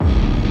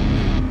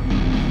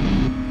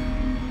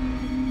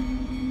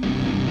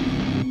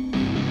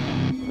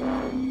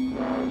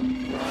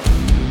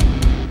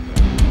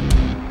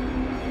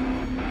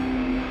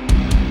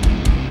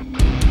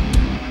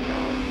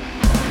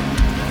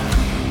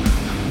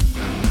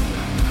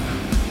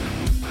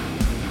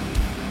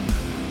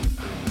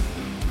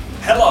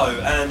Hello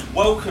and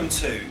welcome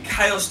to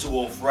Chaos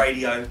Dwarf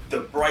Radio,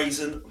 the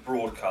Brazen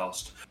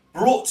Broadcast,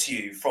 brought to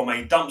you from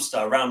a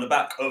dumpster around the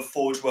back of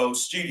Forge World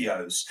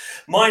Studios.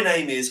 My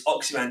name is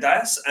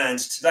Oxymandias, and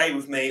today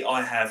with me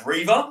I have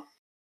Reva.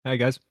 Hey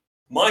guys.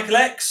 Michael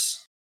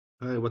X.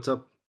 Hey, what's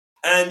up?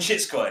 And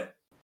Shitskoy.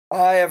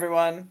 Hi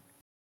everyone.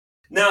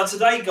 Now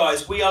today,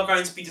 guys, we are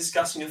going to be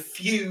discussing a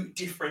few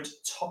different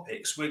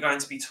topics. We're going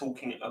to be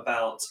talking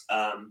about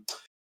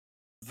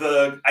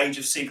the Age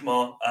of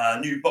Sigmar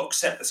new box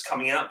set that's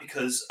coming out,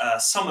 because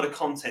some of the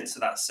contents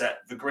of that set,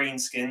 the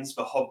greenskins,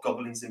 the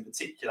hobgoblins in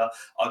particular,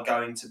 are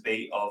going to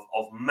be of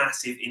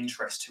massive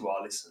interest to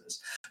our listeners.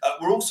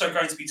 We're also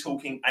going to be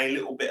talking a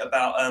little bit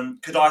about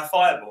Kadai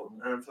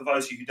Fireborn. For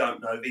those of you who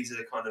don't know, these are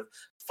the kind of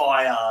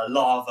fire,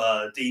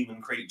 lava,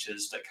 demon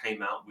creatures that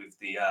came out with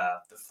the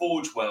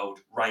Forge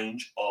World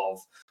range of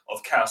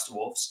Chaos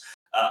Dwarfs.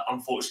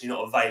 Unfortunately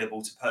not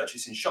available to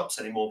purchase in shops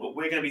anymore, but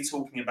we're going to be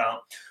talking about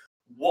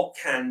what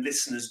can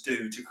listeners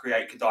do to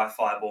create Kadai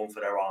Fireborn for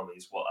their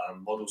armies? What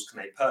models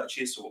can they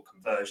purchase, or what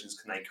conversions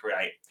can they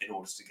create in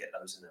order to get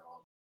those in their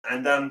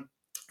army? And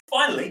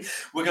finally,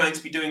 we're going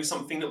to be doing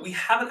something that we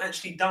haven't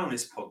actually done on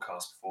this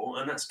podcast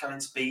before, and that's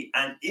going to be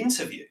an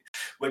interview.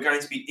 We're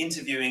going to be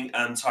interviewing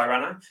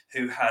Tyranno,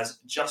 who has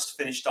just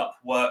finished up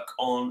work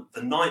on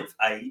the 9th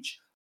Age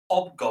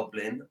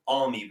Hobgoblin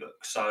army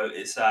book. So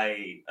it's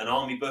an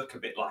army book, a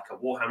bit like a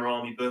Warhammer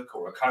army book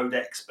or a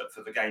codex, but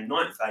for the game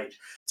 9th Age,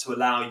 to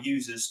allow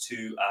users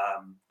to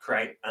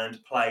create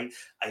and play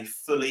a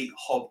fully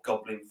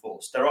Hobgoblin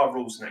force. There are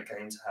rules in that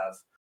game to have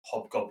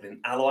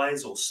Hobgoblin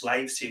allies or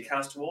slaves to your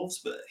Chaos Dwarves,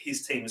 but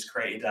his team has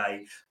created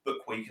a book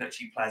where you can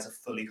actually play as a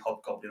fully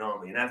Hobgoblin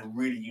army and have a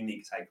really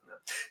unique take on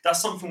that.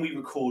 That's something we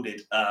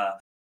recorded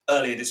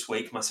earlier this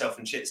week, myself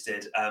and Chits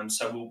did,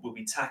 so we'll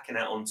be tacking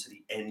out onto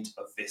the end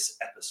of this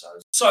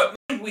episode. So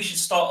maybe we should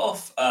start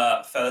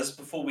off, fellas,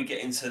 before we get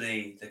into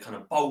the kind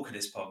of bulk of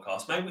this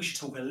podcast. Maybe we should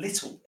talk a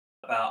little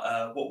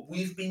about what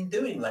we've been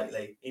doing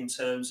lately in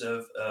terms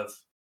of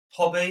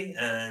hobby,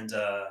 and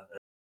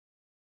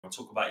I'll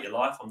talk about your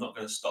life. I'm not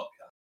going to stop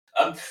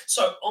you.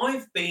 So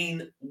I've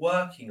been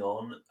working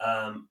on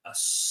a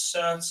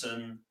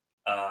certain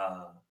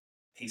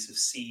piece of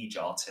siege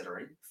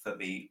artillery for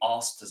the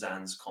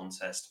Artisans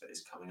contest that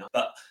is coming up.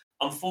 But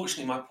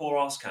unfortunately, my poor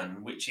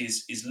Arscan, which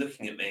is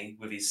looking at me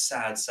with his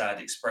sad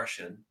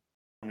expression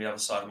on the other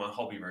side of my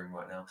hobby room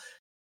right now,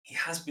 he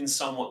has been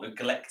somewhat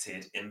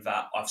neglected in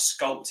that I've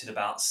sculpted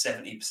about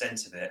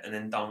 70% of it and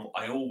then done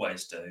what I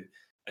always do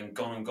and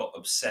gone and got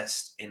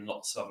obsessed in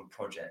lots of other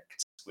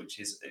projects, which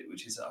is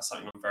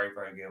something I'm very,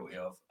 very guilty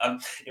of.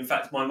 In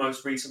fact, my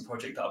most recent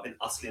project that I've been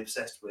utterly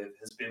obsessed with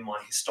has been my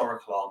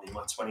historical army,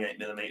 my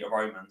 28mm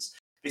Romans.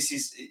 This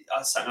is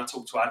something I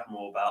talked to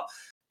Admiral about.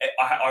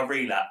 I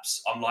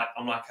relapse. I'm like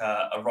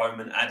a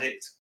Roman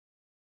addict.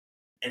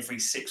 Every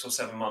 6 or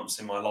 7 months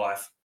in my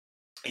life,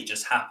 it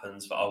just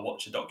happens that I'll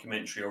watch a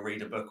documentary or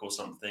read a book or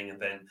something,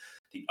 and then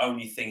the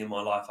only thing in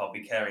my life I'll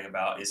be caring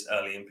about is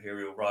early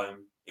Imperial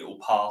Rome. It will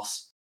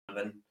pass, and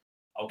then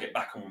I'll get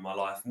back on with my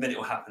life, and then it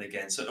will happen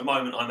again. So at the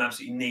moment, I'm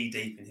absolutely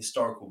knee-deep in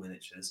historical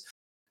miniatures.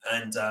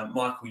 And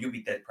Michael, you'll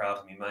be dead proud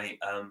of me, mate.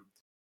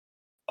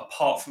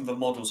 Apart from the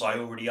models I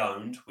already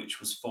owned, which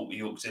was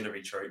 40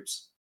 auxiliary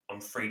troops, I'm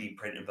 3D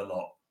printing the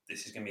lot.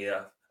 This is going to be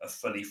a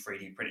fully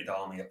 3D printed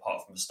army,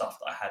 apart from the stuff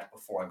that I had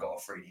before I got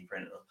a 3D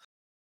printer.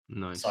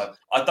 Nice. So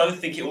I don't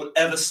think it will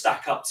ever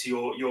stack up to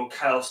your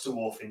Chaos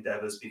Dwarf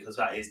endeavours, because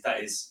that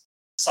is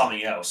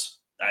something else.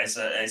 That is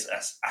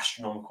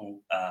astronomical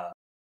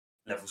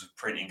levels of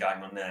printing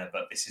going on there.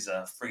 But this is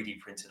a 3D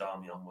printed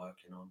army I'm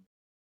working on.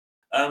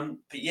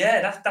 But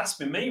yeah, that's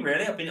been me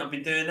really. I've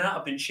been doing that.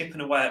 I've been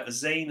chipping away at the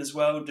zine as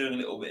well, doing a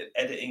little bit of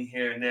editing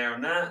here and there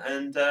on that,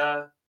 and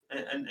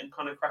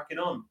kind of cracking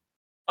on.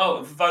 Oh,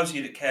 and for those of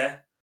you that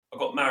care, I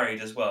got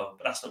married as well,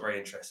 but that's not very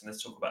interesting.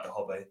 Let's talk about the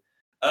hobby.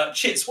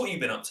 Chits, what have you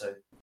been up to?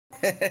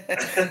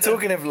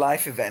 Talking of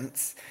life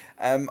events,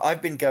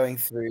 I've been going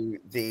through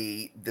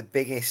the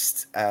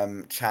biggest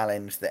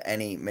challenge that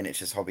any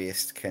miniatures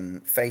hobbyist can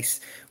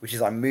face, which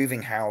is I'm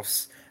moving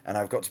house and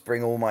I've got to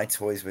bring all my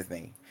toys with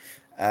me.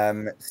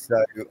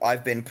 So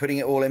I've been putting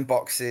it all in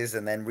boxes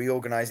and then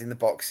reorganizing the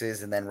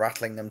boxes and then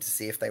rattling them to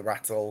see if they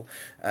rattle,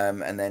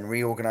 and then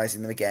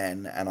reorganizing them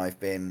again. And I've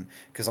been,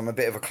 because I'm a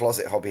bit of a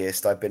closet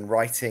hobbyist, I've been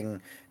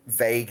writing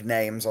vague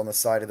names on the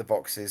side of the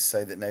boxes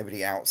so that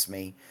nobody outs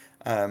me.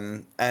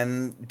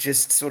 And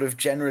just sort of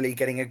generally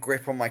getting a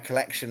grip on my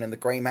collection and the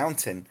Grey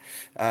Mountain,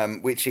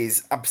 which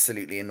is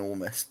absolutely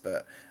enormous.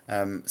 But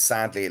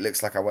sadly, it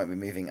looks like I won't be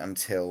moving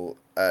until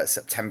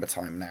September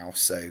time now.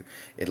 So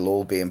it'll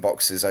all be in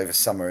boxes over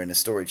summer in a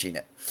storage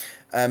unit.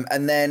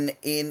 And then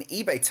in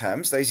eBay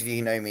terms, those of you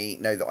who know me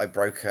know that I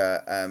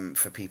broker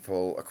for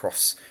people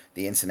across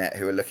the internet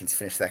who are looking to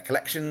finish their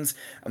collections.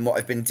 And what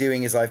I've been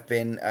doing is I've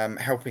been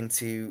helping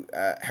to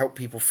help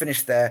people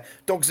finish their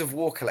Dogs of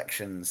War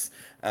collections.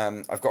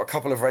 I've got a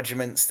couple of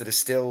regiments that are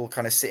still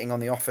kind of sitting on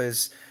the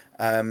offers.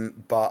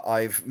 but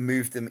I've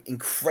moved them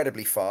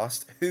incredibly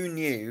fast. Who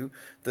knew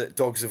that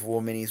Dogs of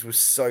War minis was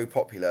so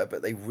popular?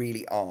 But they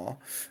really are.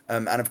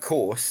 And of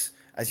course,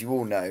 as you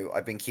all know,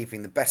 I've been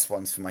keeping the best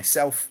ones for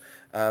myself.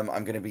 I'm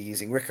going to be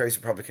using Rico's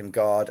Republican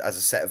Guard as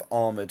a set of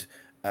armored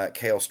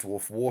Chaos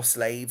Dwarf War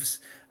Slaves.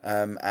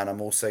 And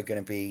I'm also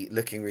going to be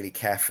looking really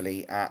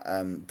carefully at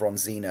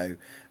Bronzino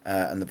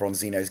and the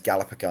Bronzino's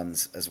Galloper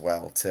guns as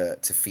well to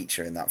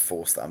feature in that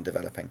force that I'm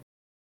developing.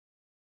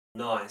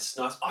 Nice.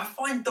 I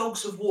find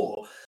Dogs of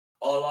War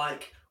are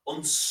like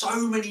on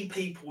so many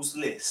people's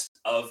list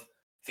of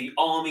the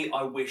army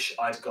I wish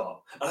I'd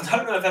got. And I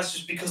don't know if that's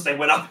just because they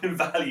went up in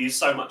value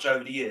so much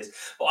over the years,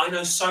 but I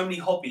know so many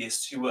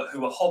hobbyists who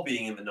were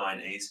hobbying in the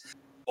 90s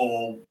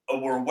or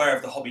were aware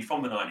of the hobby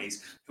from the 90s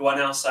who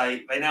now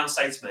say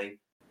to me,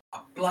 I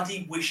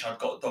bloody wish I'd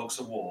got Dogs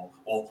of War,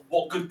 or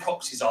what good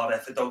proxies are there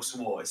for Dogs of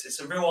War? It's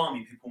a real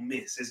army people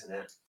miss, isn't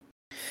it?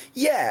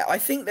 Yeah, I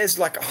think there's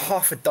like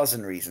half a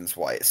dozen reasons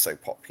why it's so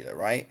popular,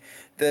 right?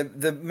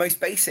 The most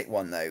basic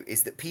one though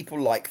is that people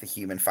like the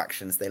human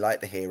factions, they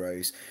like the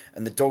heroes,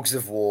 and the Dogs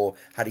of War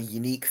had a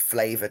unique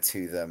flavor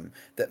to them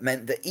that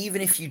meant that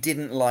even if you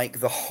didn't like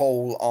the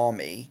whole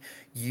army,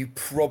 you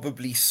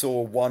probably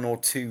saw one or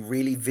two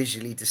really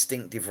visually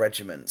distinctive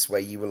regiments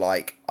where you were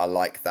like, I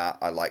like that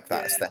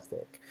Yeah.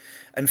 aesthetic.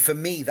 And for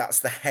me, that's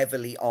the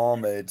heavily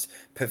armored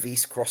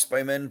Pavis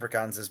crossbowmen,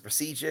 Braganza's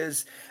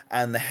besiegers,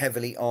 and the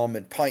heavily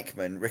armored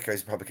pikemen,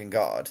 Rico's Republican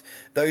Guard.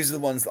 Those are the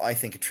ones that I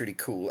think are truly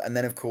cool. And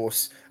then, of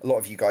course, a lot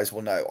of you guys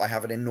will know I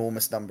have an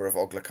enormous number of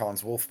Ogla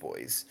Khan's Wolf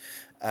Boys,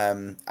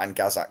 and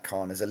Gazak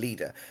Khan as a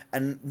leader.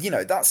 And,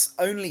 that's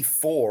only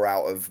 4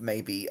 out of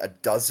maybe a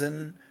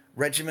dozen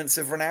regiments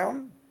of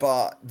renown,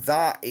 but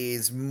that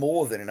is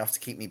more than enough to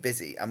keep me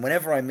busy. And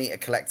whenever I meet a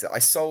collector, I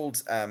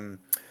sold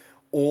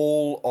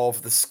all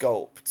of the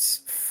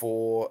sculpts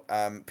for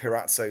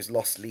Pirazzo's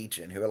Lost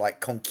Legion, who are like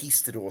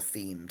conquistador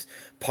themed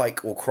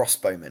pike or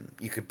crossbowmen.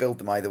 You could build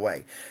them either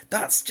way.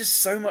 That's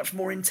just so much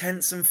more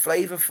intense and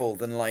flavorful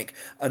than like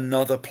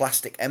another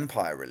Plastic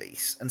Empire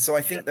release. And so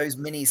I think those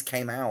minis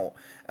came out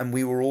and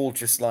we were all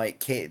just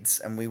like kids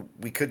and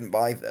we couldn't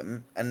buy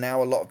them. And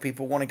now a lot of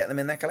people want to get them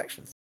in their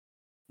collections.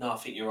 No, I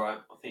think you're right.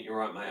 I think you're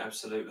right, mate.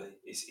 Absolutely,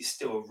 it's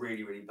still a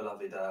really, really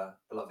beloved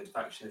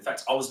faction. In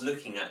fact, I was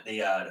looking at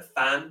the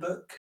fan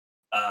book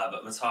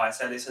that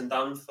Matthias Ellison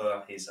done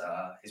for his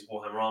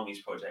Warhammer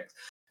Armies project.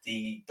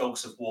 The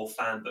Dogs of War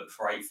fan book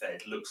for 8th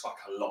Ed looks like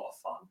a lot of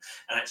fun.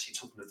 And actually,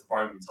 talking of the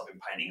Romans I've been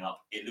painting up,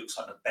 it looks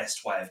like the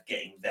best way of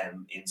getting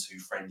them into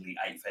friendly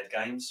 8th Ed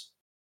games.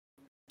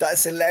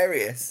 That's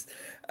hilarious.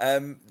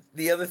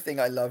 The other thing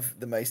I love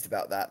the most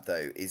about that,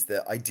 though, is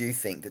that I do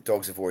think that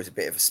Dogs of War is a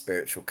bit of a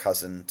spiritual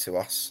cousin to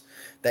us.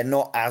 They're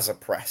not as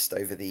oppressed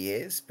over the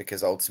years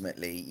because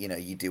ultimately,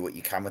 you do what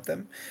you can with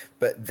them,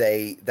 but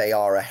they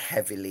are a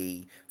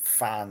heavily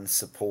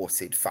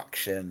fan-supported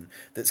faction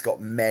that's got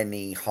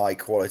many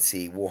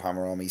high-quality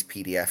Warhammer Armies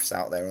PDFs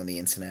out there on the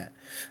internet.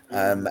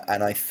 And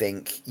I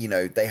think,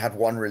 they had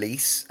one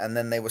release and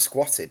then they were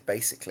squatted,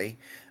 basically.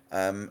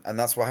 And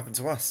that's what happened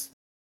to us.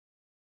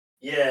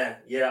 Yeah,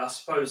 I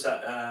suppose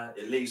that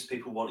it leaves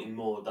people wanting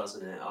more,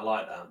 doesn't it? I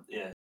like that.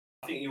 Yeah,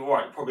 I think you're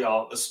right. Probably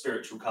are a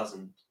spiritual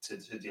cousin to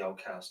the old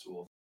Chaos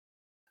Dwarf.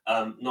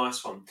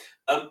 Nice one.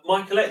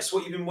 Michael X,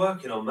 what you been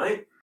working on,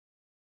 mate?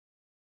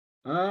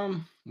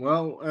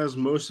 Well, as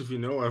most of you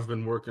know, I've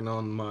been working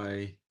on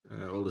my,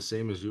 well, the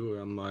same as you,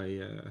 on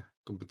my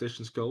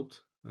competition sculpt,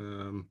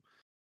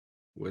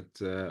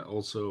 with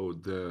also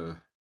the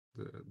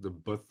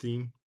butt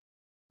theme.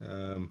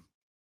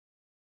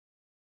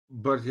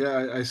 But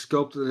yeah, I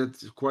sculpted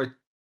it quite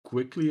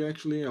quickly,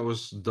 actually. I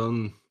was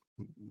done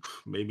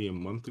maybe a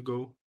month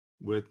ago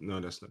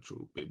no, that's not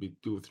true, maybe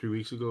 2 or 3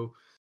 weeks ago.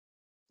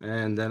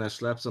 And then I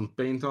slapped some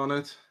paint on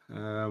it.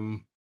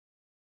 And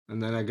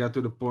then I got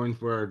to the point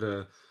where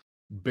the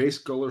base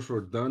colors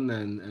were done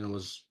and it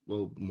was,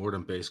 well, more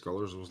than base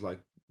colors. It was like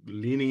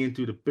leaning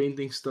into the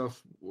painting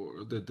stuff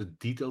or the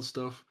detail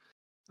stuff.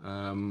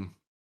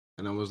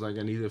 And I was like,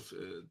 I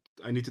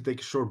need to take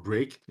a short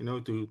break,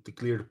 to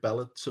clear the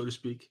palette, so to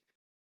speak.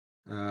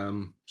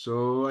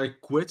 So I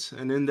quit,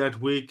 and in that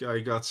week I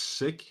got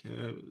sick.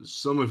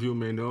 Some of you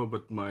may know,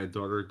 but my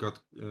daughter got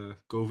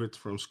COVID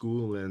from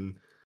school, and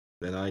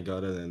then I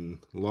got it.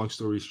 And long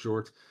story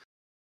short,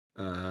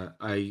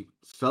 I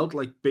felt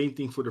like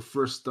painting for the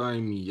first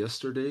time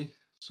yesterday,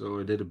 so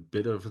I did a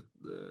bit of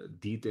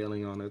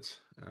detailing on it.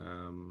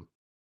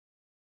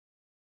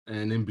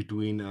 And in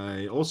between,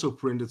 I also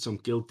printed some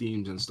kill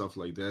teams and stuff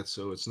like that.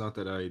 So it's not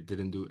that I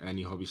didn't do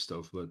any hobby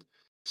stuff, but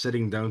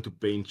sitting down to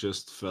paint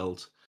just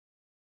felt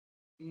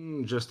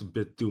just a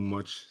bit too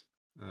much.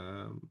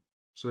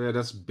 So yeah,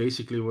 that's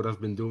basically what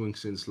I've been doing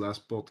since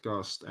last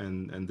podcast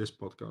and this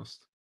podcast.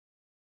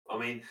 I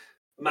mean,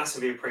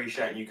 massively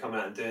appreciating you coming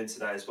out and doing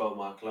today as well,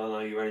 Michael. I know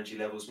your energy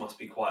levels must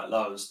be quite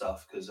low and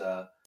stuff because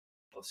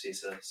obviously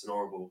it's an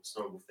horrible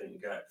thing to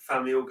get.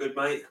 Family all good,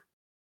 mate?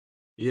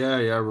 Yeah,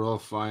 we're all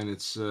fine.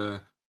 It's 3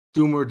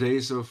 more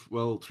days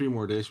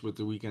with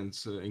the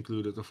weekends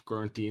included of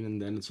quarantine,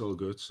 and then it's all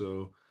good.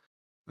 So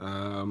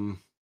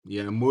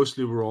Yeah,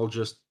 mostly we're all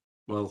just,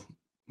 well,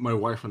 my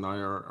wife and I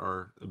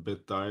are a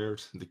bit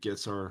tired. The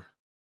kids are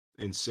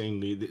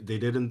insanely, they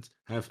didn't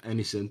have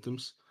any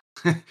symptoms.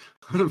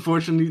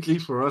 Unfortunately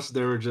for us,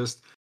 they were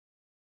just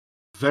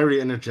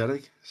very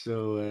energetic.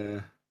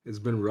 So it's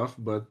been rough,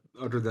 but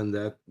other than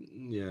that,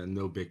 yeah,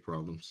 no big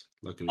problems,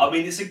 I luckily.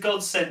 mean, it's a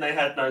godsend they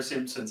had no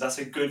symptoms. That's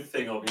a good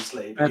thing,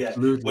 obviously. But yeah,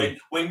 Absolutely.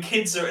 when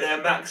kids are at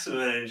their maximum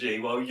energy,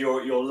 well,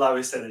 you're at your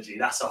lowest energy.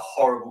 That's a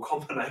horrible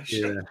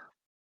combination. Yeah.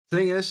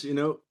 Thing is,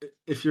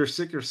 if you're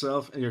sick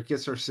yourself and your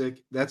kids are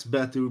sick, that's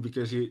bad too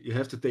because you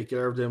have to take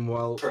care of them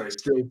while True.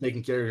 still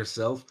taking care of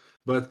yourself.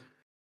 But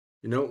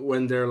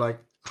when they're like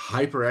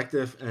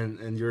hyperactive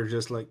and you're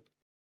just like,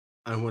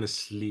 I want to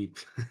sleep.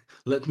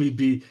 Let me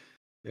be.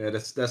 Yeah,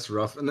 that's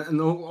rough. And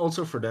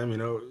also for them,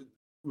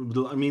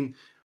 I mean,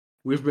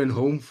 we've been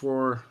home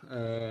for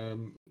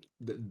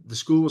the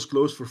school was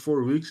closed for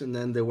 4 weeks, and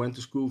then they went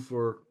to school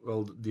for,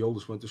 well, the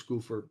oldest went to school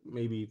for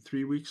maybe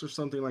 3 weeks or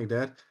something like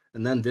that,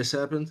 and then this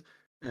happened,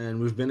 and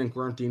we've been in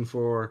quarantine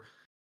for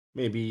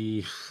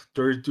maybe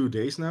 32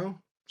 days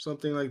now,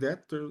 something like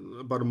that,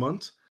 about a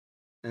month.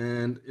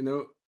 And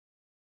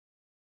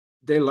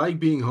they like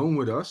being home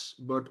with us,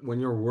 but when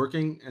you're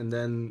working and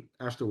then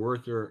after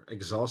work you're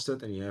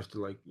exhausted and you have to,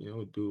 like,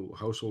 do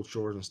household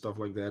chores and stuff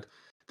like that,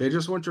 they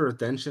just want your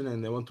attention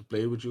and they want to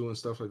play with you and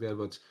stuff like that.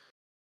 But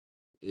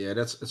yeah,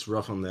 it's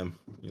rough on them.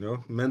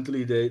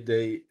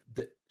 Mentally,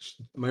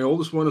 my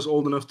oldest one is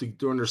old enough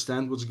to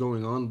understand what's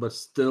going on, but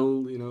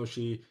still,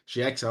 she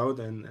acts out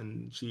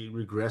and she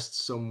regressed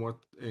somewhat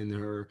in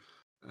her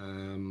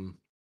um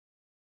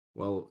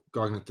well,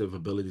 cognitive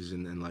abilities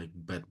and like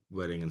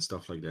bedwetting and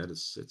stuff like that.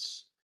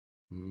 It's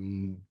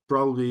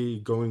probably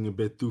going a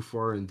bit too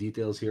far in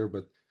details here,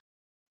 but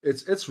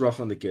it's rough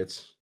on the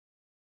kids,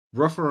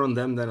 rougher on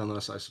them than on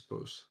us, I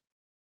suppose.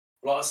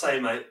 Like I say,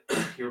 mate,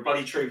 you're a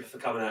bloody trooper for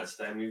coming out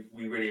today, and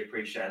we really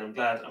appreciate it. I'm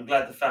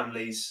glad the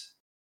family's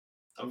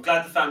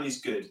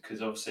good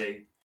because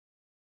obviously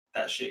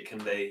that shit can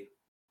be,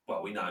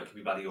 well, we know it can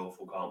be bloody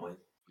awful, can't we?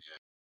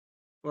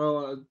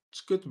 Well,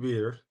 it's good to be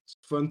here. It's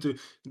fun to.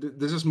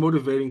 This is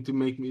motivating to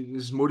make me.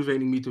 This is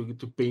motivating me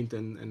to paint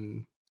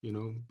and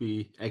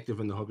be active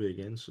in the hobby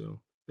again. So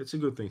it's a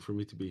good thing for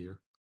me to be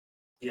here.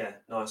 Yeah,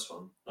 nice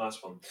one,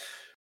 nice one.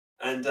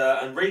 And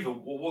Reva,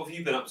 what have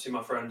you been up to,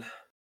 my friend?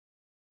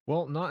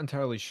 Well, not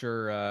entirely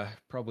sure.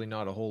 Probably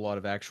not a whole lot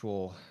of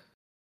actual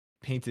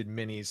painted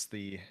minis.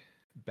 The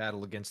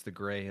battle against the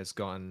gray has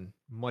gone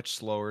much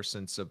slower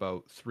since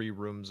about 3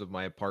 rooms of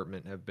my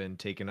apartment have been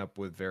taken up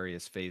with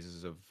various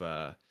phases of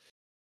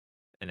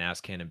an ass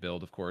cannon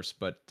build, of course.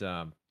 But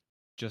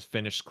just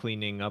finished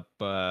cleaning up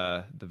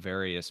the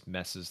various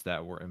messes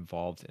that were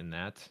involved in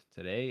that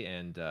today,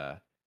 and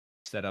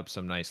set up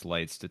some nice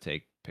lights to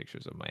take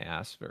pictures of my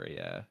ass very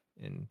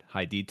in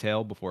high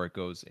detail before it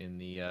goes in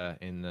the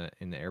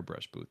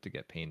airbrush booth to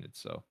get painted.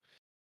 So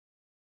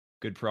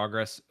good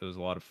progress. It was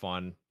a lot of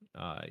fun.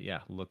 Yeah,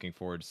 looking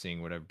forward to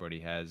seeing what everybody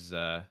has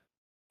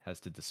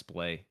to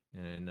display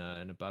in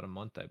about a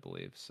month, I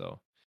believe. So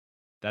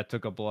that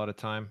took up a lot of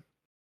time.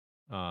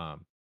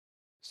 Um,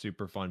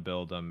 Super fun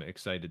build. I'm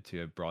excited to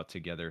have brought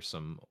together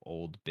some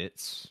old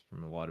bits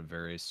from a lot of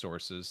various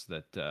sources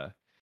that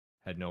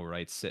had no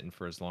rights sitting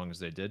for as long as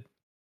they did.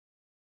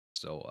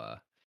 So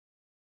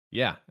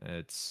yeah,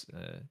 it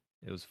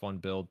was a fun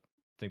build.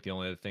 I think the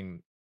only other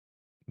thing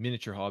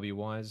miniature hobby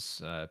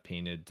wise,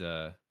 painted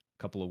a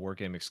couple of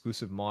Wargame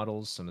exclusive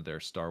models, some of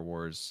their Star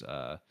Wars,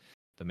 the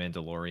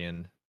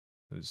Mandalorian,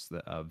 who's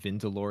the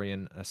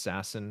Vindalorian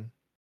assassin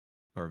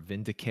or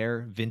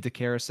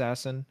Vindicare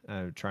assassin.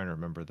 I'm trying to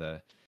remember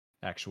the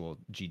actual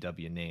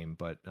GW name,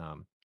 but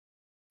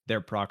their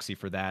proxy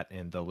for that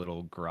and the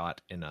little grot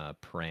in a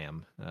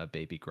pram,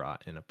 baby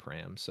grot in a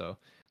pram. So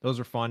those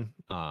are fun.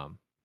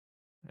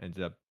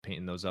 Ended up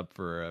painting those up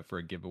for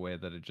a giveaway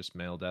that I just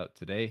mailed out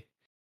today.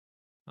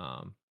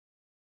 Um,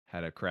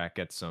 had a crack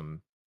at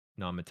some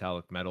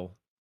non-metallic metal,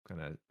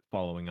 kind of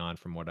following on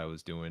from what I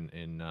was doing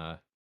in my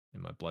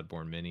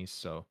Bloodborne minis.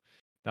 So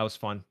that was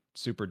fun,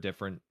 super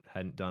different.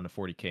 Hadn't done a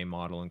 40K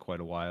model in quite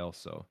a while,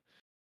 so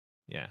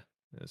yeah,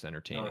 it was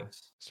entertaining.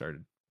 Nice.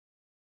 Started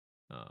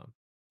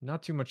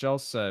not too much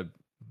else.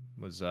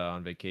 Was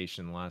on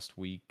vacation last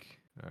week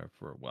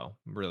for, well,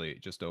 really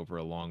just over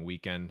a long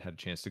weekend. Had a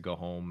chance to go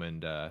home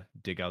and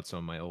dig out some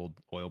of my old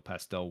oil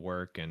pastel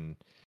work and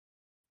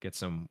get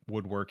some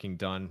woodworking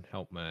done.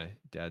 Help my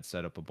dad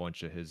set up a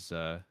bunch of his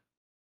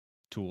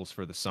tools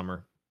for the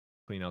summer.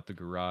 Clean out the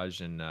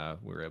garage, and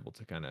we were able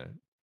to kind of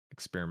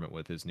experiment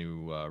with his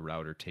new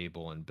router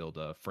table and build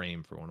a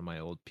frame for one of my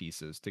old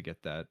pieces to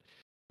get that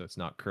so it's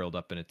not curled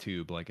up in a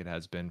tube like it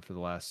has been for the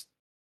last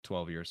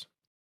 12 years.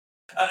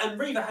 And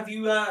Reva, have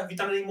you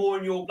done any more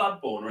in your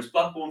Bloodborne, or is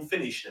Bloodborne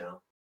finished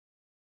now?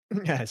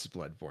 Yeah, it's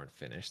Bloodborne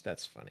finished.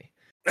 That's funny.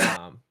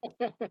 Um,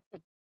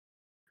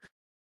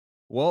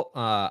 well,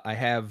 I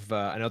have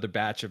another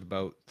batch of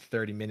about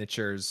 30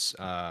 miniatures.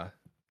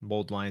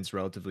 Mold lines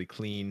relatively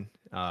clean.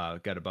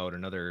 Got about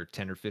another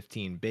 10 or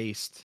 15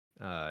 based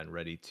and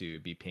ready to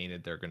be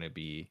painted. They're going to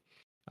be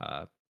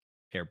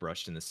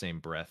airbrushed in the same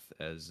breath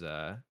as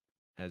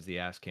the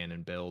Ass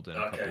Cannon build and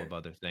a couple Okay. of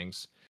other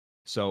things.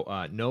 So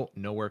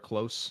nowhere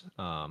close.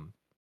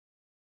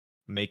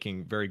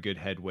 Making very good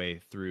headway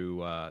through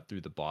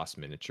the boss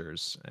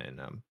miniatures,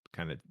 and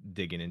kind of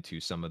digging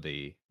into some of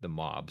the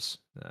mobs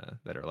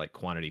that are like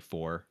quantity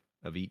 4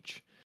 of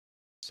each.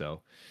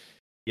 So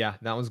yeah,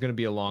 that one's going to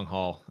be a long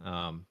haul.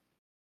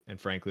 And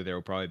frankly, there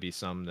will probably be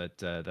some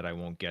that I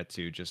won't get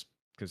to just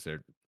because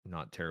they're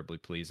not terribly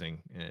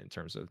pleasing in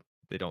terms of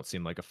they don't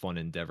seem like a fun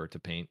endeavor to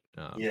paint.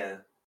 Yeah.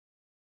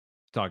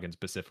 Talking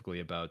specifically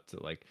about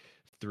like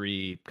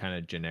 3 kind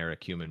of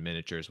generic human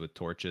miniatures with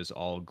torches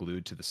all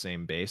glued to the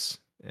same base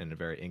in a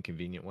very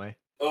inconvenient way.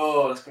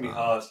 Oh, that's gonna be Um,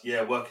 hard.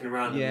 Yeah, working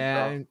around them and yeah,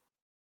 stuff. and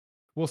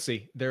we'll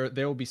see. There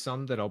will be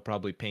some that I'll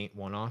probably paint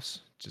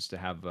one-offs just to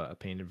have a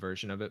painted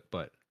version of it,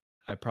 but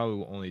I probably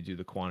will only do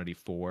the quantity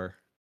 4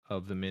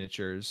 of the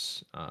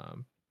miniatures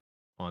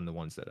on the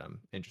ones that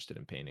I'm interested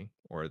in painting,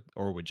 or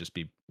would just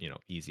be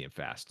easy and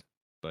fast.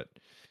 But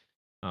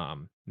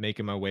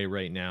making my way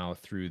right now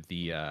through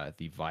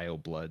the Vile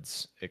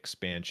Bloods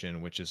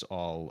expansion, which is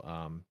all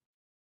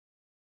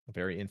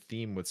very in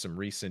theme with some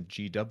recent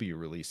GW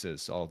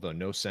releases, although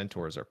no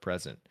centaurs are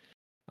present.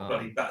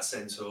 Bloody bat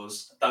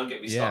centaurs. Don't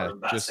get me Yeah, started on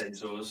bat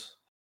centaurs.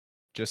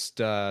 just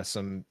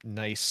some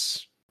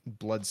nice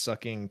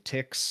blood-sucking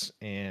ticks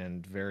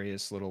and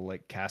various little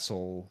like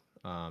castle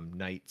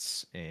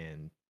knights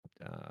and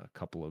a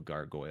couple of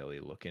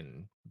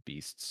gargoyle-looking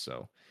beasts.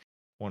 So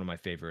one of my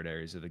favorite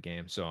areas of the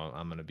game. So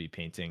I'm going to be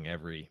painting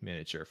every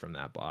miniature from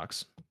that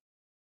box.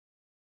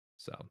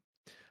 So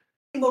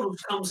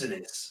Models comes in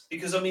this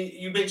because I mean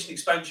you mentioned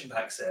expansion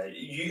packs there.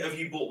 Have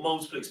you bought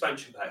multiple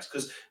expansion packs?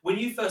 Because when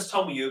you first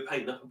told me you were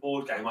painting up a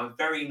board game, I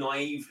very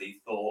naively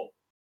thought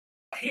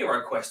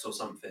Hero Quest or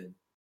something.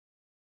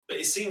 But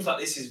it seems like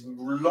this is a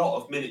lot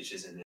of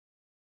miniatures in it.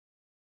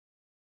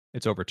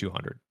 it's over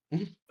 200.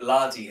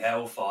 Bloody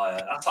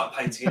hellfire! That's like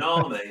painting an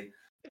army.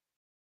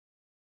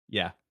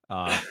 Yeah.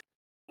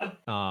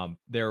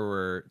 There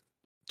were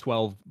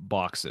 12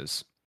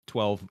 boxes,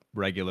 12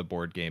 regular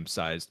board game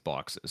sized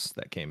boxes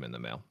that came in the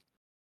mail.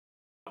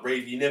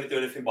 Reeve, you never do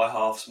anything by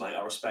halves, mate.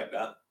 I respect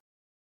that.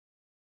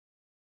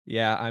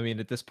 Yeah, I mean,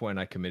 at this point,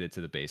 I committed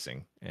to the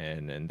basing,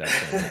 and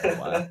that's going to take a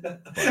while.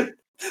 But,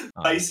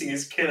 basing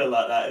is killer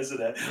like that,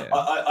 isn't it? Yeah.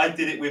 I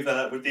did it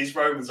with these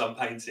Romans I'm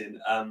painting.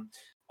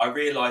 I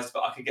realised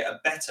that I could get a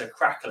better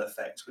crackle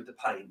effect with the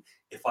paint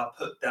if I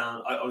put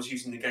down. I was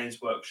using the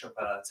Games Workshop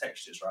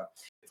textures, right?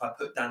 If I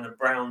put down the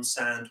brown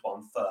sand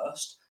one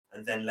first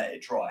and then let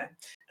it dry,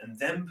 and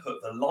then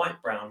put the light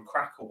brown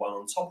crackle one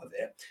on top of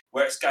it,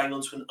 where it's going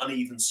onto an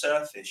uneven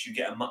surface, you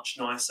get a much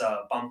nicer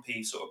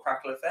bumpy sort of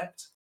crackle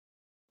effect.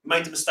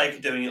 Made the mistake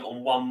of doing it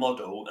on one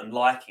model and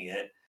liking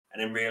it,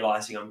 and then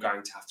realising I'm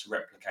going to have to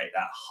replicate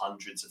that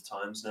hundreds of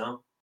times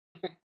now.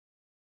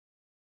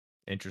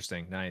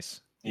 Interesting.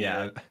 Nice.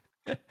 Yeah.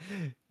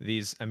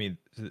 These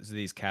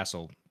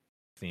castle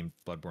themed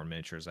Bloodborne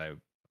miniatures, I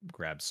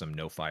grabbed some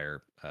no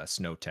fire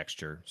snow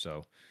texture.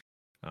 So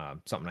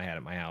something I had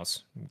at my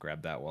house,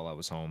 grabbed that while I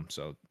was home.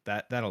 So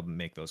that'll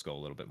make those go a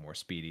little bit more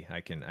speedy.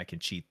 I can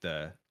cheat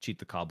the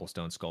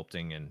cobblestone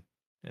sculpting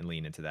and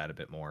lean into that a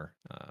bit more.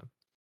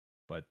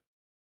 But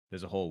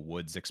there's a whole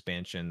woods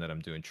expansion that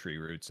I'm doing tree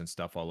roots and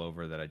stuff all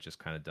over that I just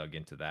kind of dug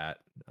into that.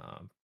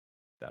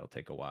 That'll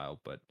take a while,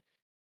 but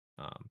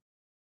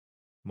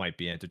might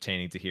be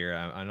entertaining to hear.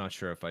 I'm not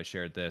sure if I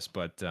shared this,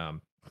 but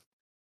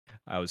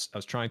I was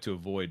trying to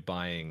avoid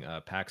buying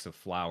packs of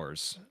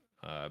flowers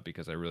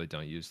because I really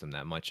don't use them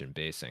that much in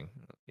basing.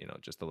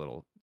 Just the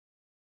little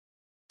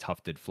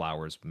tufted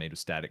flowers made of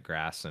static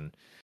grass and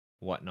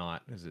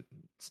whatnot. Because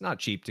it's not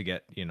cheap to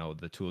get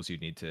the tools you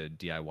need to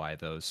DIY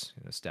those,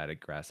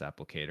 static grass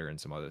applicator and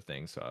some other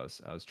things. So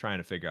I was trying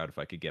to figure out if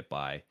I could get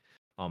by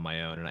on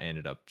my own, and I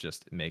ended up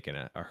just making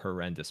a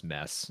horrendous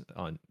mess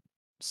on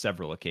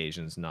several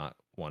occasions, not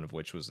one of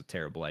which was a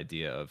terrible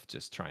idea of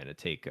just trying to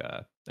take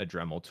a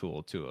Dremel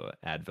tool to a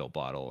Advil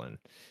bottle and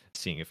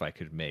seeing if I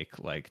could make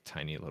like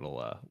tiny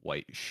little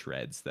white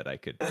shreds that I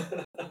could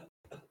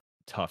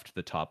tuft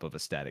the top of a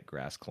static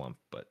grass clump.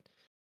 But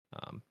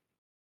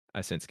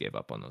I since gave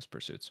up on those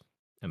pursuits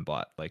and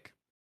bought like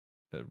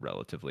a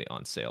relatively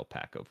on sale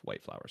pack of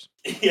white flowers.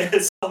 Yeah,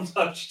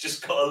 sometimes you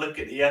just got to look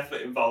at the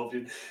effort involved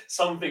in.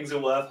 Some things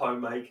are worth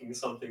homemaking,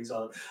 some things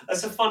aren't.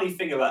 That's a funny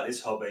thing about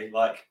this hobby.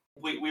 Like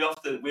we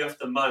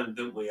often moan,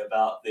 don't we,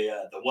 about the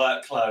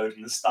workload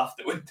and the stuff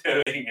that we're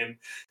doing and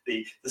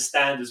the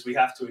standards we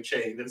have to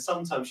achieve. And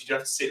sometimes you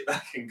have to sit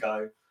back and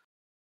go,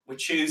 we're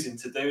choosing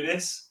to do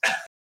this.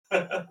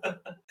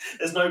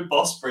 There's no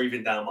boss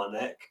breathing down my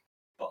neck,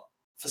 but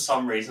for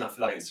some reason I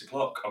feel like it's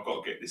o'clock. I've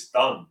got to get this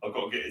done. I've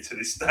got to get it to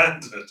this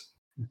standard.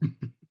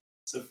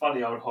 It's a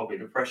funny old hobby,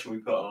 the pressure we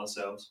put on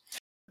ourselves.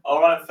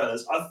 All right,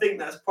 fellas, I think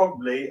that's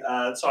probably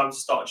time to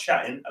start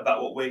chatting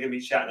about what we're going to be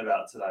chatting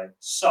about today.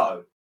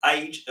 So,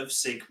 Age of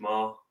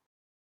Sigmar,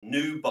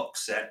 new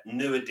box set,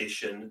 new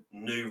edition,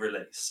 new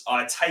release.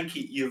 I take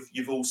it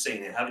you've all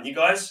seen it, haven't you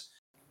guys?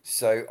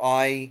 So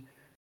I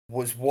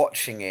was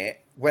watching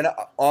it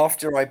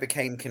after I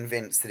became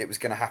convinced that it was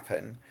going to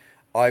happen.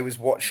 I was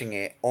watching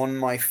it on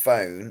my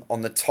phone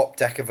on the top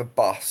deck of a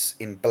bus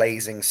in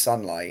blazing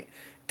sunlight,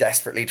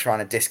 desperately trying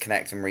to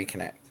disconnect and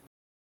reconnect.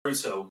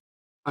 Brutal.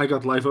 I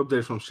got live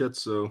updates from shit,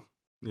 so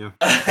yeah.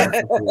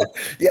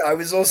 Yeah, I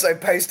was also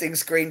posting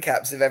screen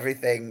caps of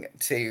everything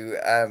to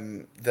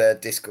the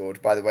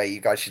Discord. By the way,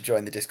 you guys should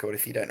join the Discord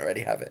if you don't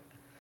already have it.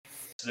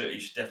 Absolutely,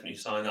 you should definitely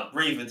sign up.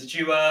 Reva, did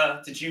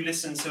you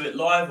listen to it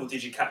live, or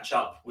did you catch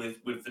up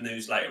with the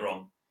news later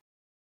on?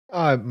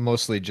 I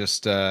mostly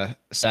just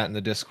sat in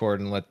the Discord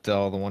and let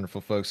all the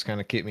wonderful folks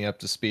kind of keep me up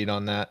to speed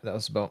on that. That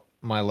was about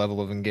my level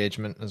of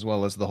engagement, as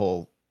well as the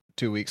whole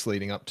 2 weeks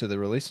leading up to the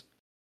release.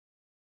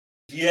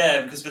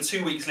 Yeah, because the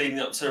 2 weeks leading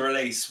up to the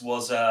release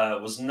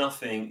was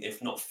nothing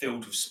if not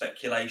filled with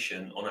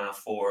speculation on our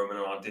forum and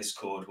on our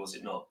Discord, was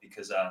it not?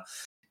 Because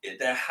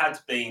there had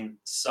been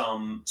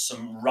some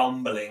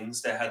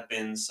rumblings, there had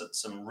been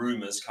some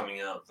rumours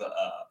coming out that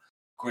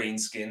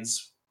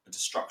Greenskins, the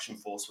Destruction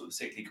Force, but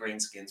particularly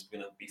Greenskins, were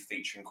going to be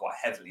featuring quite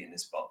heavily in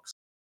this box.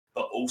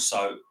 But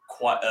also,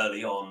 quite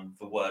early on,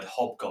 the word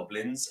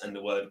Hobgoblins and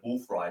the word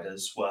Wolf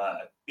Riders were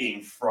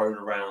being thrown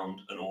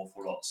around an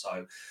awful lot.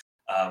 So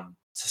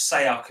to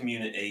say our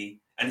community,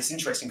 and it's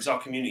interesting because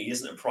our community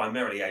isn't a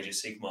primarily Age of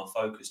Sigmar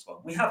focused one.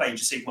 We have Age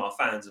of Sigmar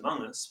fans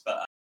among us,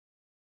 but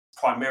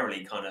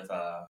primarily kind of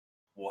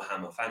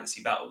Warhammer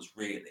Fantasy Battles,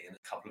 really, and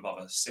a couple of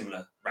other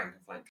similar rank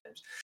and flank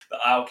games.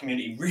 But our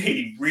community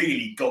really,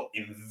 really got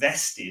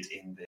invested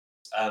in this.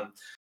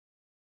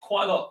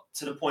 Quite a lot,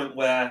 to the point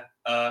where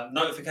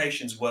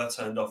notifications were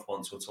turned off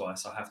once or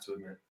twice, I have to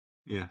admit.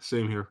 Yeah,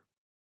 same here.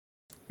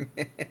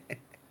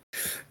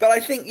 But I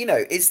think,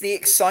 it's the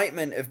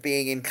excitement of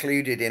being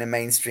included in a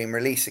mainstream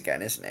release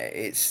again, isn't it?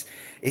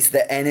 It's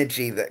the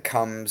energy that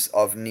comes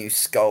of new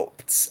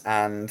sculpts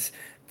and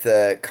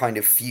the kind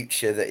of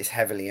future that is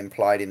heavily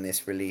implied in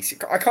this release.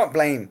 I can't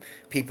blame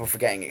people for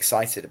getting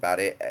excited about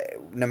it,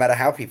 no matter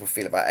how people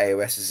feel about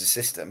AOS as a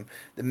system.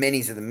 The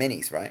minis are the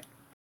minis, right?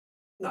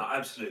 No,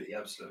 absolutely.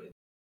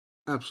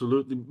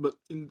 Absolutely. But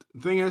the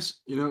thing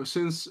is,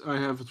 since I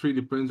have a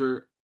 3D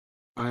printer,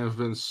 I have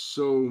been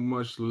so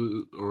much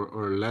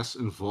or less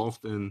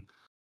involved in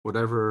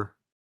whatever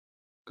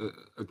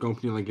a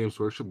company like Games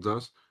Workshop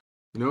does.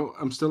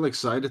 I'm still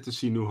excited to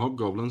see new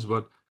Hobgoblins,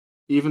 but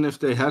even if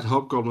they had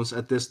Hobgoblins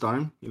at this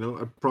time,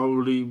 I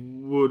probably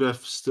would have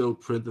still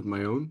printed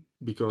my own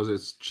because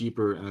it's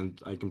cheaper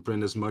and I can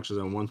print as much as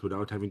I want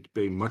without having to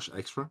pay much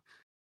extra.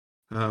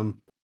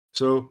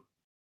 So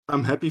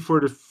I'm happy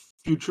for the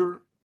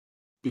future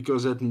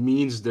because that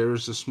means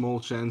there's a small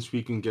chance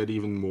we can get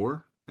even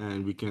more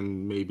and we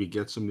can maybe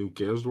get some new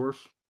Chaos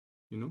Dwarfs.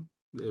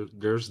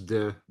 There's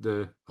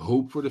the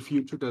hope for the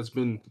future that's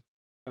been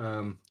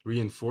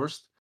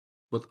reinforced.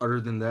 But other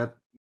than that,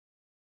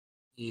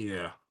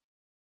 yeah.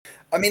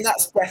 I mean,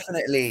 that's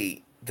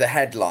definitely the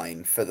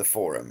headline for the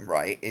forum,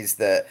 right? Is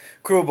that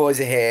Kruleboyz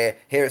are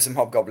here are some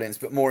Hobgoblins,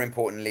 but more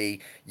importantly,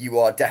 you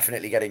are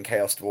definitely getting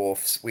Chaos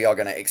Dwarfs. We are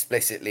going to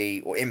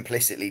explicitly or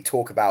implicitly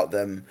talk about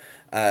them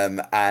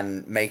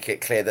and make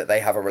it clear that they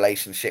have a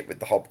relationship with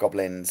the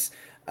Hobgoblins,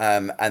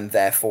 and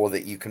therefore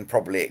that you can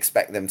probably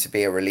expect them to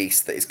be a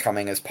release that is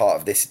coming as part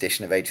of this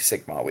edition of Age of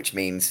Sigmar, which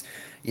means,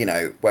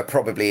 we're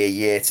probably a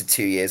year to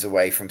 2 years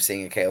away from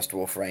seeing a Chaos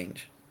Dwarf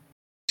range.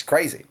 It's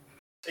crazy.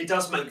 It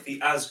does make the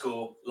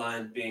Asgore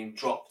line being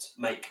dropped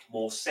make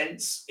more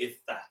sense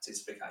if that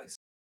is the case.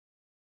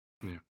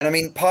 Yeah. And I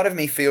mean, part of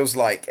me feels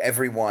like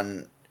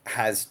everyone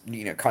has,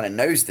 kind of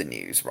knows the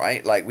news,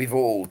 right? Like, we've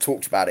all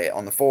talked about it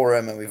on the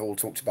forum and we've all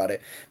talked about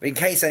it. But in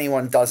case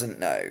anyone doesn't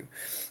know,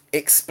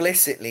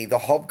 explicitly, the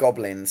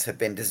Hobgoblins have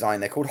been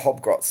designed. They're called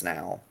Hobgrots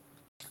now.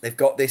 They've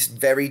got this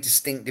very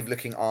distinctive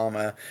looking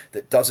armor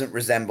that doesn't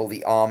resemble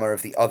the armor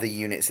of the other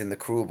units in the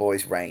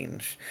Kruleboyz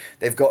range.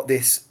 They've got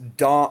this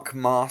Dark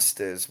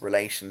Masters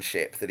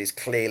relationship that is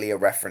clearly a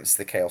reference to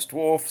the Chaos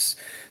Dwarfs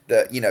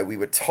that, we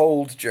were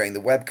told during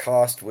the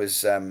webcast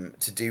was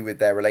to do with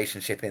their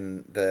relationship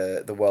in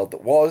the world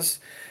that was.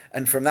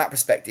 And from that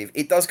perspective,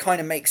 it does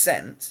kind of make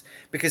sense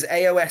because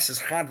AOS has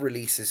had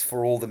releases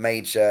for all the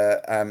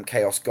major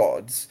Chaos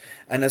Gods.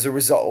 And as a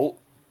result,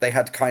 they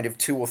had kind of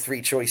 2 or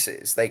 3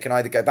 choices. They can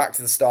either go back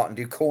to the start and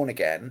do Khorne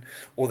again,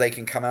 or they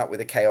can come out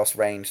with a Chaos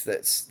range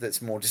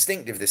that's more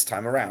distinctive this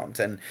time around.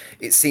 And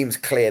it seems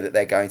clear that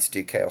they're going to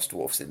do Chaos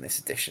Dwarfs in this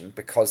edition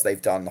because they've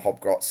done the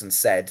Hobgrots and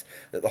said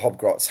that the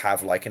Hobgrots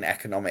have like an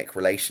economic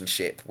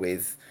relationship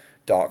with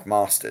Dark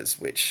Masters,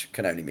 which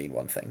can only mean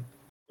one thing.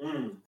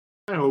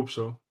 I hope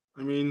so.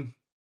 I mean,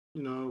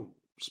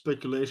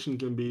 speculation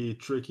can be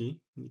tricky.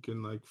 You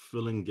can like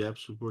fill in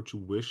gaps with what you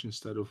wish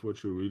instead of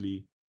what you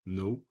really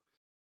know.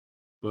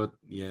 But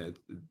yeah,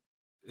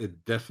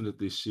 it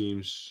definitely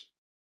seems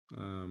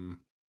to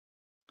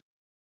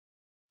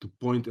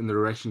point in the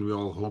direction we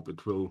all hope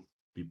it will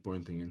be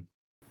pointing in.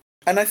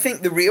 And I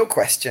think the real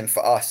question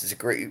for us as a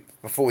group,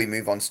 before we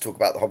move on to talk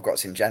about the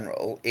Hobgrots in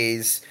general,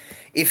 is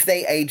if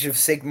they Age of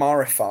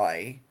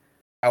Sigmarify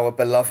our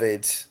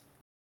beloved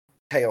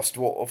Chaos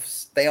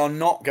Dwarfs, they are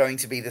not going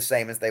to be the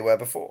same as they were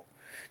before.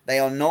 They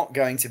are not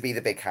going to be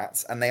the big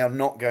hats, and they are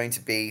not going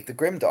to be the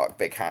grimdark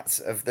big hats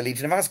of the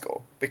Legion of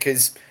Asgore,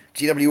 because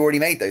GW already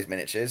made those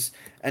miniatures,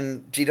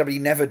 and GW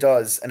never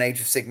does an Age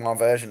of Sigmar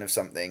version of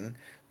something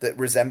that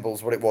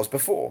resembles what it was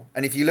before.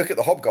 And if you look at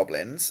the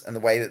hobgoblins and the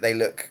way that they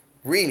look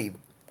really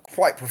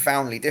quite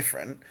profoundly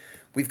different,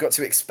 we've got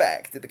to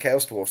expect that the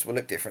Chaos Dwarfs will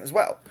look different as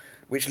well.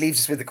 Which leaves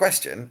us with the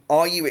question,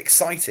 are you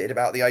excited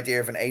about the idea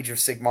of an Age of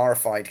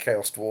Sigmarified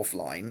Chaos Dwarf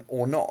line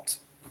or not?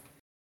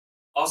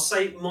 I'll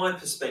say my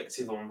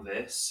perspective on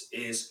this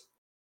is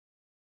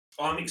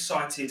I'm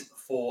excited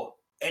for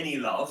any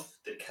love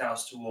that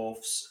Chaos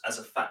Dwarfs as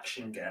a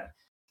faction get.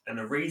 And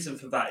the reason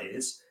for that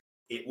is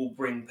it will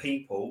bring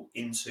people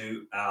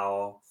into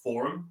our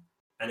forum,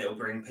 and it will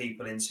bring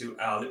people into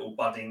our little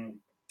budding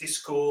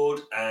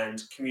Discord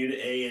and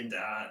community, and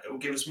it will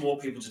give us more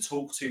people to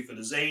talk to for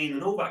the zine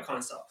and all that kind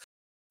of stuff.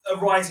 A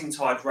rising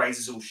tide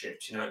raises all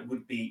ships. It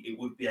would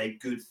be a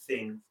good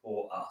thing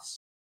for us.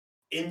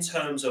 In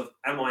terms of,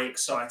 am I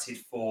excited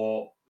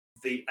for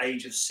the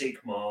Age of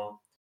Sigmar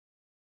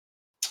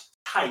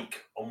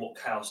take on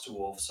what Chaos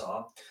Dwarfs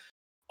are?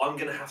 I'm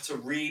going to have to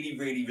really,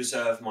 really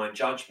reserve my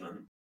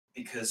judgment,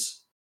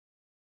 because,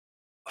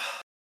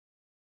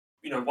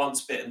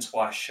 once bitten,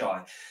 twice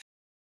shy.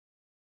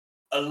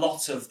 A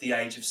lot of the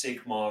Age of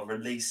Sigmar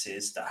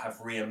releases that have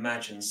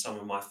reimagined some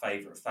of my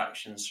favourite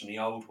factions from the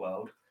old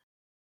world,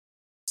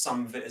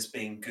 some of it has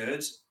been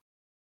good,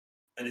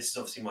 and this is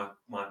obviously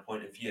my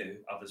point of view,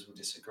 others will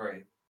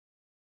disagree.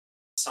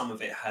 Some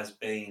of it has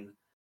been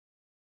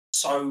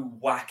so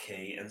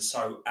wacky and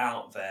so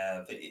out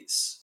there that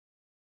it's...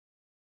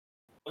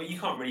 Well, you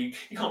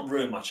can't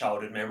ruin my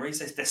childhood memories.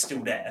 They're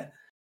still there,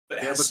 but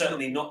it has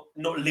certainly not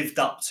lived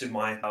up to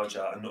my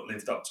nostalgia and not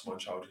lived up to my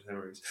childhood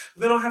memories.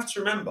 But then I have to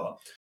remember,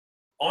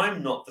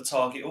 I'm not the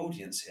target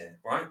audience here,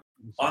 right?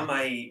 I'm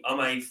a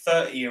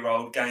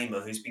 30-year-old gamer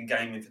who's been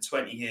gaming for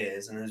 20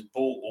 years and has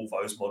bought all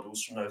those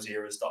models from those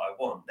eras that I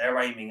want. They're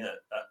aiming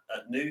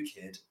at new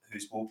kid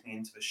who's walking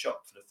into the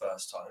shop for the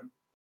first time.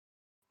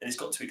 And it's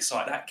got to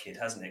excite that kid,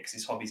 hasn't it? Because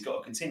his hobby's got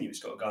to continue.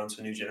 It's got to go into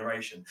a new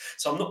generation.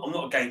 So I'm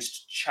not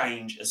against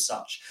change as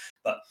such,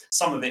 but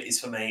some of it is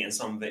for me and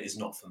some of it is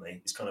not for me.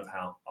 It's kind of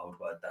how I would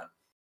word that.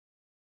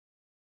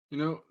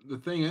 The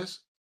thing is,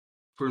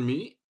 for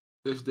me,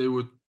 if they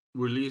would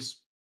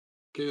release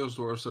Chaos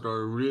Dwarfs that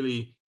are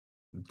really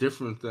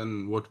different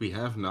than what we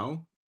have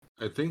now,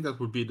 I think that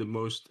would be the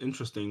most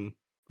interesting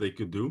they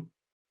could do.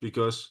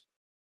 Because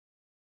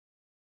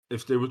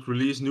if they would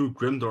release new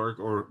Grimdark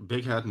or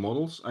Big Hat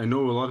models, I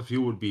know a lot of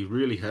you would be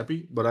really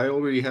happy, but I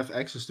already have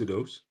access to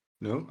those.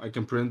 I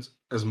can print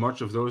as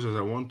much of those as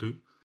I want to.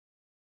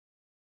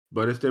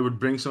 But if they would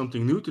bring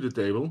something new to the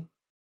table,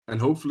 and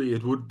hopefully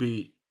it would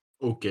be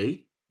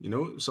okay,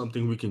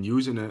 something we can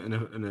use in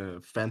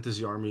a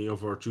fantasy army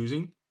of our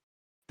choosing,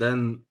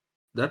 then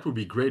that would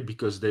be great,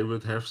 because they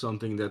would have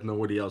something that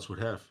nobody else would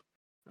have.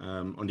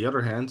 On the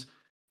other hand,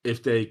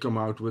 if they come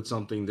out with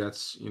something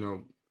that's,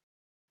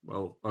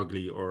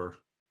 ugly, or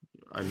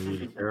I don't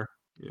really care,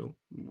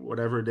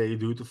 whatever they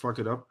do to fuck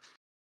it up,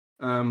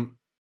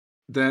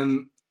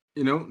 then,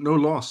 no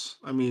loss.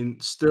 I mean,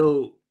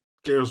 still,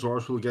 Chaos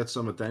Dwarfs will get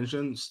some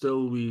attention.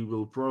 Still, we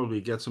will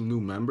probably get some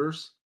new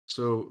members.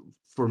 So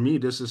for me,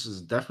 this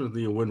is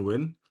definitely a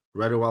win-win.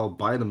 Whether I'll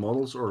buy the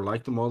models or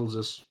like the models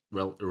is,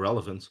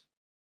 irrelevant.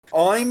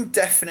 I'm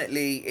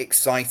definitely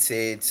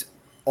excited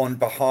on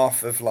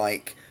behalf of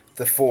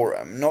the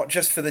forum, not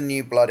just for the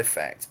new blood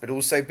effect, but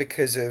also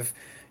because of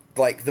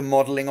the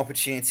modeling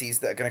opportunities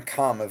that are going to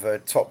come of a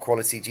top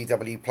quality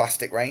GW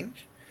plastic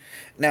range.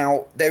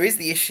 Now, there is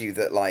the issue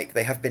that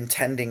they have been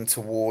tending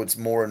towards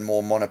more and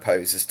more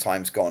monopose as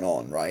time's gone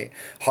on, right?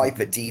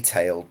 Hyper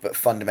detailed, but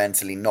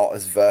fundamentally not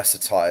as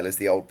versatile as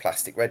the old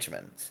plastic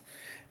regiments.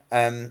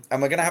 And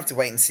we're going to have to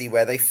wait and see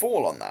where they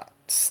fall on that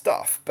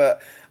stuff.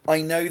 But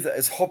I know that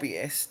as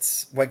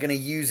hobbyists, we're going to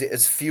use it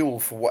as fuel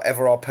for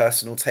whatever our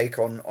personal take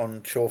on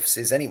Chorfs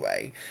is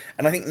anyway.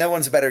 And I think no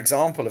one's a better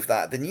example of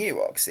that than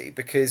you, Oxy,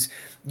 because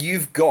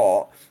you've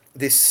got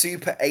this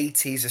super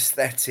 80s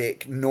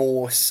aesthetic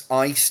Norse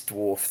ice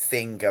dwarf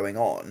thing going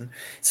on.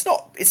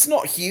 It's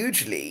not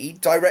hugely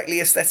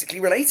directly aesthetically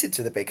related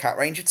to the Big Hat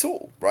range at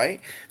all, right?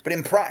 But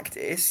in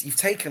practice, you've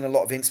taken a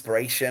lot of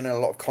inspiration and a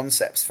lot of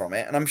concepts from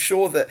it. And I'm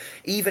sure that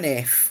even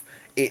if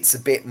it's a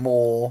bit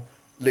more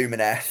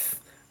Lumineth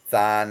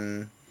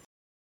than,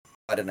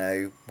 I don't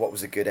know, what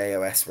was a good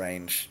AOS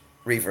range?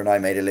 Reaver and I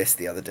made a list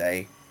the other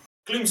day.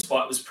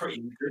 Gloomspite was pretty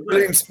good.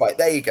 Gloomspite,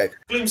 there you go.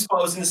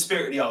 Gloomspite was in the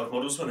spirit of the old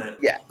models, wasn't it?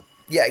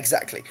 Yeah,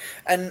 exactly.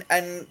 And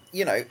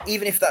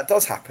even if that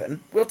does happen,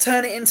 we'll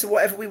turn it into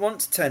whatever we want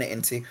to turn it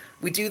into.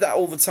 We do that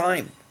all the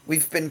time.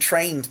 We've been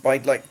trained by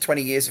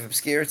 20 years of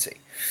obscurity.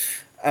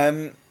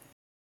 I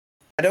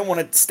don't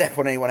want to step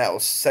on anyone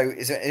else. So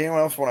is there anyone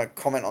else want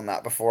to comment on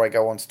that before I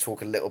go on to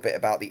talk a little bit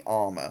about the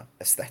armor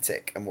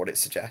aesthetic and what it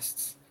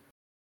suggests?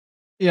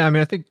 Yeah, I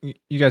mean, I think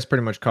you guys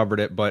pretty much covered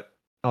it, but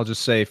I'll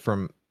just say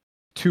from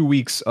 2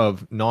 weeks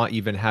of not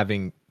even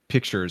having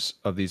pictures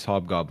of these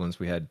hobgoblins.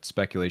 We had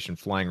speculation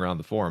flying around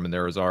the forum, and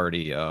there was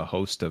already a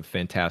host of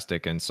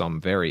fantastic and some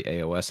very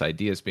AOS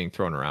ideas being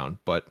thrown around.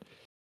 But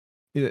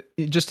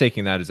just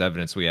taking that as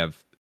evidence, we have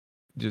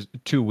just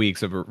 2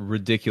 weeks of a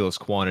ridiculous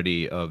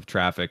quantity of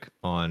traffic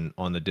on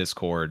the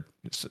Discord.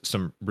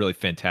 Some really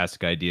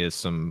fantastic ideas,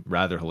 some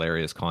rather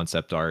hilarious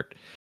concept art.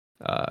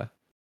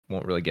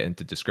 Won't really get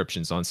into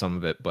descriptions on some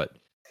of it, but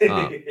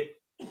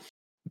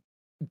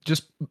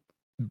just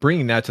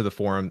bringing that to the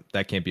forum,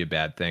 that can't be a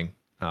bad thing.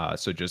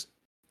 So just,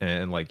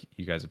 and like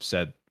you guys have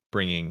said,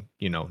 bringing,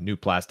 new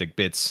plastic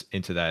bits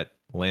into that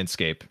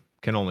landscape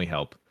can only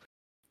help.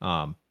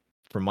 From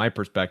my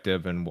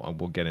perspective, and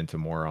we'll get into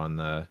more on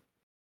the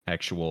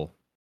actual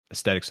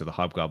aesthetics of the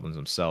hobgoblins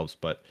themselves,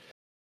 but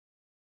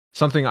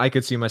something I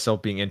could see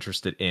myself being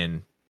interested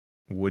in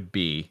would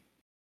be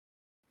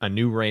a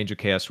new range of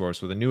Chaos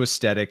Dwarfs with a new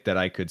aesthetic that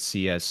I could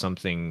see as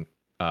something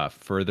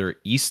further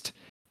east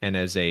and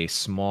as a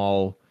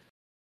small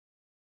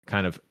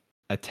kind of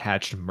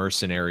attached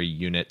mercenary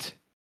unit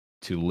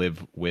to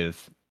live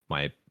with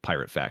my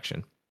pirate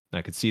faction. And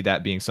I could see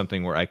that being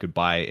something where I could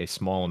buy a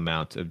small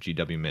amount of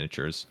GW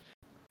miniatures,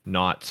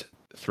 not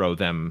throw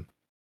them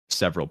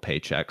several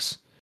paychecks,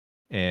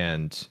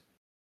 and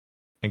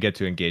get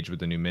to engage with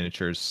the new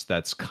miniatures.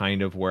 That's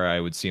kind of where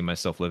I would see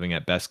myself living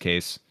at best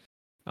case.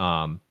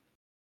 Yeah,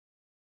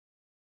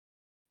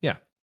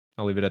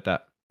 I'll leave it at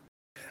that.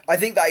 I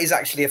think that is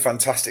actually a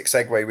fantastic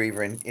segue,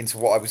 Reaver, into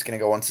what I was going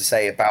to go on to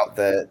say about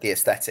the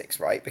aesthetics,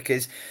 right?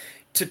 Because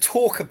to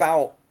talk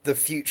about the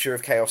future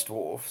of Chaos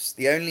Dwarfs,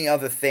 the only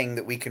other thing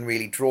that we can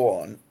really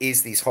draw on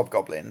is these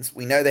hobgoblins.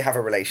 We know they have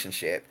a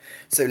relationship,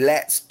 so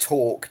let's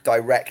talk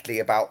directly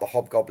about the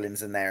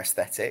hobgoblins and their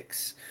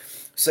aesthetics.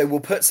 So we'll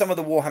put some of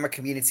the Warhammer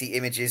community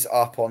images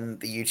up on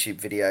the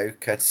YouTube video,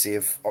 courtesy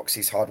of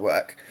Oxy's hard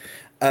work.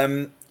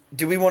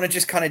 Do we want to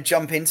just kind of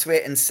jump into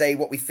it and say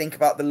what we think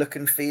about the look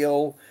and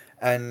feel,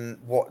 and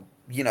what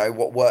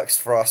works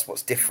for us,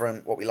 what's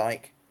different, what we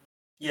like?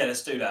 Yeah,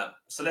 let's do that.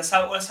 So let's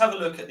have a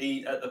look at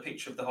the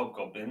picture of the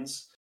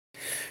hobgoblins.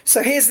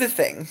 So here's the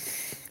thing: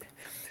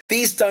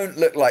 these don't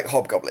look like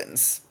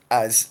hobgoblins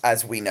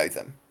as we know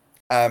them.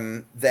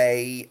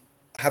 They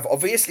have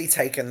obviously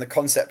taken the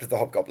concept of the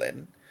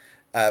hobgoblin,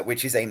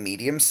 which is a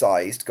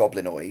medium-sized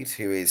goblinoid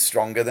who is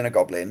stronger than a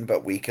goblin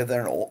but weaker than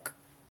an orc.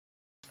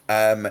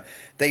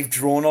 They've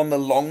drawn on the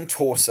long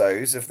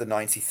torsos of the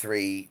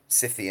 93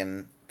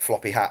 Scythian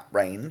floppy hat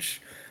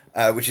range,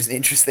 which is an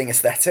interesting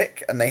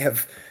aesthetic, and they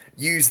have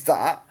used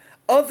that.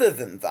 Other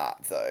than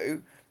that,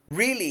 though,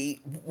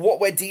 really what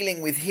we're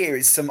dealing with here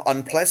is some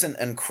unpleasant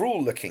and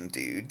cruel looking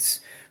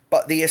dudes,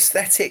 but the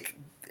aesthetic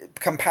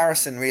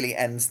comparison really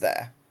ends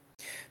there.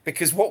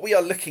 Because what we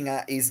are looking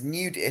at is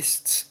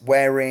nudists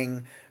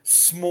wearing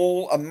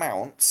small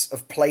amounts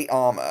of plate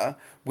armor,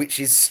 which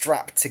is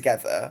strapped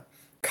together,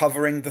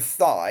 covering the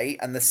thigh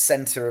and the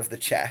center of the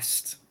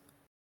chest,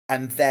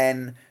 and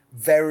then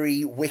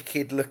very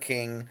wicked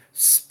looking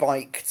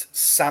spiked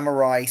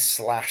samurai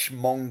 /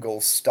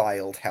 Mongol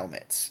styled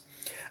helmets.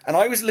 And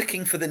I was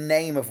looking for the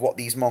name of what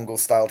these Mongol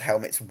styled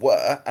helmets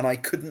were, and I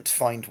couldn't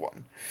find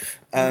one.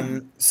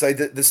 So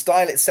the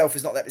style itself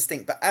is not that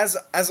distinct, but as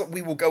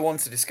we will go on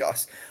to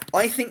discuss,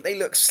 I think they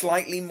look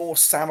slightly more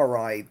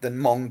samurai than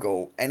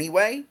Mongol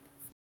anyway.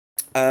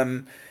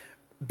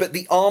 But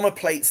the armor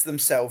plates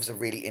themselves are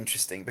really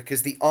interesting,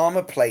 because the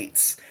armor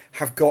plates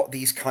have got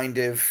these kind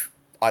of,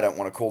 I don't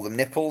want to call them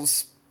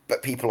nipples,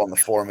 but people on the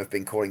forum have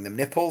been calling them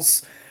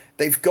nipples.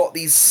 They've got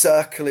these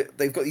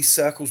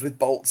circles with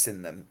bolts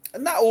in them,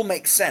 and that all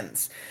makes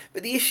sense.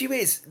 But the issue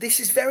is,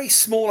 this is very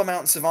small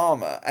amounts of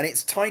armor, and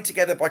it's tied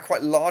together by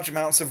quite large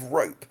amounts of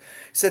rope.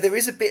 So there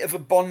is a bit of a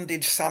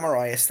bondage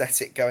samurai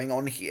aesthetic going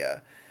on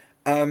here.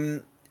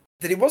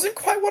 That it wasn't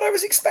quite what I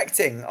was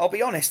expecting, I'll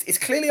be honest. It's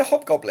clearly a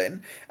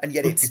hobgoblin, and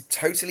yet it's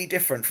totally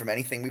different from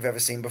anything we've ever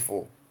seen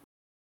before.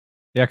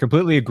 Yeah, I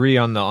completely agree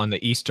on the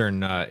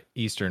Eastern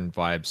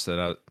vibes.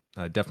 That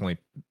I definitely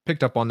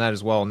picked up on that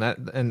as well, and that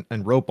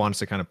and rope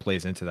honestly kind of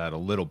plays into that a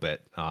little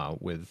bit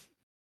with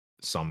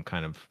some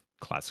kind of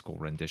classical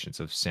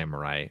renditions of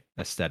samurai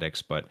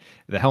aesthetics. But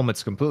the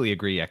helmets, completely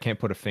agree. I can't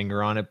put a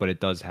finger on it, but it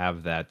does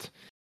have that.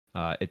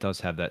 It does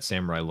have that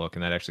samurai look,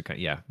 and that actually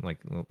kind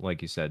of,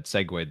 like you said,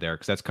 segued there,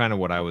 because that's kind of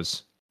what I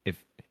was.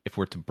 If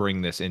we're to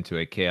bring this into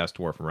a Chaos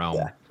Dwarf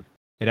realm,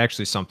 it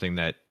actually something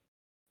that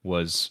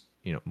was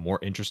more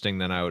interesting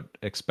than I would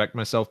expect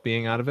myself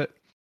being out of it.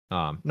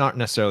 Not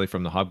necessarily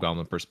from the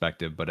hobgoblin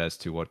perspective, but as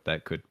to what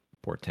that could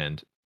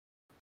portend.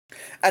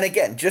 And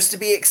again, just to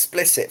be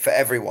explicit for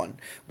everyone,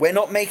 we're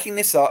not making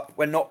this up.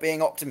 We're not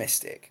being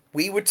optimistic.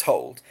 We were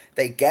told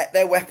they get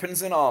their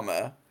weapons and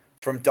armor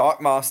from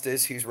Dark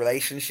Masters, whose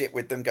relationship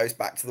with them goes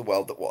back to the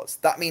world that was.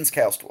 That means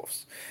Chaos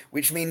Dwarfs,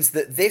 which means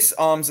that this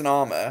arms and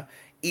armor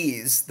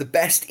is the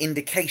best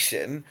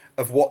indication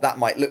of what that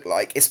might look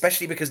like,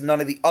 especially because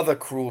none of the other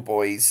Cruel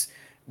Boys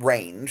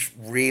range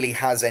really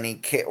has any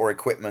kit or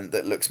equipment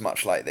that looks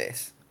much like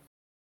this.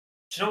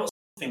 Do you know what's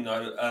something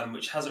though,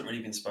 which hasn't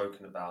really been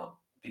spoken about,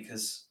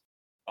 because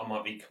I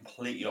might be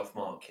completely off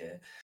mark here?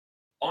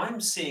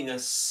 I'm seeing a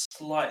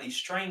slightly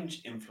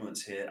strange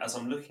influence here as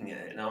I'm looking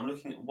at it. Now I'm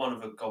looking at one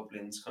of the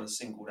goblins kind of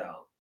singled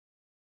out.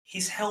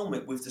 His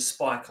helmet with the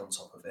spike on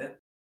top of it,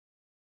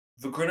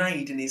 the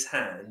grenade in his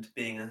hand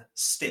being a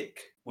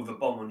stick with a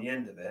bomb on the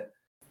end of it.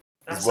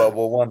 It's World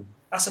War One.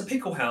 That's a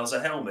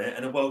Picklehauser helmet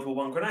and a World War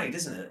One grenade,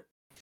 isn't it?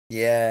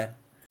 Yeah.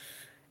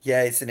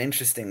 Yeah, it's an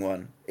interesting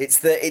one. It's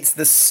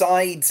the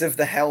sides of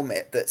the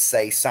helmet that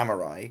say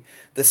samurai.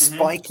 The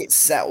spike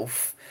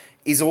itself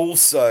is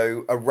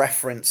also a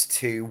reference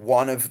to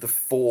one of the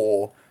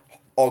 4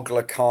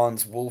 Ogla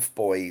Khan's wolf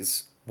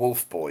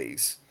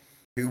boys,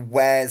 who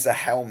wears a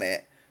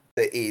helmet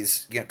that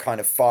is, you know, kind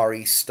of Far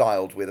East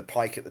styled with a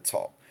pike at the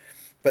top.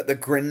 But the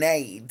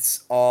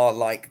grenades are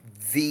like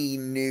the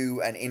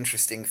new and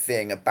interesting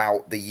thing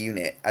about the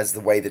unit as the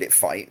way that it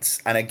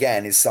fights, and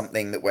again is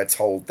something that we're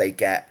told they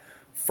get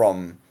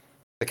from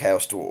the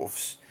Chaos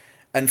Dwarfs.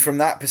 And from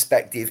that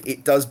perspective,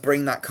 it does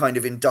bring that kind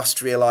of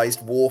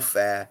industrialized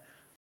warfare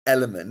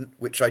element,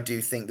 which I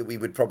do think that we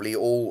would probably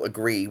all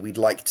agree we'd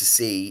like to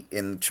see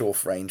in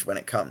Chorf range when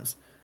it comes.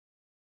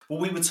 Well,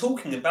 we were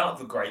talking about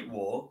the Great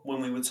War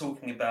when we were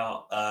talking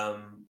about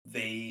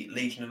the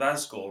Legion of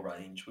Asgore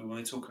range. We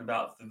were talking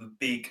about the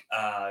big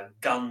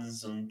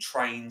guns and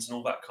trains and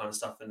all that kind of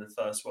stuff in the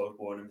First World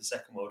War and in the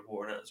Second World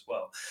War and that as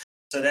well.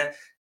 So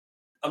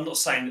I'm not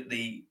saying that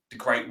the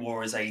Great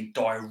War is a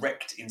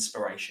direct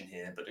inspiration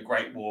here, but the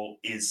Great War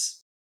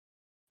is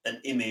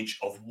an image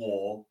of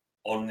war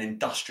on an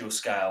industrial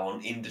scale,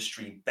 on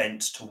industry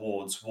bent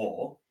towards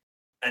war.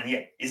 And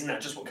yeah, isn't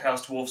that just what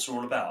Chaos Dwarfs are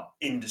all about?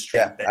 Industry.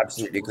 Yeah,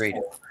 absolutely agreed.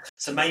 War.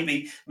 So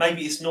maybe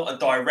it's not a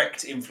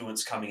direct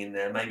influence coming in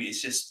there. Maybe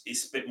it's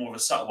a bit more of a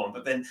subtle one.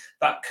 But then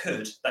that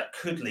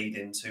could lead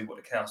into what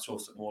the Chaos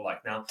Dwarfs look more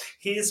like. Now,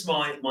 here's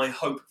my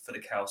hope for the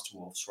Chaos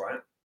Dwarfs, right?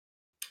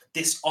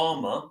 This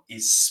armor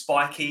is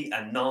spiky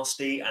and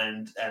nasty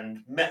and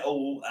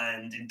metal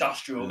and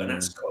industrial, and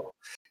that's cool.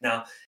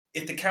 Now,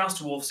 if the Chaos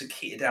Dwarfs are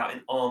kitted out in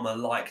armor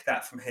like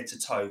that from head to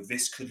toe,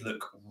 this could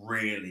look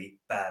really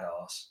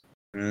badass.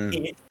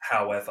 If,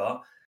 however,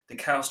 the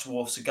Chaos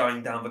Dwarfs are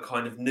going down the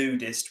kind of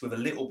nudist with a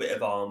little bit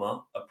of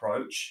armor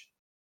approach,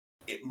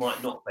 it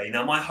might not be.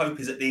 Now, my hope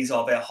is that these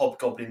are their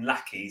hobgoblin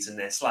lackeys and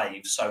their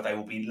slaves, so they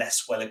will be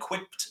less well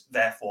equipped.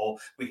 Therefore,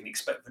 we can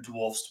expect the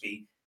dwarfs to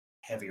be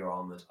heavier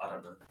armored. I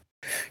don't know.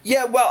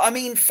 Yeah, well, I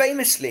mean,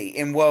 famously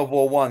in World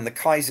War One, the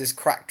Kaiser's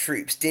crack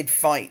troops did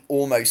fight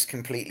almost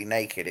completely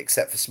naked,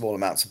 except for small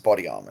amounts of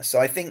body armor. So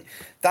I think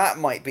that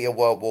might be a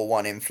World War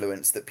One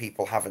influence that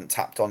people haven't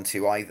tapped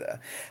onto either.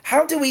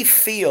 How do we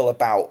feel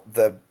about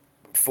the,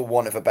 for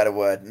want of a better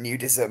word,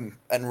 nudism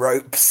and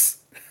ropes?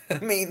 I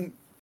mean,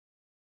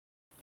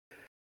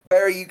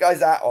 where are you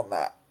guys at on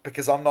that?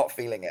 Because I'm not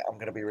feeling it. I'm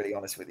going to be really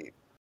honest with you.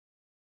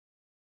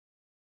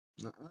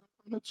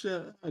 I'm not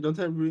sure. I don't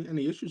have really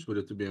any issues with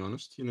it, to be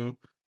honest. You know,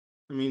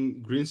 I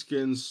mean,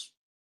 greenskins,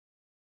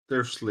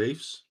 they're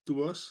slaves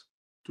to us,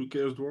 to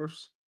Chaos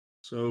Dwarfs.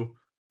 So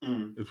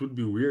it would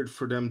be weird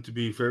for them to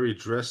be very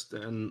dressed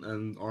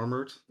and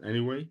armored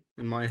anyway.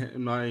 In my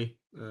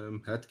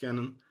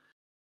headcanon.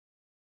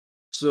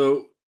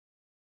 So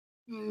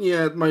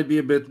yeah, it might be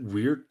a bit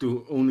weird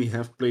to only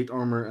have plate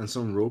armor and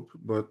some rope,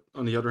 but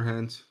on the other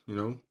hand, you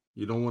know,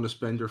 you don't want to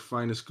spend your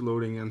finest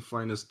clothing and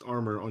finest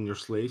armor on your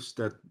slaves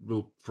that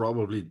will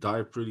probably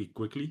die pretty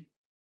quickly.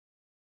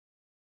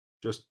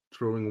 Just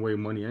throwing away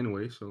money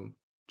anyway, so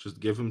just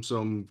give them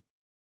some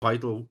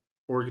vital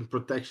organ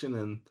protection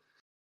and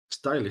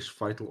stylish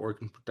vital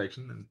organ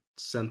protection and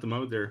send them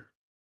out there.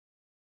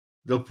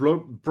 They'll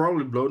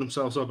probably blow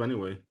themselves up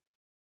anyway.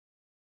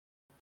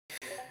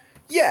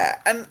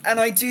 Yeah, and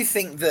I do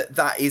think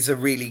that is a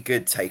really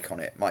good take on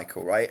it,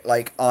 Michael, right?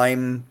 Like I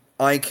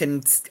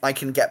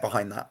can get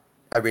behind that.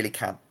 I really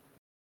can.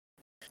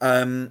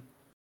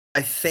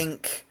 I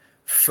think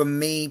for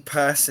me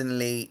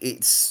personally,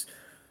 it's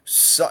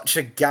such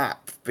a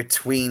gap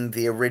between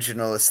the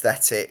original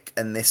aesthetic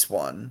and this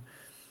one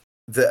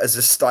that as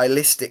a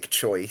stylistic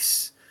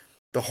choice,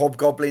 the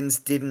hobgoblins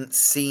didn't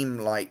seem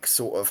like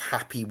sort of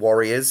happy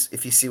warriors,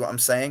 if you see what I'm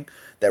saying.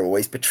 They're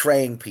always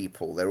betraying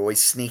people. They're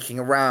always sneaking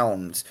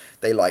around.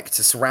 They like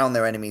to surround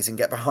their enemies and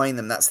get behind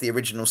them. That's the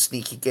original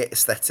sneaky git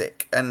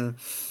aesthetic. And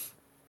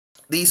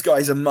these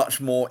guys are much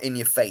more in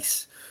your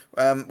face,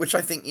 which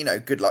I think, you know,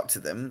 good luck to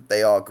them.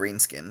 They are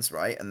greenskins,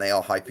 right? And they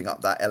are hyping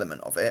up that element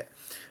of it.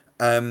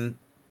 But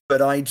they're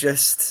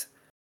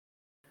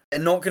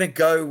not going to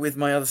go with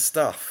my other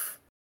stuff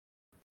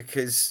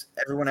because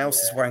everyone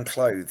else is wearing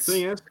clothes.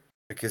 Thing is,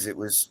 because it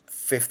was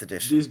 5th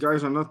edition. These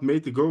guys are not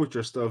made to go with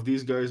your stuff.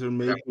 These guys are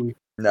made to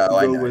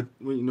I go know. with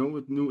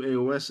new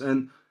AOS,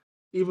 and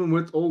even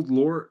with old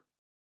lore.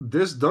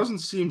 This doesn't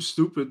seem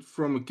stupid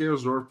from a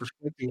Chaos Dwarf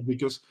perspective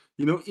because,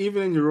 you know,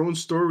 even in your own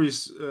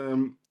stories,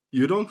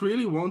 you don't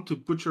really want to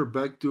put your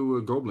back to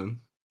a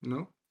goblin, you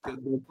know?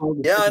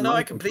 Yeah, no,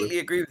 I completely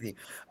agree with you.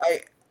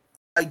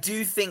 I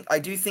do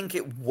think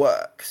it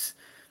works,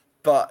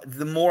 but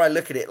the more I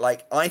look at it,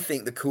 like, I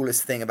think the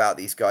coolest thing about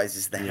these guys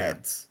is the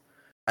heads.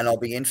 And I'll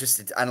be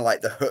interested, and like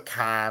the hook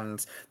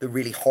hand, the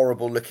really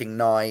horrible looking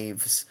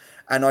knives,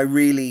 And I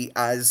really,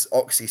 as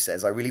Oxy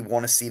says, I really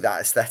want to see that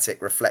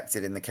aesthetic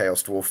reflected in the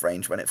Chaos Dwarf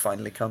range when it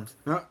finally comes.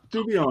 Now,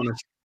 to be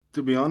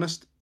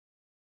honest,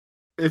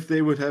 if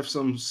they would have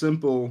some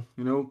simple,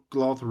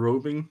 cloth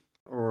robing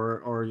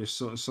or just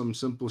some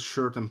simple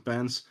shirt and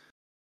pants,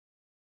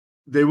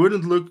 they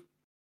wouldn't look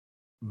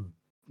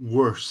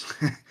worse.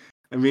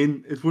 I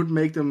mean, it would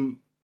make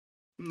them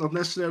not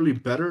necessarily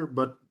better,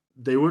 but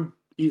they would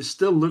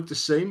still look the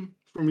same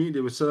for me.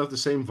 They would still have the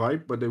same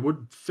vibe, but they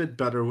would fit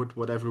better with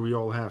whatever we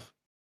all have.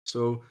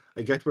 So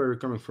I get where you're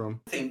coming from.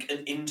 I think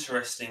an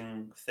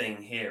interesting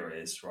thing here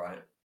is,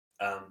 right,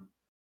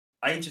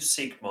 Age of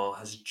Sigmar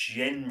has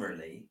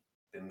generally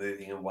been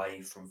moving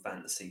away from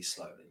fantasy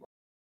slowly.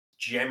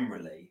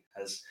 Generally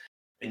has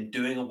been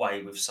doing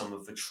away with some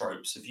of the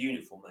tropes of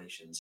unit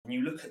formations. When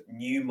you look at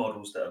new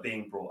models that are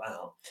being brought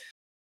out,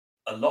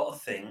 a lot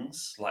of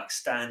things like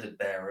standard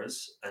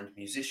bearers and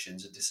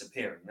musicians are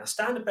disappearing. Now,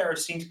 standard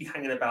bearers seem to be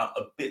hanging about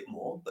a bit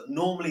more, but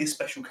normally as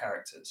special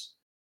characters.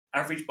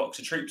 Average box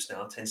of troops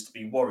now tends to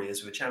be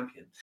warriors with a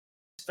champion.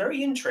 It's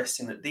very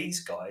interesting that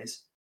these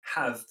guys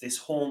have this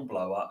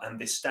hornblower and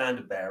this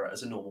standard bearer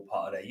as a normal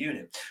part of their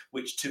unit,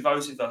 which to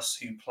those of us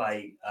who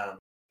play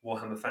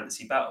Warhammer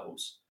Fantasy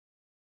Battles,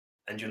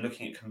 and you're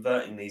looking at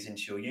converting these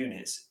into your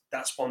units,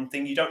 that's one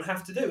thing you don't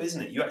have to do,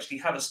 isn't it? You actually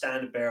have a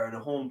standard bearer and a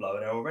hornblower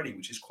there already,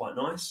 which is quite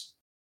nice.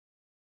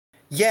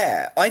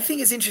 Yeah, I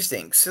think it's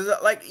interesting. So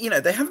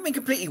that, they haven't been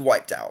completely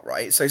wiped out,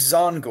 right? So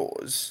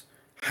Zangors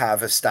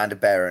have a standard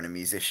bearer and a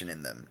musician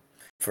in them,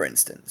 for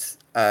instance.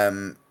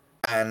 And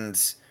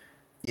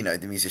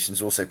the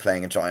musician's also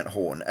playing a giant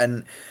horn.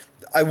 And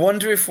I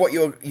wonder if what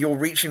you're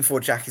reaching for,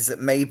 Jack, is that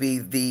maybe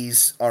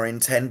these are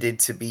intended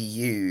to be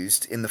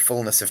used in the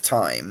fullness of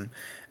time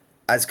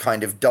as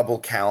kind of double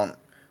count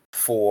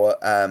for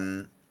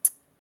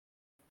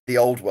the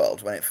old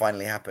world when it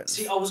finally happens.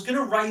 See, I was going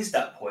to raise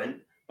that point,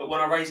 but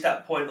when I raised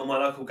that point on my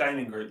local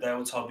gaming group, they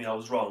all told me I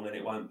was wrong, and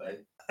it won't be.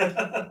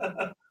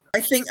 I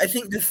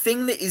think the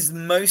thing that is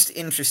most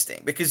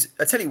interesting, because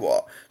I tell you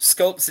what,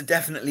 sculpts are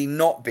definitely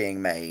not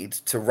being made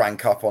to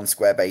rank up on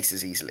square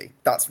bases easily.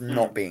 That's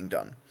not being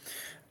done.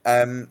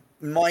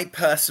 My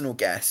personal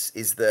guess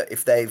is that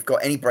if they've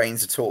got any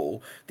brains at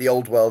all, the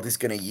old world is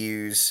going to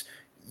use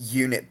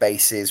unit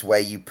bases where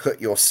you put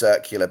your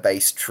circular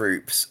base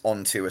troops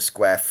onto a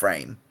square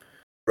frame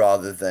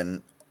rather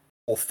than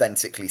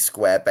authentically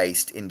square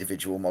based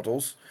individual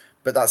models.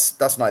 But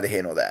that's neither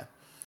here nor there.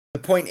 The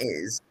point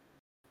is,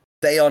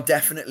 they are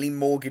definitely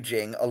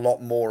mortgaging a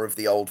lot more of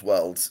the old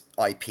world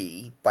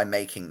IP by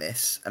making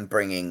this and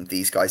bringing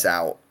these guys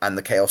out, and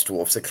the Chaos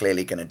Dwarfs are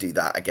clearly going to do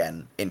that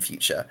again in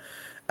future.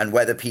 And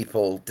whether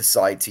people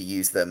decide to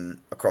use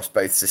them across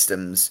both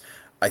systems,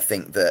 I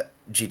think that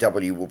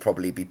GW will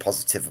probably be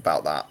positive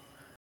about that.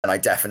 And I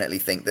definitely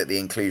think that the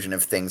inclusion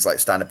of things like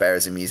standard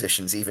bearers and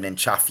musicians, even in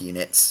chaff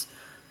units,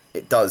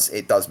 it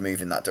does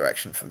move in that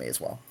direction for me as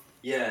well.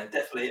 Yeah,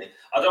 definitely.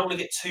 I don't want to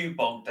get too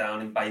bogged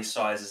down in base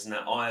sizes and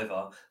that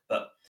either,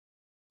 but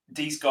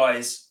these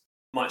guys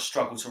might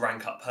struggle to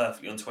rank up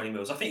perfectly on 20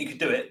 mils. I think you could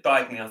do it.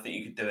 Diagonally, I think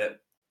you could do it.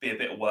 Be a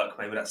bit of work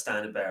maybe with that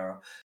standard bearer.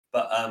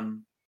 But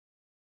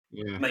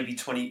maybe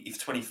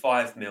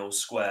 25 mils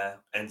square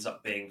ends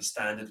up being the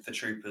standard for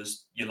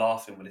troopers, you're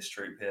laughing with this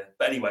troop here.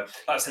 But anyway, like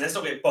I said, let's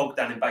not get bogged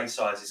down in base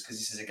sizes because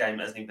this is a game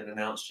that hasn't even been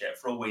announced yet.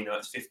 For all we know,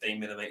 it's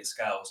 15mm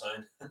scale. So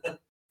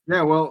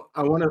yeah, well,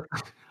 I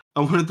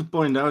wanted to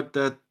point out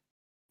that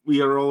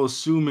we are all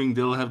assuming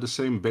they'll have the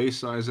same base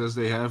size as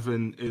they have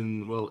in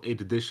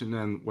 8th edition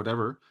and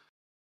whatever.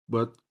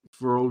 But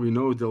for all we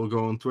know, they'll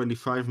go on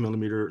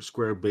 25mm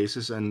square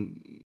bases,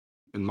 and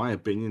in my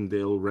opinion,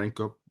 they'll rank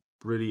up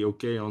pretty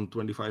okay on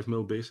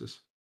 25mm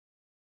bases.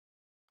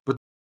 But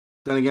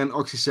then again,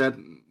 Oxy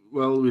said,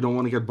 well, we don't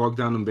want to get bogged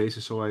down in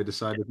bases, so I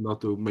decided not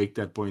to make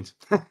that point.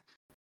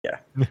 Yeah.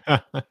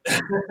 yeah,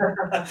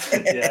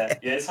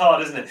 it's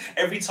hard, isn't it?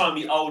 Every time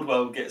the old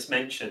world gets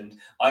mentioned,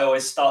 I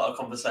always start a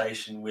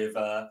conversation with,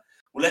 well,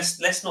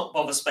 let's not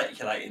bother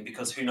speculating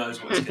because who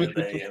knows what it's going to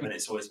be, and then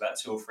it's always about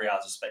 2 or 3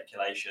 hours of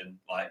speculation,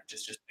 like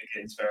just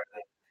begins very.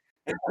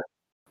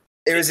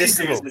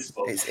 Irresistible.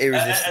 It's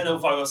irresistible. And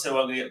although I said I'm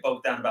going to get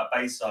bogged down about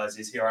base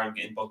sizes, here I am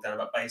getting bogged down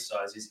about base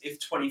sizes. If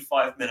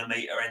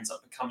 25mm ends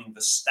up becoming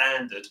the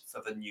standard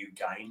for the new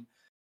game,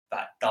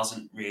 that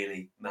doesn't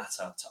really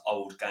matter to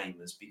old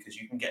gamers because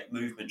you can get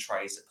movement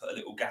trays that put a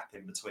little gap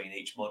in between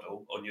each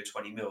model on your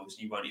 20 mils.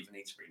 You won't even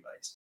need to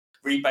rebase.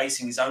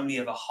 Rebasing is only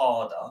ever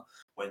harder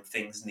when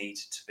things need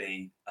to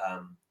be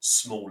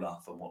smaller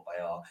than what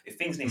they are. If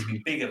things need to be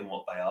bigger than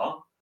what they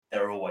are,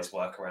 there are always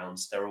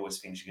workarounds. There are always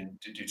things you can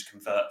do to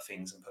convert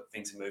things and put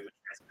things in movement.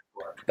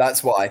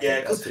 That's what I think. Yeah,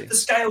 because the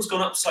scale's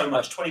gone up so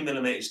much.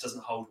 20mm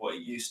doesn't hold what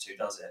it used to,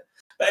 does it?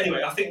 But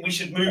anyway, I think we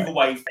should move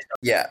away from...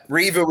 Yeah,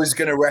 Reva was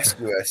going to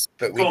rescue us,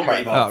 but we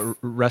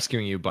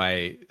rescuing you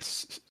by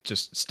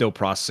just still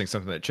processing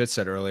something that Chit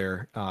said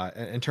earlier.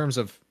 In terms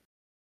of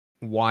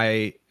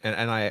why,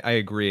 and I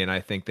agree, and I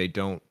think they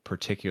don't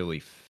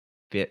particularly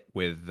fit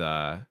with,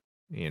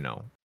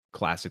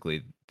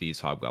 classically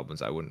these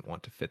hobgoblins. I wouldn't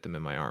want to fit them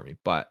in my army,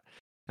 but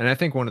And I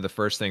think one of the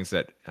first things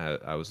that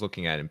I was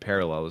looking at in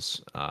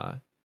parallels,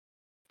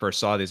 first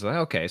saw these, like,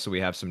 okay, so we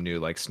have some new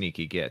like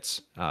sneaky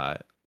gits,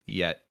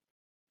 yet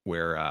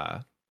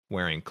we're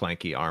wearing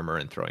clanky armor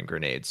and throwing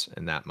grenades,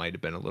 and that might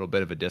have been a little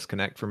bit of a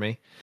disconnect for me.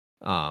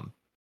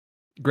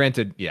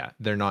 Granted, yeah,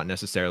 they're not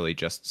necessarily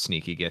just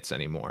sneaky gits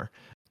anymore,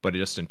 but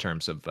just in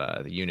terms of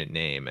the unit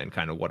name and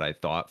kind of what I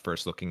thought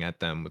first looking at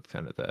them with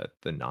kind of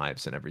the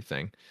knives and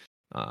everything.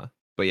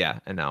 But yeah,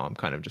 and now I'm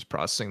kind of just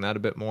processing that a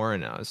bit more,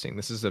 and now I'm seeing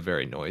this is a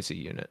very noisy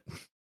unit.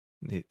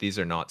 These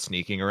are not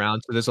sneaking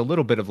around, so there's a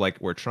little bit of like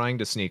we're trying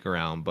to sneak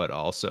around, but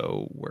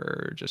also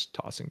we're just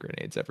tossing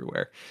grenades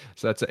everywhere.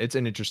 So it's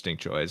an interesting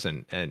choice,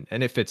 and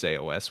it fits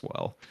AOS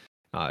well.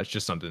 It's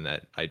just something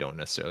that I don't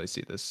necessarily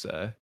see this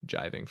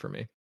jiving for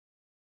me.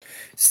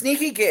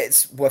 Sneaky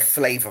Gits were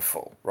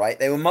flavorful, right?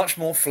 They were much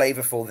more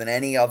flavorful than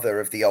any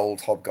other of the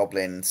old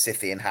Hobgoblin,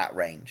 Scythian hat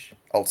range,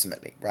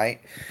 ultimately, right?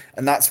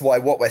 And that's why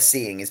what we're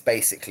seeing is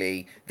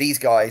basically these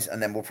guys,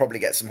 and then we'll probably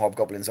get some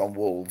Hobgoblins on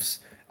Wolves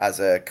as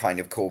a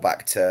kind of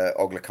callback to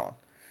Oglakon.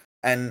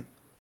 And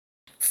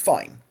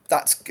fine,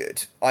 that's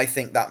good. I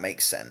think that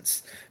makes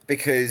sense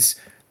because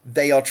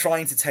they are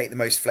trying to take the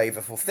most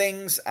flavorful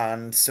things,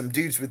 and some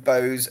dudes with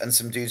bows and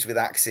some dudes with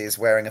axes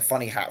wearing a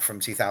funny hat from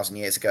 2,000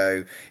 years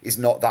ago is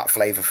not that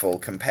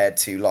flavorful compared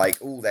to like,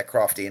 oh, they're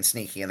crafty and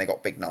sneaky and they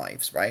got big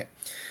knives, right?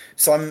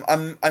 So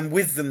I'm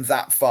with them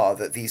that far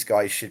that these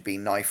guys should be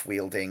knife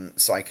wielding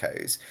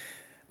psychos.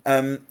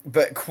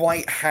 But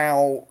quite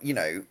how,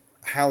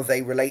 how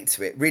they relate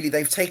to it. Really,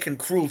 they've taken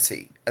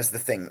cruelty as the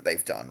thing that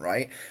they've done,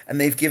 right?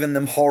 And they've given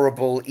them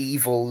horrible,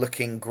 evil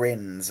looking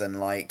grins, and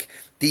like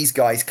these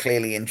guys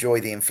clearly enjoy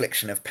the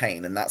infliction of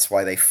pain, and that's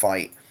why they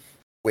fight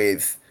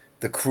with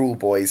the Cruel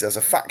Boys as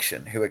a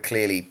faction, who are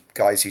clearly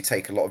guys who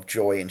take a lot of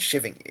joy in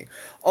shivving you.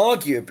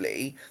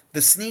 Arguably,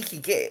 the Sneaky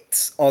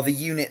Gits are the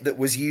unit that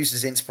was used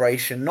as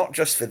inspiration not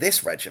just for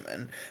this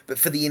regiment, but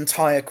for the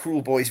entire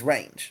Cruel Boys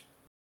range.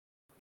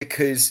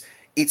 Because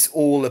it's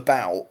all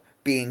about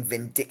being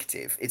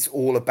vindictive. It's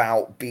all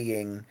about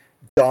being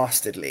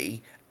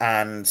dastardly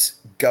and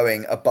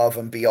going above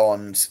and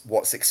beyond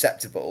what's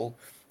acceptable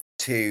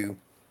to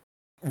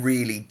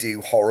really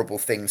do horrible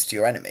things to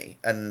your enemy.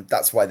 And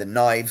that's why the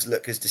knives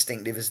look as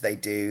distinctive as they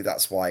do.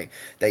 That's why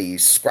they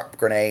use scrap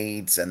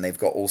grenades, and they've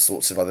got all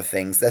sorts of other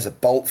things. There's a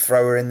bolt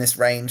thrower in this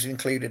range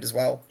included as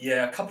well.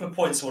 Yeah, a couple of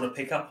points I want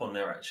to pick up on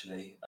there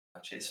actually.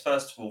 It's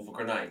first of all for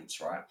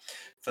grenades, right?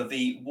 For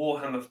the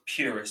Warhammer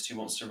purist who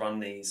wants to run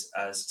these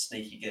as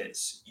sneaky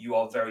gits, you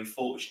are very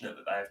fortunate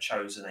that they have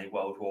chosen a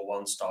World War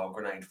One style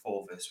grenade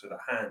for this with a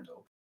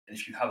handle. And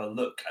if you have a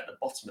look at the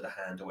bottom of the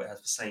handle, it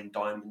has the same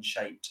diamond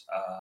shaped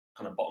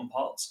kind of bottom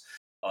parts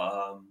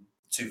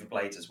to the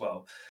blades as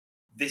well.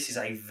 This is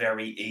a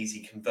very easy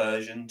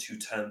conversion to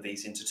turn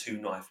these into two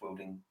knife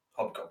wielding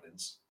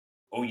hobgoblins.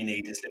 All you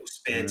need is little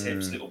spear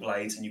tips, little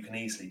blades, and you can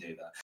easily do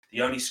that.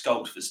 The only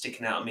sculpt that's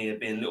sticking out at me and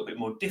being a little bit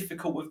more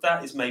difficult with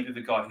that is maybe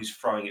the guy who's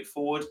throwing it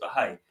forward. But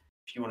hey,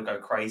 if you want to go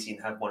crazy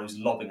and have one who's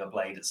lobbing a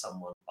blade at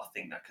someone, I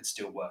think that could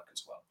still work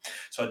as well.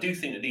 So I do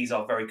think that these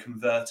are very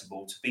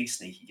convertible to be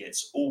sneaky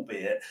gits,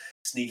 albeit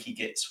sneaky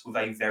gits with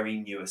a very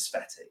new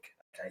aesthetic.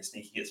 Okay,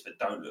 sneaky gits that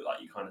don't look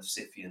like you kind of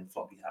Scythian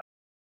floppy hat.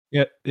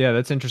 Yeah,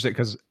 that's interesting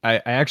because I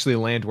actually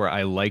land where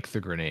I like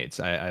the grenades.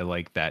 I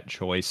like that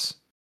choice,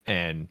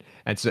 and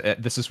so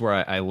this is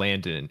where I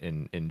land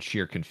in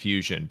sheer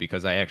confusion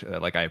because I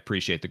actually I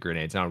appreciate the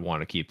grenades and I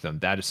want to keep them.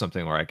 That is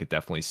something where I could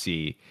definitely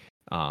see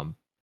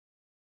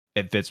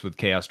it fits with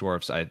Chaos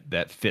Dwarfs.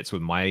 That fits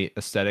with my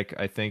aesthetic,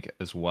 I think,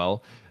 as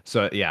well.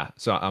 So yeah,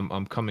 so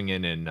I'm coming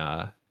in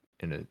a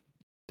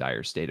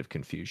dire state of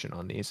confusion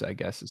on these, I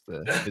guess is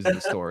the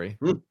story.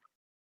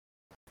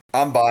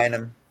 I'm buying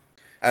them.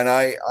 And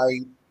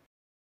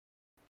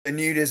the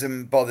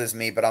nudism bothers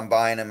me, but I'm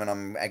buying them, and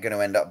I'm going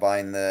to end up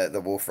buying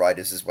the Wolf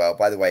Riders as well.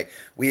 By the way,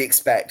 we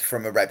expect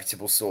from a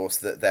reputable source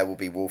that there will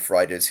be Wolf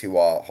Riders who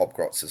are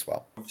Hobgrots as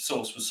well. The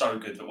source was so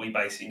good that we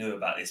basically knew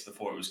about this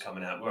before it was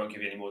coming out. We won't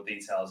give you any more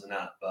details than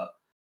that, but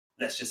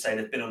let's just say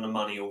they've been on the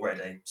money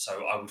already.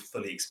 So I would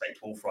fully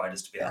expect Wolf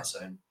Riders to be out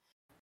soon.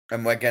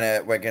 And we're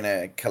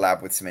gonna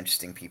collab with some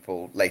interesting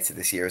people later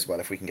this year as well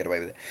if we can get away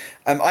with it.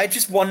 I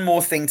just one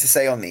more thing to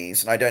say on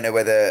these, and I don't know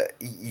whether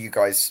you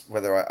guys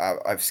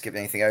I've skipped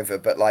anything over,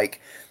 but like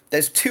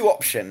there's two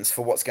options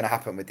for what's going to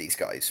happen with these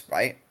guys,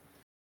 right?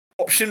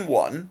 Option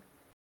one,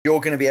 you're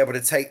going to be able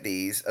to take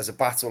these as a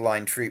battle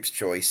line troops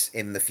choice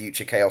in the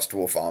future Chaos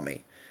Dwarf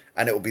army,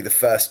 and it will be the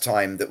first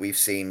time that we've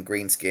seen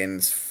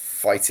greenskins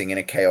fighting in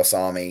a Chaos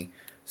army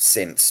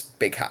since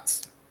Big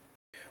Hats.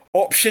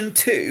 Option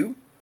two,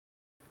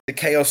 the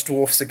Chaos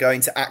Dwarfs are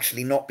going to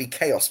actually not be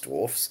Chaos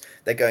Dwarfs,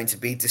 they're going to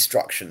be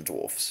Destruction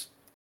Dwarfs.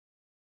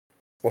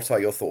 What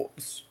are your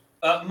thoughts?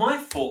 My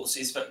thoughts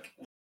is that,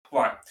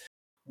 right,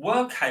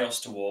 were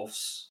Chaos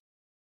Dwarfs,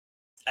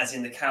 as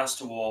in the Chaos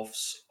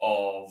Dwarfs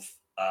of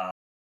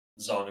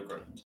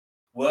Zarnagrund,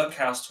 were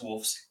Chaos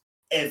Dwarfs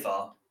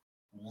ever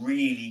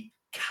really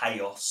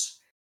Chaos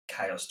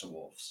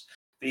Dwarfs?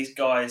 These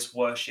guys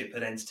worship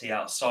an entity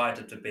outside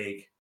of the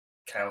big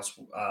Chaos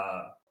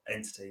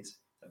entities.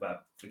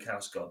 about the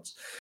Chaos Gods.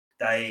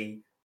 They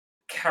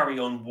carry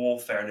on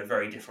warfare in a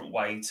very different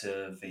way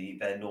to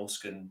their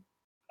Norscan,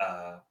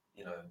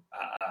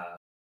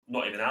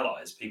 not even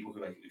allies, people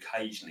who they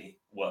occasionally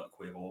work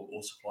with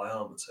or supply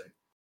armor to.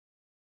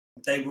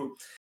 They were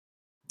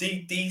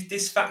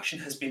this faction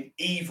has been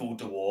evil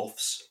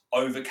dwarfs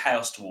over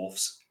chaos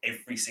dwarfs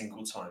every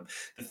single time.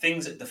 The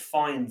things that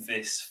define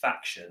this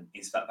faction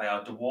is that they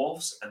are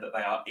dwarfs and that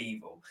they are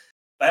evil.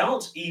 They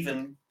aren't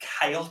even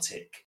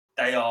chaotic.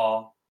 They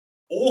are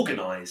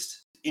organized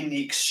in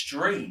the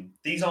extreme.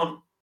 These aren't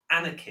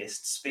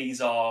anarchists.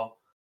 These are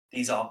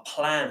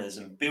planners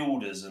and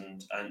builders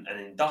and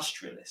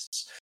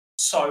industrialists.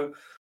 So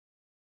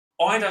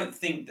I don't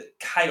think that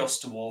chaos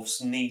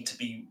dwarfs need to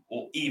be,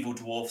 or evil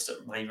dwarfs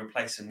that may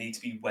replace them, need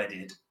to be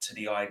wedded to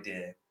the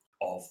idea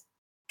of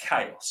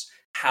chaos.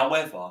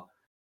 However,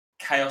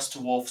 chaos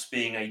dwarfs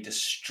being a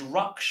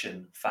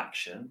destruction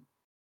faction,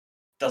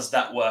 does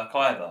that work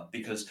either?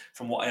 Because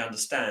from what I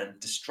understand,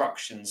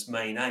 destruction's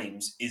main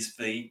aims is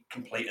the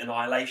complete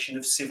annihilation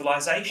of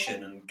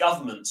civilization and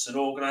governments and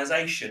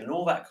organization and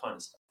all that kind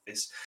of stuff.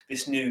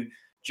 This new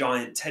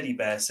giant teddy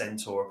bear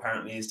centaur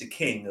apparently is the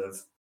king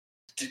of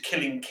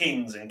killing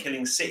kings and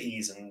killing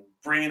cities and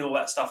bringing all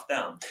that stuff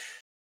down.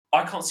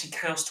 I can't see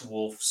chaos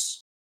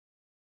dwarfs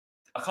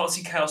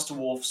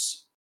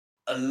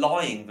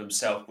allying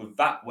themselves with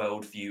that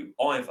worldview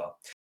either.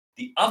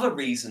 The other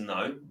reason,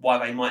 though, why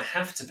they might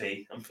have to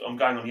be, I'm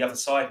going on the other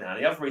side now,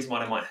 the other reason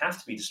why they might have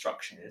to be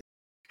destruction is,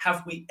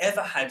 have we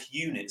ever had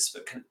units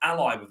that can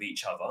ally with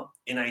each other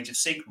in Age of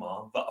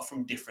Sigmar that are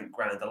from different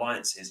grand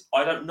alliances?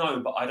 I don't know,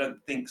 but I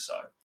don't think so.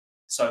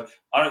 So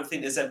I don't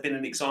think there's ever been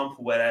an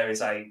example where there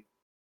is a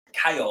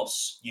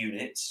chaos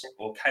unit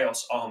or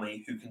chaos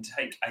army who can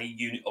take a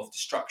unit of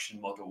destruction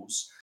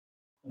models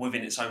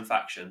within its own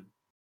faction.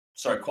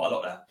 Sorry, quite a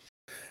lot there.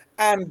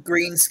 And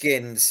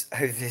greenskins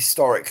have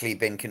historically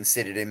been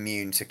considered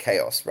immune to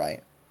chaos,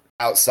 right?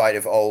 Outside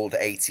of old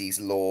 80s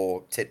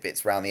lore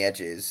tidbits around the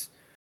edges.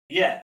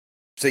 Yeah.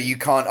 So you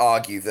can't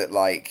argue that,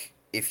 like,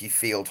 if you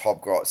field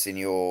Hobgrots in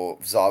your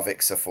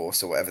Zarvixa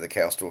force or whatever the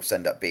Chaos Dwarfs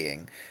end up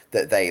being,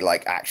 that they,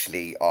 like,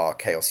 actually are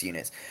chaos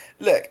units.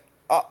 Look,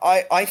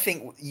 I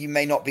think you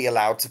may not be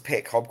allowed to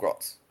pick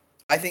Hobgrots.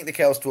 I think the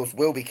Chaos Dwarfs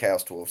will be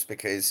Chaos Dwarfs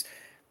because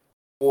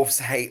Dwarfs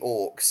hate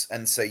orcs,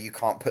 and so you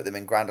can't put them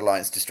in Grand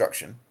Alliance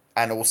destruction.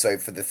 And also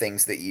for the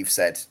things that you've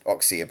said,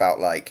 Oxy, about,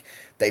 like,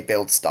 they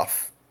build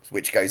stuff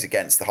which goes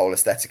against the whole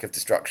aesthetic of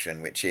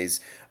destruction, which is,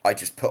 I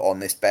just put on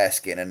this bear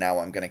skin and now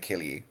I'm going to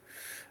kill you.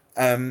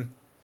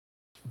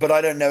 But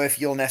I don't know if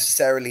you'll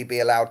necessarily be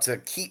allowed to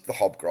keep the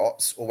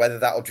Hobgrots, or whether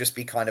that'll just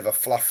be kind of a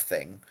fluff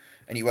thing,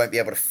 and you won't be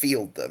able to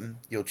field them.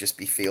 You'll just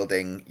be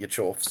fielding your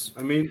Chorfs.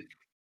 I mean,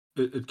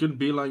 it could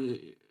be like,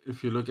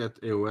 if you look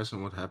at AOS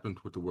and what happened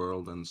with the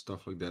world and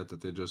stuff like that,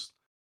 that they just,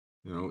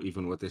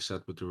 even what they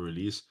said with the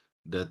release,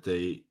 that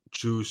they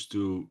choose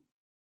to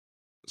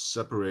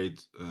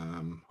separate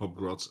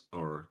Hobgrots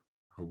or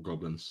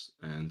Hobgoblins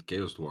and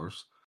Chaos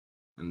Dwarfs,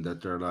 and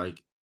that they're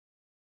like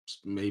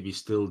maybe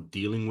still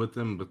dealing with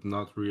them, but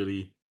not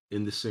really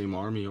in the same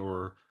army,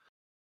 or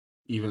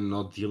even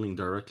not dealing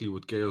directly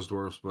with Chaos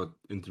Dwarfs, but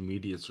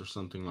intermediates or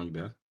something like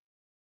that,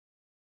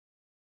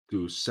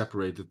 to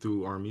separate the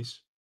two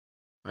armies.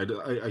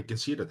 I can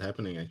see that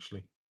happening,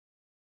 actually.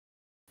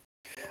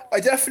 I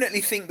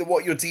definitely think that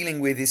what you're dealing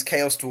with is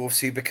Chaos Dwarfs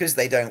who, because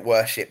they don't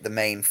worship the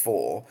main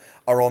four,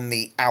 are on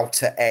the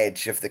outer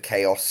edge of the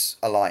Chaos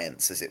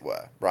Alliance, as it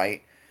were,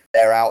 right?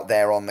 They're out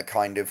there on the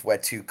kind of, we're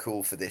too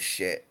cool for this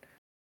shit.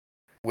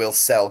 We'll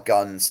sell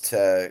guns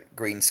to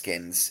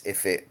greenskins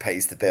if it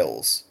pays the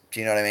bills. Do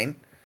you know what I mean?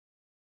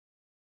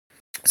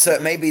 So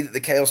it may be that the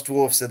Chaos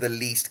Dwarfs are the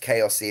least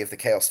chaosy of the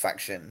Chaos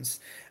factions,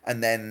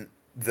 and then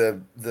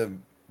the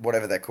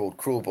whatever they're called,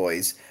 Cruel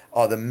Boys,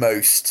 are the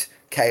most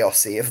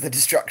chaosy of the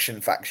destruction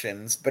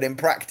factions. But in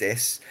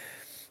practice,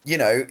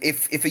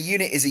 if a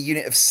unit is a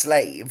unit of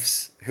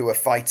slaves who are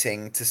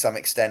fighting to some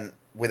extent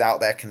without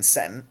their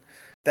consent,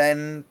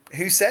 then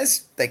who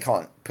says they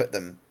can't put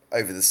them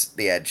over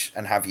the edge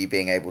and have you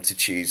being able to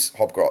choose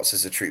Hobgrots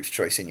as a troop's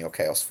choice in your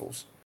Chaos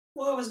Force?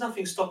 Well, there was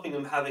nothing stopping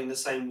them having the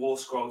same war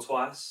scroll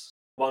twice.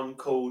 One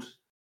called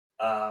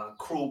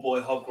Cruel Boy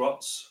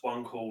Hobgrots,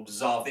 one called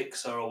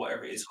Zarvixa or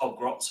whatever it is,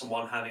 Hobgrots, and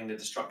one having the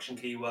destruction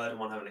keyword and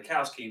one having the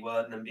chaos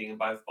keyword, and then being in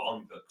both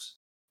army books.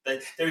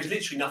 There is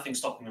literally nothing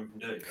stopping them from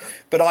doing that.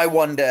 But I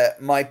wonder,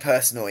 my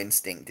personal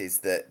instinct is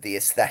that the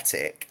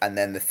aesthetic and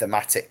then the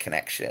thematic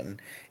connection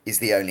is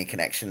the only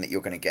connection that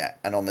you're going to get.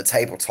 And on the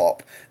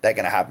tabletop, they're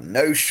going to have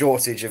no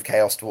shortage of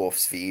Chaos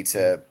Dwarfs for you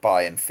to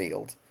buy and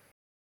field.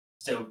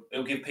 Still,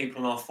 it'll give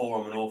people on our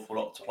forum an awful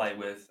lot to play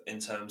with in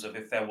terms of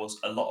if there was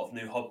a lot of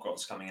new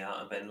Hobgrots coming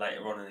out, and then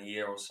later on in a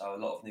year or so, a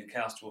lot of new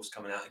Chaos Dwarfs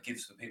coming out. It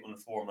gives the people on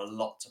the forum a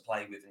lot to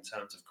play with in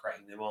terms of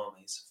creating new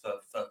armies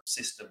for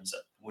systems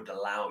that would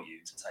allow you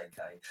to take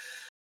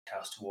a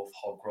Chaos Dwarf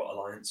Hobgrot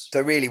alliance.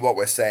 So really what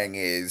we're saying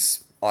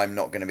is, I'm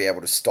not going to be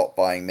able to stop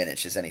buying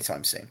miniatures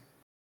anytime soon.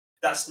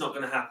 That's not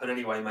going to happen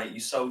anyway, mate.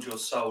 You sold your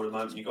soul the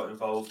moment you got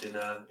involved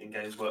in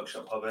Games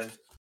Workshop hobby.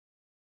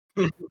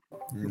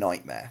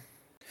 Nightmare.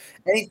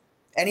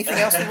 Anything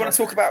else we want to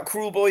talk about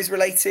Cruel Boys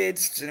related?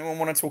 Does anyone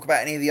want to talk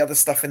about any of the other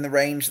stuff in the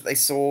range that they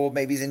saw?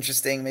 Maybe is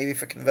interesting, maybe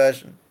for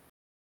conversion.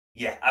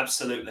 Yeah,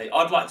 absolutely.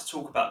 I'd like to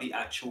talk about the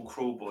actual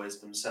Cruel Boys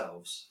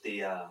themselves, the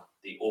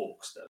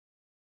orcs. That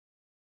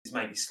is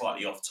maybe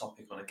slightly off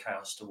topic on a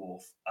Chaos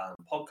Dwarf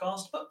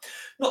podcast, but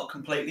not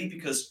completely,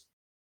 because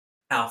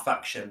our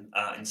faction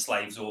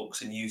enslaves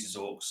orcs and uses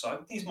orcs,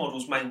 so these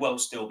models may well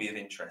still be of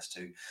interest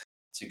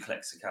to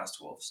collectors of Chaos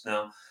Dwarfs.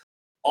 Now,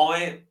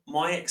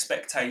 my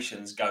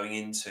expectations going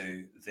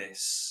into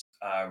this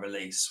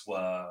release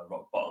were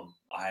rock bottom.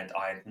 I had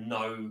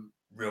no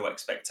real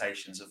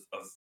expectations of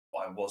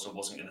what I was or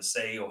wasn't going to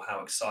see, or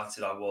how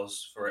excited I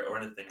was for it, or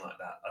anything like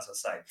that. As I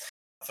say,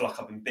 I feel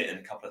like I've been bitten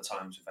a couple of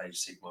times with Age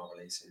of Sigmar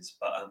releases,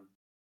 but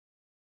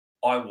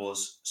I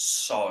was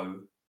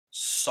so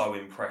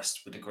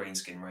impressed with the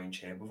Greenskin range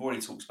here. We've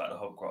already talked about the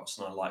Hoggrots,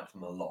 and I like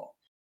them a lot,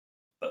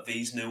 but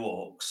these new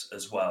orcs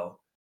as well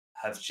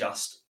have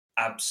just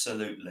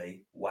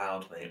absolutely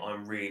wowed me.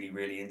 I'm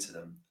really into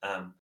them.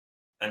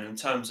 And in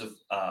terms of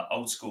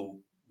old school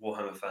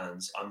Warhammer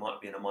fans, I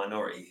might be in a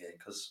minority here,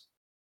 because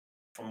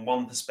from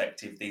one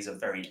perspective, these are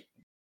very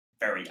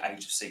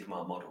Age of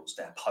Sigmar models.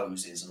 They're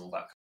poses and all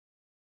that.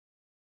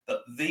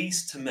 But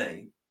these, to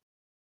me,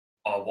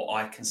 are what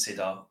I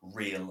consider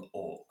real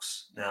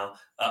orcs. Now,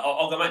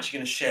 I'm actually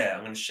going to share.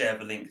 I'm going to share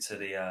the link to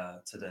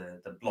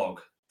the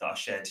blog that I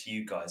shared to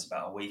you guys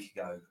about a week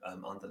ago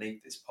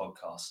underneath this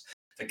podcast.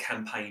 The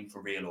campaign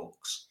for real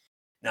orcs.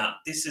 Now,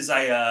 this is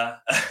a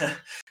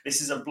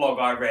this is a blog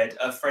I read.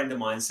 A friend of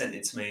mine sent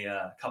it to me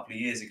a couple of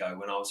years ago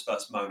when I was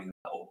first moaning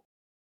about orcs.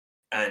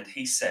 And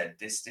he said,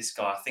 this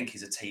guy, I think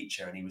he's a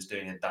teacher, and he was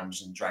doing a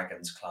Dungeons and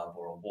Dragons club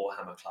or a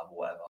Warhammer club or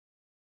whatever.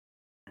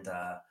 And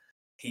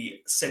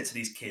he said to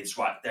these kids,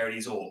 right, there are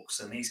these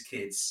orcs, and these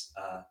kids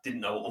didn't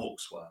know what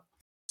orcs were.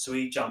 So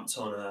he jumped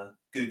on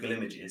Google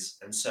Images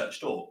and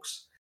searched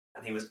orcs,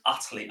 and he was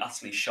utterly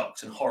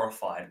shocked and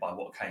horrified by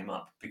what came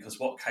up, because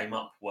what came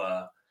up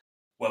were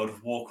World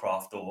of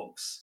Warcraft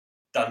orcs,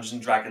 Dungeons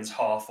and Dragons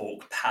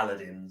half-orc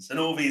paladins, and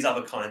all these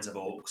other kinds of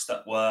orcs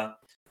that were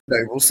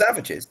Noble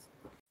savages.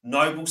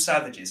 Noble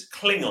savages,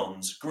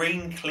 Klingons,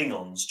 green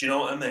Klingons. Do you know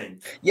what I mean?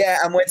 Yeah,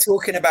 and we're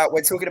talking about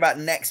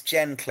next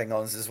gen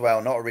Klingons as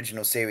well, not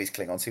original series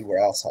Klingons who were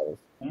assholes.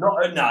 No,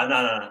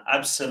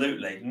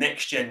 absolutely.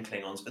 Next gen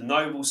Klingons, the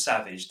noble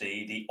savage,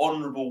 the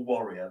honourable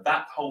warrior,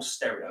 that whole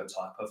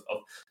stereotype of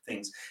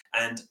things.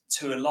 And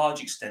to a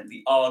large extent,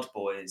 the Ard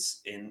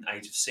boys in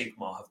Age of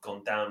Sigmar have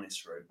gone down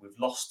this route. We've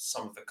lost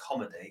some of the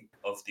comedy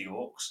of the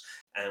orcs,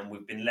 and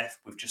we've been left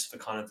with just the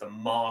kind of the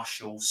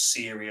martial,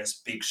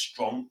 serious, big,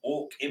 strong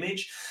orc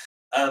image.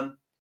 Now,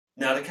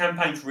 the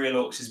campaign for real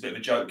orcs is a bit of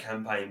a joke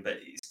campaign, but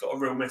it's got a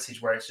real message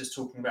where it's just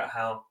talking about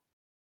how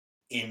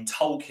in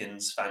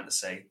Tolkien's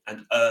fantasy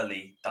and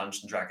early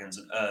Dungeons and Dragons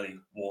and early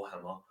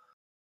Warhammer,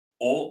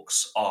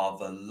 orcs are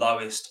the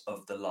lowest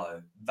of the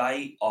low.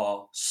 They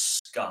are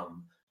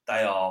scum.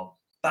 They are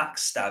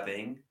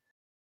backstabbing,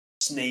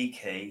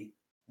 sneaky,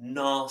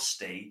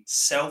 nasty,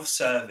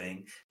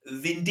 self-serving,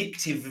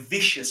 vindictive,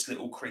 vicious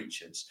little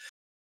creatures.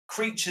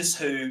 Creatures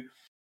who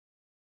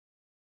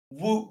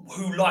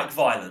like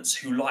violence,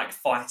 who like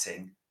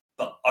fighting,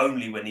 but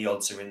only when the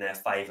odds are in their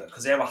favour,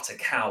 because they're utter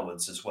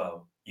cowards as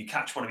well. You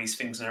catch one of these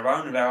things on their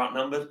own and they're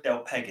outnumbered, they'll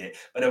peg it,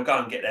 but they'll go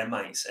and get their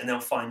mates, and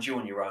they'll find you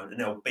on your own, and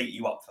they'll beat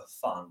you up for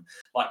fun.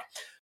 Like,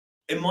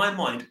 in my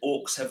mind,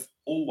 orcs have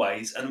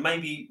always, and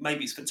maybe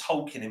it's for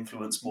Tolkien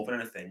influence more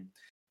than anything,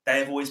 they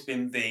have always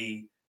been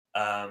the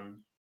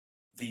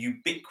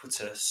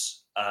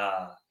ubiquitous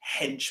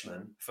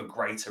henchman for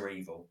greater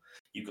evil.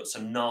 You've got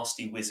some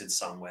nasty wizard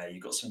somewhere,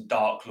 you've got some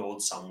dark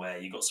lord somewhere,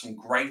 you've got some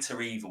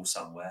greater evil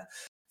somewhere.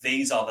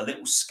 These are the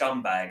little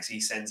scumbags he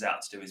sends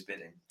out to do his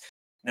bidding.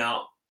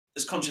 Now,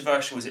 as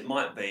controversial as it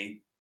might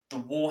be, the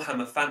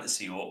Warhammer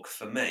Fantasy Orc,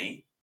 for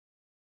me,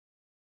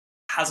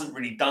 hasn't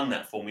really done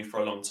that for me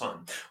for a long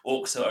time.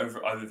 Orcs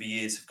over the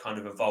years have kind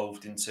of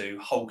evolved into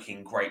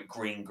hulking great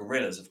green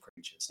gorillas of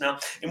creatures. Now,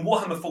 in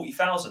Warhammer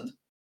 40,000,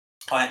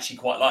 I actually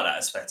quite like that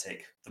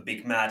aesthetic. The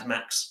big Mad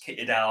Max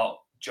kitted out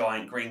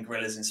giant green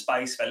gorillas in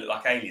space, they look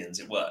like aliens,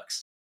 it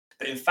works.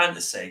 But in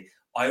fantasy,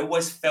 I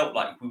always felt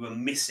like we were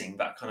missing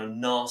that kind of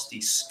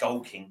nasty,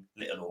 skulking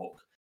little orc.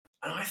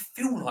 And I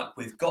feel like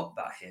we've got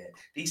that here.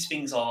 These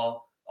things are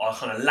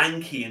kind of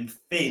lanky and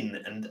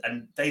thin,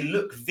 and they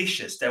look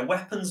vicious. Their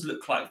weapons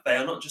look like they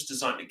are not just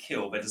designed to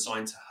kill, they're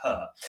designed to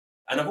hurt.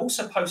 And I've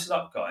also posted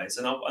up, guys,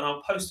 and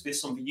I'll post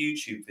this on the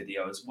YouTube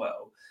video as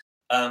well,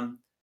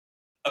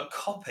 a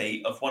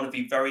copy of one of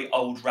the very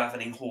old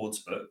Ravening Hordes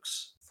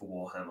books for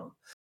Warhammer,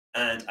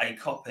 and a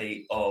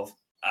copy of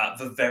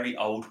the very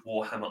old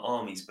Warhammer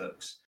Armies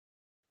books.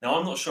 Now,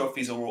 I'm not sure if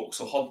these are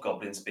orcs or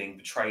hobgoblins being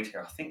portrayed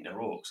here. I think they're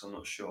orcs, I'm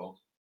not sure.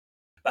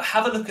 But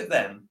have a look at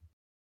them.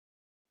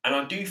 And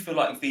I do feel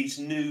like these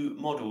new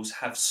models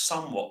have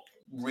somewhat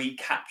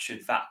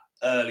recaptured that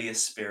earlier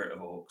spirit of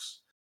orcs.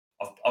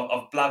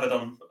 I've blabbered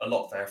on a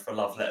lot there for a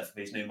love letter for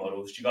these new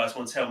models. Do you guys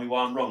want to tell me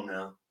why I'm wrong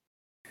now?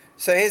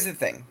 So here's the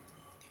thing.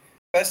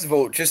 First of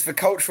all, just for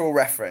cultural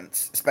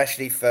reference,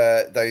 especially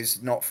for those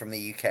not from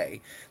the UK,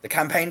 the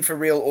Campaign for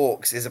Real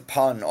Orcs is a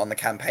pun on the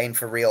Campaign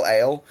for Real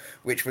Ale,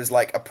 which was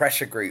like a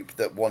pressure group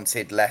that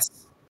wanted less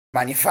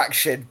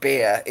manufactured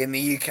beer in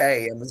the UK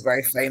and was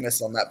very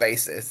famous on that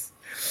basis.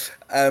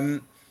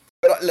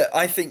 But look,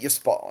 I think you're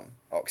spot on,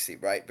 Oxy,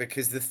 right?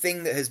 Because the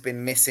thing that has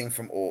been missing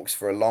from orcs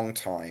for a long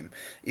time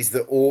is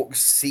that orcs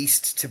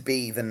ceased to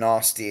be the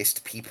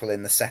nastiest people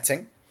in the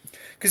setting.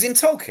 Because in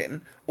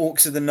Tolkien,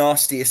 orcs are the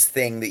nastiest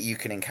thing that you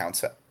can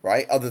encounter,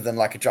 right? Other than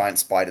like a giant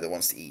spider that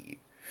wants to eat you.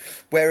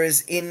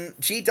 Whereas in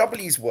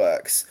GW's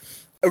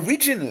works,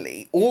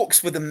 originally,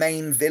 orcs were the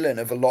main villain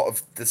of a lot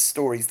of the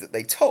stories that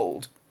they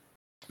told.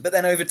 But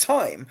then over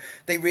time,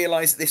 they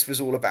realized that this was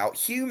all about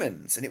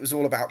humans and it was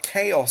all about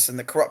chaos and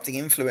the corrupting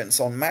influence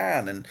on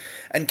man.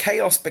 And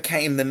chaos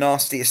became the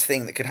nastiest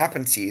thing that could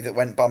happen to you that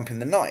went bump in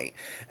the night.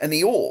 And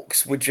the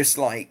orcs were just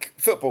like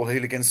football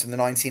hooligans from the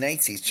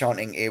 1980s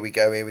chanting, here we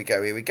go, here we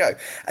go, here we go.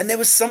 And there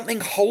was something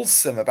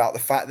wholesome about the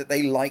fact that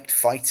they liked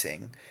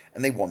fighting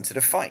and they wanted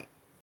to fight.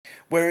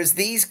 Whereas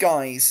these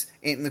guys,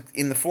 in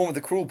the form of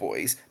the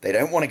Kruleboyz, they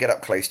don't want to get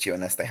up close to you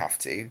unless they have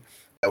to.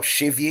 They'll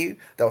shiv you,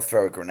 they'll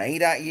throw a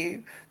grenade at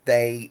you,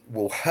 they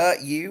will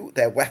hurt you,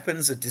 their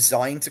weapons are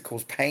designed to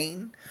cause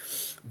pain.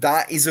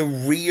 That is a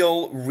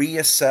real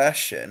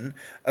reassertion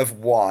of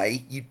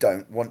why you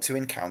don't want to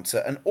encounter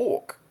an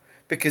orc.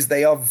 Because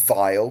they are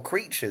vile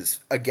creatures,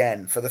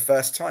 again, for the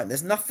first time.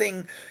 There's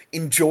nothing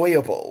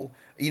enjoyable,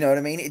 you know what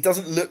I mean? It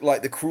doesn't look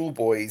like the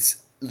Kruleboyz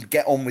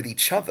get on with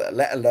each other,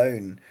 let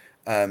alone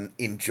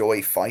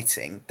enjoy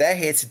fighting. They're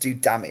here to do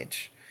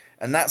damage.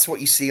 And that's what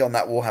you see on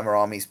that Warhammer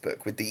Armies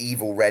book with the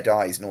evil red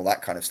eyes and all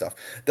that kind of stuff.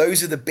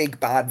 Those are the big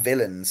bad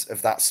villains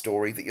of that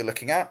story that you're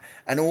looking at.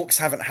 And orcs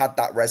haven't had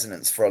that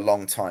resonance for a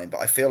long time, but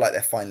I feel like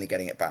they're finally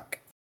getting it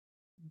back.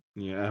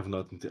 Yeah, I have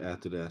nothing to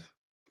add to that.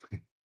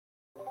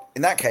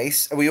 In that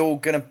case, are we all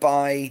going to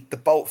buy the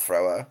bolt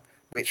thrower,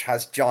 which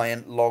has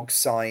giant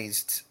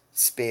log-sized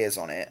spears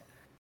on it?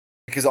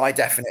 Because I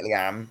definitely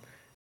am.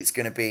 It's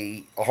going to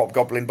be a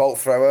hobgoblin bolt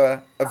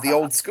thrower of the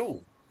old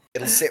school.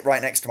 It'll sit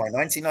right next to my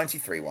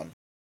 1993 one.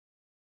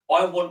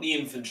 I want the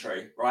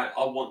infantry, right?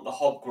 I want the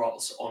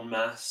Hobgrots en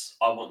masse.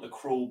 I want the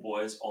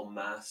Kruleboyz en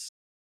masse.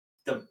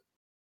 The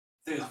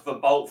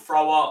bolt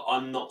thrower,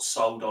 I'm not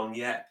sold on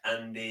yet,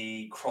 and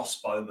the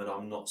crossbowman,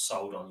 I'm not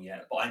sold on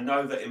yet. But I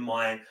know that in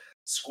my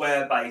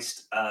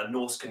square-based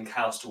Norscan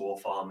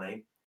Kaustdwarf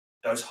army,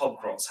 those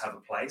Hobgrots have a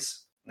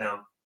place.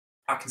 Now,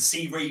 I can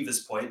see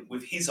Reaver's point.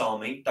 With his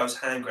army, those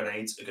hand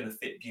grenades are going to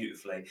fit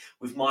beautifully.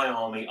 With my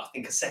army, I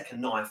think a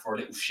second knife or a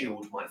little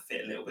shield might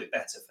fit a little bit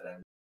better for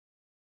them.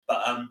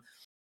 But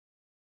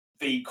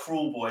the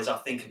Kruleboyz, I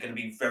think, are going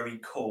to be very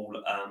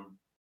cool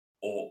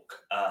orc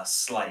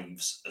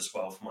slaves as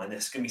well for mine. They're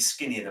going to be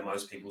skinnier than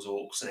most people's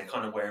orcs, and they're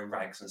kind of wearing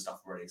rags and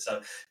stuff already.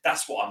 So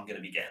that's what I'm going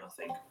to be getting, I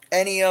think.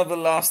 Any other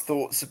last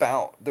thoughts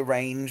about the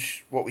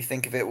range, what we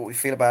think of it, what we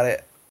feel about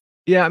it?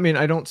 Yeah, I mean,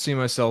 I don't see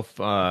myself...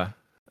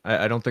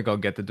 I don't think I'll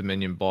get the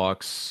Dominion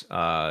box.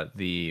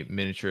 The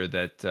miniature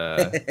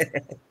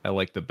that I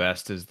like the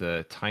best is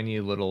the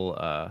tiny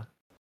little...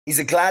 He's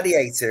a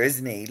gladiator,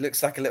 isn't he? He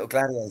looks like a little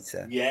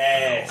gladiator.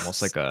 Yes.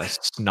 Almost like a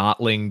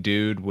snotling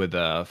dude with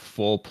a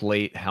full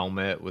plate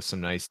helmet with some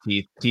nice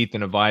teeth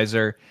and a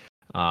visor.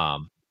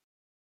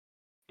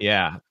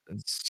 Yeah,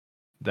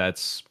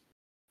 that's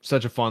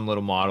such a fun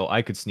little model.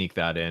 I could sneak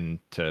that in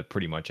to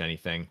pretty much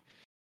anything.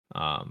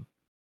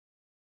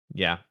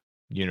 Yeah,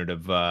 unit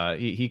of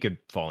he could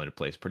fall into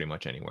place pretty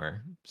much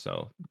anywhere.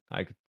 So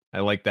I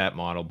like that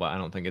model, but I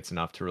don't think it's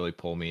enough to really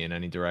pull me in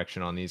any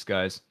direction on these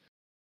guys.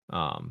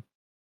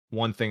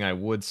 One thing I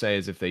would say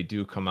is if they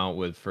do come out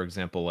with, for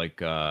example,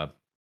 like what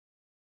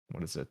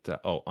is it?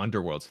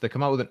 Underworlds. If they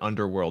come out with an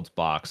Underworlds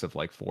box of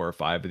like 4 or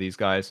 5 of these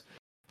guys,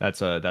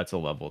 that's a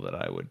level that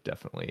I would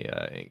definitely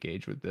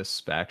engage with this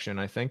faction.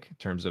 I think in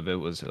terms of it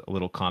was a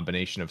little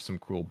combination of some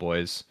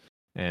Kruleboyz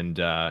and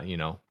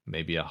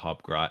maybe a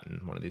Hobgrot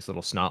and one of these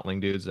little snotling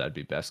dudes. That'd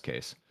be best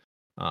case.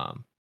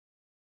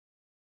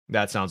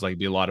 That sounds like it'd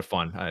be a lot of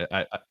fun.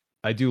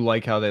 I do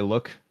like how they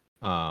look.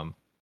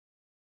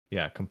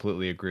 Yeah,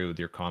 completely agree with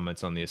your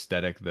comments on the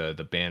aesthetic.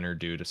 The banner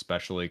dude,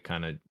 especially,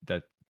 kind of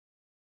that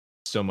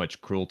so much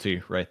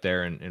cruelty right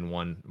there in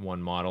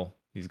one model.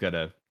 He's got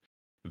a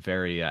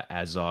very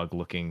Azog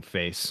looking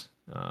face.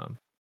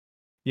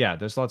 Yeah,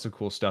 there's lots of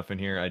cool stuff in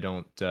here. I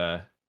don't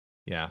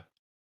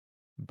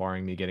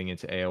barring me getting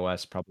into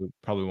AOS,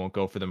 probably won't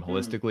go for them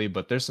holistically,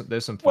 but there's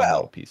some fun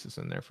little pieces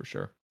in there for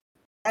sure.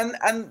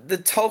 And the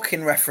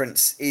Tolkien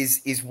reference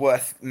is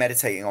worth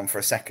meditating on for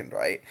a second,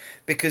 right?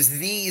 Because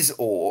these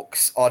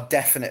orcs are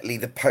definitely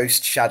the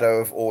post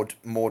Shadow of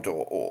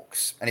Mordor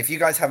orcs. And if you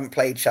guys haven't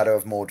played Shadow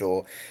of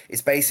Mordor,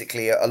 it's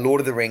basically a Lord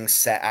of the Rings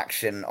set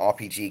action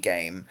RPG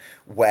game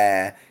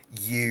where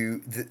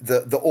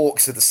the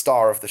orcs are the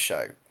star of the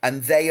show,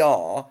 and they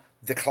are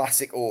the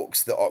classic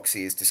orcs that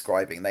Oxy is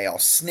describing. They are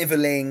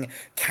sniveling,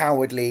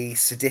 cowardly,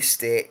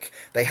 sadistic.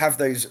 They have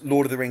those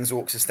Lord of the Rings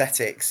orcs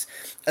aesthetics.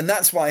 And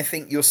that's why I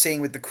think you're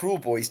seeing with the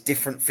Kruleboyz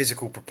different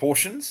physical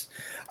proportions.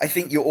 I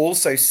think you're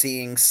also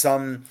seeing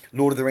some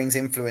Lord of the Rings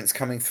influence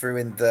coming through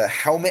in the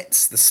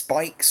helmets, the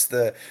spikes,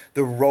 the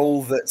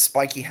role that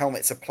spiky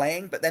helmets are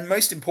playing. But then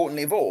most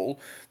importantly of all,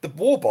 the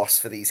war boss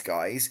for these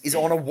guys is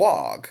on a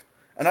warg.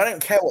 And I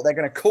don't care what they're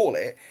going to call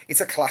it.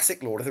 It's a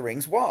classic Lord of the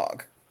Rings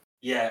warg.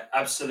 Yeah,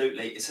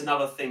 absolutely. It's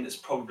another thing that's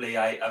probably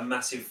a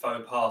massive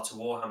faux pas to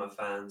Warhammer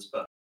fans,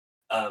 but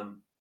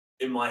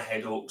in my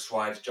head, orcs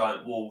ride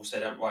giant wolves, they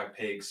don't ride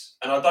pigs.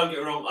 And I don't get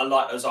me wrong, I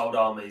like those old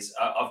armies.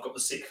 I've got the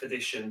 6th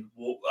edition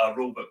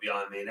rulebook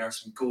behind me, and there are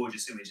some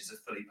gorgeous images of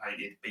fully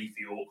painted,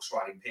 beefy orcs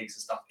riding pigs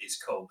and stuff.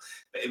 It's cool.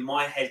 But in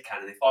my head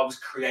canon, if I was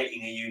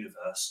creating a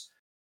universe,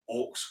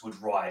 orcs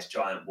would ride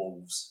giant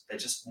wolves. They're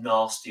just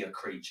nastier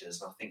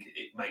creatures, and I think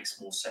it makes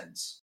more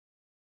sense.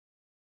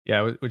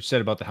 Yeah, what you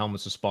said about the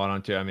helmets was spot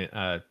on too. I mean,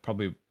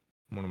 probably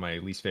one of my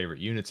least favorite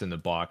units in the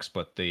box,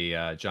 but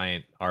the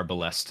giant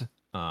Arbalest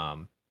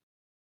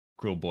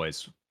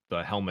Kruleboyz,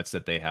 the helmets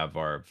that they have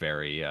are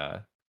very,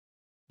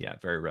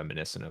 very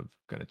reminiscent of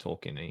kind of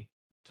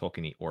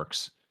Tolkien-y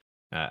orcs.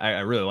 I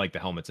really like the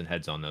helmets and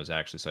heads on those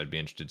actually, so I'd be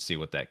interested to see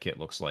what that kit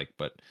looks like.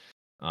 But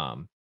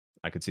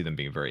I could see them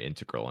being very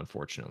integral,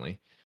 unfortunately.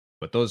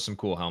 But those are some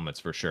cool helmets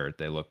for sure.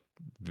 They look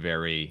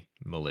very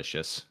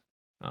malicious.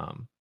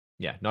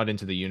 Yeah, not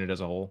into the unit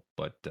as a whole,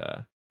 but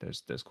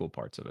there's cool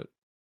parts of it.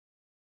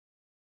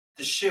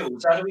 The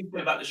shields, how do we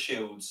feel about the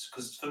shields?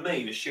 Because for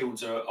me, the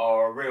shields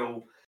are a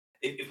real.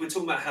 If we're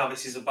talking about how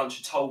this is a bunch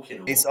of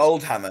Tolkien It's orcs,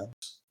 Old Hammer.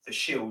 the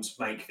shields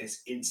make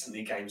this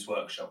instantly Games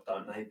Workshop,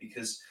 don't they?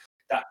 Because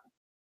that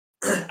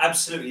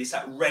absolutely, it's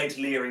that red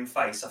leering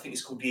face. I think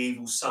it's called the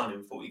Evil Sun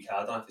in 40k. I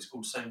don't know if it's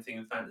called the same thing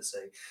in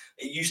fantasy.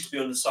 It used to be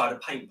on the side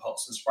of paint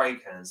pots and spray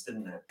cans,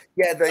 didn't it?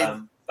 Yeah,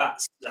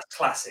 That's a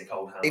classic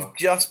Old Hammer. they've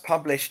just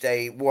published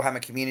a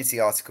Warhammer community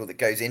article that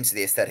goes into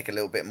the aesthetic a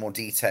little bit more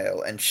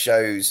detail and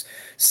shows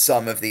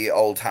some of the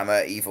Old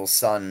Hammer Evil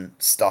Sun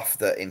stuff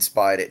that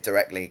inspired it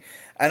directly.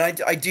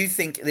 And I do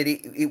think that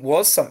it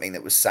was something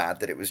that was sad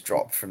that it was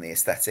dropped from the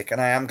aesthetic,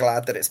 and I am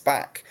glad that it's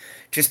back.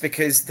 Just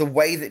because the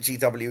way that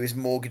GW is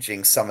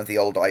mortgaging some of the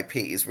old IP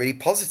is really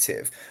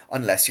positive,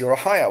 unless you're a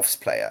High Elves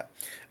player.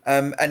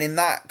 And in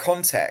that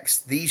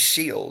context, these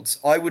shields,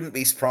 I wouldn't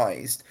be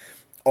surprised,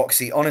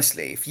 Oxy,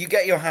 honestly, if you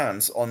get your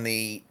hands on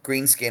the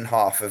greenskin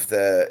half of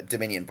the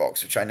Dominion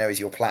box, which I know is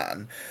your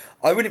plan,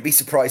 I wouldn't be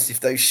surprised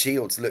if those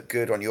shields look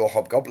good on your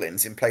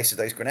hobgoblins in place of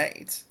those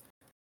grenades.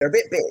 They're a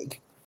bit big.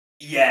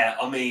 Yeah,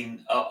 I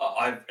mean,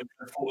 I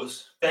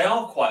thought they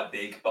are quite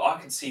big, but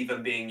I can see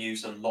them being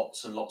used on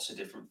lots and lots of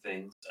different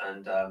things.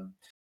 And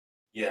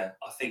yeah,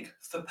 I think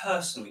for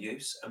personal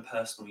use and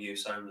personal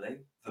use only,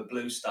 the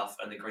blue stuff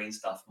and the green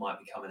stuff might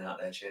be coming out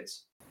there,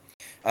 chits.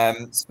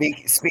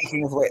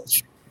 Speaking of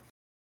which,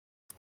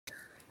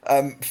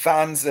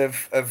 fans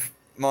of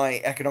my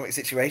economic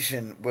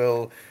situation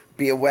will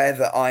be aware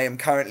that I am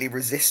currently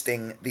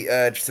resisting the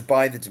urge to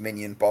buy the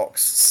Dominion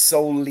box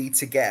solely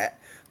to get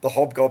the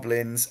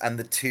hobgoblins and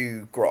the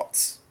 2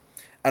 grots.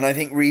 And I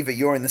think, Reaver,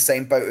 you're in the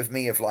same boat with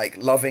me of like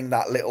loving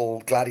that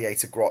little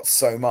gladiator grot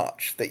so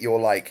much that you're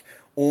like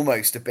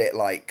almost a bit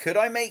like, could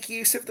I make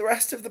use of the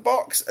rest of the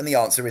box? And the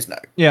answer is no.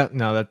 Yeah,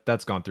 no,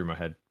 that's gone through my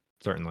head,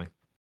 certainly.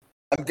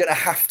 I'm going to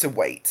have to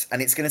wait,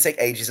 and it's going to take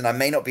ages, and I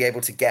may not be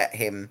able to get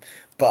him,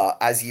 but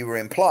as you were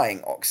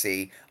implying,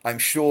 Oxy, I'm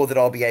sure that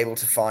I'll be able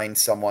to find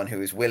someone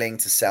who is willing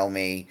to sell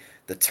me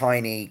the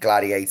tiny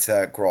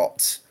gladiator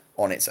grot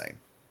on its own,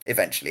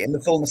 eventually, in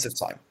the fullness of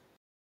time.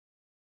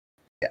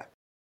 Yeah.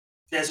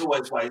 There's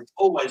always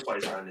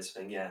ways around this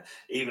thing, yeah.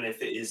 Even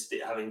if it is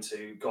having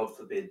to, God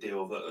forbid,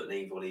 deal with an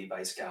evil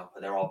eBay scalper,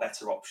 there are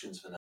better options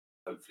for that.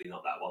 Hopefully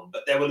not that one,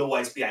 but there will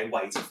always be a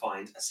way to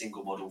find a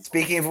single model.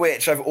 Speaking of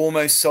which, I've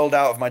almost sold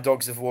out of my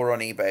Dogs of War on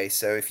eBay,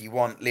 so if you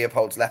want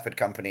Leopold's Leopard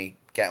Company,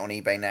 get on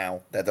eBay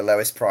now. They're the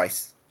lowest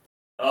price.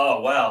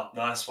 Oh, wow.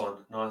 Nice one.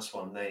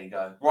 There you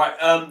go. Right,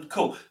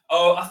 cool.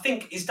 Oh, I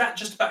think, is that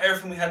just about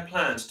everything we had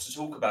planned to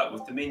talk about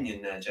with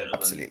Dominion there, gentlemen?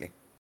 Absolutely.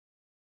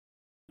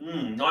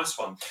 Nice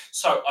one.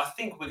 So I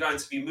think we're going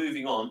to be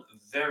moving on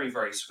very,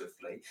 very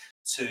swiftly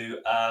to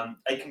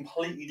a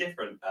completely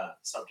different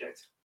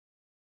subject.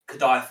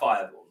 Kadai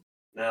Fireborn.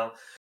 Now,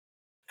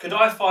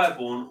 Kadai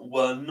Fireborn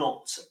were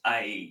not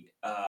a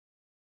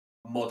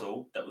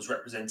model that was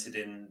represented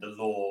in the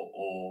lore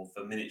or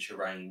the miniature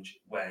range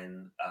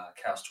when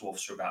Chaos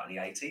Dwarfs were about in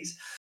the 80s.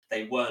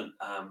 They weren't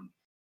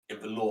in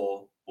the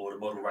lore or the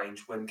model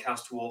range when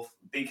Chaos Dwarf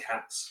big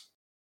hats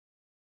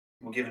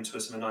were given to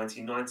us in the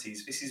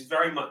 1990s. This is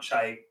very much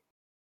a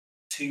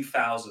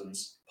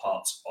 2000s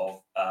part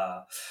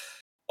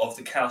of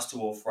the Chaos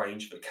Dwarf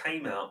range that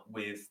came out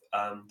with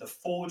the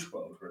Forge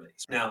World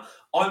release. Now,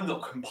 I'm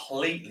not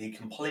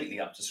completely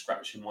up to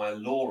scratch in my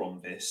lore on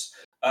this.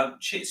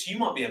 Chits, you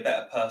might be a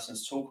better person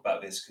to talk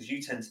about this because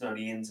you tend to know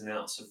the ins and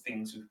outs of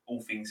things with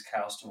all things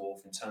Chaos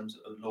Dwarf in terms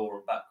of lore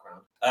and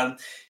background.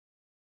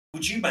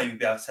 would you maybe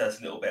be able to tell us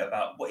a little bit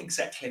about what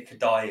exactly a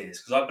Kadai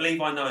is? Because I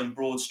believe I know in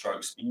broad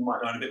strokes, but you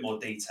might know in a bit more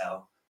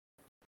detail.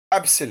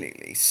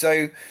 Absolutely.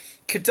 So,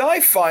 Kadai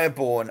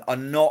Fireborn are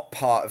not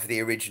part of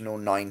the original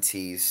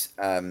 90s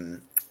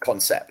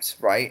concept,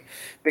 right?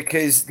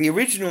 Because the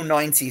original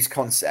 90s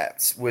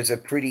concept was a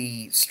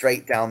pretty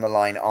straight down the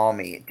line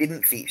army. It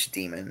didn't feature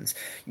demons.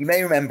 You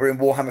may remember in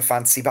Warhammer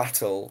Fantasy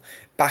Battle,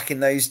 back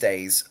in those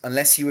days,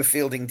 unless you were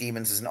fielding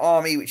demons as an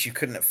army, which you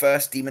couldn't at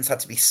first, demons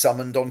had to be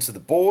summoned onto the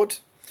board,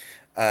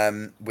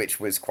 which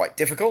was quite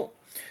difficult.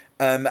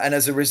 And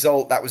as a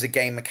result, that was a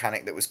game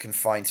mechanic that was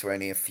confined to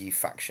only a few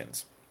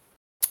factions.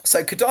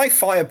 So Kadai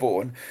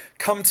Fireborn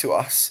come to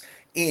us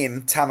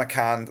in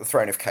Tamarkan, the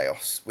Throne of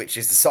Chaos, which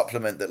is the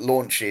supplement that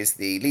launches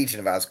the Legion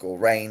of Asgore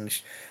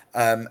range.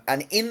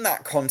 And in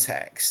that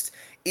context,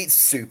 it's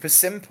super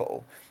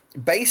simple.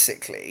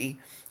 Basically,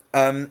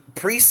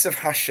 priests of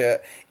Hashut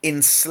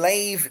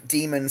enslave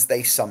demons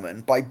they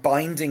summon by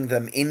binding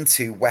them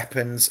into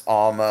weapons,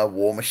 armor,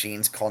 war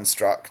machines,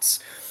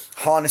 constructs,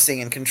 harnessing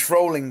and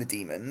controlling the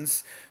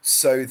demons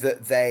so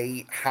that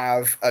they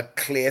have a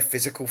clear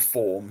physical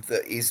form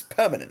that is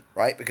permanent,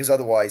 right? Because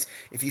otherwise,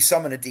 if you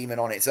summon a demon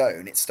on its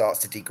own, it starts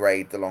to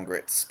degrade the longer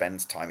it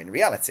spends time in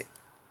reality.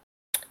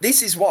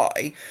 This is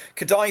why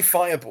Kadai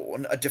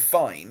Fireborn are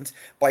defined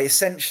by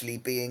essentially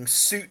being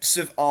suits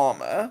of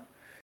armor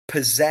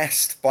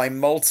possessed by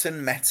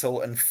molten metal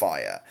and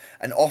fire,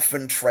 and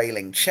often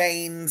trailing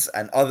chains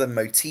and other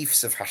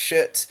motifs of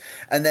Hashut.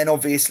 And then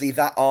obviously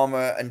that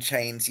armor and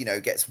chains,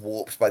 gets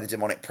warped by the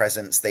demonic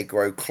presence. They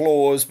grow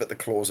claws, but the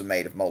claws are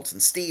made of molten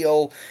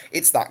steel.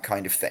 It's that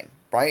kind of thing,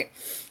 right?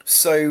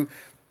 So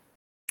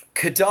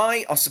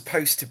Kadai are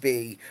supposed to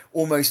be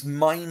almost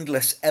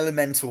mindless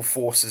elemental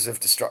forces of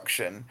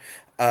destruction,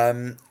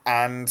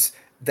 and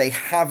they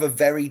have a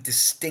very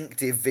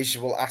distinctive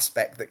visual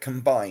aspect that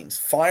combines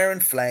fire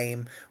and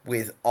flame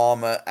with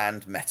armor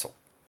and metal.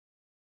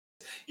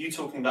 You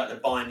talking about the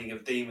binding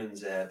of demons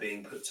there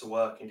being put to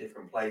work in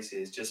different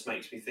places just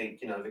makes me think,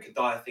 the Kadai,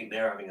 I think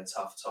they're having a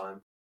tough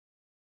time.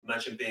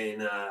 Imagine being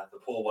the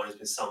poor one who's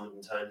been summoned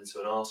and turned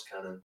into an arse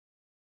cannon.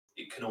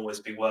 It can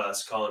always be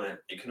worse, can't it?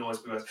 It can always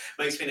be worse.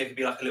 Makes me think it could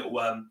be like a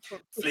little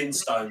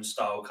Flintstone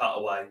style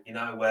cutaway,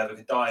 where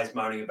the Kadai is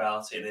moaning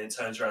about it and then it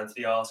turns around to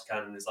the arse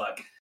cannon and is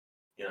like,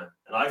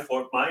 and I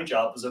thought my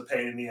job was a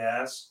pain in the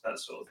ass, that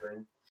sort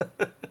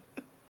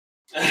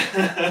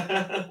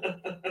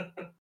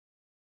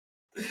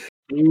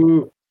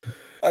Ooh.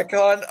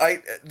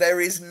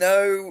 There is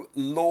no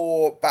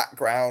lore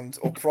background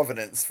or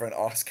provenance for an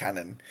arse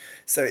cannon,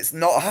 so it's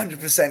not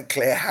 100%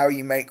 clear how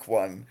you make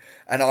one,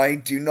 and I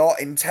do not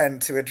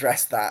intend to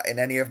address that in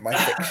any of my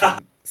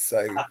fiction.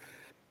 So,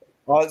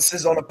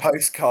 answers on a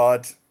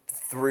postcard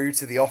through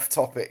to the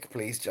off-topic,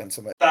 please,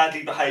 gentlemen.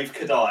 Badly behaved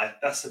Kadai,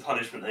 that's the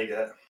punishment they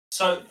get.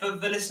 So, for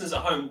the listeners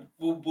at home,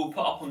 we'll put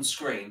up on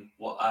screen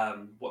what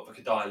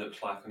the Kadai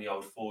looks like on the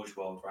old Forge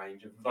World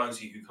range, and for those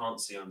of you who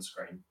can't see on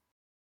screen,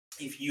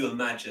 if you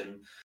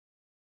imagine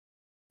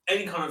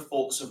any kind of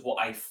thoughts of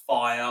what a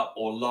fire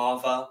or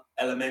lava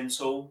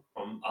elemental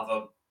from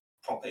other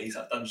properties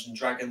like Dungeons and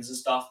Dragons and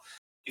stuff,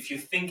 if you're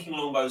thinking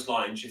along those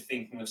lines, you're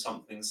thinking of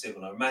something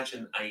similar.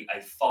 Imagine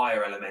a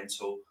fire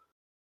elemental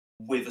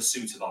with a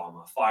suit of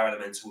armor, fire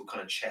elemental with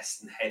kind of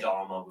chest and head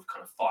armor with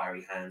kind of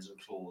fiery hands and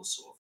claws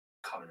sort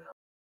of coming out.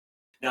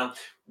 Now,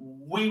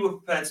 we were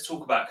prepared to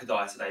talk about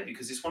Kadai today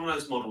because it's one of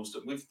those models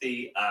that with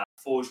the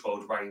Forge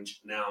World range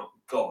now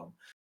gone,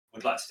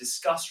 we'd like to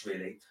discuss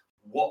really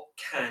what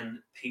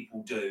can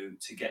people do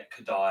to get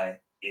Kadai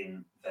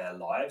in their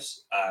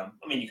lives.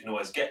 You can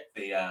always get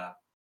the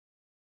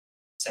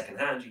second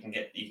hand. You can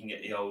get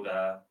the old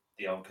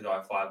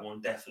Kadai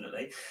Fireborn,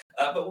 definitely.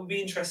 But we'd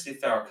be interested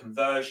if there are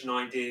conversion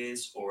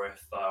ideas or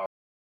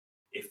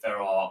if there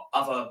are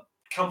other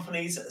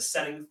companies that are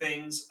selling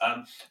things.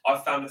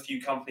 I've found a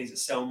few companies that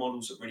sell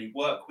models that really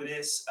work with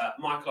this.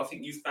 Michael, I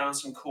think you've found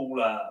some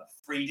cool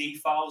 3D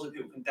files that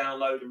people can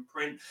download and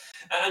print.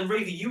 And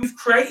Riva, you've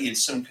created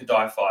some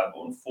Kadai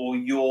Fireborn for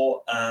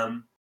your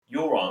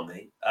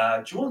army.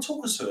 Do you want to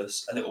talk to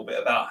us a little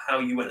bit about how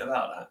you went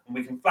about that? And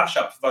we can flash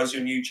up, for those who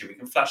are on YouTube, we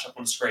can flash up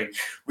on screen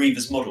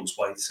Riva's models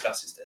while he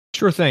discusses it.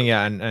 Sure thing,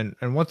 yeah.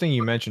 And one thing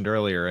you mentioned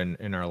earlier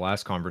in our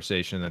last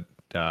conversation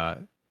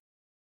that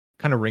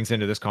kind of rings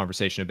into this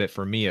conversation a bit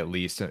for me, at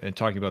least, and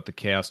talking about the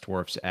Chaos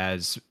Dwarfs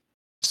as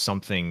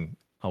something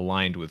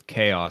aligned with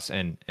chaos,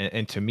 and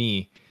to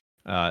me,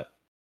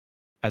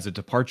 as a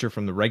departure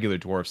from the regular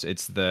dwarfs,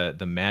 it's the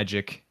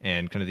magic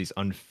and kind of these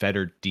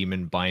unfettered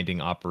demon binding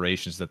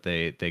operations that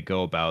they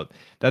go about.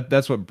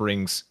 That's what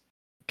brings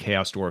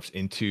Chaos Dwarfs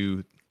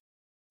into,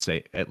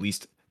 say, at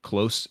least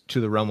close to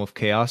the realm of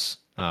chaos,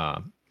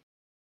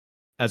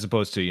 as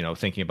opposed to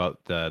thinking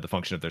about the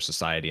function of their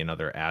society and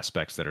other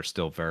aspects that are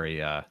still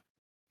very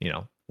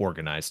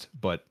organized.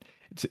 But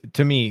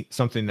to me,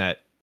 something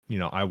that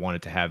I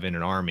wanted to have in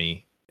an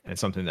army, and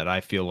something that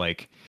I feel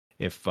like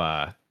if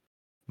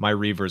my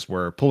Reavers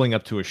were pulling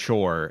up to a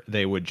shore,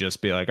 they would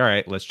just be like, all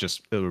right, let's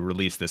just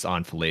release this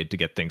enfilade to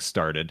get things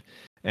started.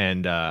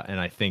 And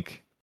I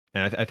think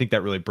and I think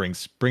that really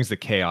brings the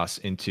chaos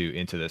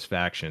into this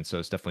faction. So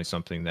it's definitely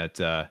something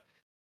that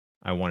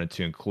I wanted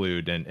to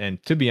include.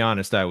 And to be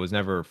honest, I was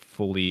never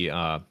fully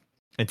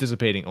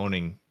anticipating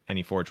owning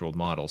any Forge World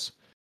models.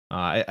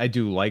 I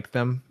do like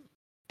them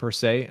per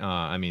se.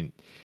 I mean,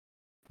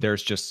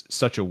 there's just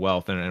such a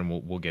wealth, and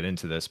we'll get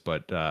into this,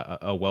 but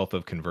a wealth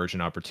of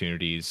conversion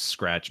opportunities,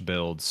 scratch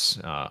builds,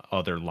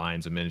 other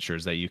lines of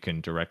miniatures that you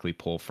can directly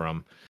pull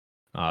from.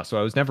 So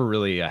I was never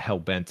really hell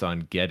bent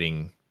on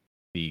getting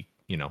the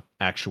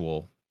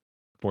actual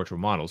Forge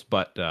World models,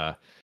 but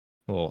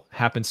well,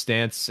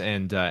 happenstance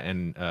and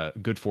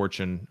good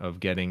fortune of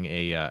getting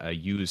a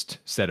used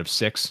set of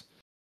 6,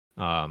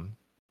 and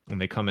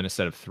they come in a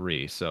set of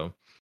 3. So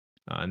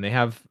and they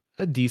have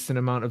a decent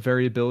amount of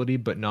variability,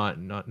 but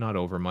not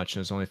over much.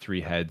 There's only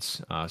 3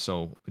 heads,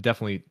 so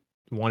definitely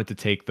wanted to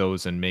take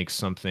those and make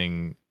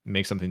something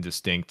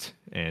distinct.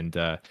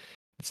 And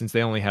since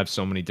they only have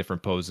so many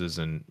different poses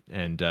and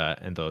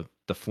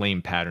the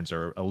flame patterns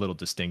are a little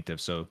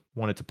distinctive, so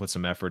wanted to put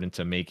some effort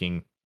into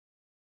making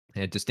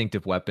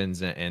distinctive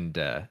weapons and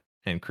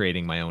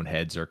creating my own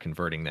heads or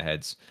converting the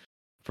heads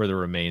for the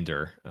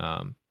remainder.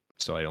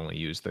 So I only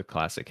use the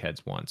classic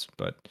heads once,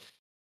 but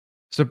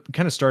so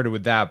kind of started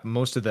with that.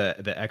 Most of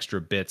the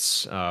extra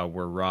bits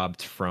were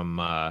robbed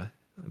from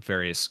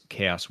various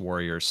Chaos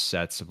Warriors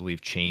sets. I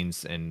believe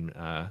chains and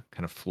kind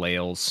of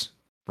flails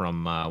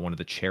from one of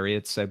the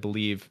chariots, I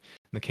believe,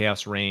 in the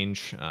Chaos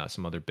range.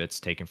 Some other bits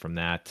taken from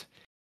that,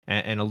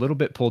 and a little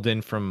bit pulled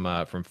in from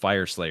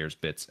Fire Slayer's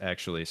bits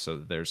actually. So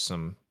there's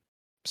some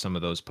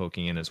of those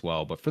poking in as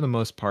well. But for the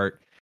most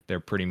part, they're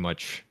pretty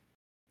much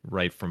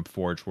right from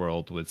Forge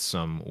World with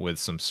some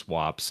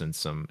swaps and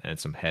some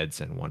heads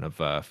and one of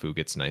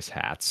Fugat's nice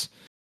hats.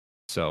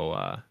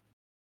 So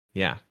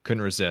yeah,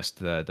 couldn't resist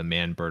the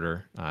man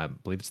burner. I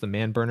believe it's the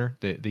man burner,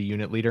 the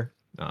unit leader.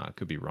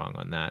 Could be wrong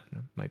on that.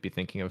 Might be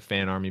thinking of a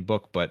fan army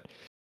book, but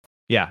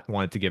yeah,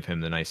 wanted to give him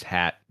the nice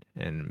hat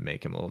and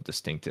make him a little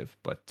distinctive.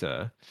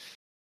 But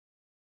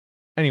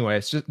anyway,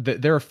 it's just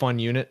they're a fun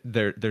unit.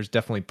 There's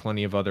definitely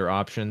plenty of other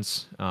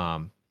options.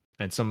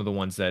 And some of the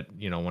ones that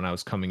when I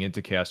was coming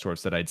into Chaos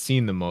Dwarfs that I'd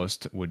seen the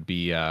most would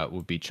be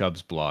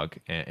Chubb's blog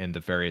and the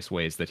various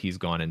ways that he's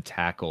gone and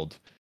tackled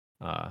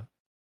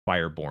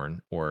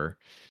Fireborn, or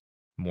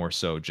more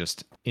so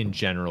just in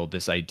general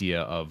this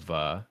idea of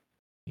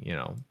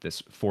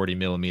this 40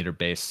 millimeter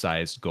base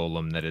sized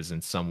golem that is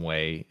in some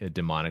way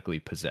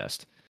demonically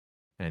possessed,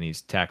 and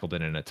he's tackled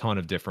it in a ton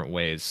of different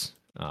ways,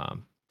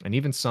 and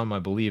even some I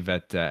believe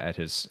at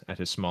his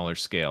smaller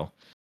scale.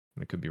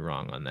 I could be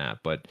wrong on that,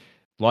 but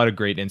a lot of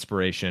great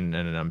inspiration,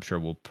 and I'm sure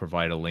we'll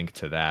provide a link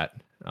to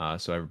that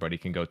so everybody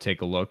can go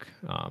take a look.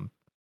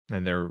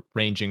 And they're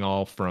ranging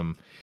all from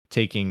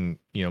taking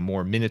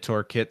more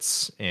Minotaur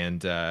kits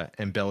and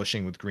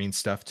embellishing with green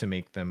stuff to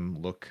make them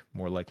look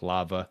more like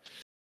lava,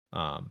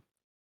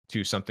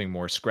 to something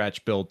more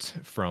scratch built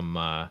from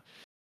I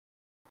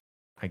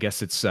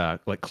guess it's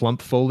like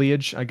clump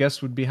foliage, I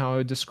guess would be how I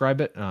would describe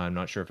it. I'm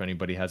not sure if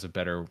anybody has a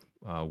better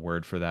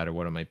word for that or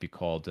what it might be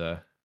called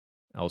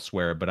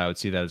elsewhere, but I would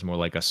see that as more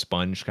like a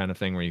sponge kind of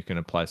thing where you can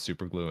apply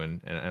super glue,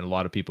 and a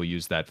lot of people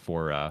use that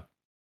for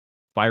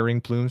firing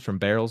plumes from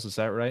barrels. Is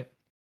that right?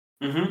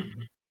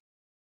 Mm-hmm.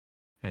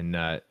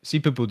 And see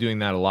people doing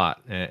that a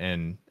lot,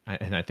 and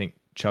I think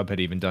Chubb had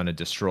even done a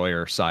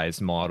destroyer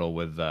sized model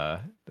with the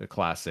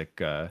classic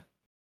thumbtack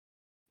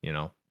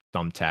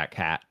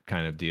hat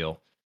kind of deal.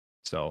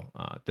 So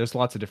there's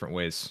lots of different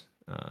ways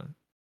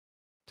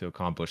to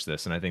accomplish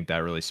this, and I think that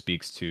really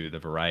speaks to the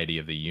variety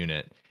of the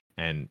unit.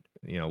 And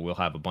we'll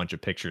have a bunch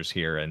of pictures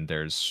here, and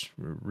there's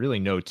really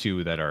no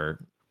two that are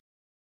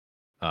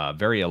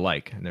very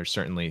alike. And there's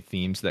certainly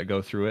themes that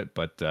go through it,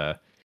 but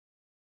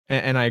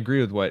and I agree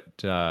with what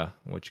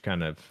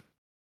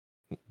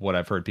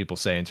I've heard people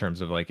say in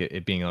terms of like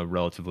it being a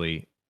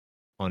relatively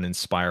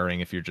uninspiring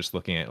if you're just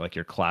looking at like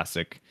your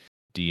classic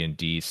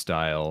D&D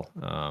style,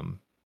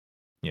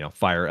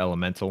 fire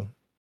elemental.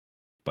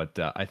 But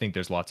I think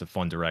there's lots of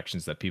fun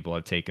directions that people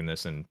have taken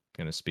this, and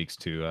kind of speaks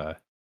to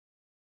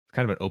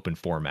kind of an open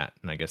format,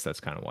 and I guess that's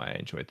kind of why I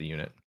enjoyed the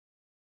unit.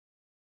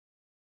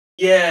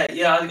 Yeah,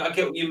 I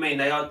get what you mean.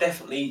 They are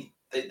definitely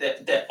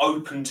they're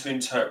open to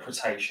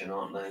interpretation,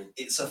 aren't they?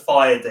 It's a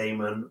fire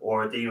demon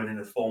or a demon in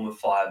the form of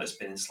fire that's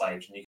been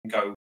enslaved, and you can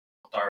go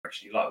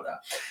direction you like that.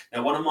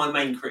 Now, one of my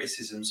main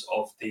criticisms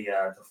of the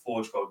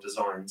Forge World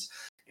designs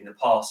in the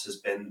past has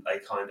been they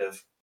kind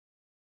of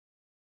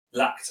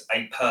lacked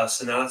a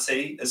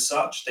personality as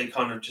such. They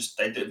kind of just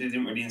they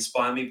didn't really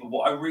inspire me. But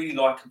what I really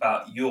like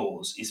about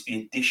yours is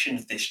the addition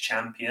of this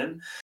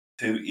champion,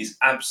 who is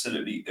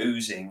absolutely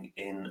oozing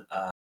in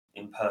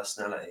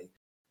personality,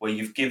 where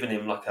you've given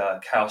him like a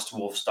Chaos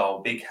Dwarf style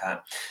big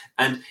hat,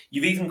 and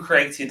you've even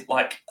created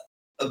like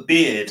a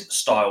beard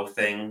style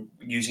thing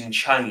using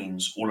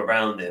chains all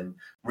around him,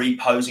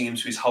 reposing him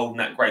so he's holding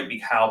that great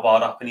big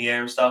halberd up in the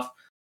air and stuff.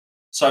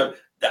 So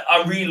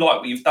I really like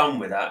what you've done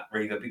with that,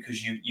 Riva,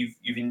 because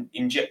you've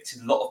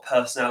injected a lot of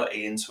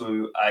personality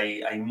into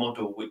a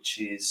model which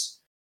is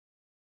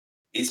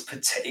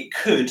it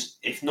could,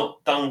 if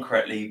not done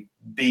correctly,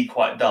 be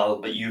quite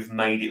dull, but you've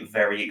made it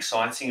very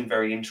exciting and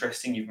very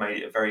interesting. You've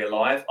made it very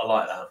alive. I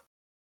like that.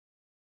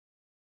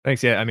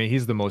 Thanks. Yeah, I mean,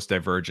 he's the most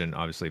divergent,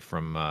 obviously,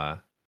 from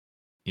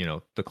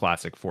the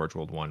classic Forge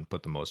World one.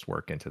 Put the most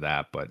work into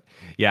that, but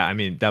yeah, I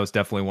mean, that was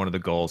definitely one of the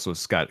goals.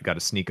 Was got to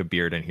sneak a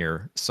beard in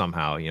here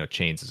somehow.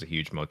 Chains is a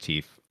huge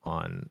motif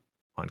on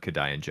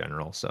Kadai in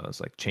general, so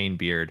it's like chain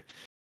beard.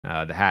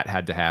 The hat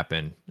had to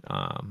happen,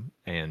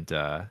 and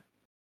I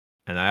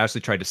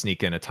actually tried to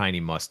sneak in a tiny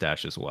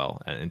mustache as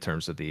well in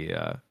terms of the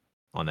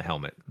on the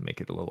helmet,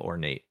 make it a little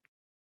ornate.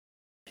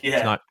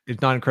 Yeah.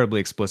 It's not incredibly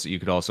explicit. You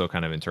could also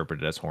kind of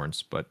interpret it as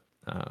horns, but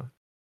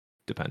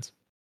depends.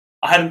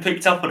 I hadn't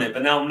picked up on it,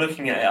 but now I'm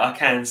looking at it, I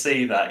can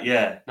see that.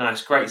 Yeah, no,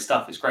 it's great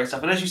stuff. It's great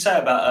stuff. And as you say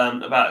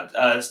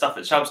about stuff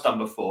that Chubb's done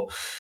before,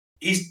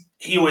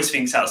 he always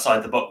thinks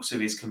outside the box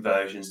with his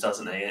conversions,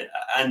 doesn't he?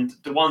 And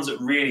the ones that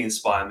really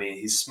inspire me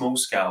are his small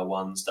scale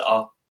ones that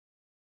are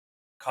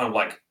kind of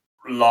like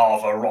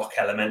lava rock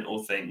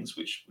elemental things,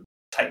 which would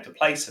take the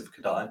place of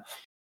Kadai.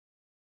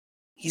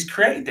 He's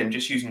created them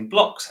just using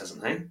blocks,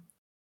 hasn't he?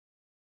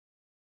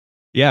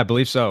 Yeah, I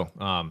believe so.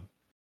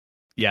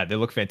 Yeah, they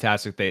look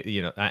fantastic.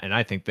 And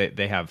I think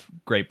they have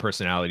great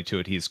personality to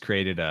it. He's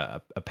created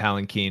a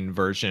palanquin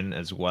version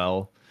as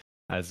well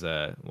as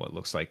what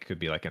looks like could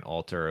be like an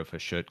altar of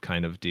Hashut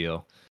kind of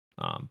deal.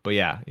 But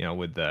yeah,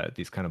 with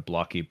these kind of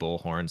blocky bull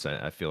horns,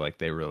 I feel like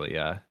they really,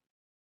 yeah.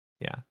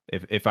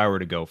 If I were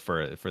to go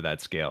for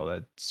that scale,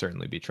 I'd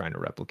certainly be trying to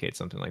replicate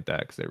something like that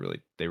because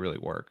they really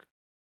work.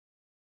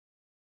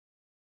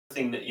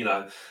 Thing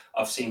that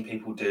I've seen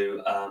people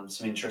do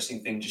some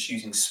interesting things just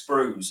using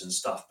sprues and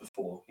stuff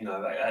before. It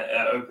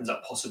opens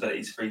up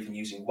possibilities for even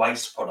using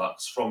waste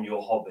products from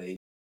your hobby,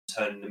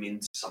 turning them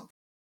into something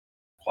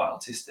quite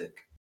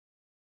artistic.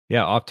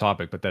 Yeah, off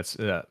topic, but that's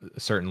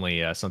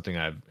certainly something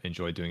I've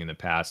enjoyed doing in the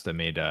past. I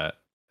made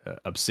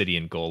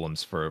obsidian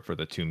golems for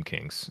the Tomb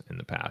Kings in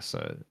the past,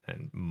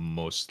 and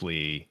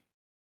mostly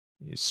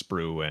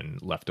sprue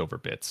and leftover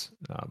bits,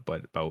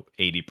 but about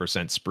 80%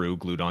 sprue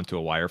glued onto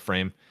a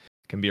wireframe.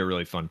 Can be a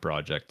really fun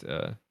project.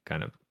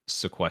 Kind of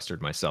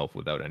sequestered myself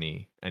without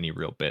any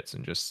real bits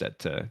and just set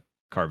to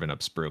carving up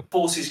sprue.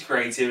 Forces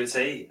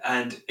creativity,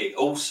 and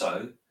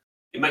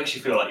it makes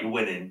you feel like you're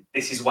winning.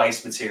 This is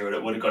waste material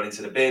that would have gone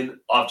into the bin.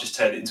 I've just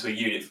turned it into a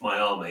unit for my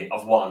army.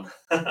 I've won.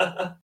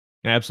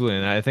 Absolutely,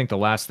 and I think the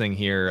last thing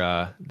here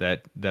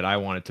that I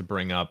wanted to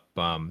bring up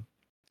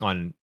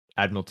on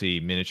Admiralty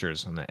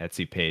Miniatures on the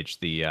Etsy page,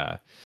 the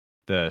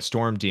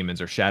storm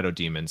demons or shadow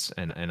demons,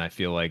 and I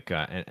feel like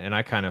and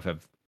I kind of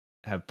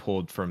have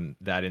pulled from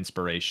that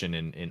inspiration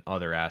in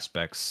other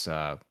aspects.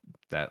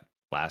 That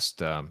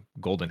last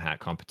Golden Hat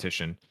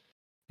competition,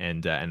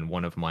 and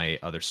one of my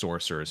other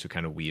sorcerers who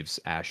kind of weaves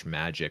ash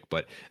magic.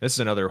 But this is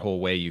another whole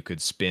way you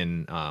could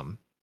spin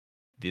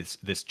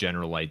this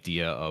general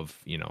idea of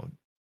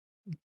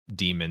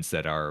demons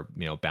that are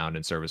bound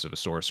in service of a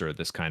sorcerer.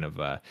 This kind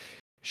of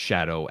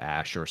shadow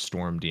ash or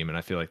storm demon.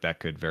 I feel like that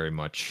could very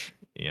much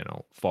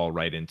fall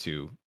right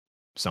into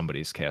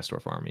somebody's Chaos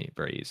Dwarf army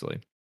very easily.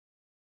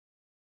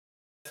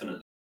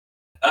 Definitely.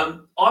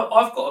 I've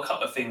got a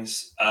couple of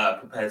things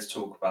prepared to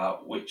talk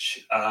about,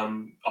 which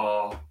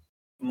are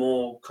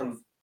more kind of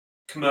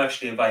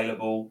commercially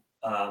available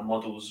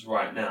models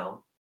right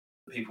now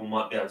that people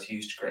might be able to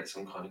use to create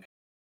some kind of.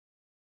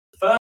 The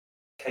first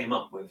I came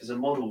up with is a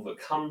model that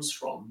comes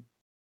from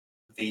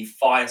the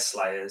Fire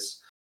Slayers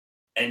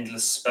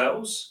Endless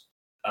Spells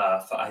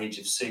for Age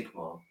of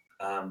Sigmar.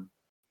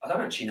 I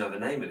don't actually know the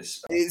name of this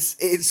spell.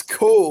 It's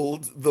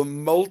called the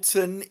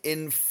Molten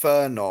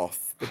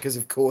Infernoth, because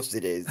of course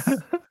it is.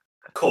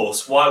 Of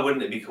course, why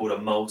wouldn't it be called a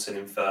Molten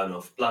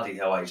Inferno? Bloody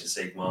hell, Age of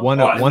Sigmar.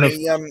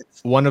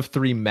 One of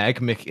three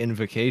magmic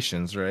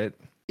invocations, right?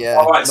 Yeah,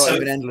 not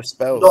even endless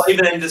spells. Not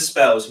even endless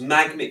spells.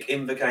 Magmic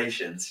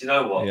invocations. You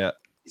know what? Yeah.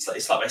 It's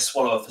like they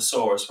swallow a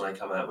thesaurus when they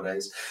come out with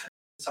these.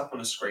 It's up on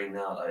the screen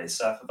nowadays.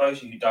 So for those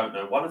of you who don't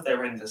know, one of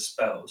their endless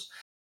spells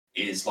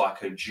is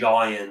like a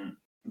giant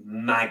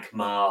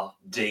magma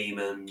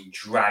demon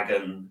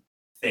dragon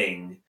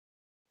thing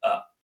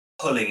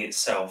pulling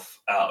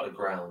itself out of the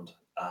ground,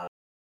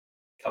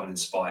 covered in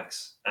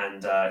spikes,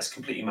 and it's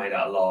completely made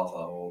out of lava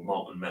or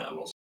molten metal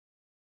or something.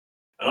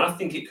 And I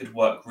think it could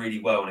work really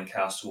well in a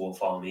Chaos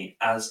Dwarf army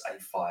as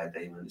a fire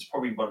demon. It's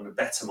probably one of the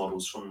better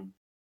models from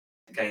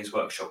the Games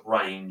Workshop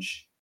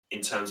range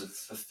in terms of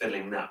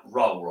fulfilling that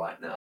role right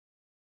now.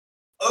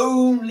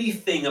 Only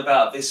thing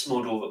about this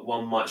model that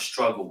one might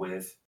struggle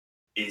with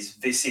is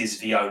this is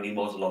the only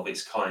model of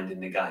its kind in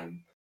the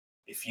game.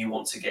 If you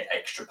want to get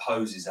extra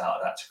poses out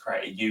of that to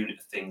create a unit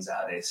of things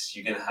out of this,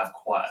 you're going to have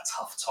quite a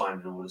tough time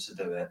in order to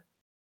do it.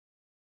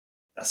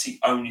 That's the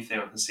only thing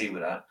I can see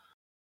with that.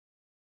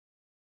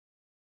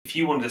 If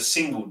you wanted a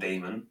single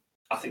demon,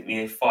 I think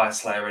the Fire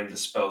Slayer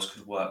Endless Spells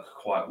could work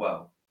quite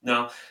well.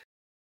 Now,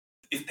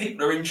 if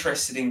people are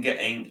interested in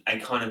getting a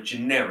kind of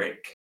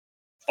generic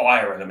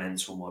fire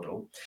elemental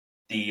model,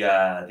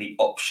 the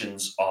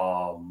options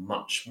are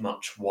much,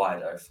 much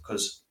wider,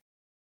 because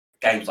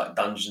games like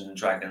Dungeons and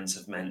Dragons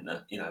have meant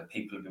that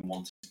people have been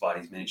wanting to buy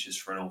these miniatures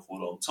for an awful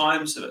long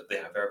time, so that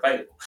they're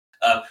available.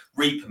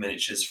 Reaper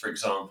Miniatures, for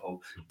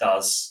example,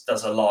 does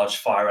a large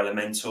fire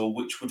elemental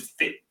which would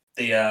fit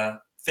the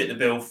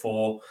bill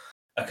for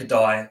a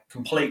Kadai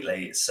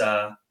completely. It's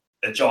a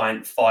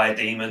giant fire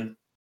demon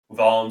with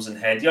arms and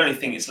head. The only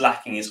thing it's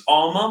lacking is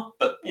armor,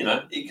 but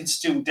it can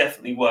still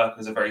definitely work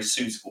as a very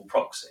suitable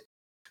proxy.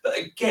 But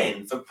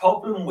again, the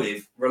problem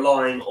with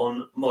relying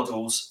on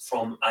models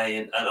from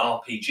an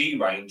RPG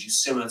range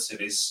is similar to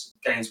this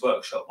Games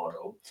Workshop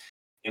model,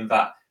 in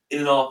that in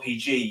an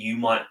RPG you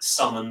might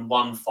summon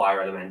one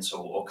fire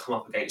elemental or come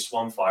up against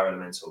one fire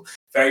elemental.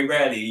 Very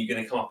rarely are you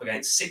going to come up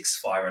against 6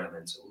 fire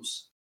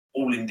elementals,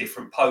 all in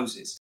different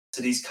poses.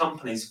 So these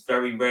companies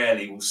very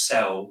rarely will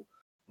sell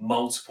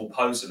multiple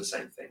poses of the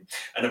same thing.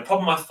 And the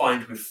problem I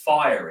find with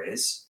fire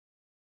is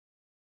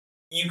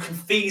you can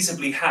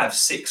feasibly have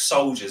 6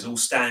 soldiers all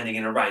standing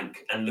in a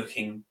rank and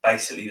looking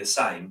basically the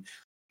same,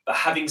 but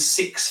having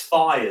 6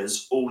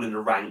 fires all in a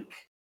rank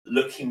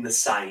looking the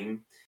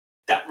same,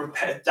 that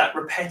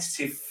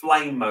repetitive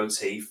flame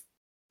motif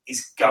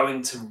is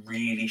going to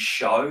really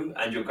show,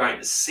 and you're going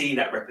to see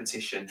that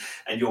repetition,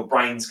 and your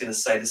brain's going to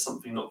say there's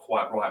something not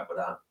quite right with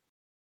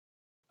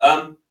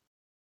that.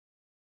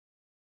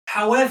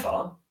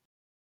 However,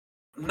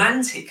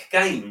 Mantic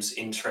Games,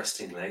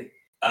 interestingly,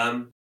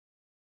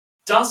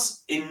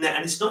 does in there,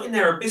 and it's not in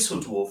their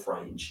Abyssal Dwarf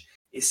range,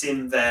 it's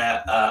in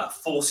their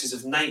Forces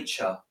of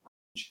Nature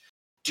range,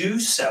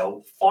 do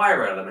sell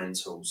fire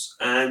elementals,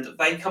 and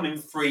they come in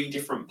 3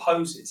 different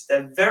poses.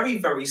 They're very,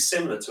 very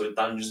similar to a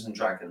Dungeons and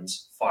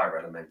Dragons fire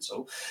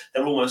elemental.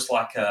 They're almost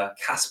like a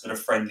Casper the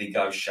Friendly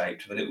Ghost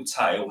shaped with a little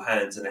tail,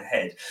 hands, and a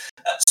head.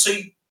 So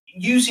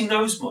using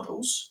those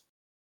models,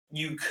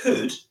 you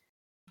could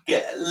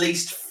get at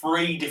least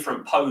 3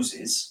 different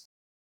poses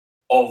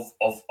of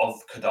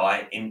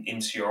Kadai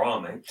into your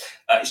army.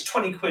 It's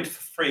 20 quid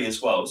for free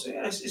as well, so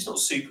it's not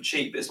super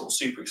cheap, but it's not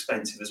super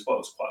expensive as well.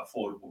 It's quite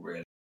affordable,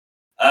 really.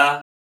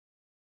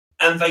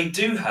 And they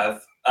do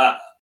have a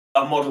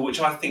model which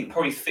I think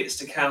probably fits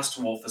the Chaos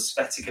Dwarf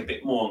aesthetic a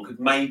bit more and could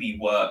maybe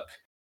work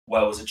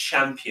well as a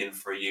champion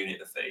for a unit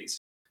of these,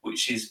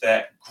 which is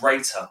their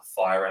Greater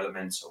Fire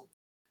Elemental,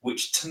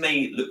 which to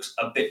me looks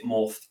a bit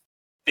more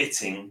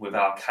fitting with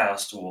our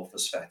Chaos Dwarf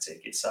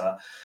aesthetic. It's a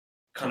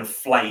kind of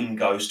flame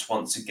ghost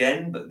once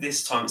again, but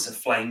this time it's a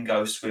flame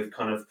ghost with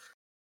kind of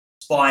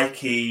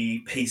spiky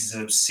pieces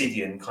of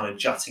obsidian kind of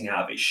jutting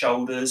out of its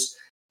shoulders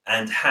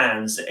and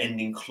hands that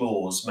end in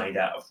claws made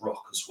out of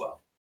rock as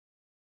well.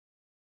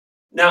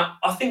 Now,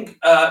 I think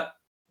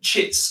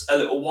Chits a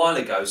little while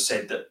ago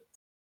said that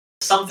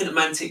something that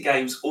Mantic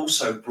Games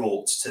also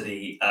brought to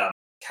the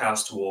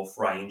Chaos Dwarf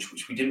range,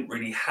 which we didn't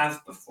really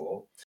have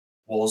before,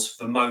 was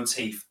the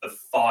motif of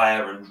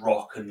fire and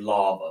rock and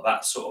lava,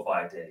 that sort of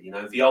idea.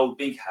 The old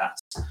big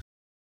hats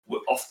were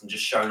often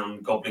just shown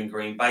on Goblin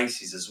Green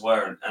bases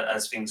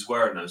as things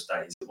were in those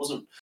days. It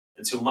wasn't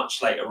until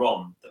much later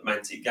on that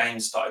Mantic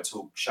Games started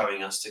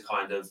showing us the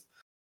kind of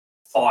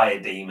fire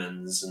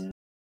demons and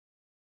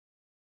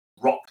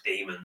rock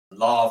demons,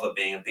 lava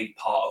being a big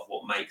part of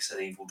what makes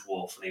an evil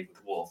dwarf an evil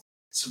dwarf.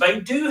 So they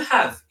do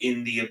have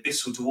in the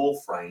Abyssal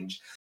Dwarf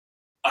range,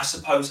 I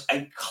suppose,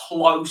 a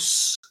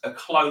close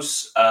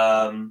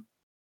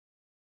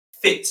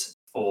fit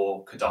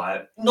for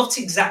Kadai. Not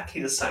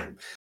exactly the same.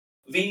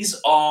 These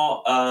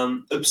are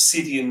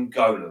obsidian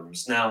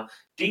golems. Now,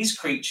 these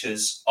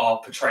creatures are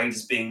portrayed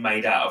as being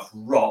made out of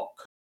rock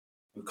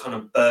with kind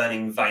of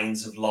burning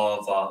veins of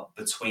lava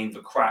between the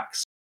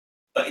cracks.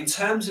 But in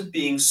terms of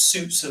being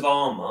suits of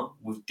armour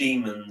with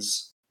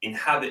demons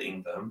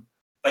inhabiting them,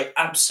 they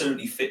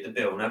absolutely fit the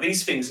bill. Now,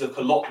 these things look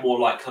a lot more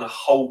like kind of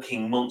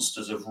hulking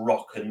monsters of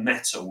rock and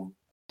metal,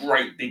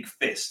 great big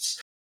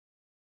fists.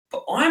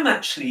 But I'm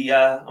actually,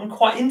 I'm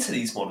quite into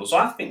these models.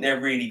 I think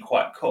they're really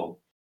quite cool.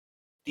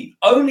 The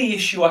only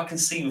issue I can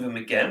see with them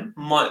again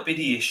might be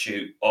the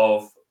issue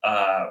of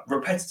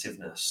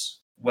repetitiveness,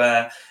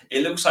 where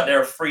it looks like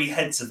there are 3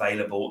 heads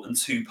available and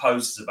 2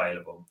 poses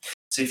available.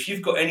 So if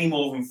you've got any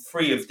more than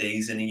 3 of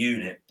these in a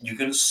unit, you're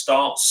going to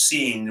start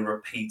seeing the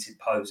repeated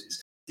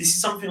poses. This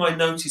is something I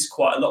noticed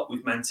quite a lot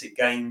with Mantic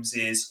Games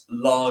is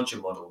larger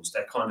models.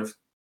 They're kind of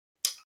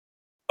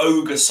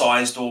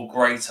ogre-sized or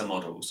greater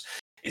models.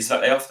 Is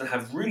that they often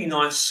have really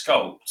nice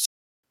sculpts,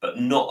 but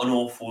not an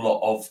awful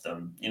lot of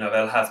them.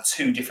 They'll have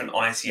 2 different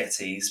Ice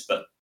Yetis,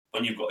 but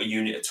when you've got a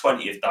unit of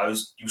 20 of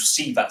those, you'll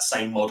see that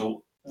same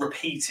model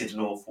repeated an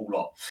awful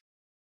lot.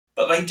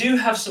 But they do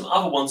have some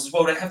other ones as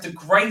well. They have the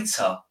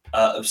Greater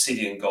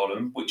Obsidian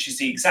Golem, which is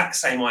the exact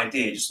same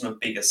idea, just on a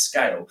bigger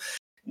scale.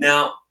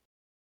 Now,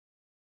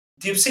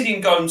 the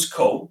Obsidian Golem's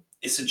cool.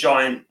 It's a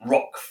giant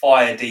rock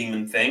fire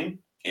demon thing.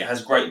 It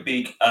has great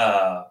big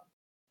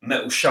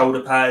metal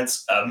shoulder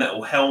pads,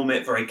 metal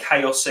helmet, very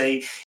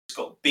chaosy. It's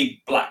got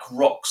big black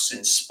rocks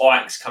and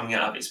spikes coming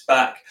out of its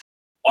back.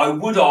 I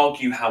would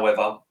argue,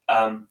 however,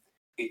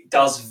 it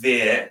does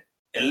veer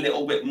a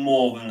little bit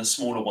more than the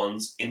smaller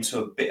ones into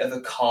a bit of a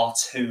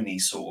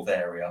cartoony sort of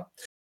area.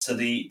 So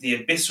the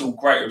Abyssal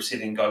Greater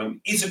Obsidian Golem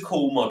is a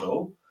cool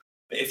model,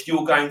 but if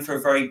you're going for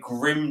a very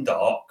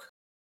grimdark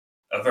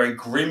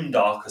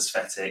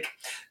aesthetic,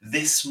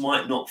 this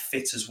might not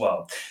fit as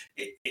well.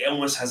 It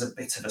almost has a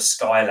bit of a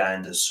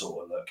Skylanders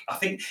sort of look. I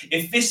think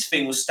if this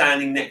thing was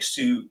standing next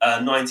to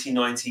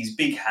 1990s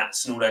Big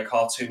Hats and all their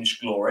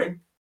cartoonish glory,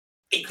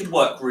 it could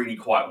work really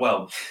quite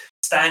well.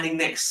 Standing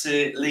next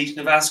to Legion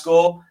of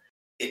Asgore,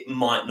 it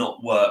might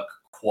not work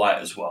quite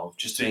as well.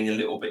 Just doing a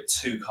little bit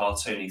too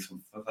cartoony for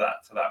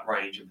that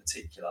range in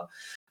particular.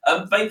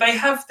 They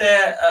have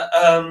their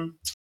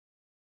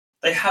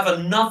they have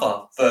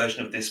another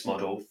version of this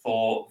model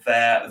for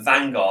their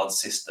Vanguard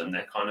system,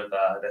 their kind of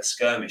their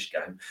skirmish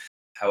game,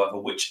 however,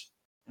 which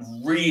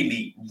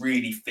really,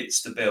 really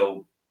fits the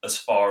bill as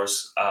far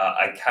as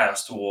a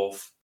Chaos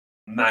Dwarf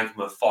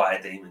Magma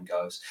Fire Demon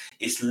goes.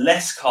 It's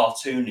less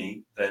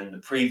cartoony than the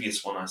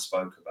previous one I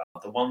spoke about.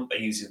 The one that they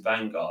use in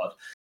Vanguard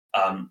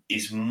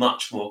is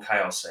much more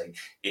chaosy.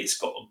 It's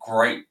got a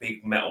great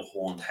big metal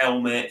horned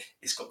helmet.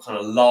 It's got kind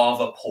of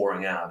lava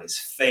pouring out of its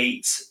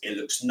feet. It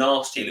looks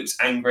nasty. It looks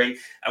angry.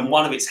 And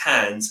one of its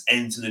hands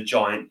ends in a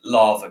giant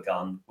lava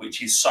gun,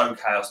 which is so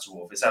Chaos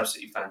Dwarf. It's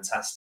absolutely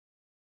fantastic.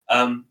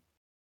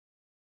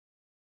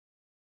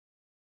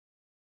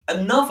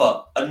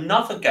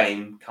 Another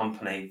game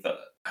company that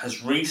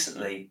has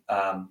recently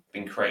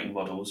been creating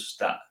models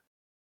that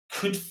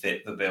could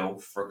fit the bill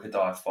for a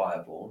Kadai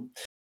Fireborn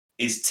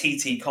is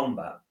TT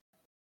Combat.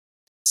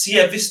 So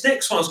yeah, this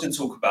next one I was going to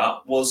talk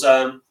about was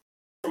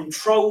from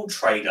Troll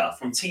Trader,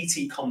 from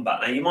TT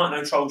Combat. Now you might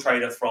know Troll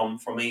Trader from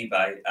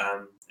eBay,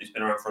 who's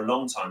been around for a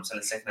long time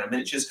selling secondhand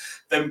miniatures,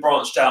 then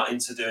branched out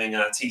into doing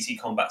TT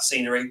Combat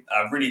scenery,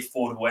 really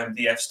affordable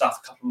MDF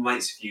stuff. A couple of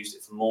mates have used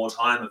it for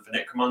Mordheim and for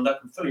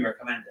Necromunda, can fully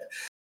recommend it.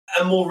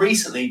 And more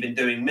recently been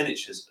doing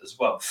miniatures as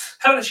well.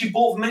 Haven't actually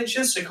bought the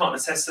miniatures, so can't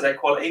attest to their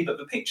quality, but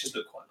the pictures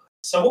look quite nice.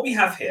 So what we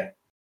have here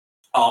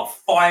are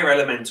fire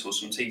elementals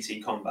from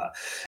TT Combat.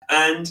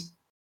 And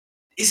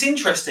it's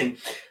interesting.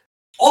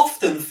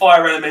 Often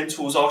fire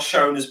elementals are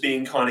shown as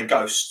being kind of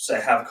ghosts. They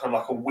have kind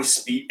of like a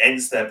wispy end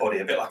to their body,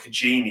 a bit like a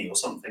genie or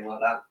something like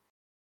that.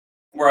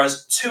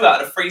 Whereas 2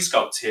 out of the 3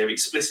 sculpts here have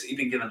explicitly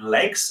been given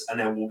legs and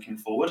they're walking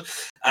forward.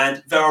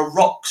 And there are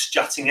rocks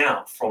jutting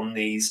out from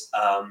these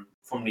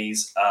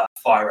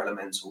fire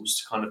elementals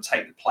to kind of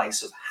take the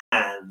place of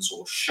hands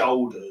or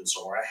shoulders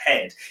or a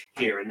head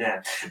here and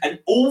there. And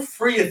all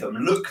 3 of them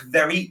look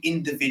very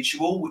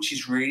individual, which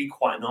is really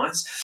quite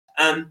nice.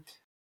 And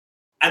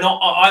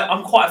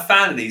I'm quite a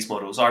fan of these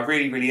models. I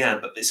really, really am.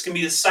 But it's going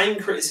to be the same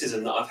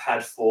criticism that I've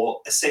had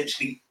for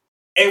essentially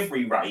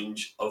every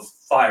range of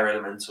fire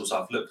elementals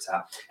I've looked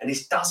at. And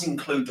this does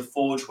include the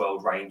Forge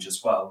World range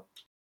as well.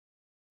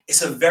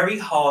 It's a very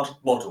hard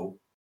model,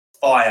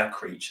 fire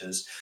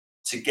creatures,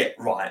 to get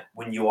right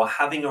when you are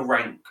having a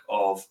rank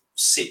of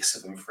 6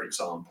 of them, for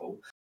example,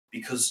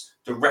 because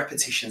the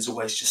repetition's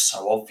always just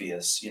so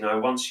obvious. You know,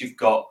 once you've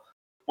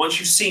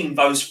seen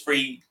those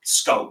 3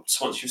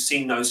 sculpts, once you've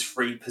seen those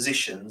 3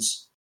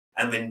 positions,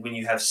 and then when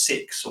you have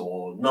 6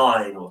 or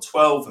 9 or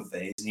 12 of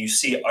these, and you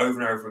see it over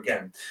and over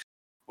again,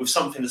 with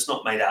something that's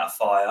not made out of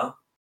fire,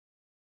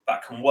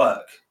 that can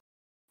work.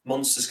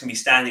 Monsters can be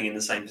standing in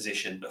the same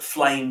position, but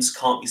flames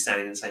can't be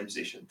standing in the same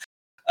position.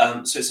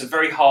 So it's a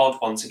very hard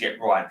one to get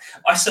right.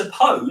 I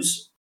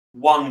suppose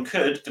one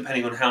could,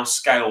 depending on how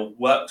scale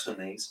works on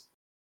these,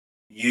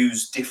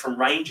 use different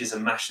ranges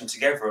and mash them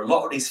together. A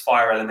lot of these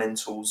fire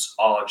elementals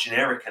are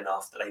generic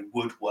enough that they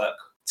would work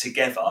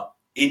together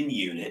in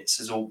units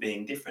as all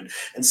being different.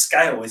 And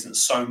scale isn't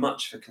so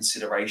much for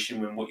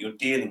consideration when what you're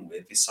dealing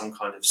with is some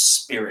kind of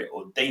spirit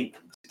or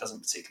demon. It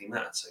doesn't particularly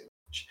matter too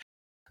much.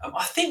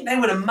 I think they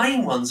were the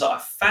main ones that I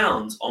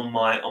found on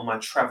my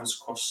travels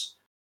across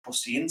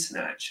the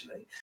internet,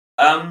 actually.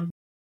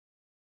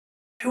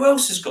 Who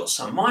else has got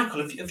some?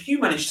 Michael, have you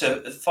managed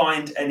to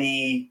find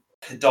any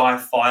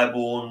Kadai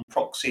Fireborn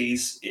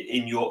proxies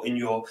in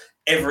your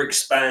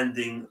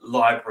ever-expanding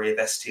library of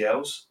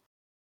STLs?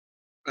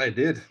 I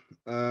did.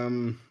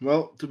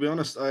 Well, to be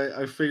honest,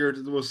 I figured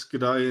it was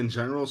Kadai in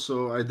general,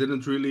 so I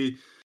didn't really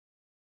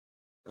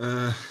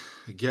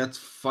get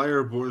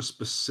Fireborn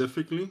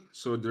specifically.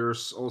 So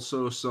there's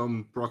also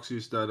some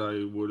proxies that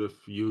I would have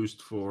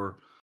used for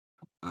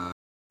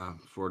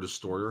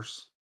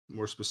destroyers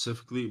more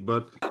specifically,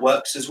 but That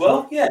works as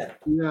well. Yeah.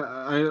 Yeah,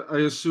 I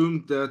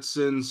assumed that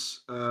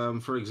since,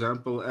 for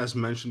example, as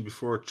mentioned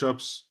before,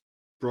 Chubb's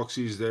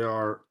proxies they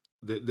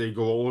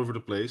go all over the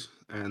place,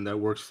 and that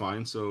works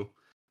fine. So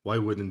why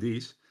wouldn't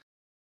these?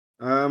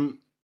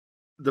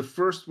 The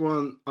first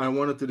one I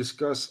wanted to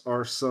discuss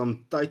are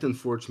some Titan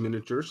Forge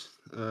miniatures.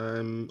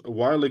 A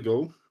while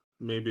ago,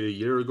 maybe a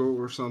year ago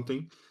or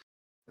something,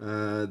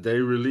 they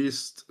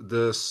released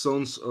the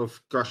Sons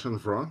of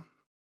Kashan-Vra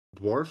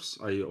dwarfs.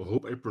 I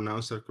hope I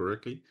pronounced that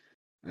correctly.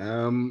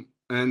 And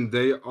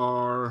they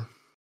are,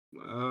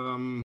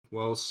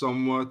 well,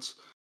 somewhat.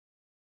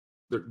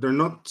 They're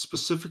not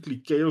specifically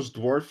Chaos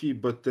Dwarfy,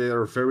 but they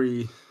are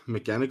very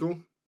mechanical.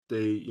 They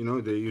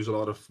use a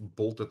lot of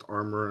bolted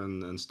armor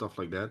and stuff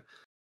like that.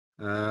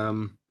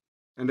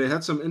 and they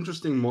had some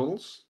interesting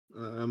models.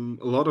 A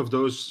lot of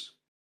those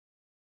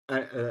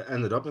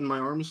ended up in my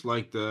armies,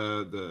 like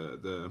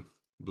the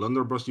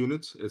blunderbuss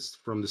units. It's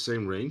from the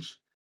same range.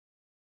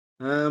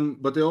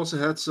 But they also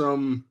had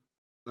some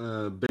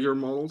bigger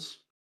models,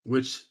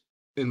 which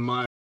in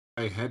my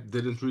head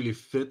didn't really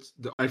fit.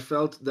 I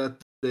felt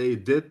that they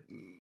did.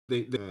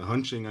 The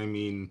hunching, I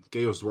mean,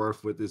 Chaos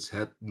Dwarf with its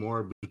head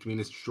more between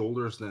its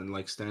shoulders than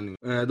like standing.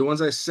 The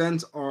ones I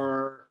sent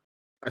are,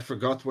 I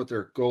forgot what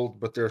they're called,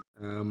 but they're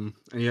and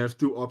you have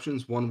two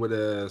options. One with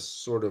a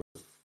sort of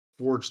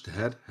forged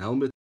head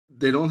helmet.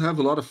 They don't have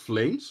a lot of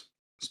flames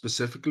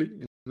specifically.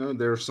 You know,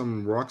 there are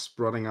some rocks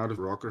sprouting out of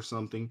rock or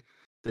something.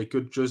 They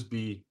could just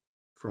be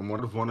from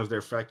one of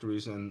their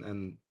factories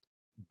and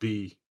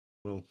be,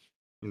 well,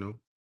 you know,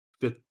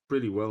 fit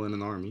pretty well in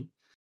an army.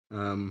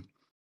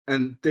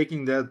 And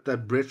taking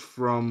that bridge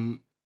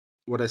from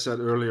what I said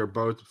earlier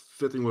about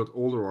fitting with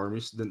older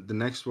armies, the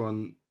next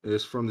one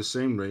is from the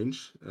same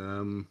range.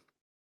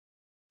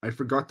 I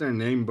forgot their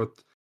name, but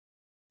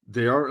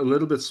they are a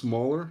little bit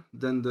smaller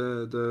than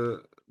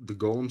the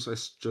golems I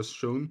just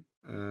shown.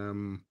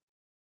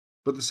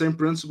 But the same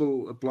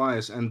principle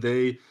applies, and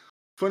they,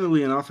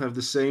 funnily enough, have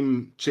the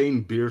same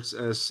chain beards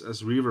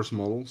as Reaver's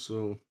model.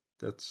 So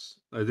that's,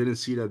 I didn't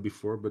see that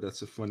before, but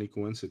that's a funny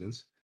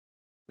coincidence.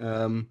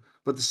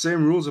 But the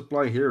same rules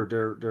apply here.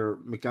 They're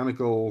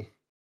mechanical,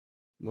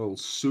 well,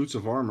 suits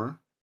of armor.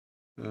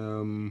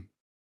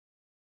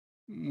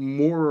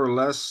 More or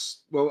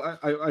less. Well,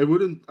 I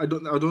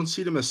don't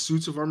see them as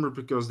suits of armor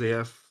because they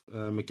have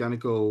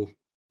mechanical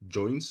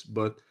joints,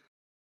 but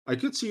I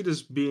could see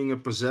this being a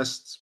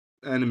possessed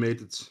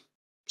animated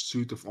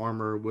suit of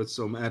armor with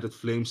some added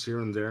flames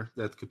here and there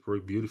that could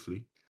work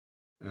beautifully.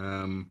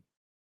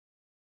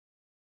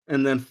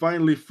 And then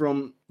finally,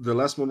 from the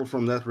last model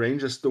from that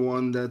range is the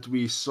one that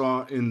we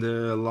saw in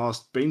the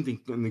last painting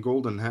in the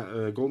Golden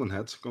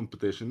Hat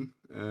competition.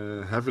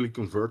 Heavily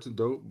converted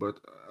though, but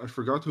I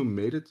forgot who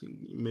made it.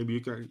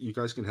 Maybe you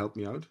guys can help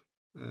me out.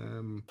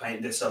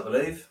 Paint this, I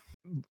believe.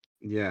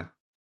 Yeah.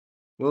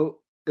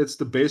 Well, it's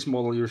the base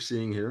model you're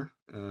seeing here.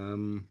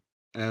 And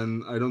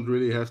I don't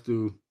really have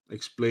to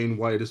explain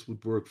why this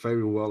would work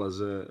very well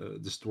as a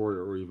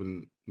destroyer or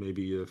even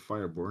maybe a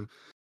fireborn.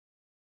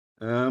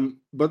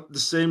 But the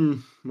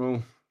same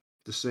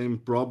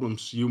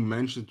problems you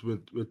mentioned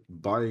with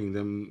buying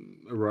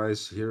them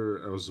arise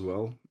here as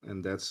well,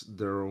 and that's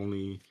there are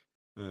only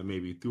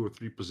maybe 2 or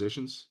 3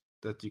 positions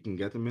that you can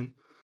get them in.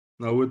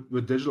 Now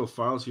with digital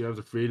files, you have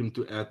the freedom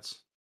to add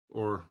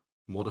or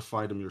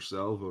modify them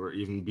yourself, or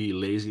even be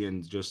lazy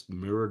and just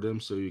mirror them,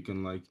 so you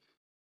can like,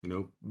 you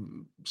know,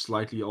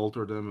 slightly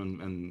alter them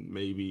and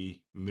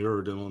maybe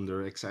mirror them on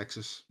their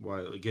x-axis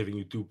while giving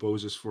you 2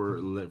 poses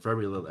for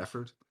very little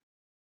effort.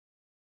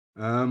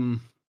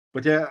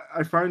 But yeah,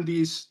 I find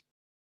these.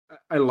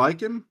 I like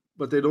them,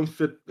 but they don't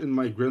fit in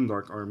my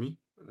Grimdark army,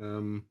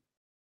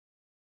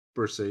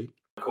 per se.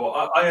 Cool.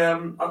 I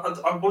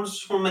wanted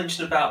to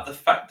mention about the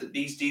fact that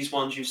these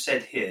ones you've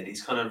said here,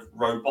 these kind of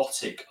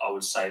robotic, I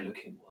would say,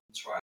 looking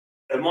ones, right?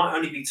 There might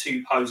only be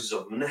 2 poses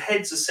of them, and the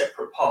head's a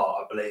separate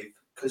part, I believe,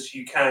 because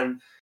you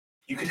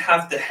could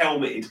have the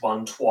helmeted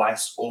one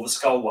twice or the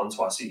skull one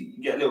twice, so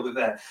you get a little bit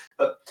there.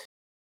 But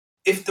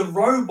if the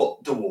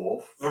robot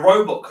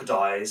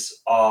Kodais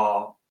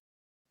are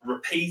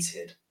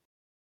repeated,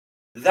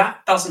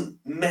 that doesn't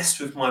mess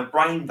with my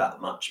brain that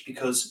much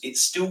because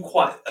it's still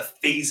quite a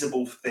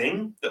feasible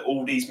thing that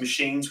all these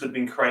machines would have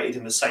been created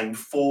in the same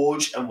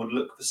forge and would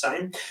look the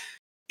same.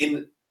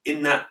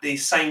 In that the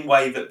same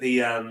way that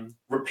the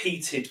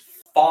repeated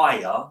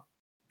fire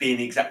being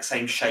the exact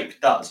same shape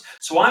does.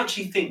 So I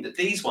actually think that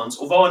these ones,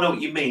 although I know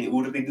what you mean, it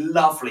would have been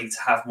lovely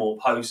to have more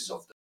poses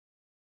of them.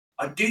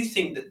 I do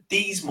think that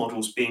these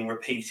models being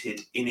repeated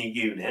in a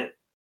unit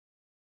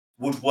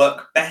would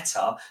work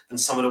better than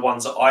some of the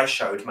ones that I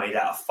showed made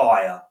out of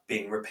fire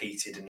being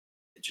repeated. Do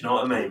you know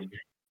what I mean?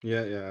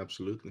 Yeah,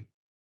 absolutely.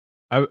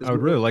 I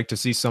would really like to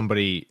see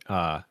somebody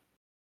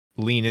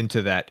lean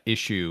into that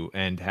issue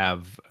and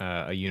have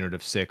a unit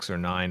of 6 or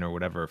 9 or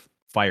whatever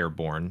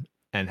fireborn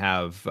and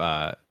have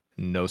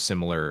no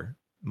similar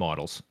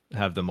models.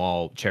 Have them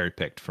all cherry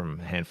picked from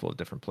a handful of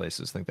different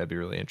places. I think that'd be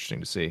really interesting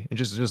to see, and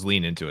just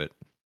lean into it.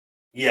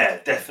 Yeah,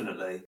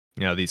 definitely.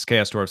 You know, these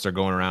Chaos Dwarfs are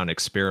going around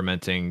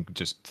experimenting,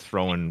 just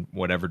throwing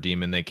whatever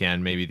demon they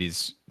can. Maybe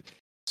these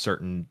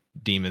certain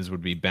demons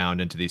would be bound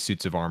into these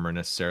suits of armor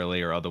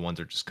necessarily, or other ones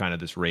are just kind of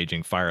this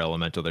raging fire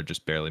elemental they're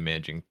just barely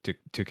managing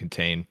to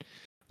contain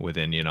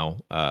within, you know,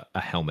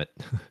 a helmet.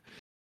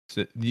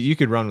 So you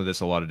could run with this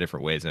a lot of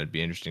different ways, and it'd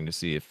be interesting to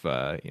see if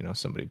you know,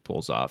 somebody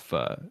pulls off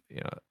you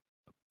know,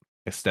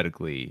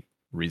 aesthetically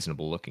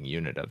reasonable looking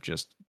unit of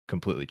just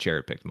completely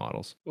cherry picked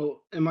models.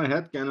 Well, in my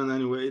head canon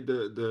anyway,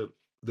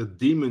 the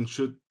demon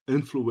should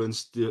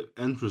influence the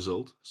end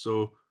result.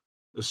 So,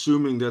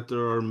 assuming that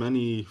there are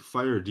many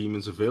fire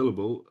demons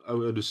available, I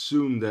would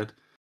assume that,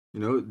 you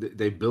know,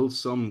 they build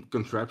some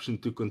contraption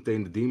to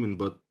contain the demon,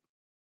 but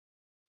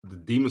the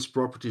demon's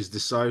properties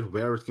decide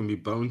where it can be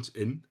bound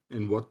in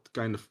what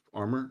kind of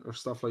armor or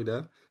stuff like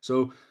that.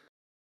 So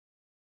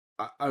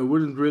I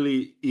wouldn't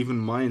really even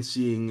mind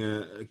seeing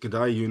a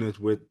Kadai unit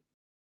with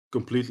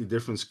completely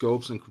different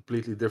scopes and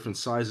completely different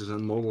sizes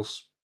and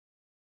models,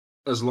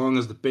 as long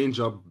as the paint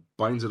job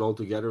binds it all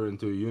together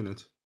into a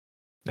unit.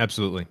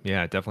 Absolutely.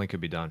 Yeah, it definitely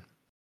could be done.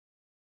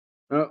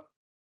 Uh,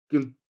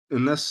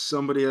 unless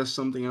somebody has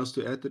something else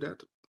to add to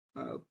that,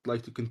 I'd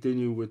like to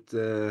continue with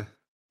the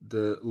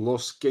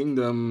Lost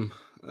Kingdom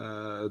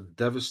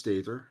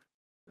Devastator.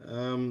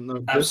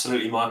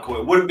 Absolutely,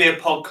 Michael. It wouldn't be a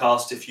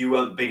podcast if you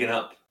weren't bigging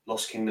up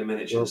Lost Kingdom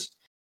miniatures.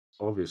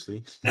 Well,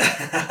 obviously.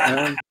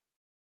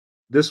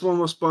 This one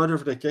was part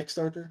of the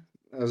Kickstarter,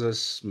 as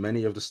is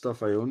many of the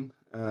stuff I own.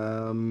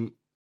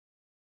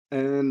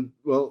 And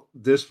well,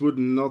 this would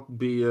not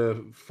be a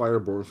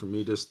Fireborn for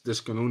me.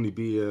 This can only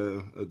be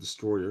a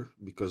destroyer,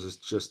 because it's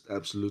just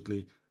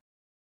absolutely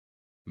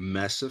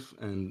massive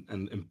and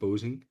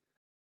imposing.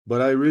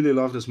 But I really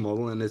love this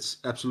model, and it's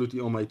absolutely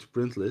on my to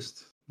print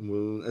list.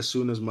 Well, as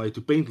soon as my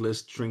to paint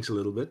list shrinks a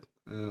little bit,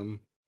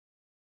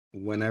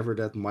 whenever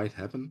that might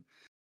happen.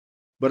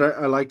 But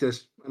I like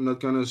this. I'm not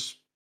gonna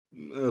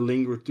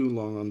linger too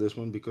long on this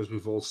one, because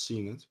we've all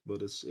seen it.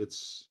 But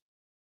it's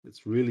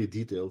really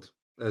detailed,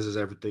 as is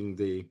everything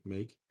they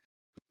make.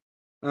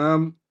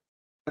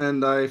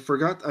 And I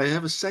forgot I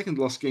have a second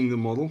Lost Kingdom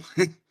model.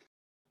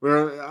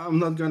 Where I'm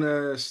not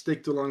gonna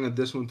stick too long at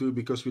this one too,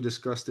 because we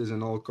discussed this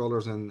in all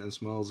colors and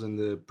smells in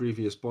the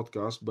previous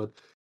podcast. But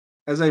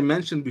as I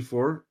mentioned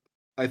before,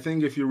 I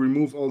think if you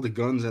remove all the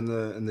guns and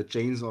the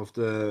chains of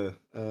the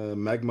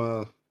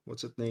magma,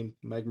 what's it named?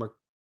 Magma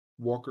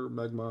Walker,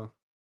 magma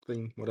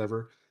thing,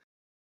 whatever.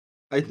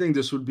 I think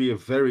this would be a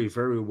very,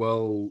 very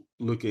well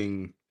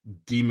looking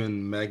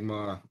demon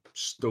magma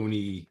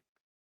stony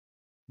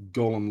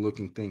golem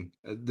looking thing.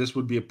 This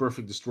would be a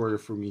perfect destroyer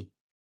for me.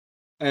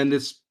 And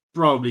it's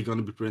probably going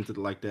to be printed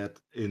like that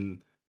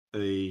in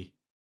a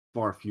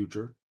far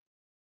future.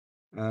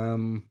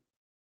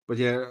 But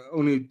yeah,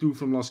 only 2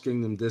 from Lost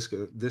Kingdom this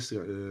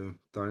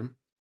time.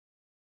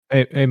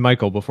 Hey,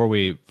 Michael, before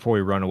we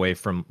run away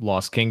from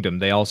Lost Kingdom,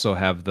 they also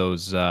have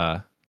those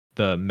the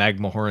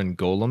Magmahoran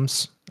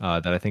golems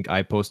that I think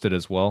I posted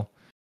as well.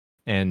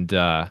 And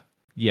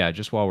yeah,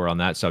 just while we're on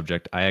that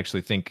subject, I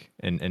actually think,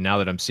 and now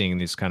that I'm seeing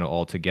these kind of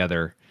all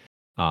together,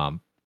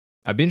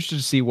 I'd be interested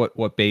to see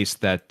what base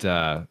that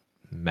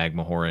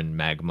Magmahoran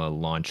magma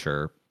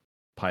launcher,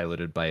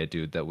 piloted by a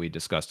dude that we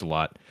discussed a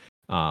lot.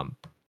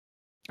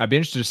 I'd be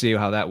interested to see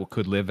how that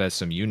could live as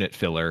some unit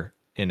filler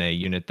in a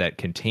unit that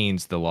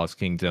contains the Lost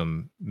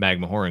Kingdom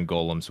Magmahoran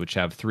golems, which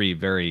have 3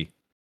 very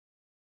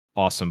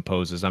awesome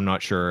poses. I'm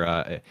not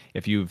sure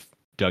if you've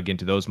dug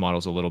into those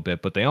models a little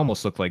bit, but they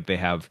almost look like they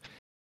have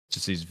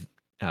just these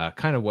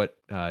kind of what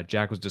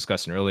Jack was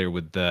discussing earlier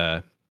with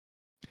the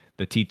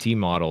TT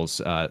models,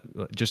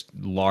 just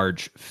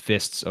large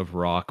fists of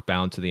rock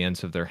bound to the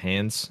ends of their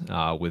hands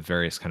with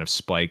various kind of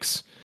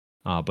spikes.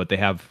 But they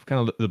have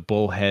kind of the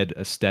bullhead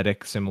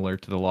aesthetic, similar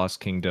to the Lost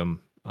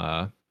Kingdom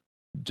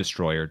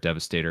Destroyer,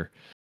 Devastator.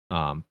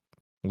 A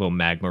little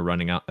magma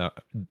running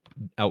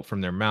out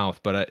from their mouth.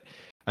 But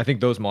I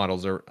think those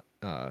models are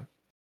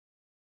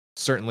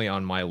certainly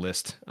on my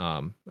list.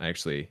 I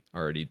actually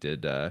already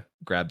did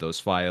grab those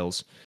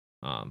files.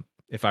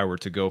 If I were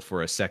to go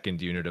for a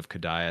second unit of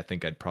Kadai, I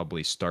think I'd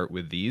probably start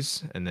with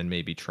these and then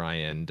maybe try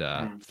and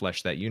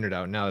flesh that unit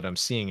out. Now that I'm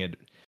seeing it,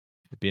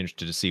 I'd be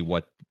interested to see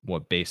what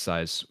base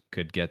size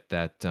could get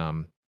that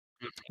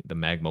the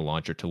magma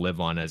launcher to live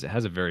on, as it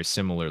has a very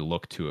similar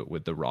look to it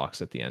with the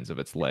rocks at the ends of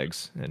its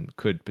legs, and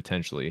could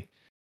potentially,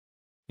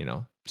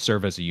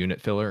 serve as a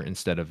unit filler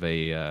instead of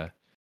a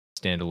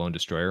standalone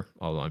destroyer,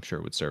 although I'm sure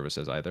it would service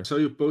as either. So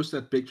you post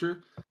that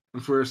picture,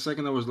 and for a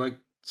second I was like,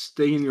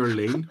 stay in your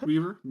lane,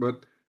 Reaver.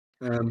 But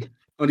on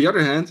the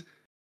other hand,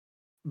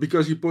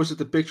 because you posted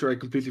the picture, I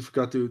completely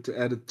forgot to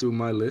add it to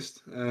my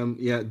list.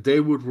 Yeah, they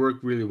would work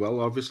really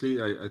well.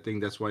 Obviously, I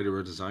think that's why they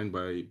were designed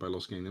by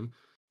Lost Kingdom.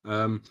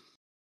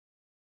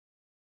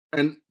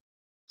 And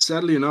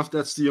sadly enough,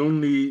 that's the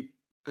only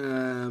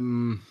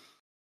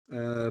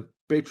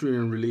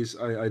Patreon release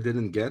I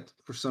didn't get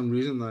for some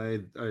reason. I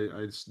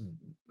just,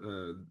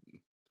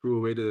 threw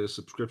away the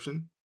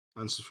subscription,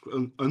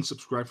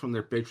 unsubscribed from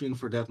their Patreon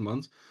for that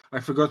month. I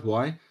forgot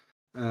why.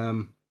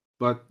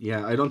 But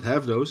yeah, I don't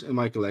have those in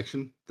my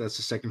collection. That's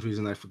the second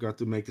reason I forgot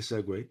to make the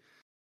segue.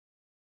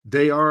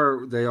 They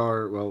are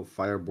well,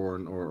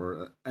 Fireborn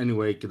or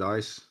anyway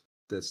Kadais.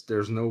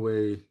 There's no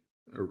way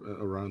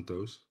around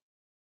those.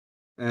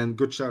 And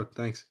good shout,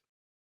 thanks.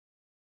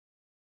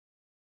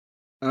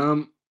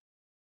 Now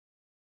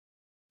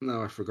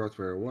I forgot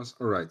where I was.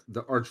 All right,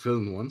 the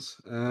Archvillain ones.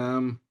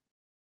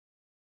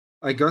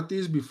 I got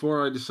these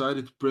before I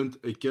decided to print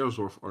a Chaos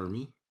Dwarf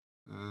army.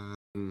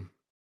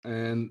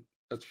 And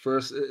at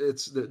first,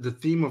 it's the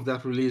theme of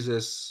that release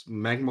is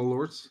Magma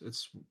Lords.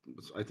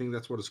 I think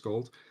that's what it's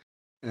called,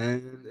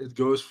 and it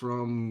goes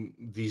from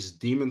these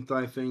demon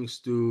type things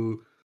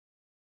to,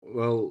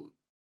 well,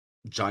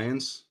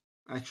 giants.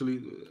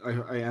 Actually,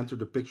 I entered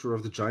the picture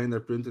of the giant I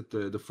printed,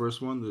 the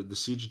first one, the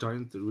siege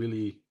giant,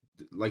 really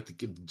like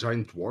the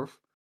giant dwarf.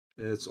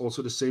 It's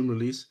also the same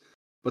release,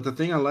 but the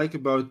thing I like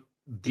about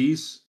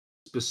these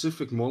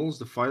specific models,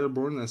 the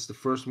Fireborn, that's the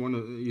first one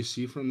you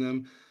see from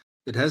them.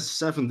 It has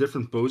 7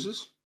 different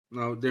poses.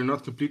 Now they're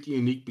not completely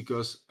unique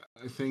because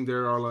I think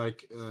there are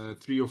like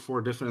 3 or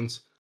 4 different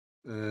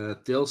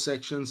tail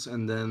sections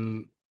and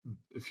then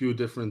a few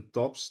different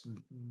tops.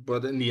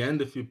 But in the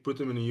end, if you put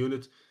them in a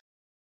unit,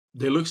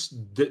 they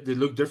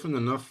look different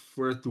enough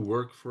for it to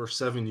work for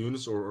 7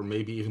 units or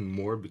maybe even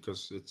more,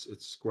 because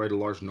it's quite a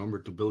large number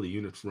to build a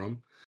unit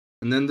from.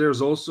 And then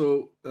there's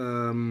also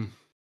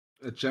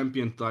a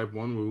champion type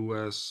one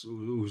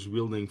who's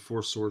wielding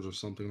 4 swords or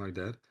something like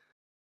that.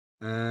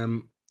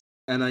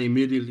 And I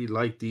immediately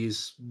like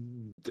these.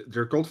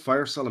 They're called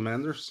fire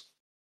salamanders,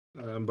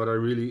 but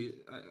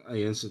I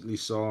instantly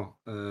saw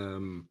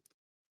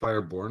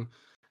Fireborn.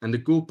 And the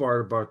cool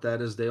part about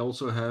that is they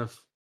also have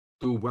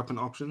 2 weapon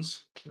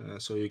options,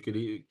 so you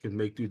could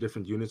make 2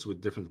 different units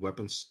with different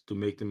weapons to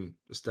make them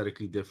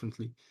aesthetically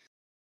differently.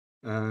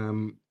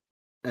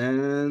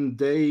 And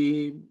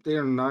they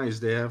are nice.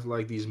 They have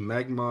like these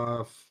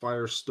magma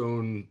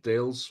firestone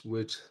tails,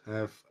 which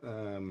have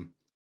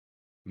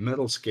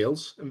metal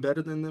scales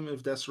embedded in them,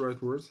 if that's the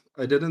right word.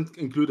 I didn't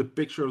include a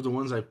picture of the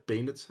ones I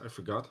painted. I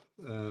forgot.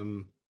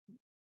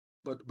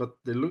 But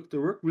they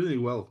work really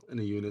well in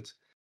a unit,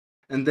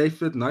 and they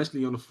fit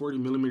nicely on a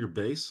 40mm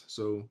base,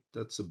 so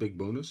that's a big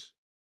bonus.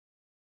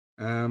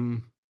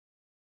 And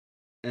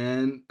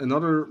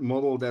another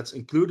model that's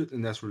included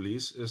in this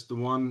release is the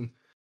one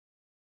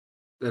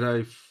that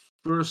I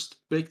first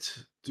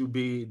picked to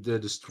be the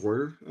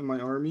destroyer in my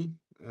army.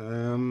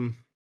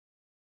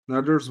 Now,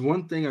 there's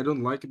one thing I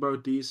don't like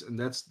about these, and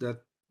that's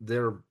that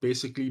they're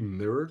basically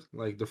mirrored.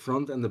 Like the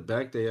front and the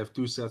back, they have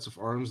 2 sets of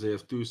arms. They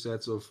have 2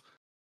 sets of,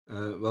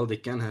 they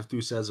can have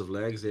 2 sets of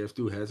legs. They have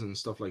 2 heads and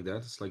stuff like that.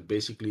 It's like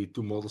basically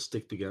 2 models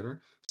stuck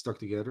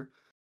together.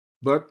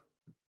 But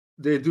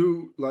they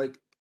do, like,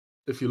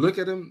 if you look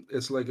at them,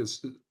 it's like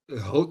it's a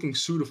hulking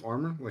suit of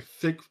armor, like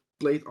thick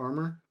plate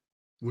armor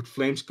with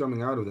flames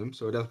coming out of them.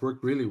 So that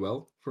worked really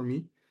well for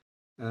me.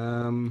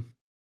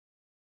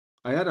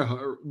 I had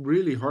a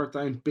really hard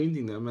time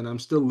painting them, and I'm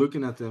still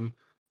looking at them.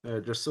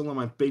 They're still on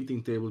my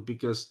painting table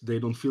because they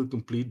don't feel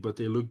complete, but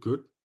they look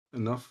good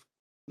enough.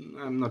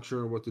 I'm not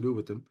sure what to do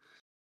with them.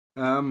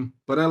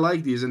 But I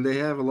like these, and they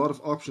have a lot of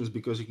options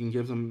because you can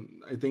give them.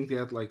 I think they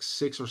had like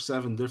 6 or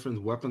 7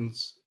 different weapon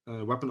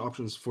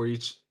options for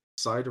each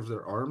side of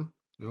their arm,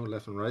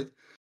 left and right.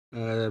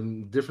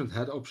 Different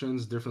head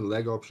options, different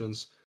leg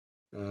options.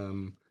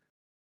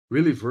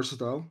 Really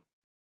versatile.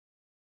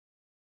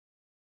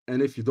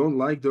 And if you don't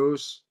like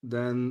those,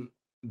 then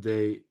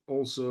they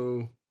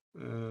also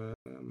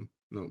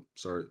no,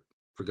 sorry,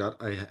 forgot.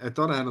 I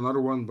thought I had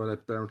another one, but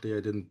apparently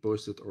I didn't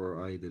post it,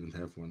 or I didn't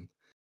have one.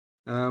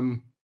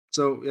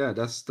 So yeah,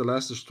 that's the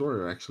last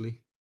destroyer actually.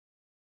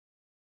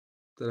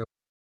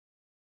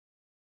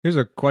 Here's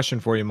a question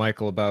for you,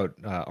 Michael, about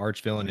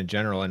Archvillain in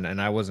general,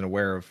 and I wasn't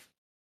aware of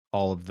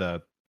all of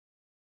the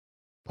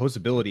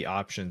posability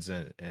options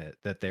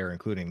that they're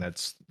including.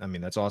 That's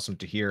awesome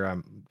to hear.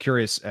 I'm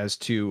curious as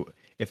to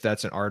if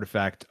that's an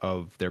artifact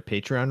of their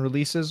Patreon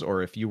releases,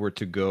 or if you were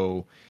to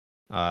go,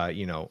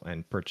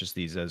 and purchase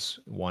these as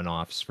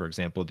one-offs. For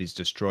example, these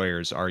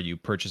destroyers, are you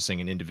purchasing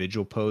an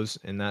individual pose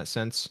in that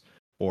sense,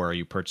 or are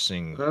you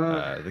purchasing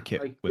the kit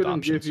I with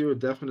couldn't give options? you a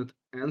definite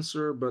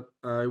answer, but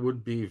I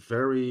would be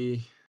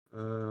very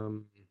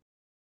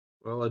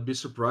well, I'd be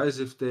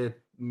surprised if they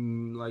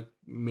like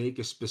make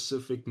a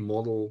specific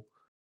model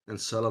and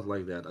sell it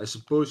like that. I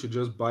suppose you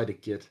just buy the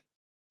kit,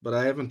 but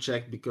I haven't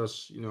checked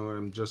because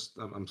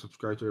I'm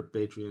subscribed to their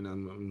Patreon,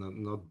 and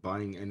I'm not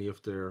buying any of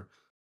their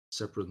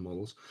separate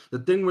models. The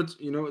thing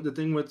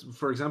with,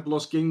 for example,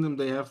 Lost Kingdom,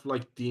 they have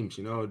like teams.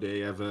 They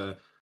have a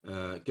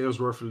Chaos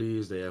Dwarf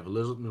release, they have a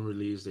Lizardman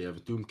release, they have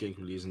a Tomb King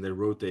release, and they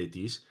rotate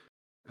these.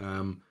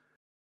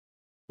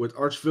 With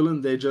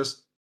Archvillain, they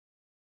just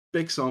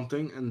pick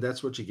something, and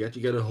that's what you get.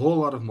 You get a whole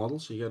lot of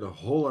models, you get a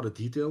whole lot of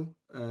detail,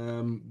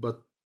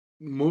 but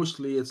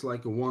mostly it's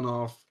like a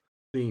one-off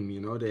theme.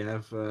 They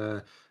have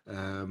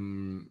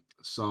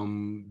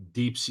some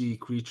deep sea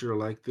creature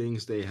like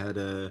things. They had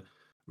a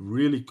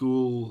really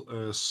cool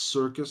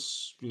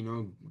circus.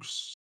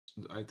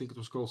 I think it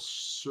was called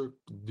Cirque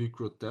du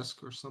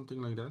Grotesque or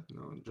something like that.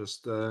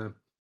 Just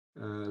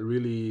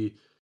really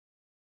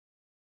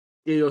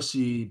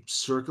chaosy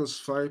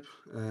circus vibe.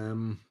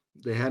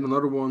 They had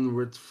another one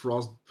with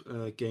frost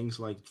kings,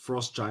 like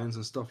frost giants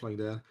and stuff like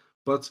that.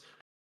 But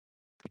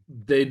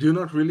they do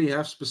not really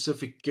have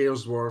specific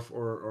Chaos Dwarf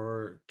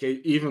or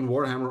even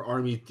Warhammer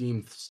army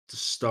themed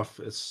stuff.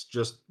 It's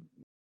just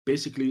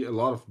basically a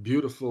lot of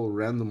beautiful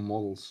random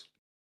models.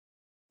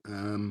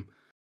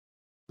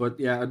 But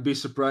yeah, I'd be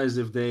surprised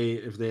if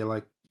they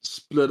like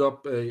split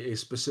up a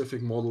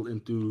specific model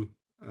into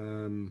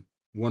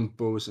one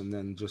pose and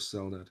then just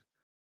sell that.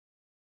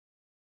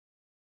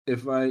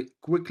 If I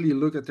quickly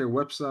look at their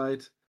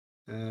website,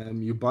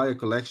 you buy a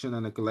collection,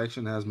 and a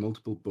collection has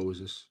multiple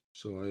poses.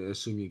 So I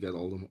assume you get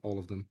all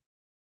of them.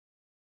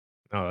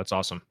 Oh, that's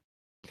awesome.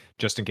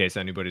 just in case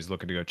anybody's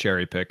looking to go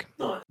cherry pick.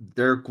 Nice.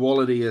 Their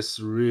quality is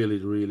really,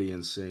 really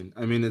insane.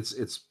 I mean,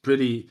 it's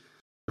pretty.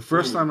 The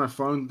first time I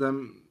found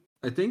them,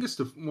 I think it's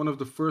one of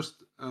the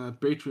first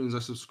Patreons I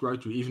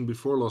subscribed to, even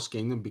before Lost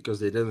Kingdom, because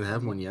they didn't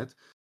have one yet,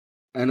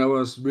 and I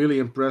was really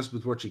impressed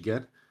with what you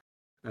get.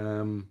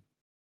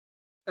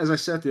 As I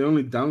said, the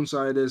only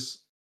downside is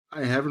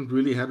I haven't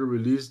really had a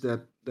release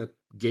that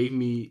gave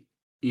me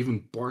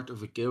even part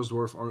of a Chaos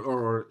Dwarf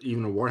or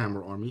even a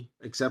Warhammer army,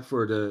 except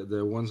for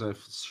the ones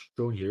I've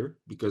shown here,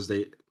 because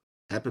they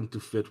happen to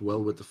fit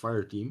well with the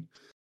fire team.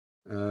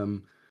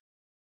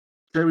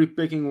 Cherry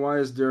picking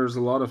wise, there's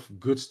a lot of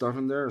good stuff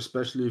in there,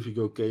 especially if you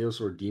go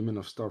Chaos or Demon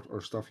of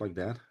stuff like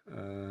that.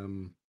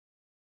 And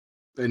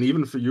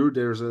even for you,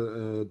 there's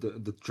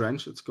the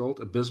Trench, it's called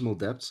Abysmal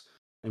Depths.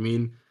 I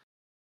mean,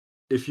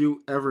 if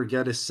you ever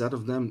get a set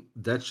of them,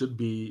 that should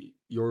be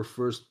your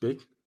first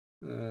pick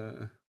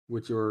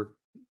with your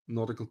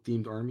nautical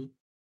themed army.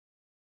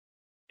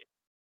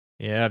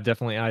 Yeah, I've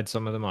definitely eyed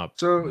some of them up.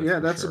 So yeah,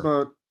 that's sure.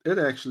 about it.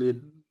 Actually,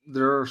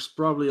 there's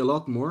probably a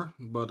lot more,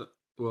 but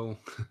well,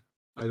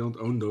 I don't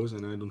own those,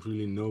 and I don't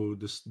really know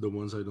the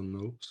ones I don't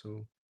know.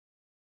 So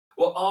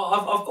Well,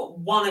 I've got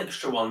one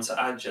extra one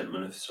to add,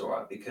 gentlemen, if it's all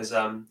right, because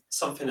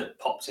something that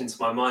popped into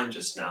my mind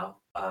just now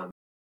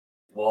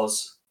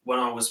was when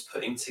I was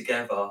putting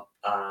together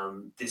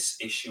this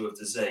issue of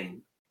the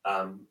zine.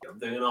 I'm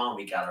doing an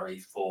army gallery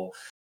for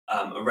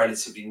a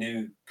relatively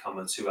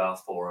newcomer to our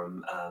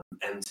forum,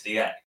 M to the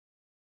X,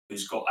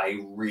 who's got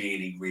a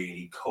really,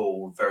 really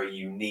cool, very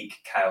unique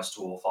Chaos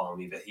Dwarf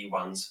army that he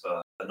runs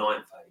for the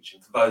 9th Age.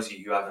 And for those of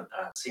you who haven't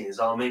seen his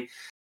army,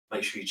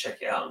 make sure you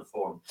check it out on the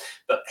forum.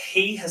 But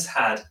he has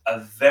had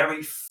a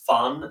very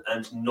fun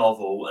and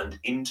novel and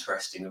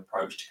interesting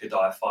approach to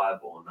Kadai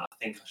Fireborn that I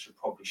think I should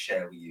probably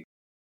share with you.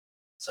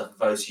 So for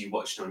those of you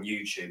watching on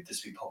YouTube,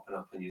 this will be popping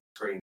up on your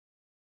screen.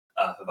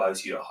 For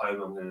those of you at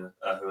home,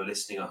 who are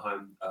listening at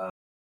home on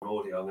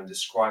audio, I'm going to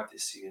describe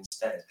this to you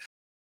instead.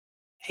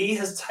 He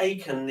has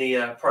taken the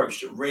approach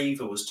that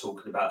Reva was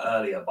talking about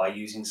earlier by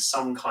using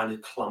some kind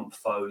of clump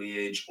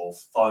foliage or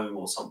foam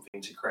or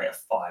something to create a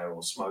fire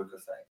or smoke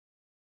effect.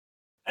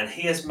 And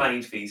he has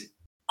made these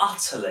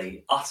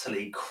utterly,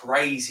 utterly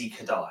crazy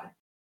Kadai,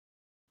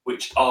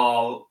 which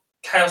are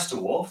Chaos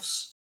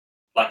Dwarfs,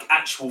 like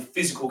actual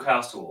physical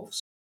Chaos Dwarfs,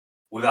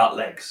 without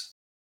legs.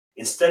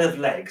 Instead of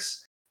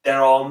legs,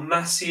 there are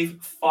massive,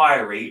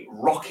 fiery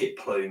rocket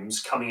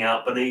plumes coming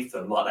out beneath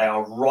them, like they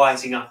are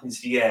rising up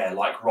into the air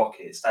like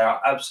rockets. They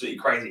are absolutely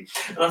crazy.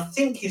 And I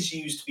think he's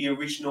used the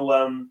original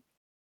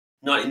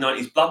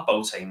 1990s Blood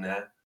Bowl team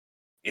there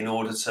in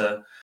order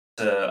to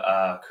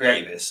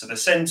create this. So the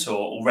Centaur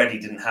already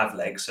didn't have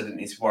legs, so didn't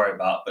need to worry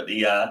about. But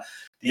the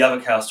other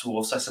Chaos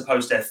Dwarfs, I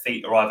suppose their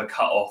feet are either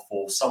cut off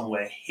or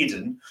somewhere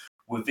hidden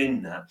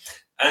within that.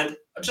 And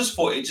I just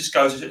thought it just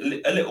goes a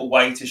little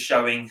way to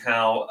showing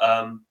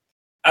how,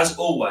 as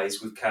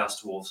always with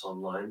Chaos Dwarfs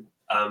Online,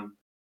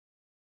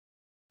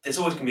 there's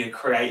always going to be a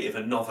creative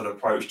and novel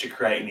approach to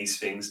creating these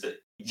things that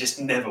you just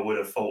never would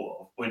have thought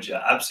of, would you?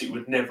 Absolutely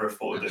would never have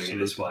thought of doing it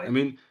this way. I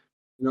mean,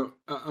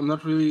 I'm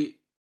not really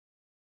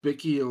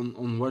picky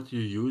on what you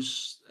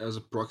use as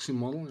a proxy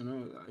model.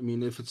 I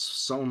mean, if it's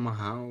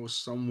somehow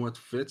somewhat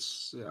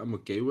fits, I'm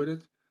okay with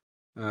it.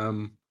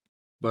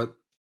 But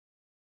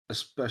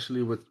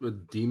especially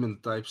with demon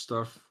type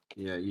stuff,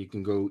 yeah, you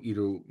can go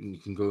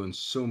in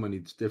so many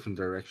different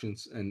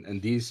directions,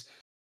 and these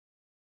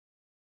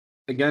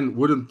again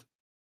wouldn't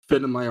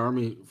fit in my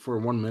army for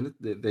 1 minute.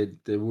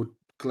 They would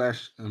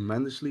clash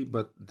tremendously,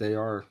 but they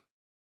are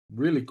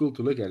really cool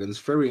to look at, and it's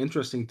very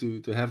interesting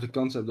to have the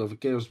concept of a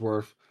Chaos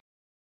Dwarf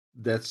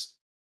that's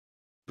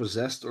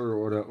possessed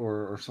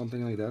or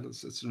something like that.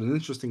 It's an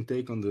interesting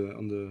take on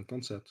the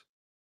concept.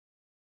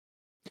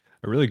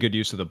 A really good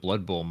use of the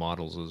Blood Bowl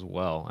models as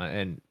well,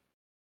 and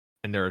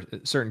there are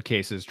certain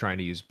cases trying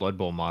to use Blood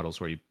Bowl models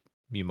where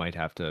you might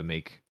have to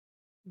make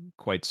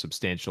quite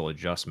substantial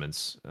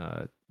adjustments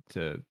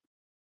to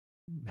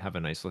have a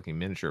nice looking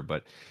miniature.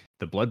 But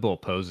the Blood Bowl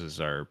poses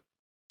are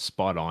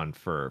spot on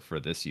for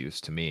this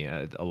use to me.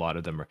 A lot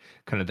of them are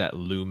kind of that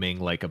looming,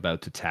 like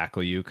about to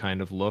tackle you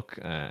kind of look,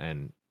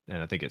 and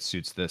I think it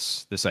suits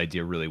this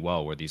idea really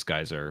well, where these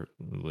guys are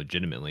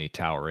legitimately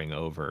towering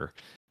over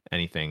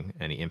any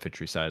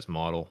infantry sized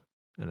model,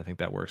 and I think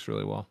that works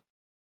really well.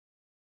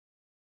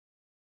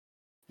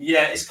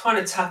 Yeah, it's kind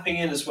of tapping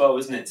in as well,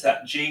 isn't it? To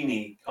that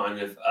genie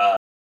kind of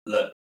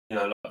look,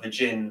 like the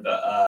Jin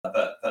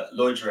that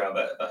Lloydriel,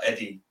 that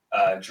Eddie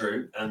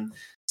drew, and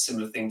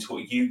similar thing to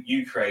what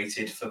you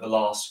created for the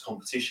last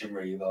competition,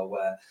 Reva,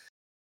 where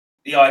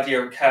the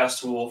idea of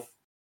Chaos Dwarf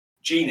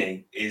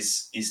Genie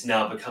is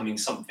now becoming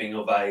something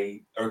of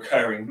a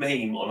recurring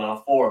meme on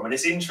our forum, and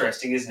it's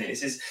interesting, isn't it?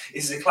 This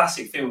is a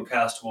classic thing with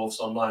Chaos Dwarfs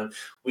Online.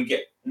 We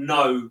get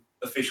no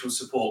official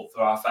support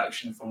for our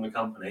faction from the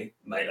company.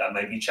 That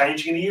may be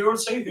changing in a year or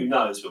two, who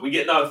knows? But we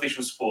get no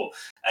official support,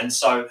 and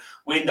so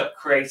we end up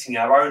creating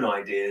our own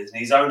ideas, and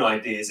these own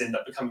ideas end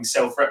up becoming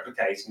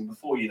self-replicating.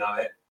 Before you know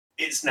it,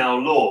 it's now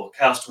law.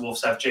 Chaos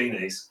Dwarfs have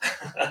genies.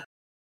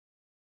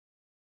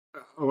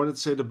 I wanted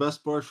to say the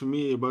best part for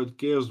me about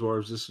Chaos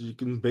Dwarves is you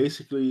can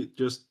basically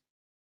just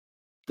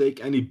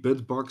take any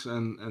bit box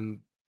and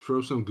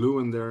throw some glue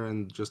in there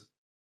and just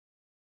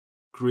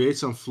create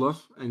some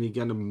fluff, and you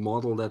get a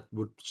model that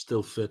would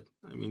still fit.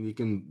 I mean, you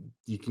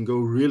can go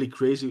really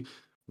crazy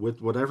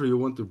with whatever you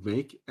want to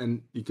make,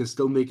 and you can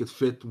still make it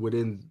fit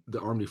within the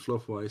army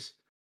fluff wise.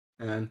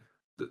 And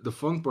the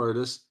fun part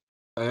is,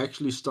 I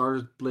actually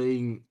started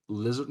playing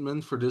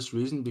Lizardman for this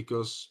reason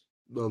because,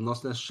 well,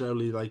 not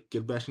necessarily like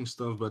kit bashing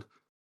stuff, but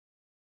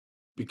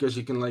because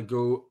you can like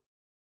go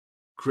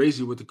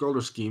crazy with the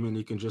color scheme and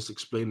you can just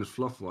explain it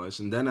fluff wise.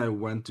 And then I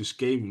went to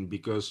Skaven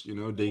because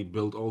they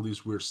build all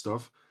these weird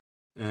stuff,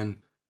 and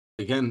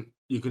again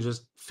you can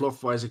just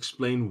fluff wise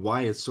explain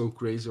why it's so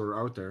crazy or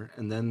out there.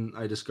 And then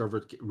I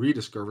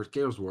rediscovered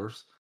Chaos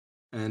Dwarfs,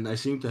 and I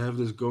seem to have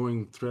this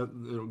going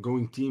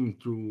team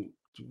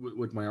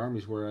with my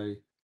armies where I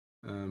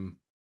um,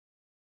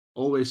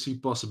 always see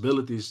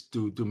possibilities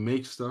to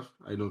make stuff.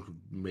 I don't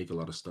make a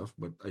lot of stuff,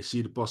 but I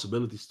see the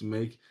possibilities to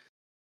make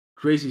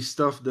crazy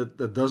stuff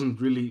that doesn't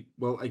really,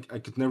 well, I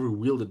could never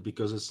wield it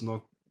because it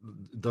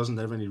doesn't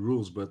have any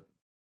rules, but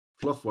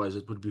fluff wise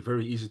it would be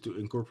very easy to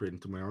incorporate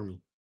into my army.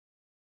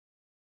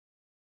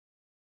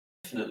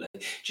 Definitely.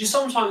 Do you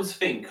sometimes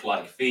think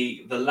like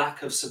the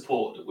lack of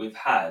support that we've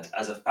had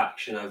as a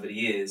faction over the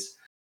years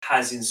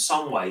has in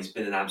some ways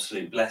been an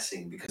absolute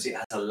blessing because it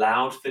has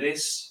allowed for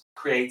this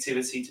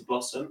creativity to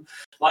blossom?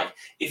 Like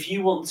if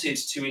you wanted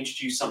to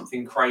introduce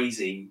something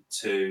crazy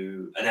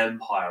to an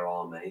Empire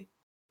army,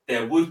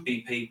 there would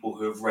be people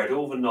who have read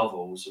all the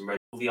novels and read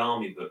all the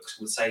army books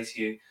and would say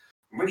to you,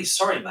 I'm really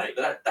sorry, mate,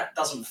 but that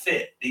doesn't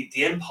fit.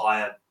 The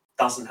Empire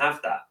doesn't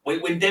have that.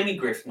 When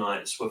Demigryph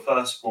Knights were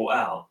first brought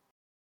out,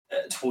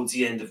 towards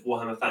the end of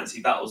Warhammer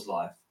Fantasy Battles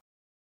life,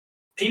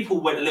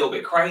 people went a little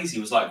bit crazy.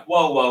 It was like,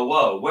 whoa, whoa,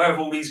 whoa, where have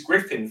all these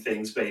Griffin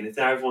things been if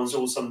now everyone's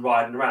all of a sudden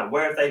riding around?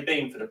 Where have they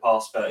been for the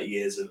past 30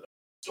 years of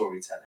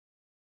storytelling?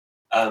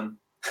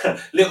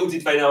 Little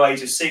did they know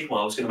Age of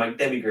Sigmar was going to make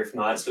Demigryph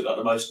Knights look like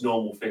the most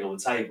normal thing on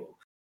the table.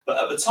 But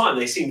at the time,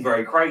 they seemed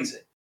very crazy.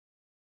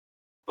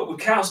 But with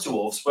Chaos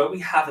Dwarfs, where we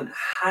haven't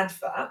had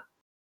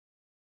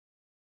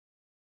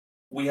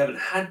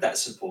that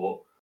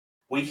support,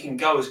 we can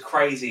go as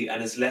crazy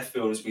and as left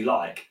field as we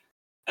like,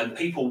 and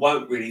people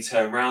won't really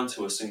turn around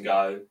to us and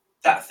go,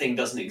 that thing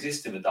doesn't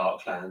exist in the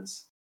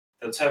Darklands.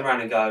 They'll turn around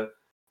and go,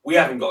 we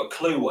haven't got a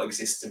clue what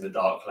exists in the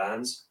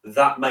Darklands.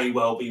 That may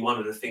well be one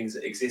of the things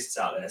that exists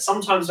out there.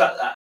 Sometimes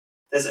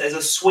there's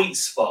a sweet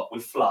spot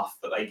with fluff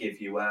that they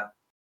give you where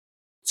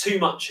too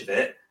much of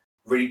it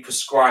really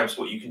prescribes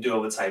what you can do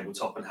on the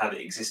tabletop and have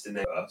it exist in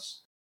their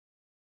verse.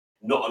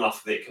 Not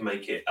enough of it can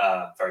make it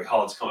very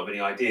hard to come up with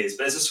any ideas.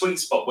 But there's a sweet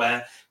spot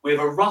where we have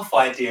a rough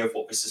idea of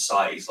what the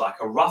society's like,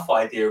 a rough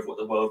idea of what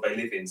the world they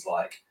live in's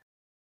like.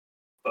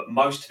 But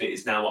most of it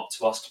is now up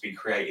to us to be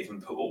creative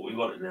and put what we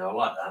want in there. I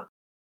like that.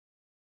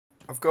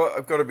 I've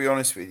got to be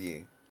honest with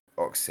you,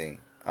 Oxy.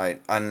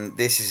 And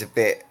this is a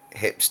bit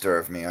hipster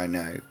of me, I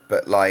know,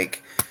 but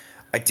like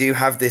I do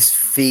have this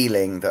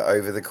feeling that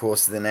over the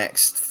course of the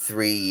next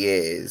 3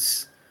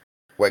 years,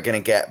 we're going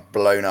to get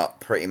blown up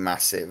pretty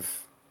massive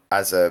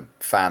as a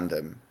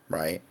fandom,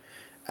 right?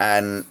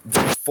 And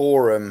the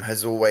forum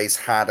has always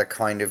had a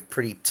kind of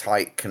pretty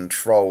tight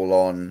control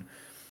on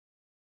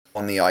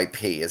the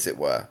IP, as it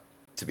were,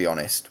 to be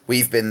honest.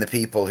 We've been the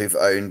people who've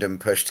owned and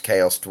pushed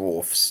Chaos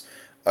Dwarfs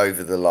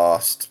over the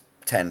last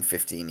 10,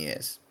 15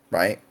 years,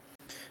 right?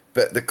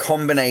 But the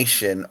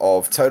combination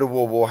of Total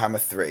War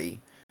Warhammer 3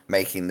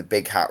 making the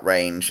Big Hat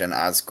range and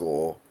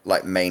Asgore,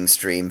 like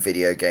mainstream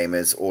video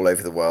gamers all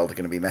over the world are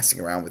going to be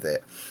messing around with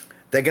it.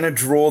 They're going to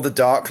draw the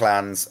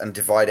Darklands and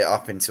divide it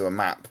up into a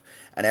map,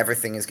 and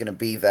everything is going to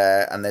be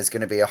there, and there's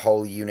going to be a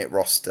whole unit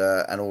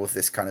roster and all of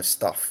this kind of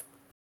stuff.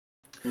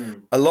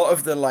 A lot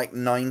of the like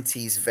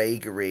 90s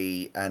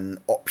vagary and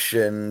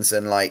options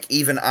and like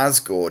even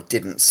Asgore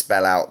didn't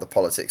spell out the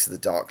politics of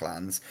the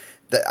Darklands.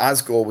 That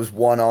Asgore was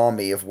one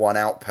army of one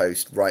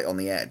outpost right on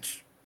the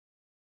edge.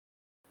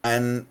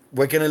 And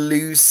we're going to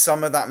lose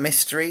some of that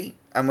mystery,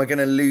 and we're going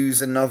to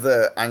lose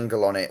another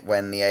angle on it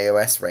when the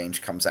AOS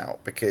range comes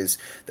out, because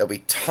there'll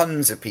be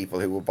tons of people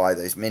who will buy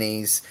those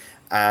minis,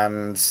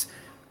 and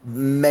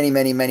many,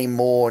 many, many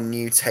more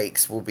new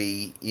takes will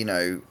be,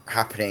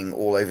 happening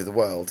all over the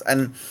world.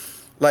 And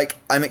like,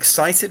 I'm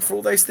excited for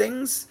all those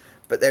things,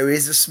 but there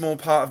is a small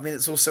part of me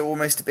that's also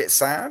almost a bit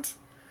sad,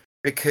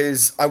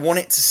 because I want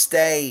it to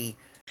stay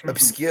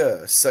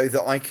obscure so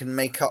that I can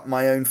make up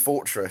my own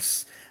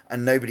fortress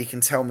and nobody can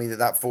tell me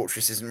that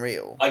fortress isn't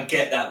real. I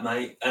get that,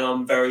 mate, and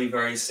I'm very,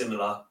 very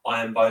similar.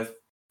 I am both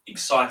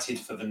excited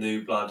for the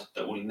new blood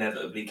that will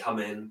inevitably come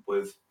in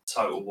with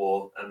Total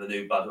War, and the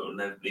new blood that will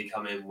inevitably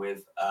come in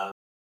with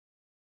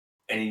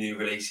any new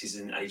releases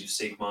in Age of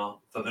Sigmar.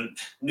 For the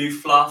new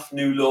fluff,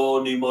 new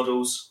lore, new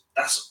models,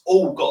 that's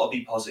all got to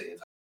be positive.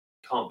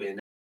 Can't be a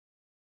negative.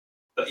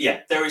 But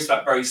yeah, there is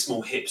that very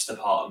small hipster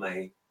part of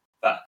me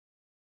that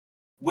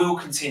will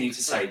continue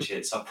to say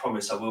chits. I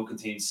promise I will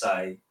continue to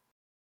say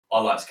I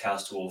liked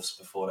Chaos Dwarfs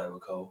before they were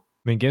cool.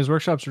 I mean, Games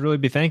Workshop should really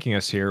be thanking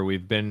us here.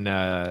 We've been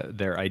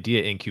their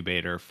idea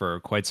incubator for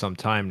quite some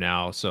time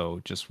now,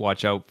 so just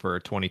watch out for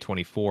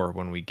 2024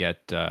 when we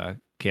get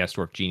Chaos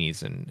Dwarf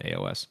Genies in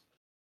AOS.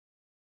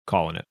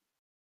 Calling it.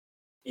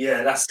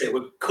 Yeah, that's it.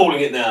 We're calling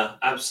it now.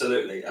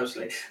 Absolutely,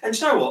 absolutely. And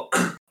you know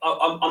what?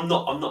 I'm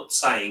not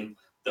saying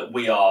that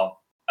we are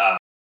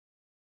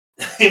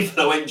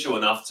influential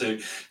enough to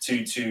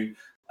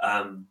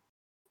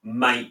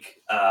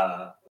make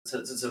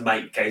to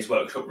make Games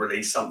Workshop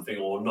release something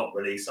or not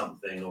release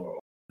something or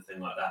anything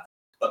like that.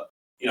 But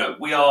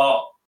we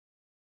are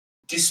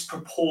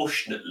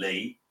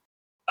disproportionately,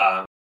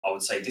 I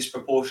would say,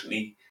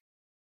 disproportionately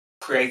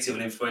creative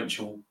and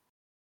influential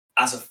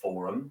as a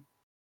forum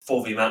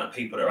for the amount of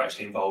people that are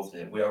actually involved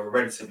in it. We are a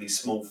relatively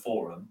small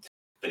forum,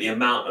 but the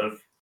amount of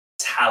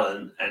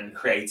talent and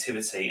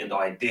creativity and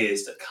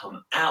ideas that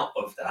come out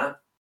of that,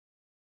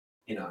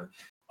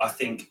 I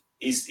think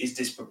is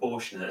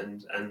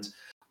disproportionate. And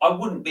I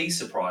wouldn't be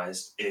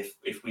surprised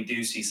if we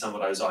do see some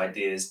of those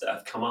ideas that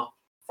have come up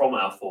from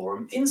our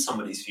forum in some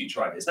of these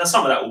future ideas. Now,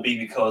 some of that will be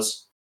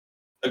because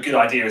a good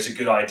idea is a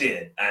good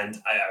idea, and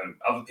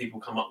other people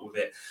come up with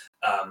it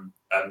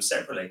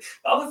separately.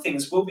 But other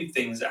things will be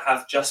things that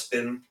have just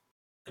been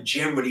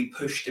generally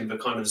pushed in the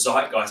kind of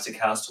zeitgeist of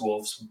Chaos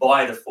Dwarfs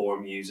by the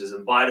forum users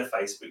and by the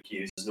Facebook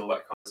users and all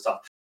that kind of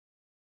stuff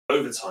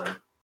over time.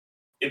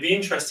 It'd be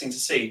interesting to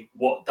see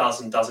what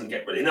does and doesn't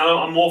get rid of.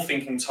 I'm more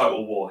thinking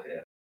Total War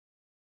here.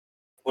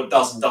 What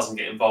does and doesn't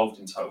get involved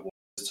in Total War.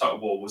 Total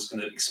War was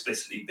going to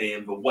explicitly be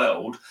in the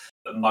world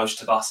that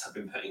most of us have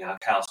been putting our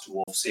Chaos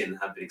Dwarfs in and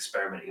have been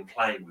experimenting and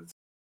playing with.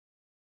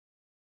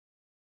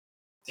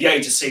 The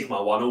Age of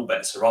Sigmar one, all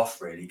bets are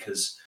off really,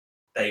 because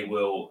they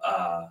will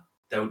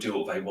they'll do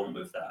what they want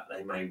with that.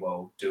 They may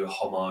well do a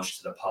homage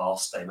to the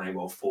past. They may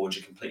well forge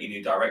a completely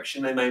new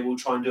direction. They may well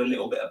try and do a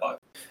little bit of both.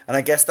 And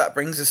I guess that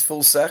brings us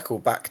full circle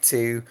back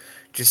to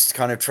just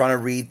kind of trying to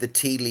read the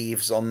tea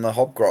leaves on the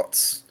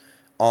Hobgrot's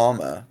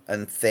armor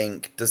and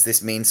think, does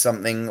this mean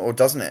something or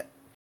doesn't it?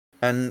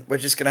 And we're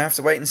just going to have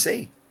to wait and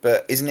see.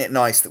 But isn't it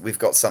nice that we've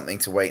got something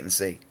to wait and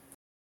see?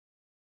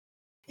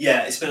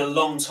 Yeah, it's been a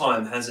long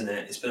time, hasn't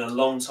it? It's been a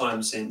long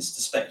time since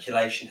the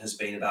speculation has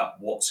been about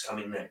what's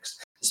coming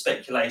next. The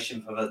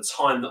speculation for the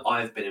time that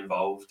I've been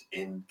involved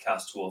in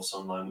Chaos Dwarfs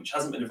Online, which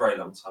hasn't been a very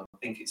long time. I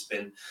think it's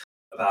been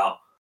about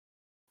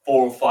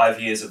 4 or 5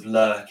 years of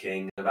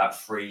lurking, about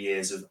 3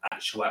 years of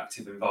actual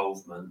active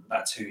involvement,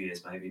 about 2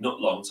 years maybe, not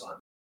a long time.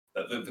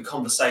 But the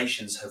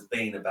conversations have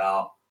been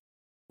about,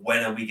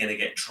 when are we going to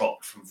get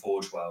dropped from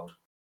Forge World?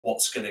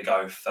 What's going to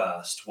go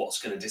first?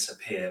 What's going to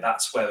disappear?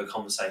 That's where the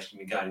conversation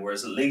will be going.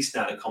 Whereas at least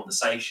now the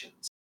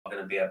conversations are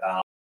going to be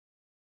about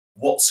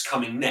what's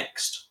coming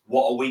next.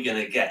 What are we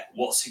going to get?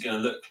 What's it going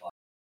to look like?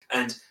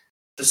 And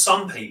for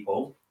some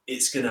people,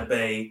 it's going to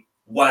be,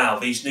 wow,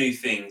 these new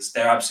things,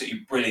 they're absolutely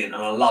brilliant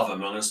and I love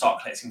them. I'm going to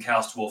start collecting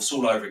Chaos Dwarfs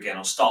all over again,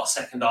 or start a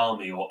second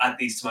army, or add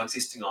these to my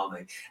existing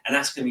army. And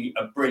that's going to be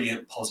a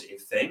brilliant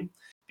positive thing,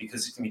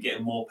 because it's going to be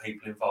getting more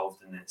people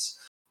involved in this.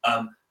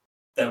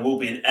 There will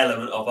be an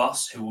element of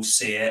us who will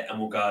see it and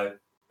will go,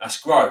 that's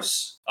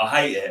gross. I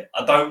hate it.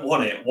 I don't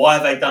want it. Why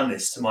have they done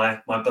this to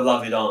my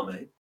beloved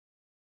army?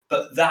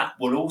 But that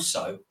will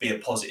also be a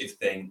positive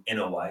thing in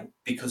a way,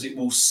 because it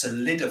will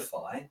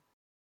solidify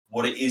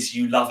what it is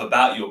you love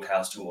about your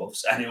Chaos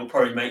Dwarfs, and it will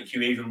probably make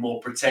you even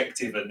more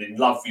protective and in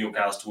love for your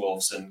Chaos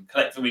Dwarfs and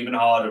collect them even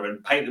harder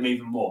and paint them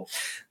even more.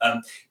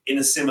 In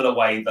a similar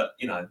way that,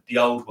 the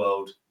old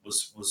world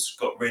was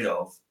got rid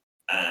of,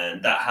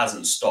 and that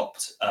hasn't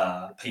stopped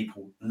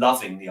people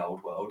loving the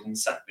old world. In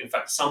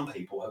fact, some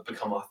people have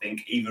become, I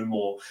think, even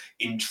more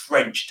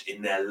entrenched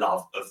in their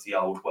love of the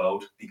old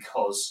world,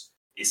 because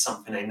it's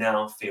something they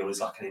now feel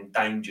is like an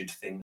endangered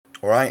thing.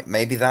 All right,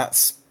 maybe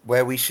that's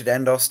where we should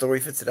end our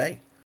story for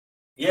today.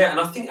 Yeah, and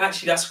I think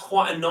actually that's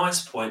quite a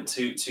nice point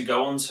to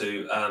go on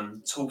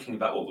to, talking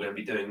about what we're going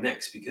to be doing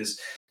next, because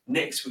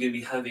next we're going to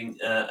be having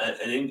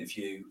an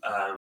interview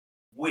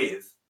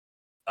with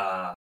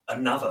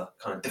another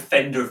kind of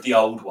defender of the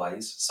old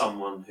ways,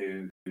 someone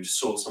who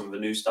saw some of the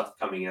new stuff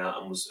coming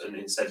out and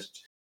instead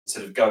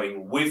of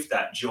going with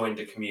that, joined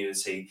a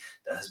community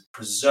that has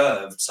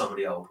preserved some of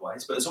the old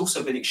ways, but has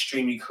also been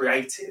extremely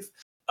creative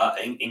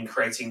in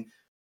creating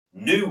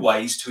new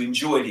ways to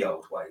enjoy the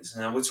old ways.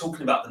 Now, we're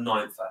talking about the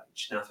Ninth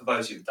Age. Now, for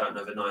those of you who don't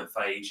know, the Ninth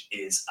Age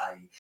is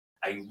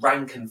a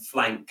rank and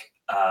flank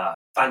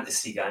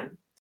fantasy game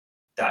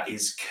that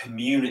is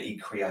community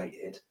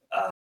created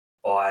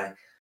by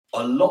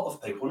a lot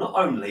of people, not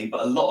only, but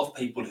a lot of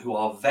people who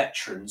are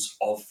veterans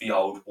of the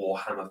old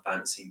Warhammer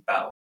Fantasy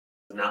Battle.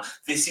 Now,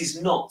 this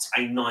is not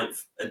a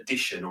 9th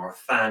edition or a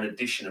fan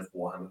edition of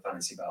Warhammer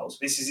Fantasy Battles.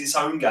 This is its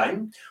own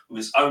game with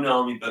its own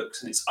army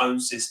books and its own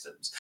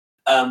systems.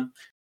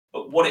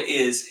 But what it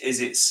is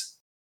it's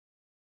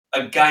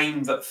a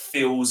game that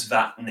fills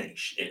that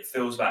niche. It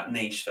fills that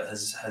niche that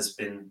has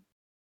been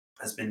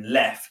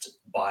left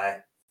by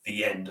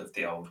the end of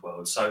the old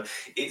world. So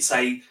it's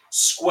a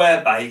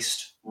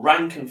square-based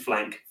rank and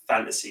flank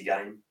fantasy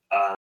game,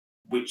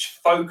 which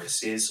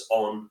focuses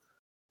on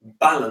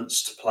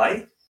balanced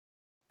play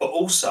but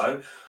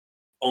also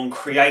on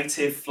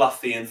creative,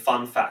 fluffy, and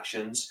fun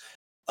factions,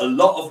 a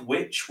lot of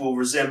which will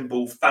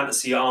resemble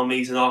fantasy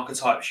armies and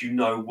archetypes you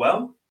know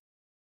well.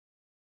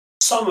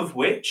 Some of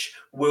which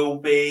will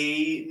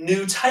be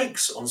new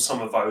takes on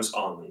some of those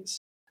armies.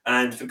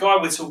 And the guy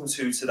we're talking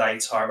to today,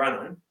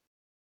 Tyranno,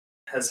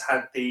 has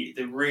had the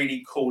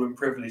really cool and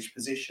privileged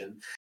position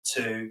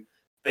to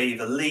be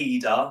the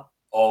leader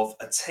of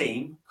a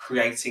team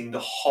creating the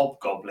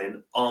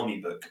Hobgoblin army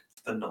book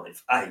for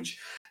 9th Age.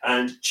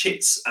 And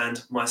Chits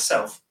and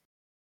myself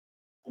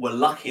were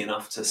lucky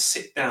enough to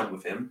sit down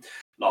with him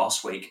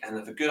last week and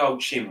have a good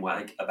old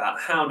chinwag about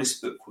how this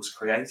book was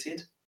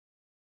created,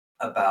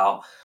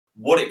 about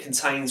what it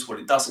contains, what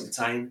it doesn't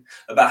contain,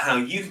 about how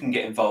you can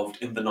get involved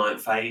in the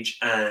 9th Age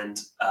and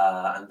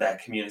their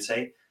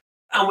community.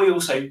 And we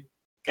also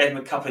gave him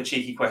a couple of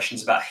cheeky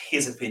questions about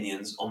his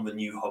opinions on the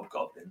new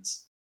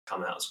Hobgoblins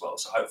come out as well.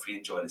 So hopefully you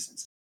enjoy listening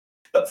to them.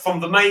 But from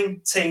the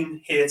main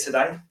team here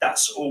today,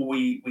 that's all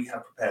we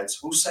have prepared. So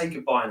we'll say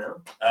goodbye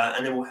now,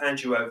 and then we'll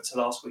hand you over to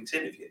last week's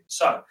interview.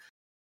 So,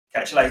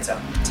 catch you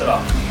later.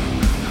 Ta-da.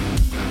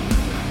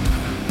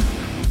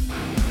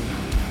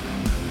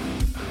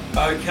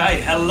 Okay,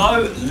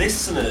 hello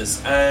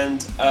listeners,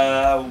 and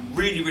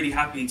really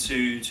happy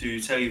to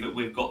tell you that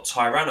we've got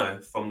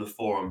Tyranno from the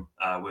forum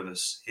with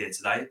us here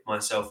today.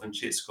 Myself and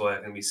Chitskoy are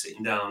going to be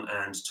sitting down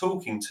and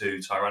talking to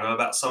Tyranno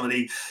about some of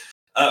the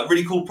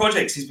really cool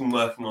projects he's been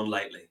working on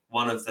lately.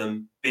 One of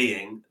them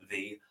being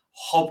the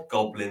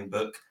Hobgoblin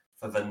book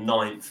for the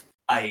 9th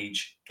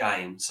Age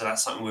game. So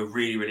that's something we're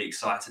really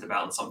excited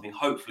about, and something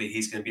hopefully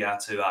he's going to be able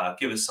to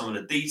give us some of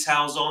the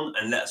details on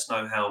and let us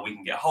know how we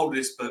can get hold of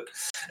this book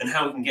and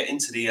how we can get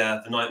into the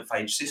 9th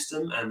Age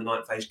system and the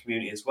 9th Age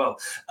community as well.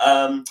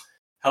 Hello,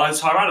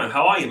 Tyranno.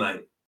 How are you,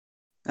 mate?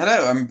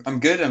 Hello, I'm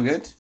good.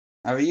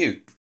 How are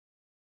you?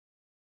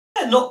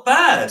 Yeah, not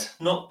bad.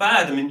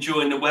 I'm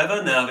enjoying the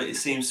weather now that it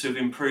seems to have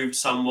improved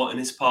somewhat in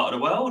this part of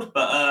the world,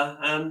 but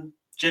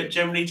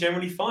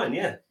generally fine,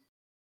 yeah.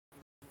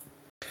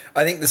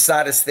 I think the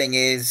saddest thing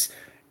is,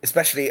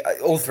 especially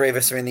all three of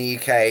us are in the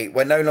UK,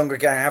 we're no longer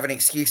going to have an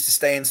excuse to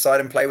stay inside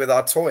and play with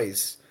our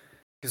toys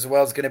because the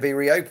world's going to be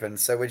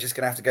reopened. So we're just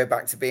going to have to go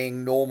back to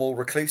being normal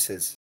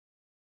recluses.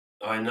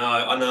 I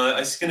know.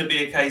 It's going to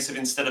be a case of,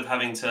 instead of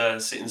having to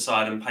sit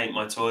inside and paint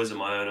my toys on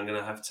my own, I'm going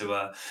to have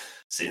to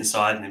sit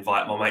inside and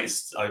invite my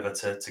mates over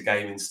to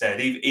game instead.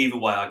 Either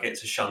way, I get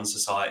to shun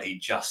society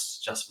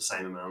just the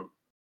same amount.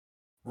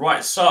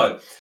 Right, so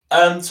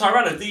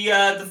Tyranno,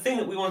 the thing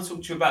that we want to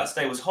talk to you about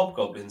today was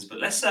Hobgoblins, but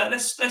let's start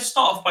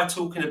off by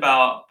talking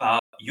about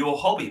your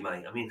hobby,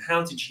 mate. I mean,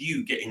 how did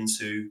you get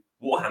into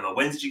Warhammer?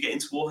 When did you get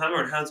into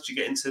Warhammer, and how did you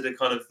get into the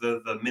kind of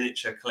the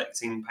miniature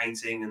collecting,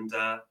 painting,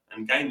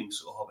 and gaming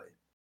sort of hobby?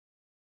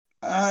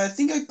 I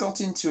think I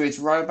got into it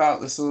right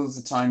about the sort of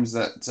the times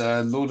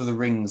that Lord of the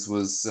Rings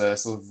was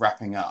sort of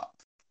wrapping up.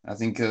 I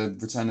think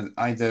Return of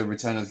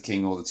the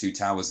King or the Two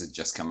Towers had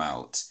just come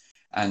out,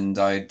 and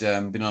I'd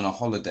been on a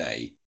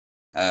holiday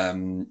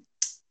to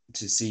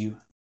see.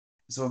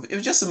 Sort of, it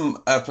was just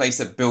a place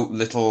that built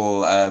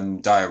little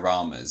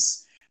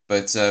dioramas.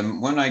 But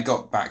when I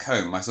got back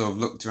home, I sort of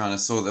looked around and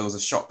saw there was a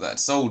shop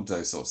that sold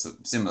those sorts of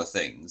similar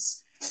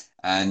things.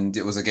 And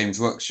it was a Games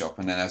Workshop,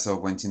 and then I sort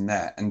of went in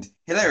there. And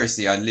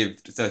hilariously, I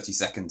lived 30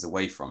 seconds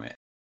away from it.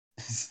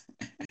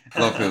 A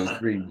lot of people's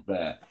dreams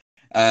there.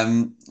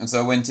 And so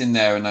I went in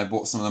there and I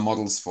bought some of the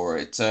models for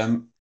it. I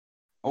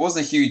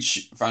wasn't a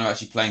huge fan of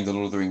actually playing the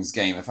Lord of the Rings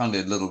game. I found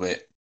it a little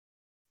bit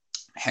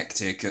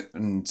hectic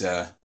and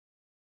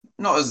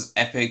not as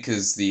epic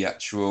as the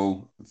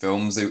actual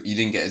films. You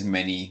didn't get as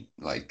many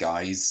like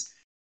guys.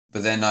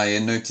 But then I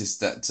noticed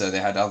that they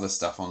had other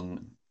stuff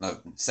on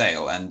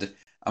sale, and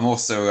I'm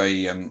also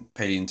a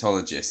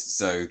paleontologist,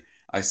 so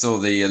I saw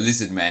the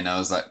lizard men. I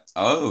was like,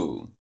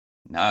 oh,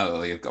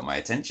 now you've got my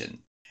attention.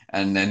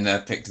 And then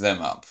picked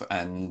them up,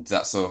 and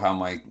that's sort of how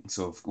my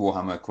sort of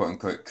Warhammer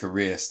quote-unquote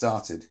career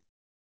started.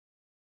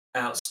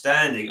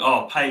 Outstanding.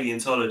 Oh,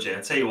 paleontology.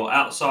 I tell you what,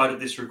 outside of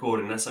this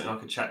recording, that's something I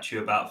could chat to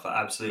you about for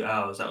absolute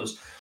hours. That was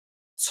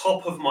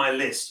top of my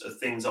list of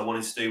things I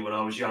wanted to do when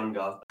I was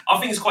younger. I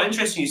think it's quite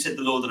interesting you said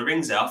the Lord of the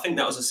Rings there. I think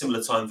that was a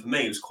similar time for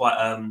me. It was quite...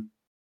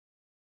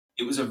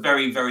 it was a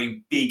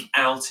very big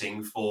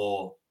outing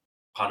for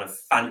kind of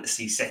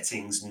fantasy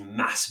settings and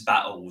mass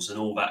battles and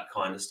all that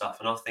kind of stuff.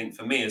 And I think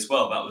for me as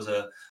well, that was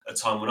a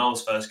time when I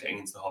was first getting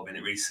into the hobby, and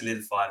it really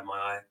solidified in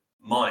my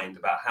mind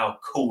about how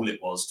cool it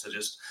was to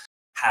just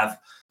have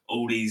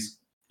all these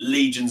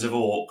legions of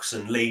orcs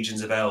and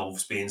legions of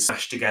elves being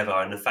smashed together,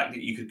 and the fact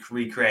that you could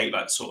recreate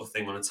that sort of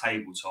thing on a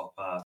tabletop.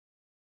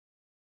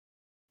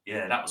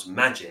 Yeah, that was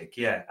magic.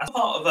 Yeah, as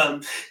part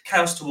of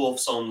Chaos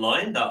Dwarfs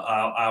Online,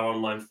 our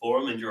online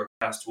forum, and you're a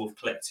Chaos Dwarf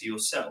collector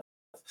yourself,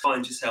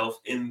 find yourself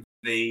in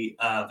the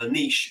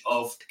niche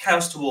of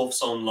Chaos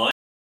Dwarfs Online.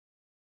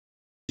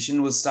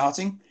 Edition was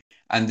starting,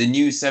 and the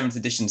new 7th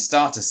edition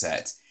starter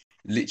set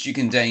literally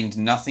contained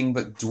nothing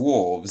but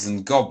dwarves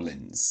and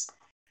goblins.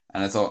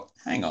 And I thought,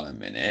 hang on a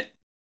minute,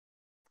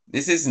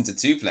 this isn't a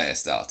 2-player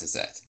starter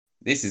set.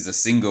 This is a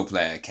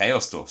single-player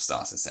Chaos Dwarf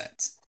starter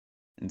set.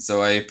 And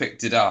so I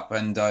picked it up,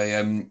 and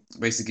I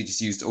basically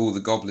just used all the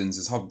goblins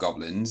as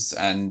hobgoblins,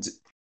 and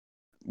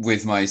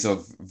with my sort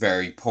of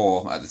very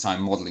poor at the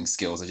time modeling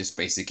skills, I just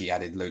basically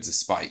added loads of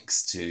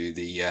spikes to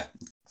the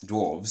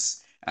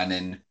dwarves, and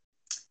then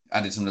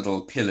added some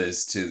little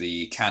pillars to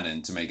the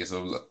cannon to make it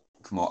sort of look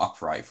more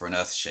upright for an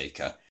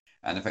Earthshaker.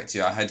 And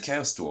effectively, I had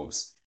Chaos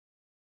Dwarves.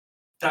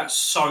 That's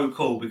so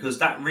cool, because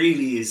that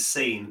really is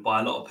seen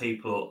by a lot of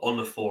people on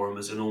the forum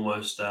as an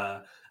almost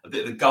a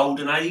bit of a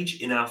golden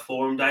age in our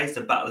forum days,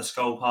 the Battle of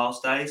Skull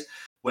Pass days,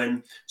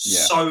 when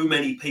so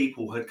many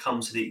people had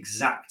come to the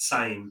exact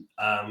same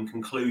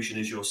conclusion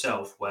as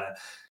yourself, where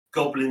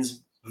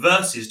goblins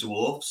versus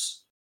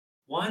dwarfs,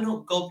 why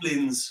not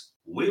goblins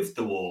with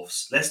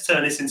dwarfs? Let's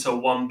turn this into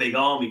one big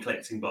army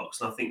collecting box.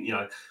 And I think,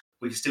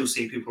 we can still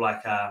see people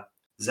like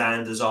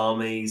Xander's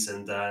armies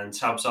and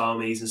Tubbs'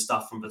 armies and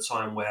stuff from the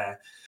time where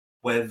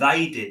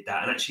they did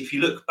that. And actually, if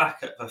you look back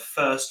at the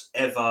first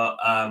ever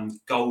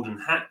Golden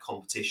Hat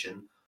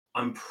competition,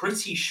 I'm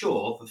pretty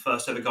sure the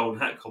first ever Golden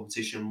Hat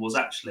competition was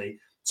actually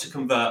to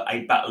convert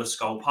a Battle of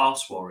Skull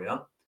Pass warrior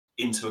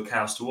into a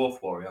Chaos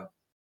Dwarf warrior.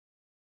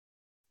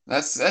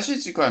 That's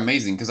actually quite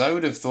amazing, because I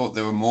would have thought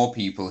there were more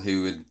people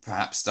who had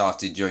perhaps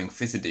started during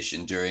 5th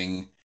edition,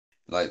 during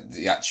like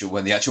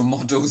when the actual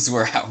models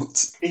were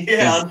out.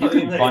 Yeah, you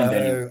couldn't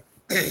find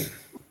any.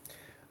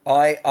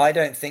 I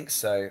don't think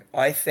so.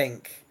 I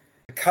think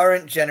the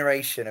current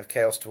generation of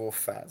Chaos Dwarf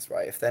fans,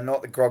 right, if they're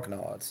not the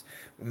grognards,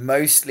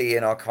 mostly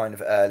in our kind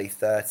of early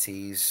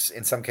 30s,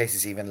 in some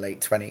cases even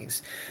late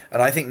 20s.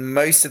 And I think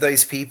most of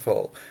those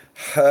people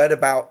heard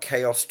about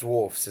Chaos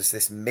Dwarfs as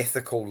this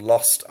mythical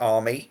lost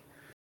army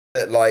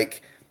that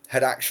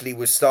had actually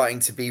was starting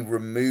to be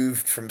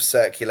removed from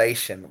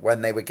circulation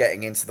when they were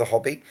getting into the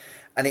hobby.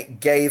 And it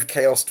gave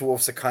Chaos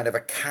Dwarfs a kind of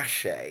a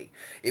cachet.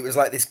 It was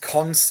like this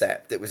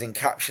concept that was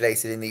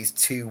encapsulated in these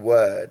 2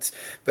 words,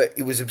 but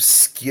it was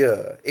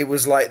obscure. It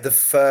was like the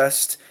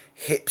first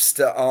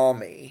hipster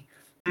army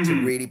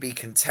to really be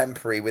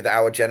contemporary with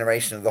our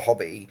generation of the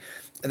hobby.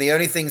 And the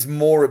only things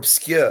more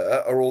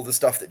obscure are all the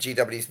stuff that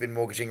GW's been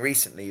mortgaging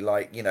recently,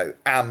 like,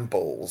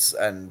 Ambles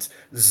and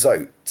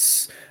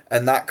Zotes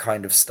and that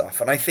kind of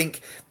stuff. And I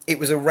think it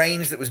was a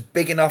range that was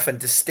big enough and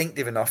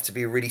distinctive enough to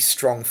be a really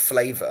strong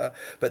flavor,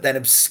 but then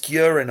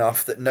obscure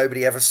enough that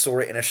nobody ever saw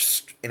it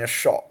in a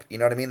shop. You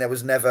know what I mean? There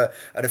was never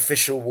an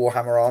official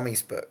Warhammer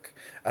Armies book.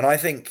 And I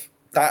think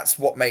that's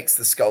what makes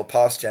the Skull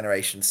Pass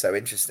generation so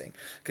interesting,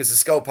 because the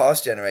Skull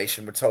Pass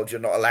generation were told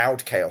you're not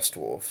allowed Chaos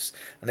Dwarfs,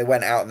 and they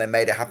went out and they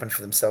made it happen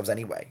for themselves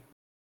anyway.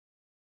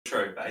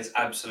 True, that is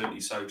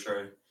absolutely so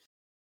true.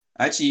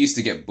 I actually used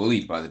to get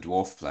bullied by the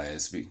dwarf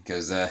players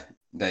because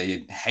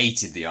they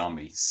hated the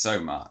army so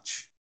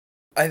much.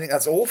 I think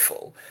that's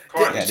awful.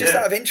 Quite, just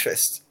out of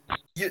interest,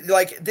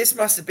 this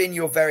must have been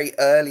your very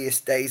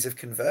earliest days of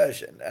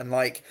conversion, and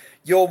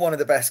you're one of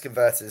the best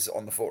converters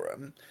on the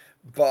forum.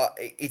 But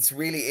it's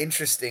really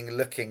interesting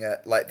looking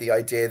at the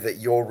idea that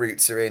your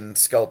roots are in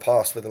Skull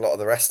Pass with a lot of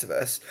the rest of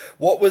us.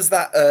 What was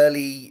that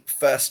early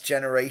first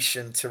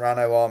generation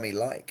Tyranno army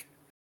like?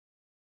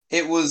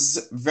 It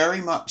was very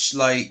much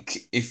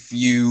like if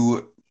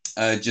you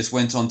just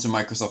went onto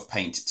Microsoft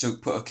Paint,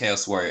 put a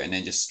Chaos Warrior and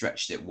then just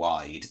stretched it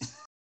wide.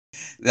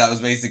 That was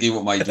basically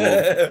what my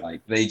dwarves looked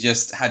like. They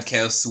just had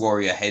Chaos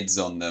Warrior heads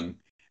on them,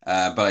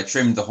 but I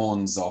trimmed the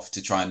horns off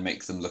to try and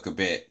make them look a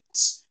bit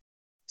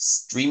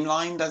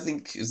streamlined, I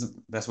think is the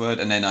best word.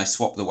 And then I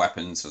swapped the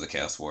weapons for the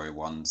Chaos Warrior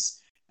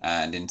ones.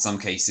 And in some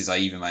cases, I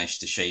even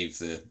managed to shave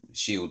the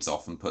shields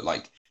off and put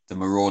the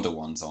Marauder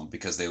ones on,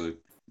 because the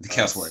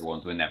Chaos Warrior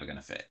ones were never going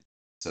to fit.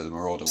 So the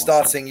Marauder ones.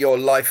 Starting your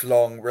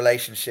lifelong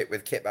relationship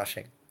with kit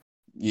bashing.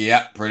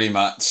 Yeah, pretty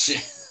much.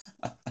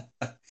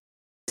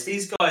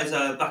 These guys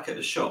back at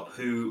the shop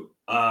who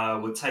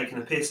were taking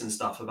a piss and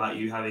stuff about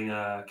you having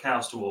a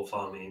Chaos Dwarf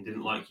army and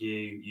didn't like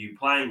you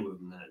playing with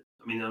them.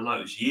 I mean, I know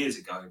it was years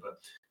ago,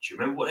 but do you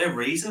remember what their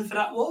reason for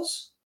that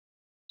was?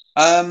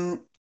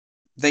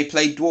 They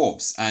played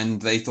dwarves and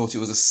they thought it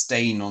was a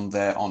stain on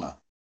their honor.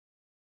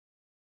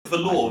 The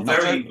law,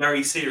 very,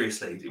 very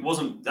seriously. It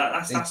wasn't.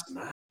 That's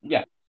mad.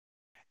 Yeah.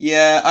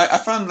 Yeah, I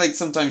found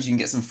sometimes you can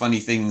get some funny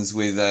things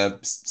with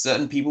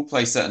certain people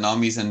play certain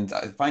armies, and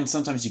I find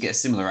sometimes you get a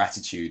similar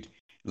attitude.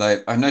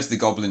 I've noticed the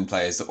Goblin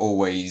players are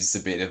always a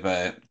bit of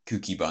a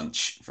kooky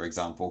bunch, for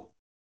example.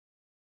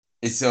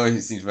 It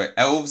seems like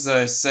elves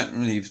are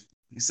certainly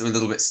a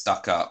little bit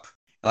stuck up.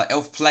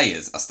 Elf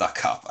players are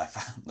stuck up. I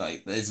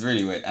found it's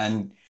really weird.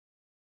 And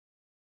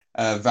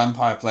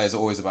vampire players are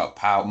always about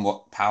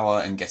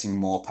power and getting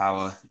more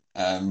power.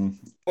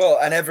 Well,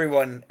 and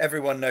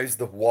everyone knows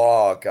the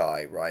War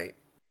guy, right?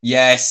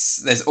 Yes,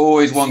 there's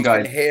always one guy.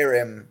 You can hear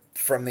him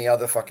from the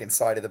other fucking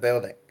side of the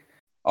building.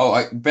 Oh,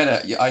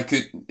 I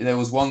could. There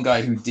was one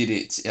guy who did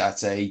it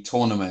at a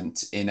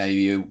tournament in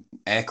a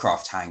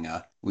aircraft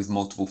hangar with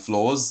multiple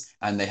floors,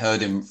 and they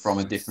heard him from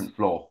a different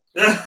floor.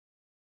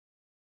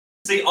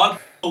 See, I'm a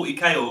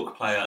 40k orc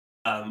player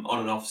on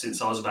and off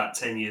since I was about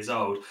 10 years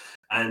old,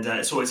 and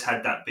it's always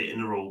had that bit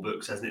in the rule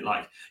books, hasn't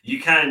it?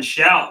 You can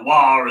shout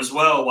 "war" as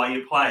well while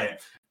you play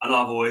it. and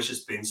I've always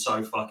just been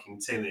so fucking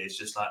timid. It's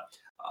just like,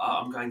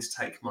 I'm going to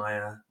take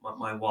my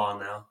my wire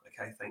now.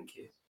 Okay, thank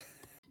you.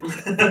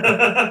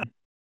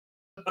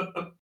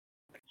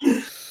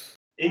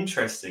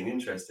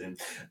 Interesting.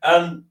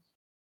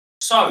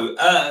 So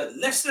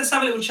let's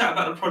have a little chat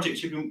about the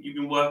project you've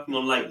been working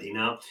on lately.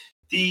 Now,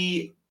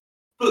 the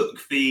book,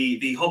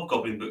 the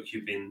Hobgoblin book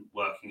you've been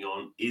working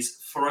on, is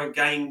for a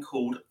game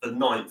called The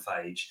Ninth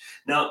Age.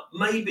 Now,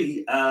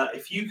 maybe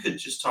if you could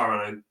just,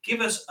 Tyrone, give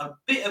us a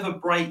bit of a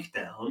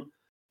breakdown,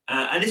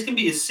 and this can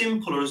be as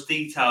simple or as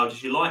detailed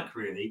as you like,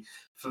 really,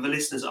 for the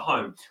listeners at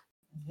home.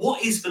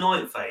 What is the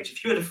Ninth Age?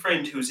 If you had a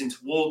friend who was into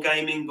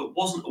wargaming but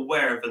wasn't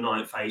aware of the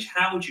Ninth Age,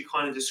 how would you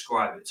kind of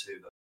describe it to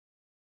them?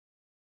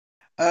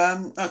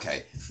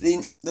 Okay.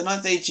 The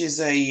Ninth Age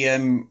is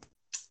a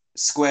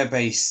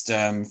square-based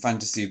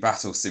fantasy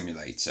battle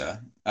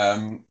simulator.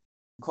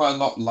 Quite a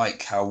lot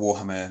like how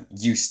Warhammer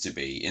used to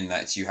be, in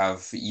that you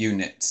have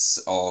units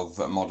of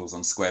models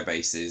on square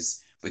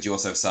bases, but you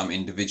also have some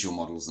individual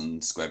models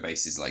on square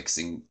bases, like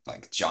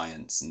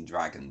giants and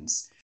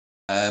dragons.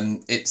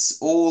 It's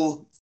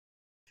all,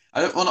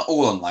 not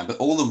all online, but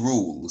all the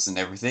rules and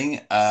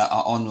everything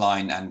are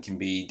online and can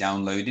be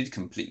downloaded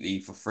completely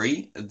for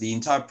free. The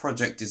entire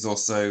project is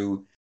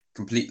also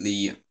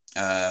completely,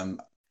 I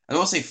don't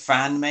want to say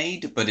fan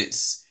made, but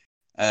it's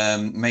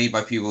made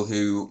by people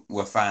who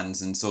were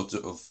fans and sort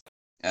of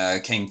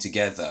came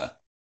together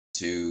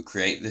to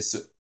create this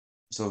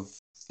sort of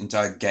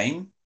entire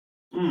game.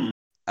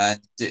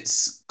 And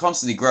it's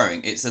constantly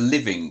growing. It's a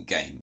living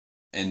game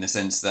in the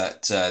sense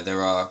that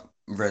there are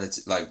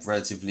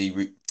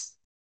relatively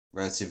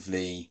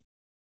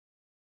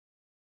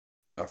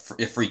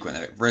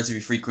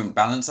frequent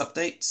balance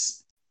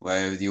updates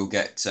where you'll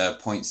get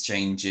points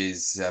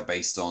changes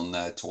based on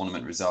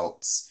tournament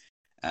results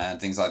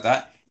and things like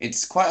that.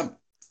 It's quite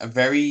a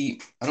very,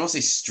 I don't want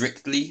to say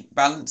strictly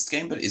balanced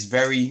game, but it's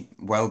very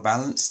well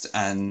balanced.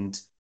 And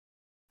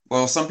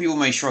well, some people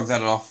may shrug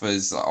that off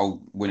as,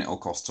 oh, win at all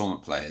cost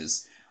tournament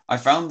players. I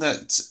found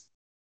that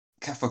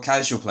for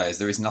casual players,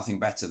 there is nothing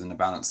better than a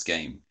balanced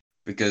game,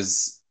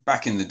 because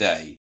back in the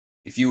day,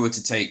 if you were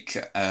to take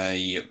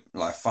a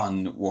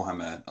fun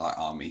Warhammer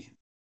army,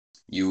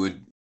 you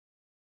would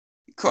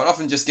quite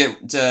often just get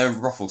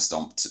ruffle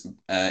stomped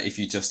if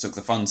you just took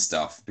the fun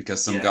stuff,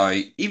 because some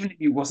guy, even if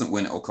he wasn't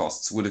win at all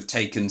costs, would have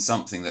taken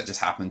something that just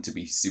happened to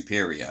be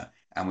superior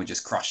and would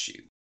just crush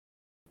you.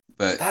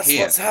 But that's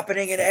what's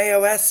happening in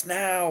AOS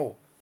now.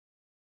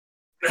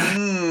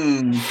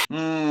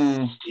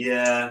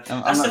 Yeah,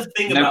 that's the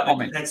thing about the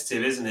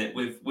competitive, isn't it?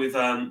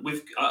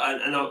 And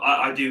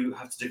I do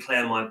have to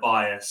declare my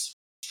bias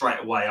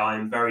straight away. I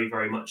am very,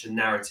 very much a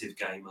narrative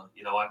gamer.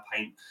 You know, I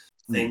paint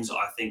things that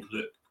I think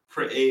look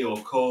pretty or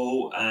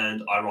cool,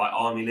 and I write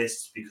army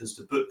lists because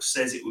the book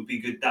says it would be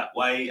good that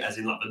way, as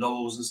in like the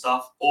novels and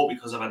stuff, or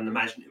because I've had an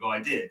imaginative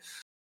idea.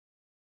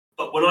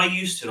 But when I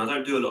used to, and I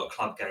don't do a lot of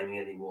club gaming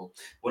anymore,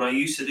 when I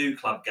used to do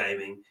club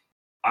gaming,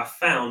 I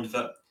found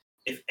that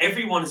if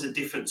everyone is a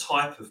different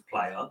type of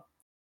player,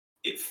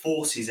 it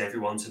forces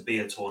everyone to be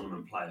a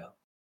tournament player.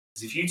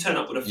 Because if you turn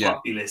up with a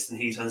fluffy list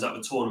and he turns up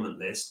with a tournament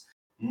list,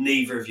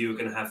 neither of you are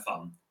going to have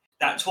fun.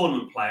 That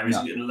tournament player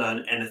isn't going to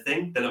learn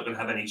anything. They're not going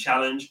to have any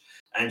challenge.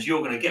 And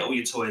you're going to get all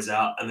your toys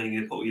out, and then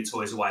you're going to put all your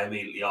toys away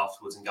immediately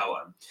afterwards and go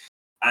home.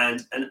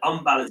 And an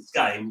unbalanced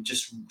game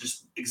just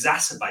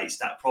exacerbates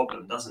that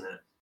problem, doesn't it?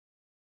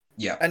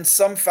 Yeah. And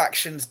some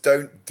factions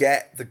don't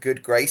get the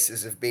good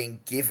graces of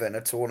being given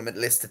a tournament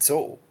list at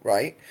all,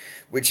 right?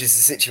 Which is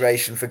the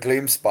situation for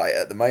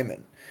Gloomspite at the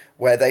moment,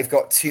 where they've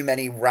got too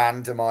many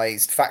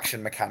randomized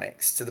faction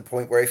mechanics to the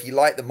point where if you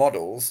like the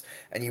models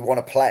and you want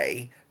to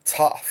play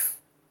tough,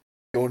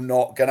 you're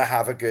not going to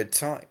have a good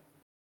time.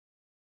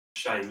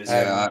 Shame,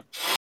 isn't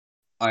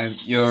it?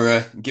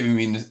 You're giving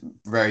me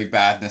very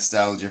bad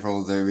nostalgia for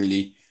all the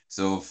really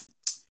sort of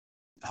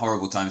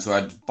horrible times where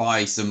I'd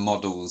buy some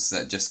models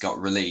that just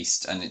got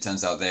released and it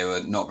turns out they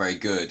were not very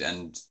good,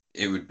 and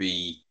it would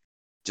be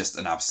just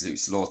an absolute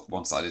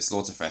one-sided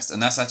slaughterfest.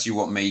 And that's actually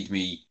what made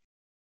me,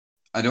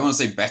 I don't want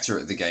to say better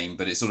at the game,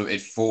 but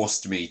it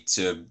forced me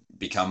to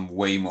become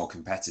way more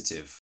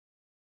competitive,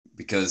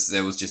 because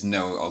there was just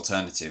no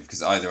alternative.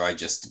 Because either I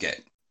just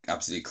get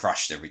absolutely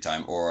crushed every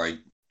time, or I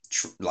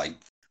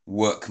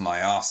work my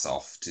ass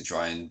off to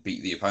try and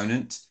beat the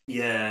opponent.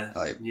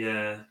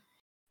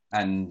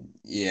 And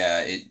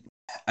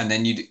and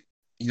then you'd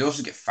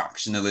also get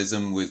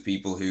factionalism with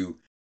people who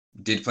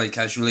did play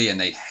casually, and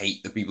they'd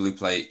hate the people who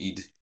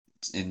played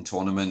in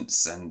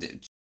tournaments, and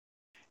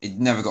it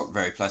never got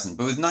very pleasant.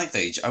 But with Ninth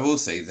Age, I will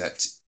say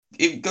that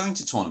going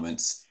to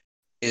tournaments,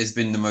 it has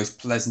been the most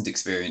pleasant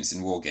experience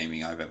in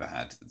wargaming I've ever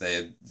had.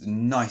 They're the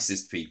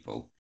nicest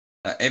people.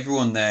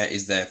 Everyone there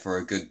is there for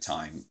a good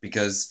time,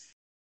 because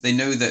they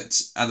know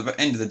that at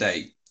the end of the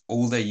day,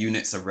 all their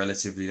units are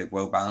relatively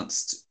well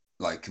balanced,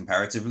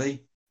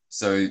 comparatively.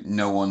 So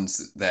no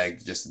one's there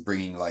just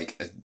bringing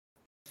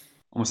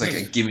almost like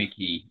a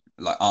gimmicky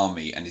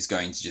army and is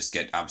going to just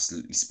get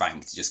absolutely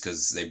spanked just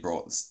because they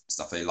brought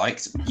stuff they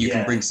liked. You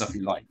can bring stuff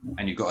you like,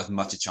 and you've got as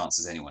much a chance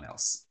as anyone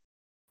else.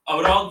 I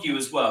would argue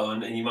as well,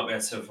 and you might be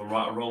able to tell if I'm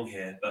right or wrong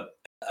here, but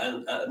at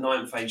a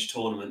ninth age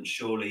tournament,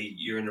 surely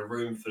you're in a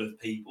room full of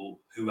people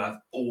who have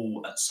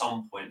all at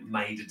some point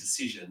made a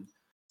decision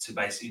to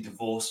basically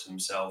divorce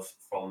themselves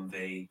from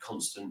the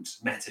constant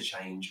meta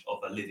change of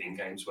a living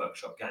Games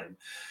Workshop game.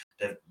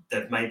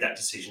 They've made that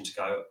decision to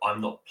go, I'm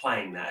not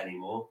playing that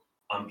anymore.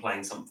 I'm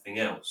playing something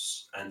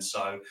else. And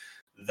so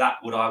that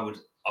I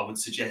would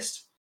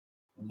suggest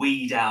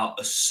weed out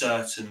a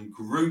certain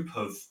group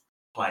of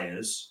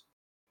players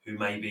who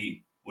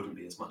maybe wouldn't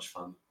be as much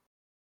fun.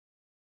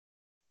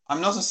 I'm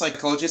not a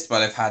psychologist,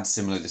 but I've had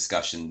similar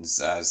discussions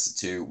as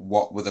to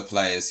what were the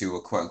players who were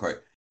quote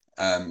unquote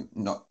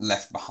not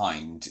left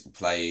behind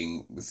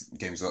playing with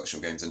Games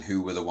Workshop games, and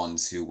who were the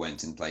ones who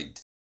went and played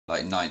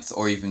like ninth,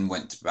 or even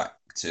went back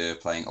to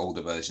playing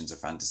older versions of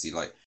Fantasy.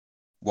 Like,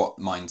 what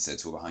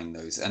mindsets were behind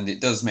those? And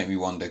it does make me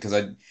wonder,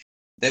 because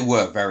there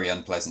were very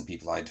unpleasant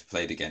people I'd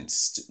played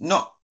against,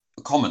 not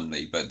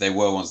commonly, but there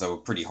were ones that were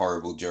pretty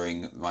horrible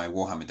during my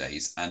Warhammer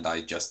days, and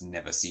I just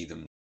never see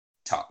them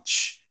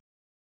touch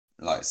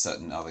like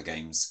certain other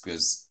games,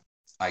 because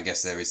I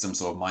guess there is some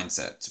sort of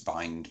mindset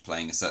behind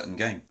playing a certain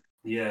game.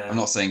 Yeah. I'm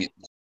not saying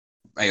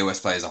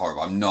AOS players are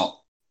horrible. I'm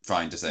not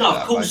trying to say no,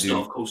 that. of course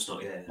not. Of course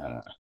not.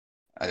 Yeah.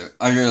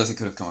 I realize it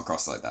could have come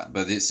across like that,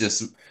 but it's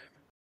just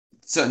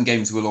certain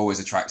games will always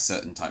attract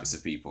certain types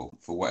of people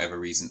for whatever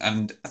reason.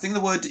 And I think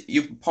the word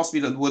you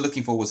possibly were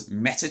looking for was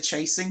meta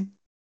chasing.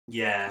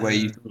 Yeah. Where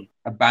you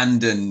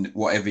abandon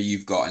whatever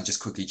you've got and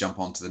just quickly jump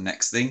on to the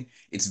next thing.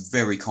 It's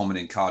very common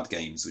in card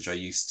games, which I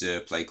used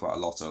to play quite a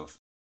lot of.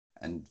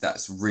 And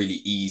that's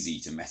really easy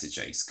to meta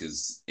chase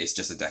because it's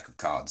just a deck of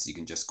cards. You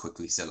can just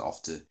quickly sell it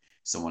off to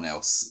someone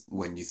else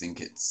when you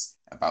think it's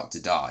about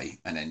to die,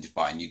 and then just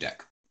buy a new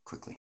deck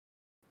quickly.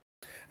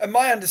 And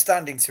my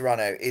understanding,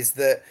 Tyranno, is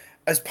that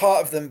as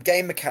part of the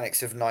game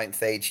mechanics of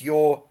Ninth Age,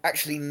 you're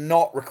actually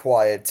not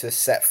required to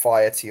set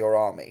fire to your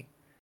army.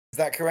 Is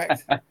that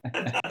correct?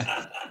 Because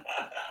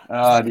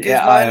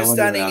my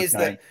understanding is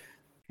that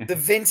the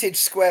vintage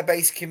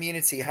Square-based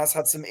community has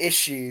had some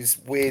issues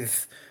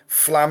with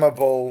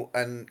flammable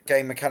and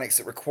game mechanics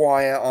that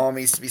require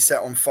armies to be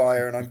set on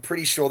fire, and I'm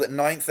pretty sure that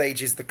Ninth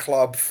Age is the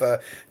club for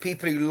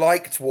people who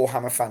liked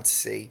Warhammer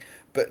Fantasy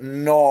but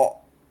not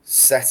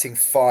setting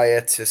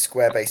fire to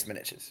Square-based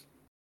miniatures.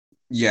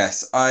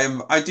 Yes,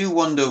 I do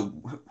wonder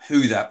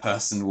who that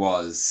person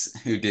was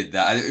who did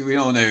that. We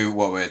all know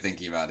what we're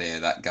thinking about here.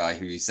 That guy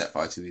who set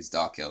fire to his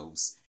Dark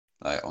Elves,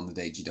 like on the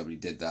day GW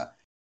did that.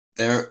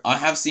 I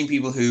have seen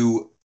people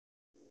who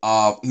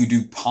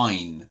do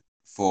pine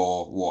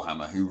for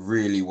Warhammer, who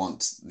really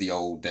want the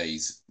old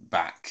days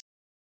back,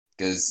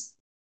 because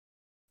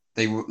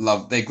they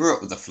grew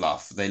up with the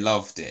fluff, they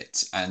loved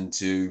it, and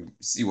to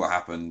see what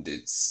happened,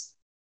 it's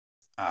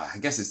I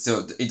guess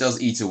it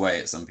does eat away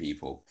at some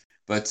people.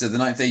 But the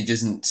Ninth Age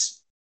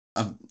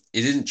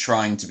isn't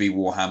trying to be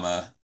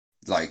Warhammer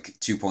like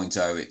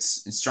 2.0.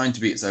 It's trying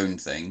to be its own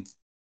thing.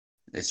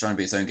 It's trying to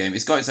be its own game.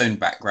 It's got its own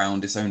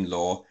background, its own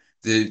lore.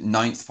 The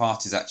ninth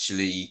part is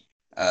actually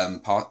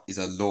is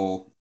a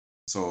lore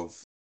sort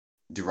of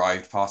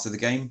derived part of the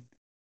game.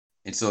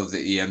 It's sort of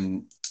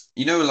the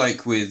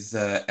like with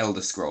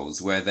Elder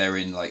Scrolls, where they're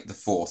in like the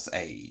fourth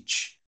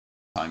age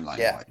timeline.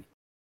 Yeah.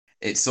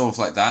 It's sort of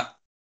like that.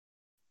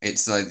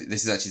 It's like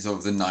this is actually sort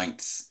of the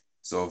ninth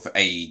sort of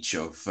age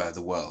of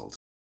the world.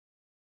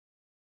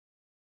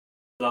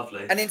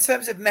 Lovely. And in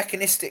terms of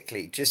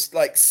mechanistically, just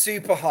like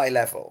super high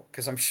level,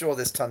 because I'm sure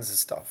there's tons of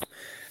stuff.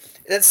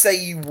 Let's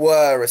say you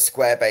were a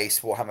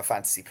Square-based Warhammer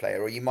Fantasy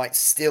player, or you might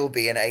still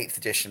be an 8th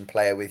edition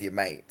player with your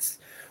mates.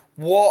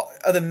 What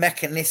are the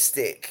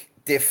mechanistic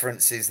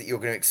differences that you're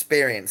going to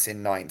experience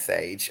in Ninth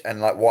Age,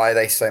 and like why are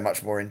they so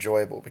much more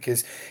enjoyable?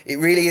 Because it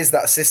really is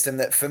that system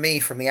that, for me,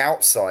 from the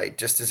outside,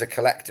 just as a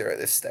collector at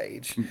this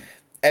stage,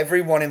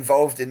 everyone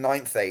involved in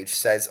Ninth Age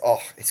says,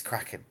 "Oh, it's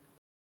cracking."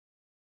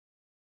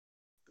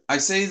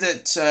 I'd say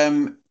that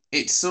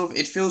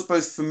it feels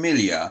both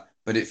familiar,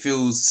 but it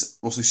feels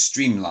also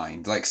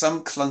streamlined. Like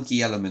some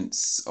clunky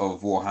elements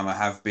of Warhammer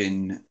have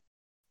been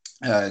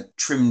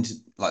trimmed,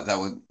 like that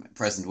were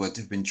present, would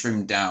have been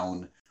trimmed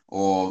down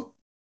or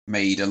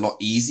made a lot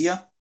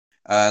easier.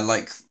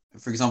 Like,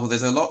 for example,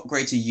 there's a lot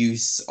greater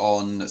use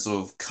on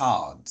sort of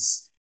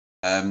cards.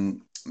 The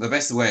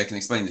best way I can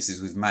explain this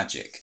is with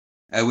Magic.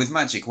 With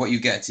Magic, what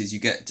you get is you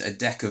get a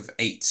deck of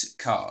 8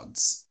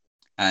 cards,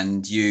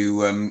 and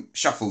you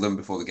shuffle them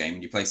before the game,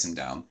 and you place them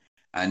down,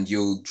 and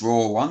you'll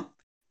draw one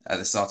at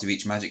the start of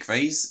each Magic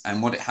phase.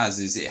 And what it has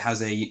is it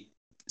has a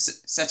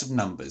set of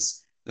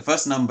numbers. The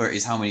first number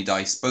is how many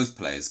dice both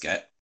players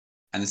get,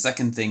 and the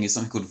second thing is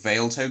something called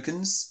Veil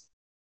tokens.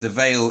 The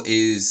Veil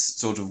is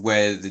sort of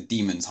where the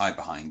demons hide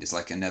behind. It's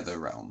like a nether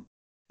realm.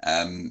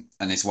 And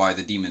it's why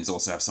the demons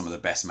also have some of the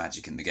best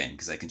magic in the game,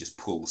 because they can just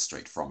pull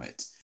straight from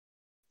it,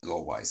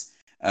 lore-wise.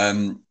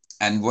 And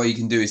what you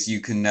can do is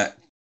you can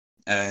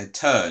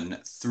turn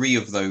 3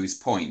 of those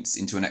points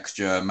into an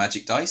extra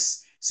magic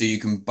dice. So you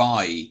can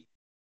buy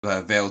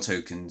Veil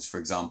tokens, for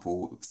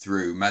example,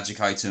 through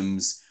magic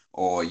items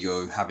or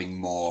you're having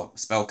more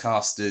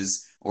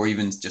spellcasters, or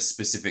even just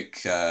specific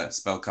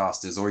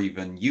spellcasters, or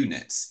even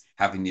units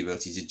having the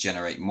ability to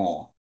generate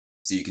more.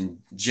 So you can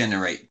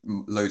generate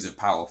loads of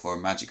power for a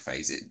magic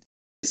phase.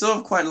 It's sort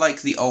of quite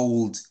like the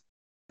old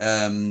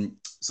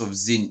sort of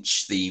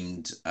Zinch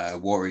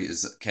themed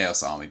Warriors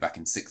Chaos Army back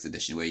in 6th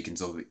edition, where you can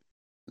sort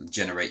of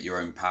generate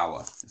your own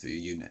power through your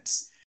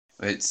units.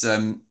 But it's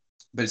a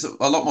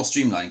lot more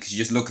streamlined because you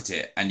just look at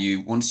it,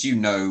 and once you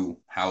know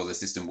how the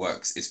system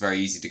works, it's very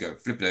easy to go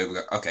flip it over,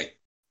 go, okay,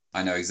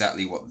 I know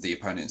exactly what the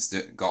opponent's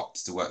got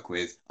to work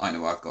with. I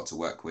know what I've got to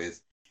work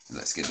with.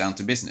 Let's get down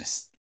to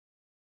business.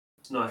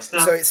 Nice.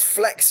 So it's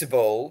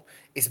flexible,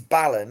 it's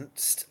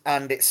balanced,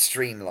 and it's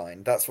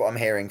streamlined. That's what I'm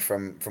hearing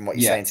from what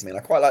you're saying to me, and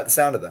I quite like the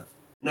sound of that.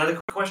 Now the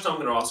question I'm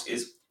going to ask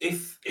is,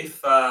 if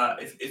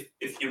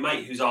your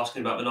mate who's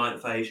asking about the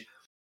 9th Age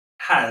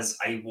has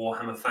a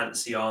Warhammer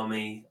Fantasy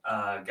army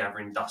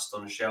gathering dust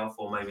on a shelf,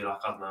 or maybe like,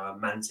 I don't know, a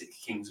Mantic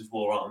Kings of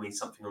War army,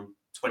 something on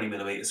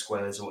 20mm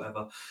squares or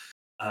whatever,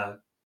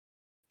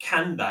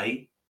 can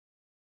they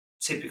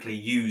typically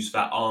use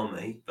that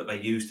army that they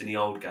used in the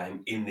old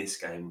game in this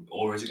game,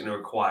 or is it going to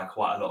require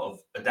quite a lot of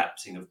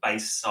adapting of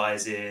base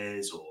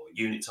sizes or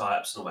unit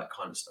types and all that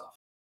kind of stuff?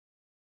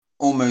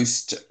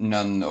 Almost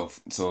none of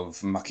sort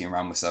of mucking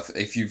around with stuff.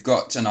 If you've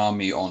got an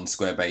army on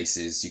square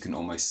bases, you can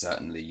almost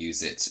certainly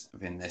use it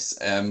within this,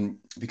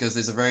 because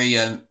there's a very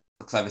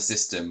clever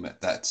system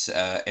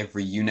that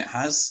every unit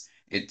has.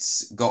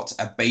 It's got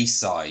a base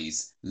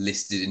size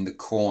listed in the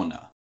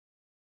corner.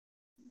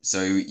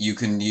 So you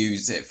can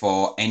use it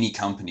for any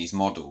company's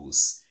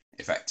models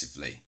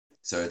effectively.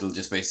 So it'll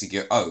just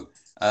basically go,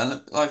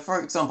 like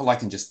for example, I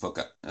can just pull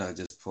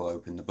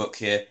open the book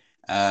here.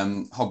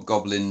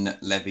 Hobgoblin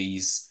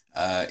levies.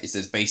 It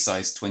says base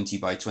size 20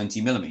 by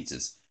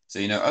 20mm. So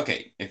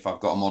okay, if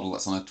I've got a model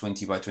that's on a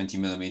 20 by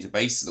 20mm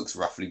base, it looks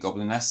roughly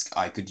goblin-esque,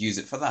 I could use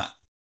it for that.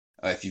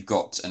 If you've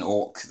got an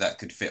orc that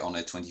could fit on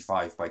a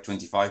 25 by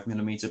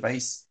 25mm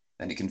base,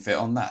 then it can fit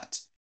on that.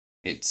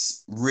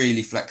 It's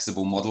really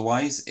flexible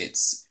model-wise.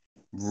 It's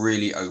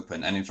really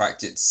open. And in fact,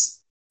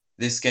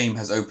 this game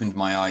has opened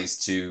my eyes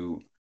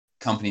to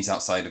companies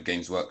outside of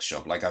Games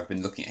Workshop. Like, I've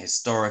been looking at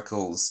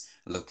historicals,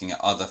 looking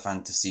at other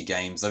fantasy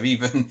games. I've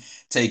even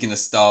taken a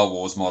Star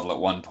Wars model at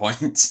one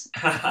point.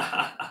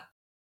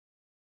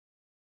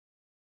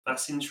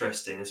 That's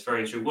interesting. It's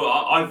very true. Well,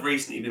 I've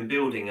recently been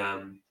building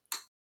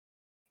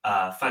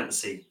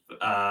fantasy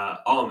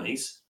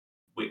armies,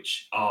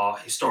 which are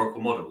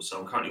historical models. So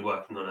I'm currently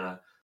working on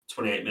a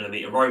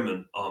 28mm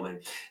Roman army,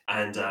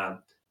 and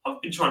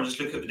I've been trying to just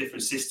look at the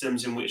different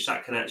systems in which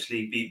that can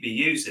actually be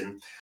used in.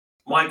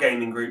 My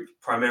gaming group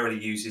primarily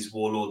uses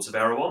Warlords of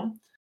Erewhon,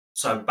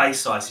 so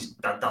base size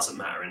that doesn't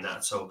matter in that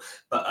at all.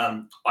 But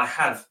I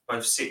have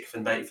both 6th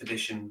and 8th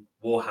edition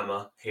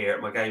Warhammer here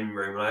at my gaming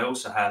room, and I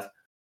also have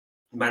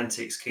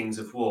Mantic's Kings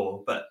of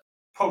War, but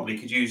probably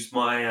could use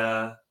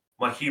my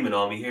my human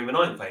army here in the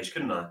 9th Age,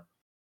 couldn't I?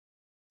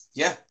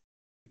 Yeah,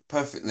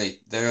 perfectly.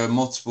 There are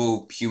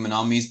multiple human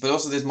armies, but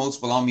also there's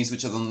multiple armies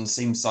which are on the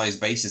same size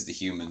base as the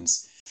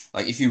humans.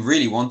 Like, if you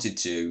really wanted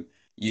to,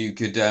 you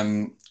could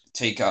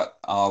take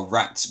our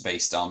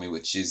rat-based army,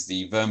 which is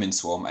the Vermin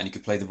Swarm, and you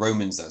could play the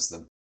Romans as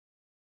them.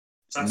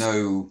 There's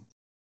no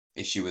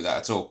issue with that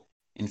at all.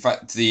 In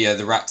fact, the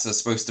rats are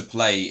supposed to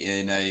play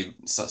in a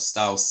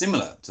style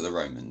similar to the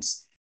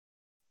Romans.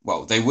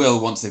 Well, they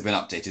will once they've been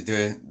updated.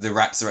 The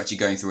rats are actually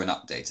going through an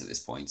update at this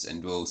point,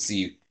 and we'll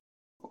see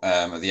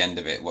at the end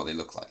of it what they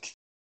look like.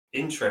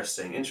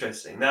 Interesting.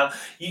 Now,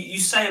 you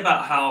say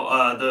about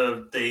how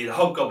the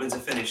hobgoblins are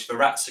finished, the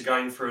rats are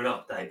going through an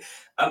update.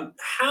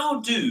 How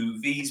do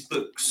these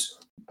books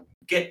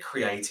get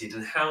created,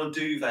 and how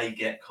do they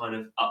get kind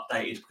of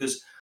updated?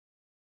 Because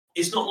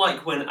it's not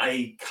like when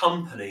a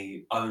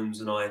company owns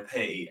an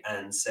IP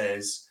and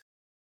says,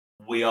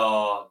 we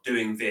are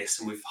doing this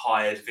and we've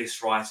hired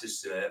this writers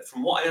to do it.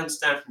 From what I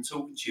understand from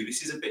talking to you,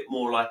 this is a bit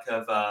more like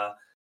of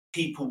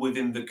people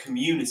within the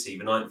community,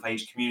 the 9th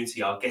Age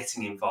community, are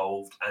getting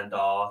involved and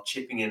are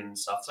chipping in and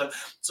stuff.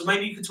 So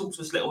maybe you could talk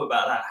to us a little bit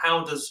about that.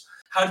 How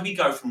do we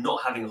go from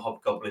not having a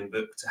hobgoblin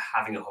book to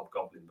having a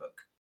hobgoblin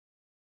book?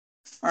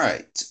 All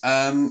right.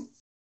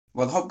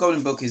 Well, the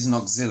Hobgoblin book is an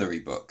auxiliary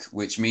book,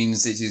 which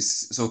means it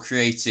is sort of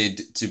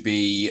created to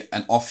be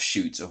an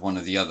offshoot of one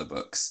of the other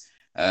books.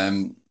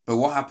 But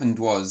what happened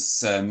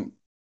was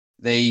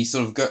they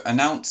sort of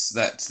announced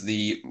that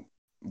the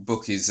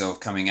book is sort of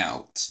coming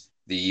out,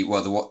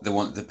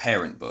 the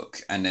parent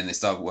book, and then they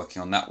started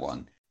working on that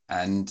one.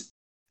 And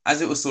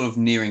as it was sort of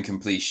nearing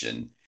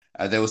completion,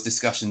 there was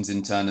discussions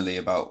internally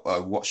about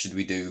what should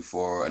we do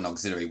for an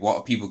auxiliary, what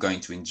are people going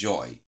to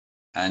enjoy,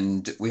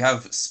 and we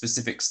have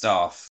specific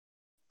staff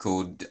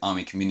called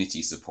Army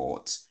Community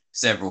Support,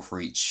 several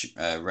for each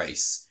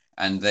race,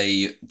 and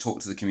they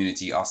talk to the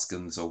community, ask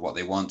them sort of what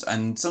they want,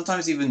 and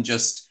sometimes even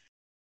just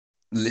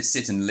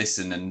sit and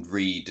listen and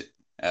read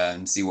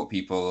and see what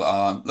people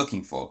are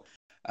looking for.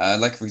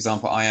 Like, for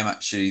example, I am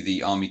actually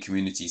the Army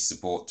Community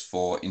Support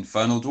for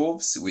Infernal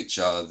Dwarves, which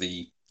are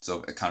the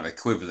sort of kind of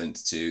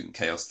equivalent to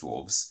Chaos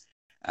Dwarves.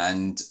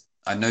 And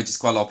I noticed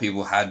quite a lot of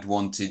people had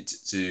wanted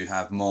to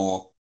have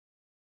more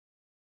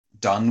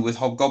done with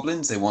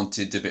hobgoblins. They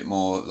wanted a bit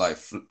more like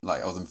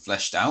of them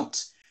fleshed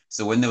out.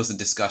 So when there was a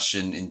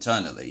discussion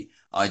internally,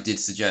 I did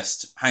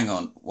suggest, hang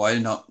on, why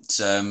not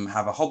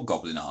have a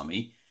hobgoblin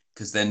army?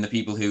 Because then the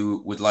people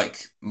who would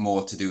like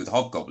more to do with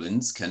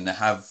hobgoblins can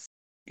have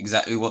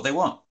exactly what they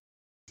want.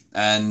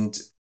 And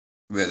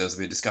there was a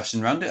bit of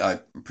discussion around it. I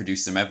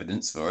produced some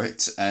evidence for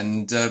it,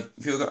 and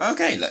people go,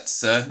 "Okay, let's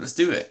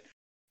do it."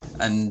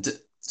 And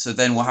so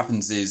then what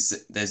happens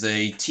is there's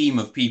a team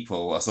of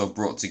people are sort of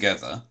brought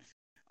together,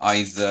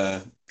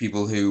 either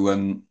people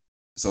who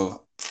sort of,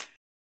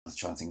 I'm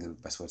trying to think of the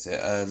best way to say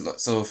it,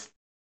 sort of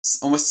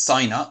almost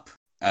sign up.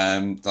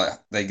 Like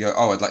they go,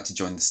 "Oh, I'd like to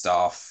join the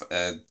staff."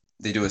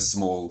 They do a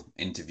small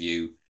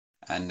interview,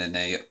 and then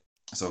they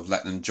sort of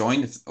let them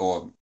join,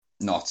 or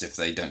not if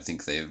they don't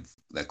think they're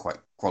quite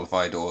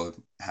qualified or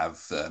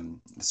have the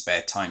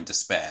spare time to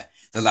spare.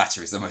 The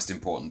latter is the most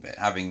important bit,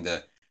 having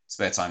the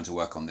spare time to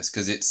work on this,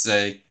 because it's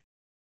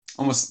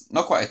almost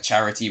not quite a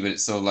charity, but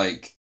it's sort of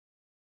like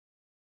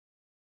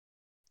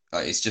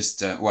it's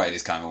just well, it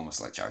is kind of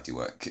almost like charity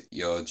work.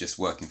 You're just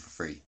working for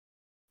free.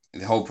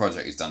 The whole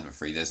project is done for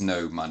free. There's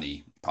no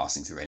money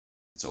passing through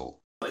at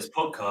all. It's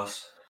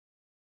podcasts.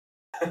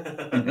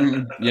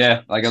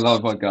 Yeah, like a lot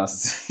of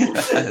podcasts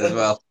as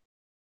well.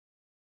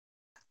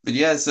 But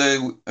yeah,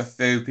 so a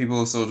few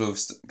people sort of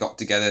got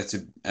together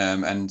to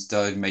and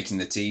started making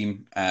the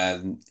team.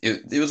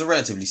 It was a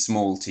relatively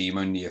small team,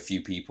 only a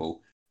few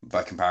people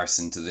by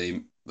comparison to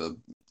the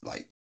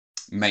like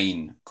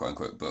main quote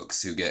unquote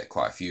books, who get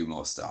quite a few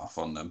more staff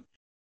on them.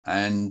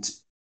 And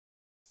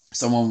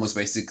someone was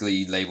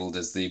basically labeled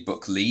as the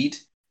book lead,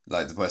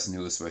 like the person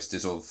who was supposed to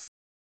sort of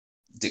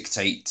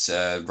dictate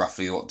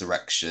roughly what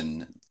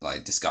direction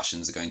like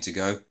discussions are going to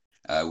go,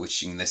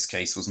 which in this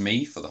case was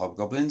me for the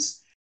Hobgoblins.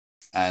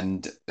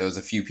 And there was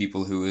a few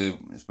people who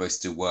were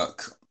supposed to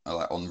work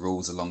like on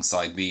rules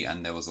alongside me,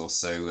 and there was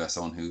also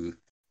someone who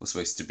was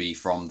supposed to be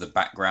from the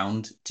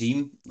background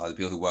team, like the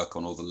people who work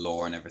on all the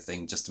lore and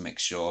everything, just to make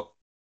sure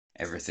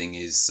everything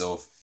is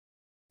sort of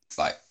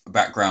like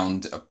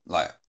background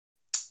like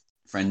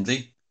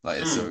friendly,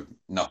 like it's sort of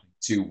not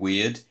too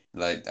weird,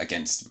 like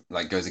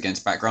goes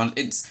against background.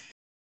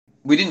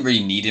 We didn't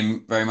really need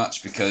him very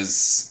much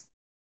because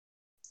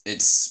it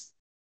was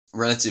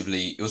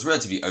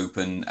relatively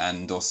open,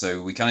 and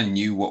also we kind of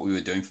knew what we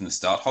were doing from the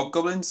start.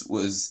 Hobgoblins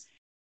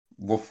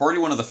were probably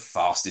one of the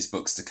fastest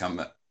books to come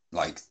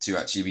to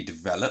actually be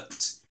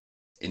developed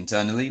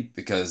internally,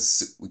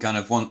 because we kind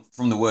of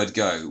from the word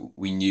go,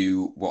 we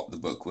knew what the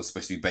book was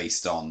supposed to be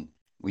based on.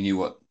 We knew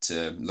what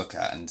to look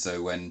at, and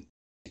so when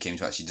it came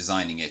to actually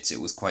designing it, it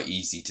was quite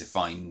easy to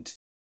find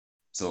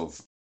sort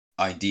of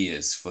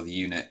ideas for the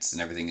units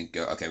and everything, and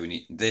go, okay, we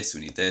need this,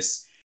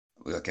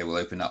 okay, we'll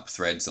open up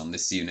threads on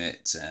this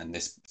unit and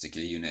this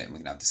particular unit, and we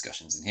can have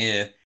discussions in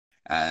here,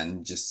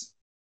 and just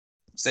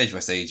stage by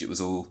stage, it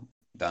was all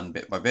done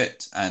bit by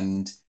bit.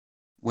 And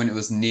when it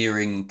was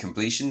nearing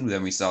completion,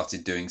 then we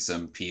started doing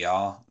some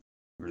PR,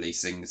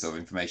 releasing sort of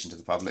information to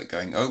the public,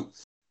 going, "Oh,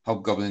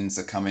 Hobgoblins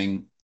are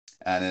coming,"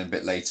 and then a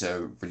bit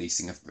later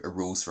releasing a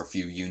rules for a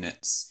few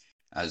units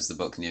as the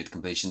book neared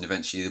completion.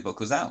 Eventually, the book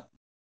was out.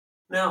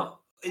 Now,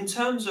 in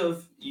terms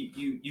of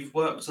you've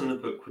worked on the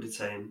book with the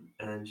team,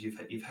 and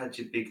you've had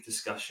your big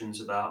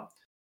discussions about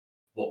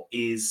what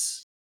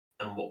is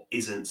and what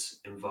isn't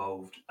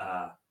involved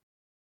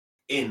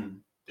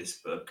in this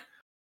book.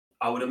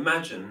 I would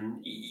imagine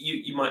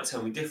you might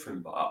tell me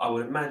different, but I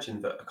would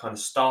imagine that a kind of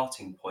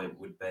starting point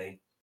would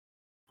be,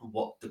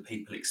 what do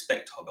people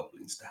expect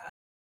Hobgoblins to have?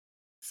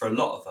 For a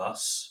lot of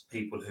us,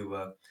 people who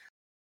were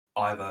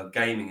either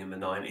gaming in the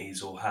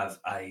 90s or have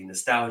a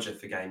nostalgia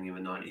for gaming in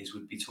the 90s,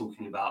 would be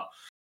talking about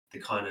the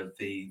kind of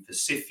the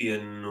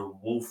Scythian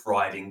wolf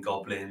riding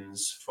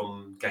goblins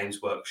from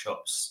Games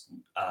Workshop's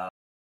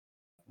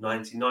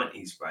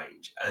 1990s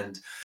range, and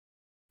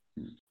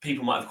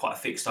people might have quite a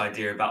fixed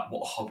idea about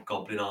what a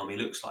hobgoblin army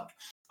looks like.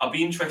 I'd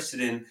be interested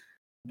in,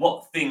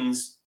 what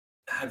things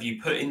have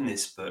you put in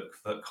this book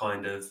that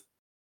kind of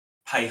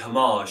pay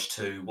homage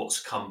to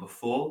what's come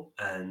before,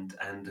 and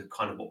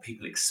kind of what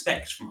people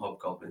expect from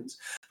hobgoblins.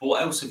 But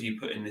what else have you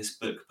put in this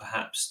book,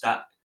 perhaps,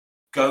 that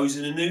goes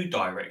in a new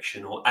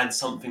direction, or adds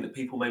something that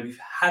people maybe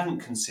hadn't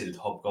considered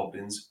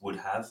hobgoblins would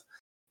have,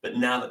 but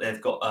now that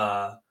they've got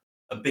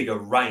a bigger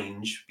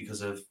range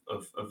because of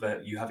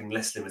you having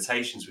less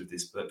limitations with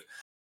this book,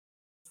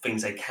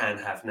 things they can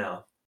have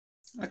now?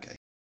 Okay.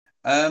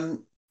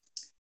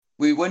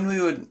 When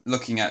we were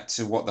looking at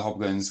what the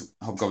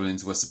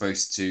hobgoblins were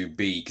supposed to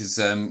be, because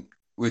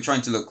we were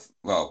trying to look,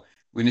 well,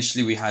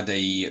 initially we had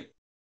a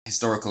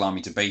historical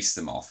army to base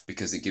them off,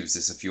 because it gives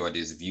us a few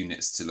ideas of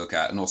units to look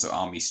at, and also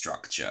army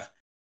structure.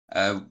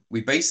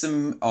 We based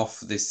them off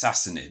the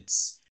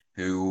Sassanids,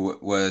 who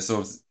were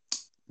sort of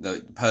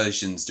the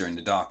Persians during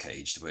the Dark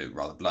Age, to put it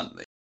rather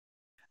bluntly.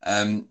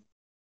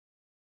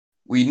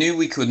 We knew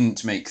we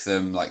couldn't make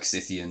them like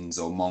Scythians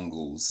or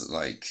Mongols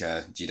like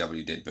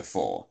GW did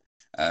before,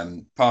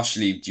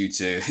 partially due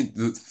to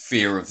the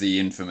fear of the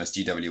infamous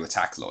GW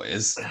attack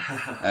lawyers,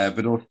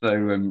 but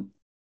also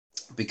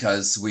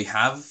because we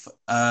have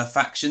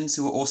factions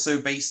who are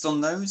also based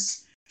on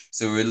those.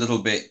 So we're a little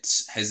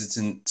bit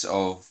hesitant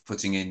of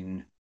putting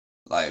in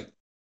like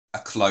a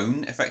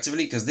clone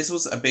effectively, because this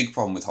was a big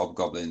problem with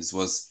hobgoblins.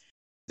 Was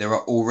there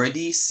are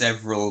already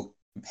several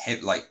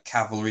like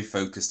cavalry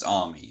focused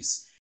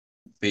armies,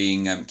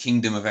 being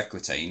Kingdom of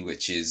Aquitaine,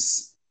 which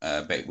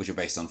are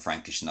based on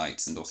Frankish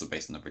knights and also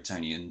based on the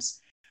Bretonnians,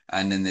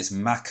 and then there's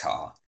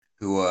Makar,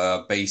 who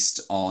are based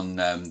on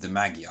the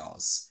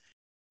Magyars.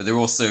 But they're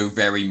also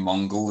very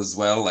Mongol as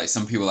well. Like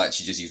some people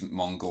actually just use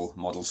Mongol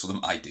models for them.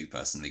 I do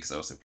personally, because I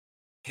also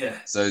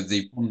So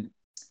the problem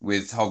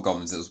with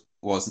hobgoblins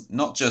was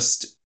not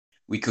just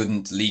we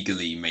couldn't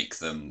legally make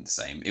them the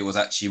same. It was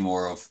actually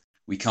more of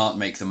we can't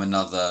make them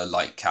another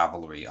light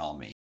cavalry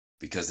army,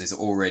 because there's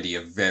already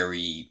a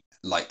very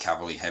light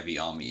cavalry heavy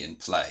army in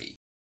play,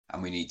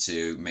 and we need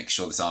to make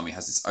sure this army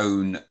has its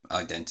own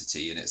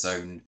identity and its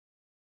own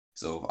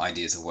sort of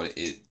ideas of what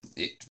it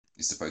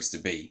is supposed to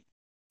be.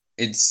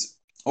 It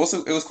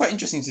was quite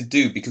interesting to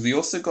do, because we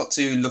also got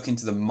to look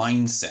into the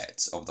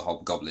mindset of the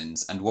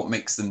hobgoblins and what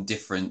makes them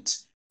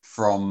different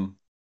from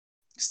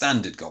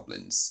standard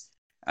goblins.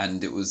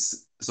 And it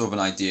was sort of an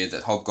idea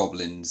that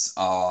hobgoblins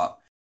are,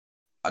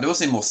 I don't want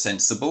to say more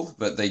sensible,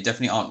 but they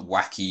definitely aren't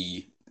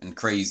wacky and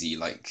crazy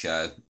like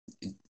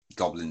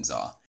goblins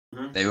are.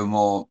 Mhm. They were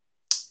more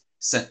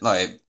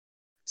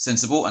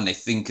sensible, and they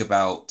think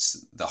about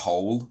the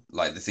whole,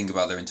 like they think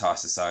about their entire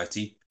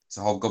society.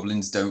 So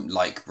hobgoblins don't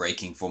like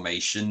breaking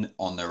formation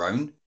on their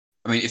own.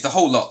 I mean, if the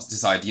whole lot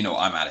decide,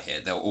 I'm out of here,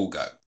 they'll all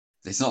go.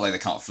 It's not like they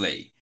can't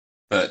flee,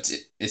 but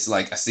it's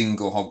like a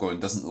single hobgoblin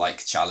doesn't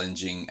like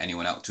challenging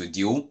anyone out to a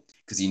duel,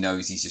 because he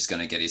knows he's just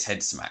going to get his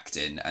head smacked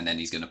in, and then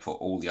he's going to put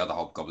all the other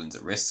hobgoblins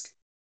at risk.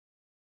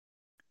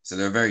 So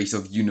they're a very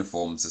sort of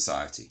uniform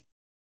society.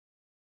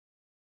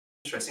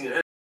 Interesting.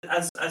 And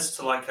as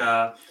to like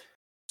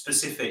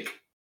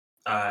specific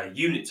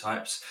unit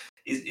types,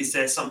 is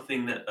there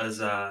something that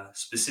as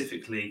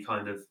specifically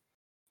kind of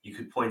you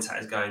could point out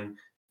as going,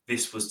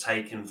 this was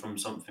taken from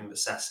something that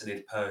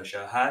Sassanid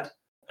Persia had,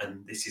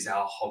 and this is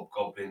our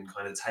hobgoblin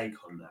kind of take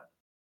on that?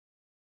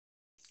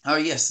 Oh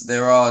yes,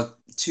 there are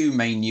two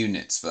main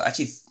units, for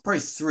actually probably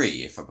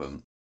three if I put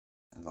them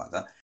like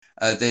that.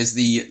 There's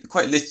the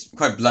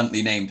quite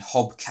bluntly named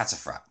Hob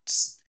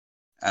Cataphracts.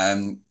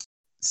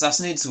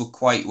 Sassanids were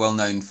quite well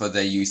known for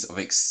their use of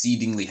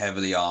exceedingly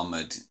heavily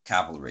armored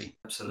cavalry,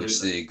 Absolutely. which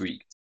the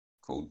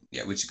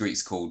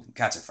Greeks called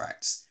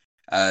cataphracts.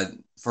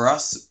 For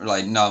us,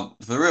 like now,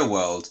 for the real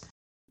world,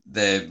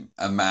 they're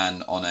a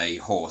man on a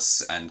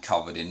horse and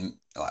covered in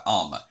like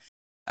armor.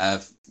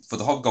 For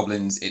the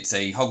hobgoblins, it's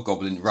a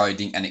hobgoblin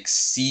riding an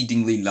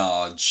exceedingly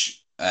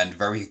large and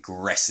very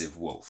aggressive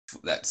wolf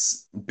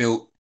that's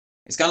built.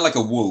 It's kind of like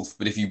a wolf,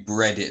 but if you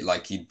bred it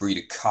like you'd breed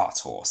a cart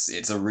horse,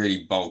 it's a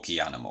really bulky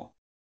animal.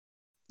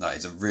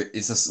 Like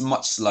it's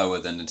much slower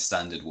than a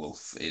standard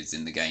wolf is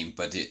in the game,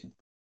 but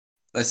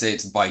let's say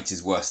its bite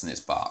is worse than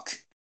its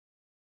bark.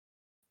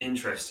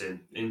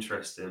 Interesting.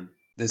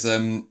 There's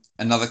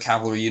another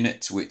cavalry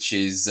unit which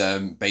is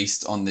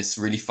based on this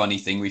really funny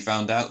thing we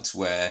found out,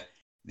 where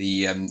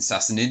the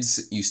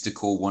Sassanids used to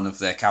call one of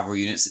their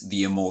cavalry units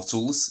the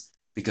Immortals,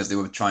 because they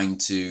were trying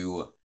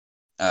to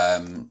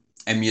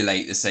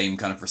emulate the same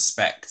kind of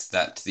respect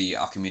that the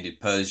Achaemenid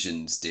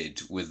Persians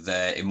did with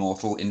their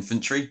immortal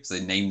infantry. So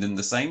they named them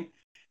the same.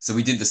 So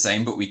we did the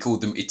same, but we called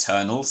them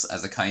Eternals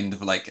as a kind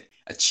of like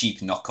a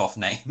cheap knockoff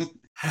name.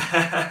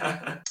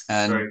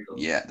 And Very cool.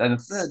 yeah, then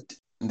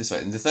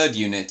the third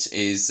unit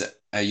is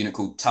a unit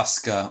called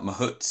Tusker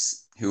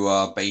Mahuts, who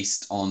are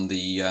based on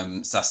the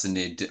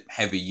Sassanid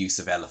heavy use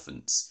of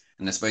elephants,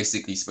 and they're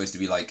basically supposed to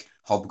be like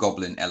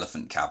hobgoblin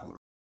elephant cavalry.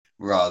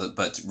 Rather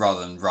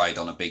than ride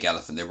on a big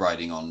elephant, they're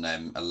riding on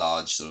a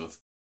large sort of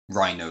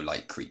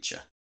rhino-like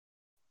creature.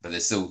 But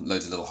there's still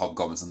loads of little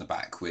hobgoblins on the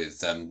back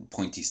with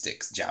pointy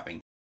sticks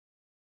jabbing.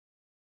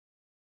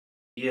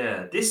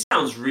 Yeah, this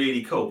sounds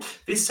really cool.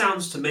 This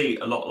sounds to me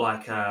a lot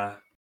like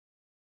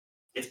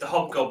if the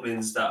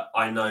hobgoblins that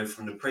I know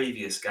from the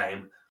previous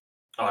game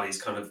are these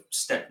kind of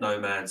steppe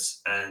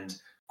nomads and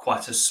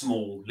quite a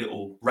small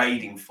little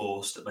raiding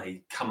force that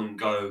may come and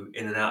go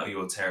in and out of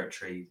your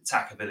territory,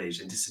 attack a village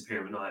and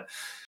disappear overnight.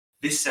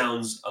 This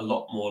sounds a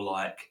lot more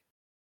like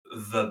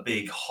the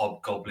big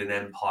hobgoblin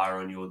empire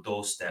on your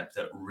doorstep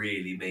that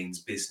really means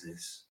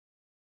business.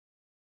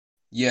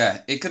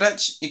 Yeah, it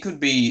could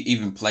be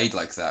even played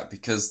like that,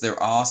 because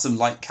there are some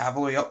light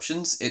cavalry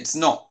options. It's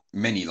not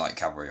many light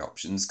cavalry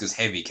options, because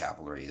heavy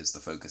cavalry is the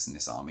focus in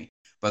this army.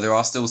 But there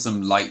are still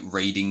some light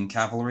raiding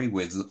cavalry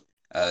with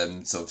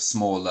sort of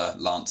smaller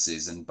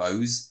lances and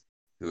bows,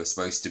 who are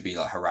supposed to be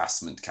like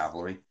harassment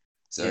cavalry.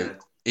 So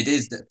It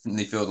is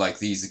definitely feel like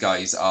these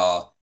guys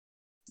are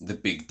the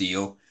big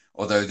deal,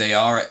 although they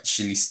are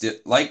actually still,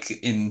 like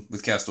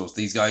with Chaos Dwarves,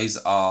 these guys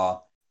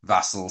are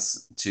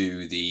vassals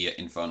to the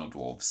Infernal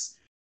Dwarves.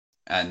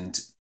 And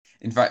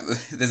in fact,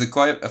 there's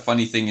quite a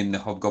funny thing in the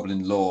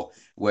Hobgoblin lore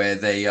where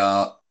they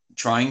are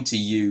trying to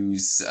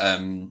use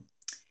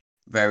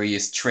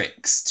various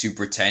tricks to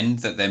pretend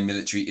that their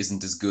military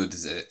isn't as good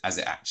as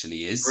it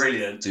actually is.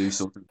 Brilliant. To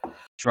sort of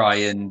try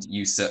and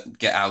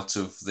get out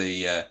of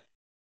the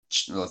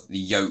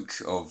yoke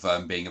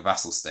of being a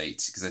vassal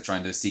state, because they're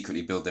trying to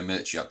secretly build their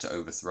military up to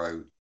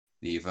overthrow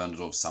the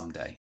Ivernador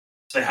someday.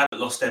 So they haven't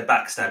lost their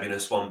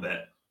backstabbiness one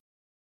bit.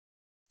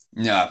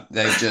 No,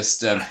 they're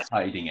just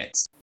hiding it.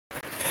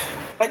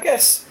 I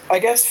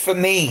guess for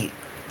me,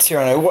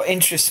 Tyranno, what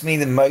interests me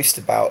the most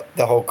about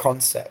the whole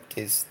concept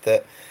is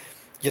that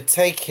you're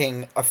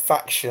taking a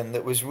faction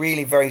that was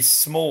really very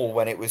small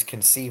when it was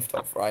conceived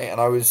of, right?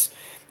 And I was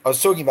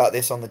talking about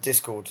this on the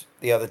Discord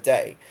the other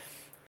day.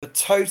 The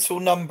total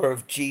number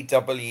of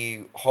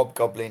GW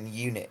Hobgoblin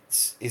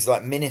units is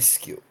like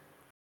minuscule.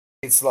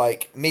 It's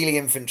like melee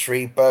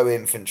infantry, bow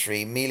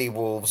infantry, melee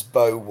wolves,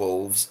 bow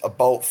wolves, a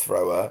bolt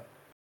thrower,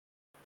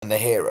 and the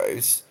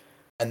heroes.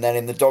 And then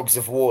in the Dogs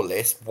of War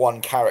list,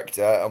 one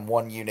character and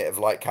one unit of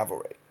light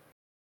cavalry.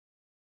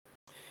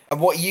 And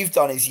what you've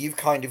done is you've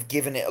kind of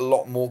given it a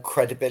lot more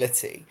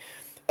credibility.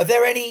 Are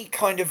there any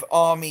kind of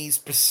armies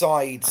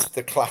besides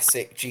the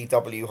classic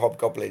GW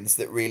Hobgoblins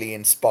that really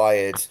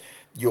inspired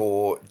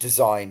your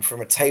design from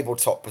a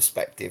tabletop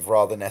perspective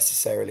rather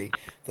necessarily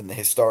than the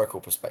historical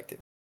perspective?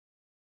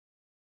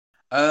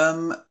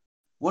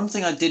 One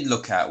thing I did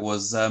look at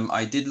was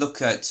I did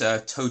look at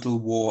Total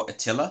War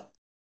Attila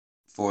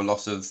for a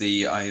lot of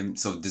the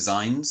sort of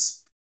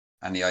designs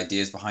and the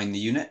ideas behind the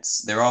units.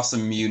 There are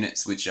some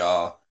units which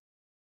are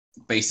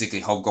basically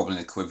Hobgoblin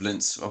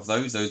equivalents of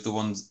those. Those are the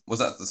ones. Was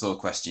that the sort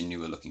of question you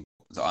were looking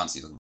for? The answer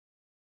you looking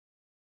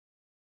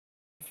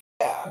for?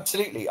 Yeah,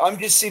 absolutely. I'm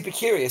just super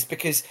curious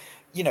because,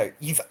 you know,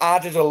 you've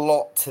added a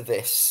lot to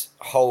this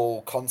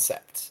whole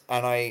concept,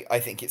 and I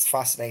think it's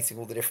fascinating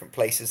all the different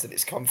places that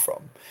it's come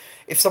from.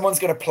 If someone's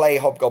going to play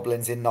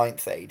Hobgoblins in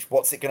 9th Age,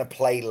 what's it going to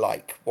play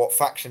like? What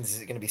factions is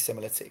it going to be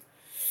similar to?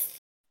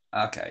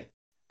 Okay.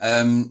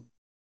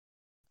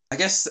 I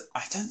guess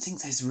I don't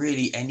think there's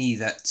really any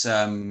that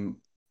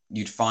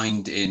you'd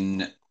find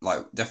in,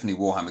 like,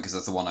 definitely Warhammer, because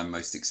that's the one I'm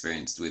most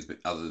experienced with, but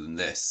other than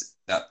this,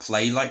 that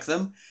play like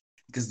them.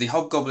 Because the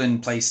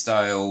Hobgoblin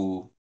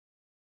playstyle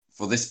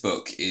for this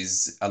book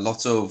is a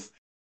lot of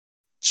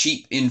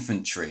cheap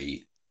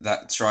infantry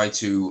that try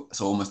to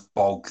sort of almost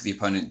bog the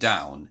opponent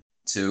down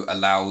to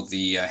allow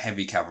the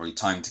heavy cavalry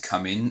time to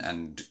come in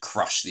and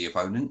crush the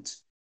opponent.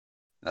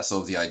 That's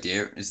sort of the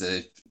idea, is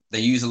that they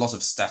use a lot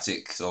of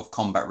static sort of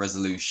combat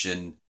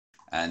resolution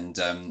and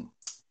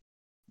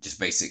just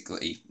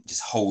basically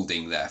just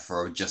holding there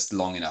for just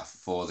long enough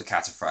for the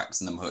cataphracts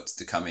and the Mahuts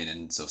to come in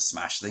and sort of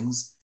smash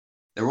things.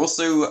 They're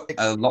also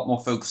a lot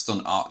more focused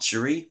on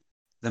archery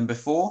than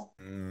before.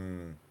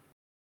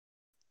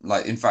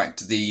 Like, in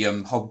fact, the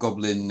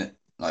Hobgoblin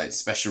like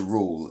special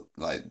rule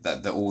like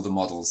that all the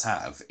models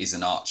have is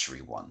an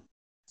archery one,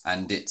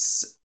 and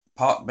it's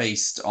part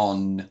based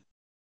on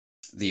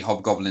the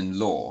Hobgoblin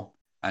lore,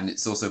 and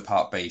it's also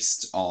part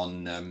based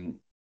on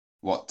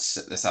what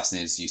the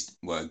Sassanids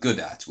were good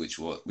at, which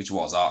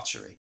was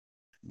archery.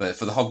 But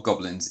for the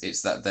Hobgoblins,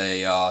 it's that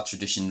they are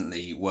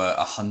traditionally were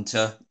a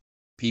hunter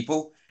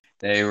people.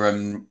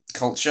 Their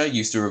culture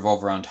used to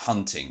revolve around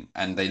hunting,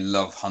 and they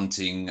love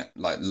hunting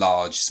like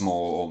large,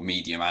 small, or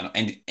medium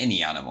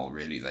any animal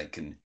really they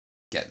can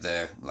get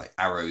their like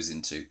arrows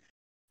into.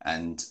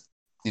 And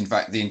in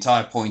fact, the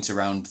entire point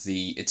around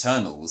the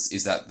Eternals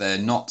is that they're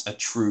not a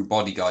true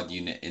bodyguard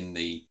unit in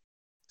the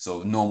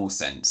sort of normal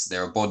sense.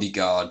 They're a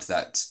bodyguard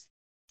that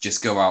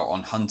just go out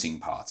on hunting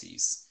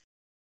parties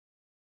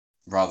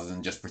rather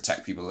than just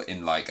protect people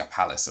in like a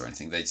palace or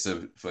anything. They're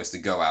supposed to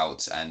go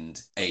out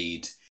and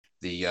aid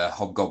the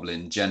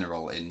Hobgoblin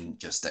general in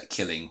just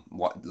killing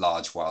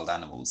large wild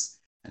animals.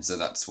 And so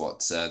that's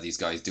what these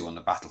guys do on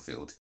the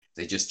battlefield.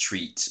 They just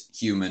treat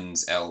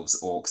humans,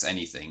 elves, orcs,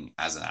 anything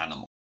as an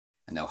animal,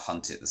 and they'll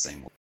hunt it the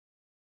same way.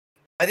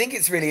 I think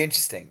it's really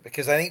interesting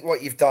because I think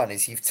what you've done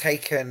is you've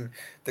taken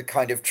the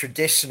kind of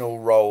traditional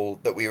role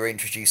that we were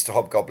introduced to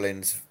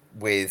Hobgoblins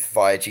with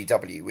via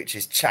GW, which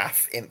is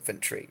chaff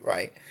infantry,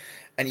 right?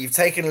 And you've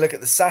taken a look at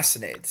the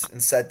Sassanids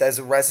and said there's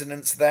a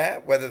resonance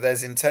there, whether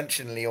there's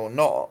intentionally or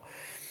not.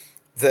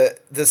 The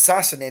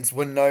Sassanids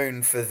were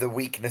known for the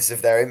weakness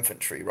of their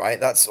infantry, right?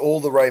 That's all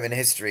the Roman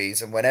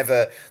histories, and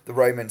whenever the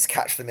Romans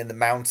catch them in the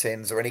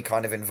mountains or any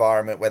kind of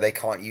environment where they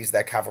can't use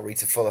their cavalry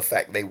to full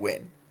effect, they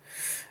win.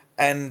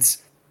 And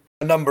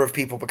a number of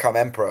people become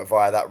emperor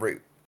via that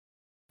route.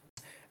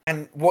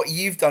 And what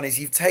you've done is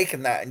you've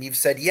taken that and you've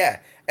said, yeah,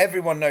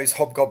 everyone knows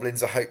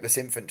Hobgoblins are hopeless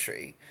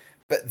infantry,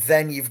 but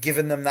then you've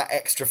given them that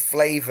extra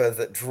flavor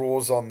that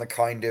draws on the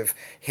kind of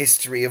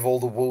history of all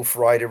the Wolf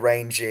Rider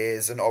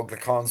ranges and Ogla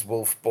Khan's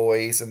Wolf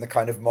Boys and the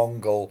kind of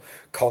Mongol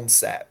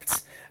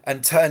concept,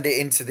 and turned it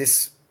into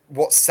this,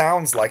 what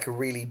sounds like a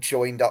really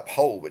joined up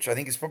whole, which I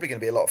think is probably going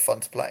to be a lot of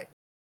fun to play.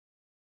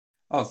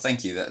 Oh,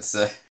 thank you. That's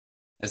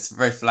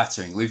very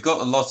flattering. We've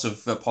got a lot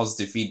of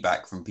positive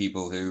feedback from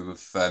people who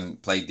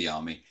have played the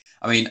army.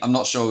 I mean, I'm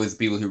not sure with the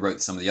people who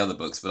wrote some of the other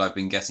books, but I've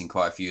been getting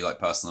quite a few like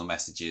personal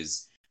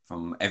messages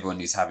from everyone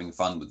who's having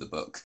fun with the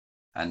book.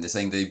 and they're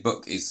saying the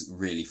book is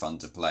really fun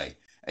to play.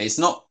 It's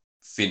not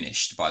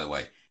finished, by the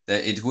way.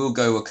 It will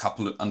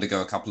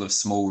undergo a couple of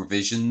small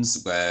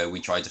revisions where we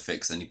try to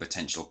fix any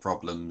potential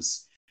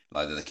problems,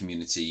 like the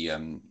community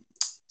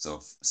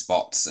sort of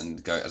spots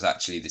and go as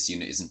actually this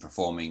unit isn't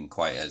performing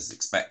quite as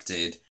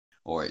expected,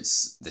 or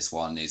this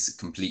one is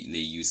completely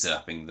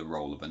usurping the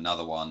role of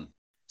another one.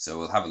 So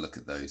we'll have a look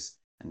at those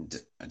and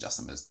adjust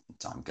them as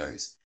time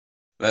goes.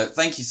 But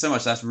thank you so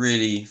much. That's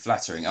really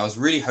flattering. I was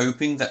really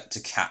hoping to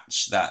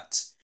catch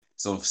that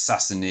sort of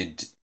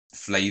Sassanid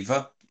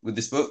flavor with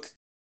this book,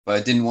 but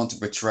I didn't want to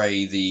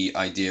portray the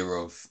idea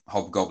of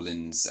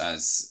hobgoblins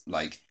as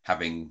like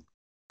having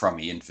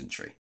crummy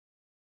infantry.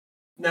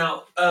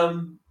 Now,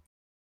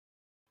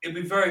 it'd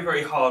be very,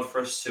 very hard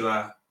for us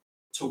to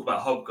talk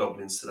about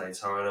hobgoblins today,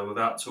 Tarana,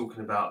 without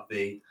talking about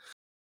the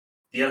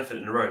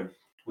elephant in the room,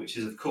 which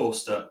is, of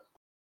course, that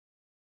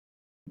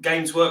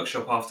Games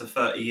Workshop, after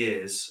 30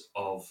 years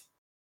of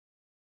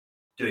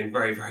doing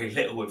very, very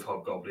little with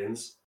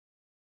hobgoblins,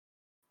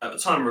 at the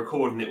time of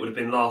recording, it would have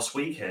been last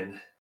weekend,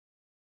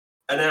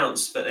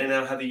 announced that they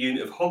now have a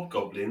unit of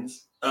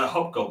hobgoblins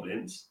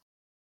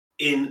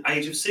in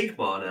Age of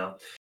Sigmar now.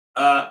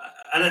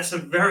 And that's a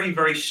very,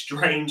 very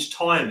strange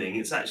timing.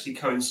 It's actually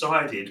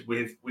coincided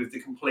with the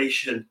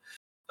completion,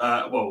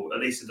 well, at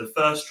least of the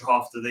first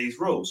draft of these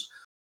rules.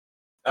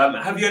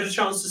 Have you had a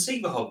chance to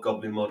see the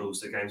hobgoblin models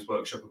that Games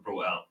Workshop have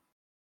brought out?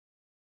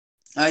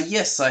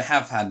 Yes, I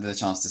have had the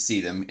chance to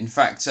see them. In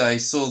fact, I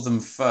saw them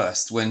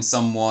first when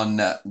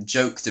someone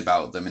joked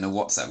about them in a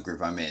WhatsApp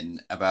group I'm in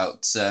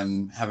about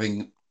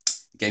having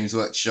Games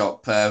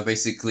Workshop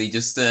basically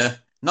just I'm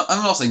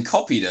not saying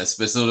copied us,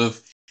 but sort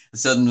of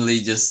suddenly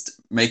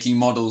just making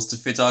models to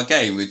fit our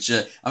game, which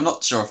I'm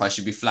not sure if I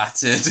should be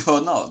flattered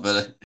or not,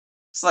 but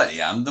slightly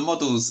am. The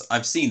models,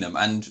 I've seen them,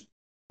 and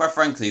quite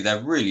frankly,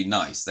 they're really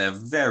nice. They're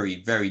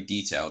very, very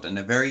detailed, and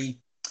they're very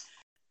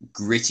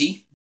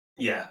gritty.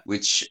 Yeah.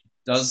 Which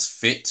does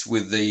fit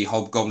with the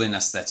hobgoblin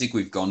aesthetic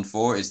we've gone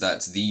for, is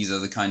that these are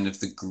the kind of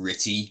the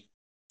gritty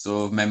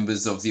sort of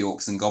members of the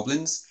orcs and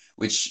goblins,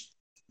 which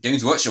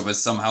Games Workshop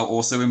has somehow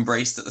also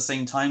embraced at the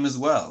same time as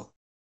well,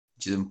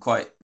 which I'm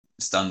quite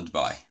stunned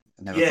by.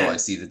 I never thought I'd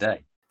see the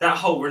day. That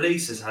whole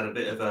release has had a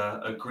bit of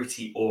a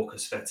gritty orc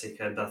aesthetic,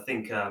 and I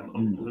think I'm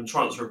going to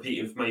try not to repeat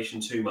information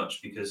too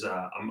much because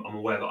I'm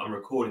aware that I'm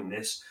recording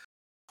this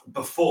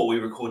before we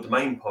record the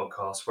main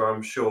podcast, where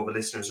I'm sure the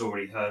listeners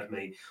already heard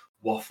me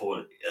waffle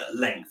at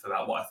length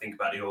about what I think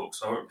about the orcs,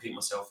 so I won't repeat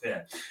myself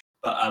here.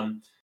 But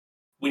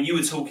when you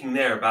were talking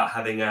there about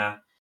having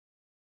a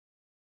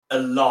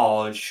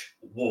large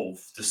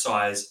wolf the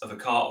size of a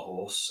cart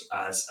horse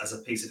as a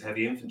piece of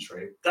heavy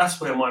infantry,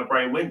 that's where my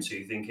brain went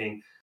to,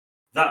 thinking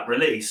that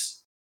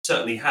release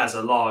certainly has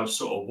a large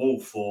sort of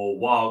wolf or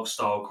wild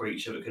style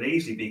creature that could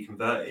easily be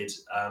converted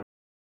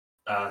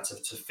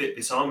to fit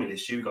this army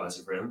list you guys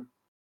have written.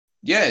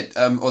 Yeah,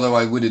 although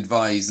I would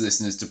advise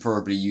listeners to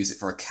probably use it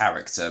for a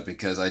character,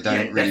 because I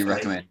don't really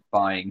recommend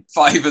buying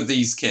 5 of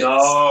these kits.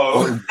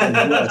 No.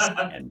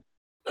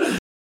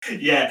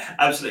 Yeah,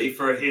 absolutely,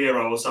 for a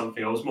hero or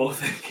something. I was more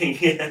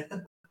thinking,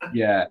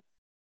 Yeah.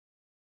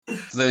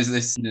 For those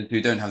listeners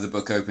who don't have the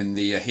book open,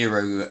 the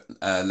hero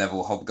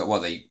level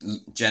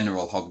the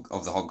general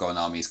of the Hobgoblin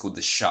army is called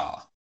the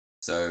Shah.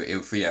 So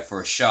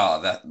for a Shah,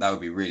 that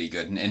would be really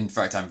good. And in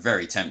fact, I'm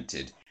very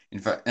tempted. In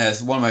fact,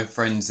 one of my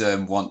friends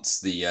wants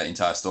the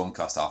entire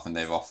Stormcast half, and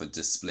they've offered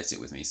to split it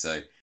with me.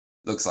 So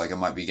looks like I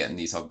might be getting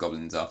these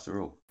hobgoblins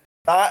after all.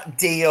 That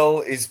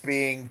deal is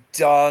being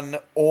done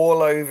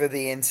all over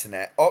the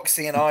internet.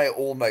 Oxy and I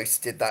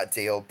almost did that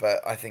deal, but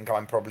I think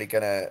I'm probably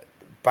going to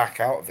back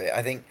out of it.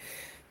 I think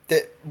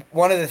that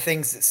one of the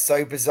things that's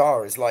so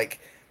bizarre is, like,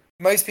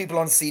 most people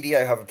on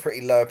CDO have a pretty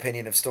low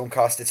opinion of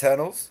Stormcast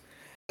Eternals,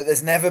 but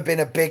there's never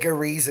been a bigger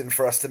reason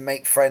for us to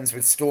make friends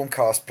with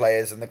Stormcast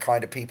players and the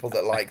kind of people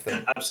that like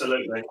them.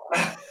 Absolutely.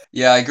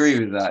 Yeah, I agree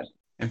with that.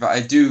 In fact,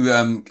 I do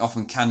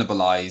often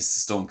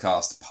cannibalize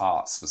Stormcast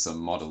parts for some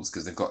models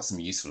because they've got some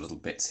useful little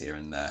bits here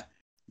and there.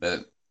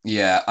 But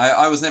yeah,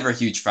 I was never a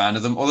huge fan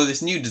of them. Although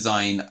this new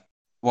design,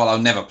 while I'll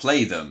never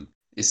play them,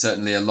 is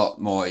certainly a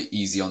lot more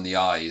easy on the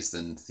eyes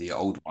than the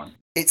old one.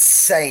 It's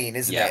sane,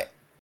 isn't it?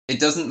 It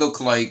doesn't look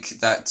like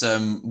that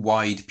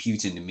wide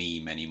Putin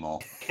meme anymore.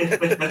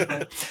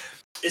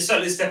 It's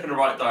certainly a step in the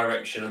right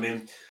direction. I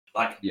mean,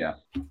 like, the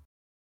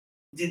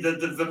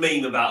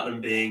meme about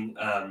them being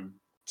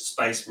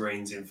Space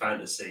Marines in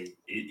fantasy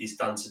is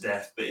done to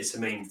death, but it's a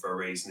meme for a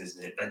reason,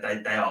 isn't it?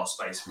 They are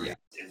Space Marines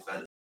in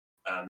fantasy.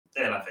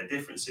 They'll have their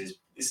differences.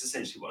 It's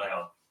essentially what they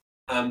are.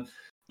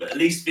 But at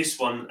least this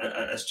one,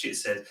 as Chit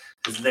said,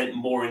 has lent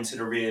more into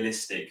the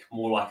realistic,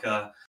 more like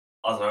a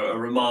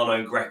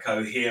Romano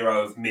Greco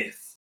hero of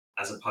myth,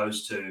 as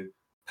opposed to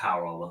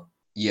power armor.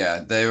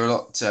 Yeah, they're a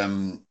lot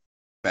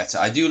better.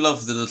 I do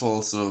love the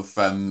little sort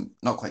of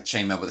not quite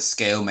chainmail, but the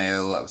scale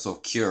mail sort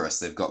of cuirass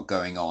they've got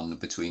going on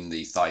between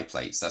the thigh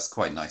plates. That's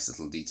quite a nice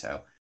little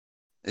detail.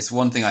 It's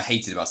one thing I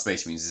hated about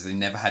Space Marines is they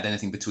never had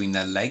anything between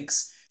their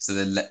legs, so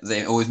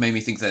they always made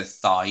me think their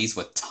thighs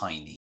were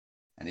tiny,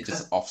 and it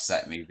just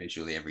offset me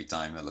visually every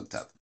time I looked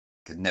up.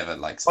 Could never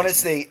like Space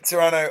Marines. Honestly,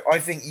 Tyranno, I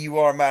think you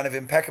are a man of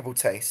impeccable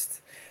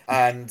taste,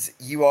 and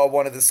you are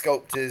one of the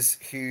sculptors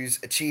whose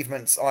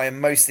achievements I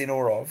am most in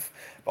awe of.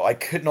 But I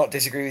could not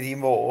disagree with you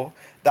more.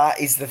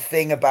 That is the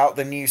thing about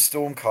the new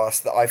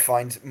Stormcast that I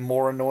find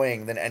more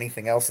annoying than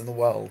anything else in the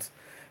world.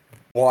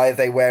 Why are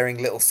they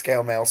wearing little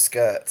scale mail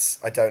skirts?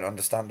 I don't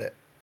understand it.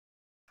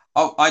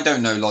 Oh, I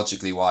don't know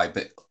logically why,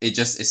 but it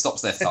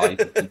stops their size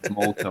too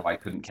small, so I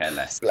couldn't care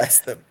less. Bless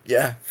them.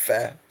 Yeah,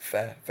 fair,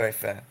 very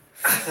fair.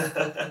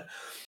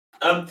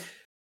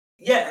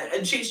 Yeah,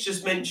 and Chit's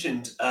just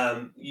mentioned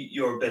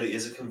your ability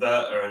as a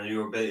converter and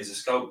your ability as a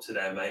sculptor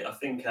there, mate. I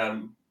think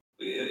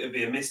it'd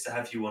be amiss to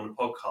have you on a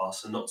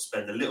podcast and not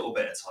spend a little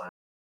bit of time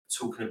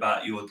talking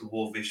about your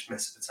Dwarvish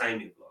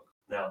Mesopotamia blog.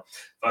 Now,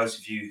 those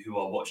of you who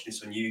are watching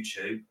this on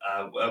YouTube,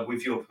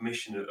 with your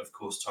permission, of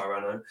course,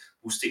 Tyranno,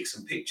 we'll stick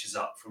some pictures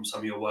up from some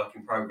of your work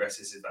in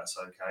progresses, if that's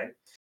okay.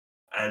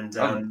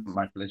 And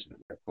my pleasure,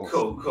 of course.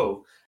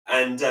 Cool.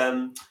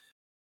 And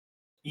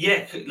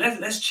yeah,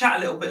 let's chat a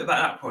little bit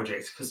about that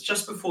project, because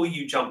just before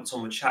you jumped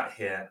on the chat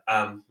here,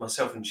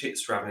 myself and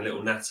Chits were having a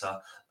little natter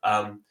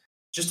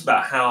just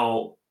about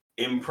how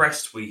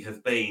impressed we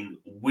have been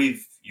with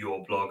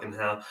your blog and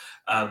how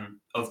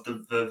of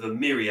the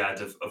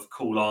myriad of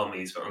cool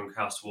armies that are on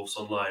Chaos Dwarfs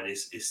Online.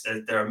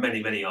 There are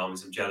many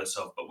armies I'm jealous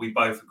of, but we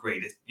both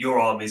agreed that your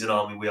army is an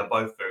army we are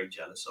both very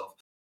jealous of.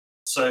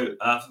 So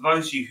for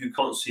those of you who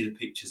can't see the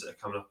pictures that are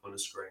coming up on the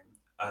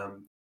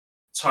screen,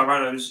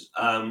 Tyranno's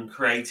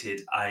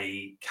created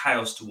a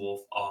Chaos Dwarf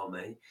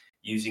army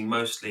using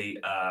mostly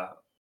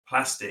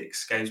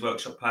plastics, Games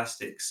Workshop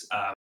plastics,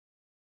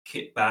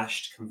 kit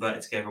bashed,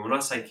 converted together. And when I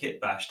say kit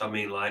bashed, I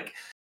mean, like,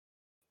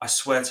 I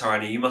swear,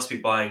 Tyranno, you must be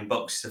buying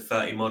boxes of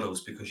 30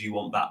 models because you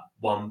want that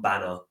one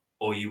banner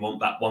or you want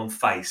that one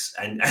face,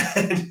 and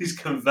he's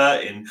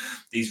converting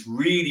these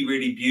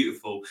really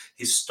beautiful,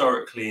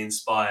 historically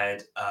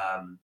inspired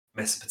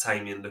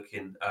Mesopotamian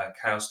looking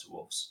Chaos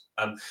Dwarfs.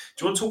 Do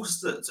you want to talk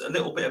us a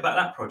little bit about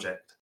that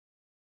project?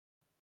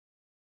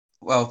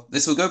 Well,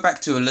 this will go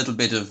back to a little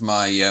bit of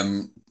my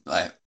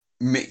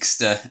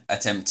mixed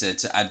attempt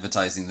at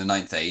advertising the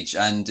Ninth Age,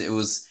 and it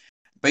was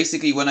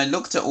basically when I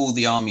looked at all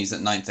the armies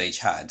that Ninth Age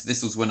had.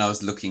 This was when I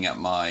was looking at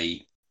my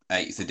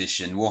 8th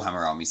edition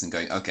Warhammer armies and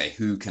going, okay,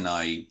 who can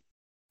I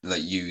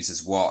use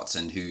as what,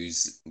 and who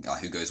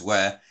goes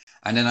where?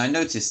 And then I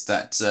noticed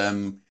that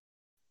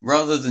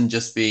rather than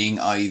just being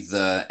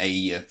either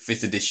a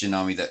 5th edition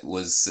army that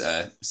was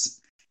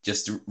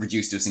just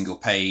reduced to a single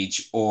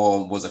page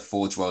or was a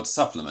Forge World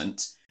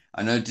supplement,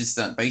 I noticed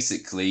that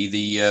basically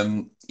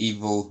the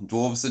evil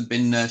dwarves had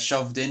been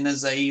shoved in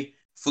as a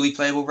fully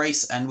playable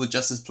race and were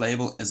just as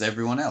playable as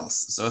everyone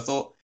else. So I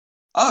thought,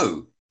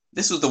 oh,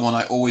 this was the one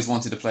I always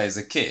wanted to play as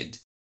a kid,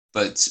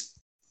 but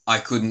I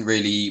couldn't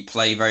really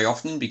play very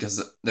often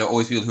because there are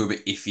always people who are a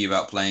bit iffy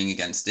about playing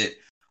against it,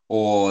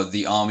 or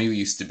the army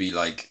used to be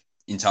like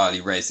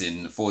entirely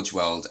resin Forge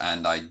World,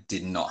 and I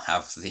did not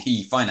have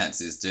the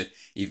finances to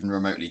even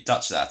remotely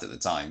touch that at the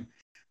time.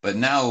 But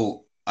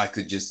now I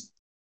could just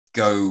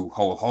go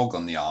whole hog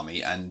on the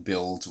army and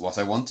build what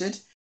I wanted.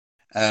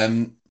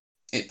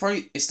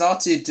 It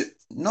started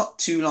not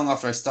too long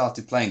after I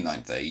started playing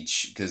Ninth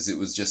Age, because it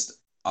was just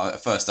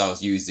at first I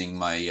was using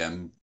my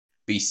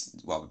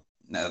beast, well,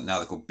 now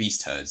they're called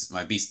beast herds,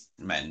 my beast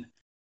men,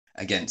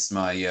 against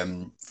my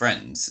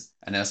friends,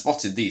 and then I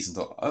spotted these and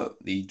thought, oh,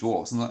 the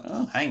dwarves. I'm like,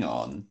 oh, hang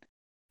on.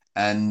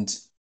 And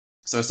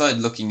so I started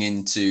looking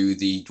into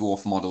the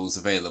dwarf models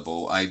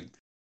available. I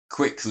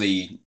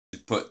quickly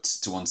put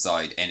to one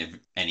side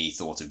any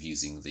thought of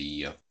using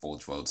the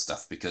Forge World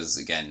stuff, because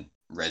again,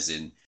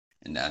 resin,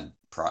 and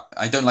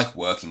I don't like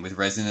working with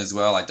resin as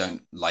well. I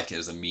don't like it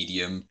as a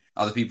medium.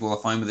 Other people are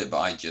fine with it,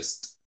 but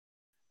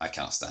I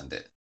can't stand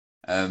it.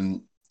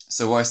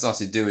 So what I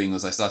started doing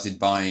was I started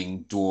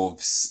buying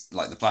dwarves,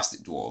 like the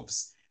plastic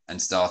dwarves,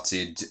 and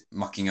started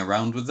mucking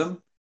around with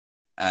them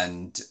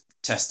and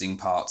testing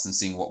parts and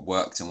seeing what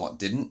worked and what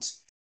didn't.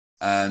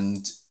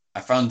 And I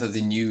found that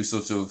the new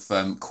sort of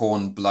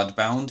Khorne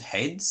Bloodbound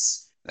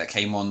heads that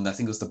came on, I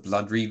think it was the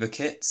Blood Reaver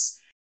kits,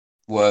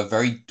 were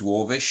very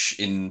dwarvish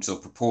in sort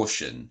of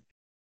proportion.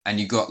 And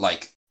you got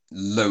like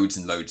loads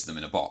and loads of them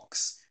in a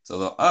box. So I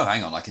thought, oh,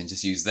 hang on, I can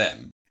just use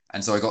them.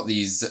 And so I got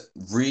these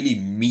really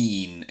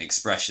mean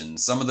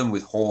expressions, some of them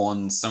with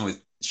horns, some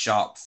with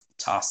sharp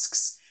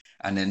tusks.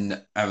 And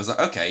then I was like,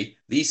 okay,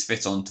 these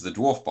fit onto the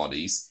dwarf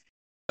bodies,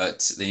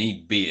 but they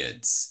need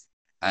beards.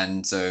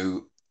 And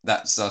so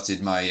that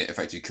started my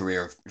effective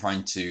career of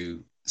trying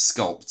to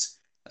sculpt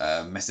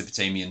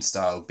Mesopotamian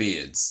style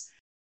beards.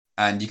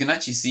 And you can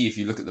actually see, if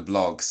you look at the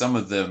blog, some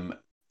of the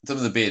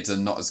beards are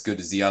not as good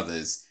as the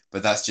others,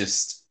 but that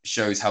just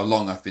shows how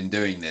long I've been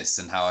doing this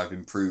and how I've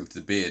improved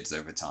the beards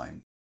over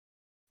time.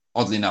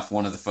 Oddly enough,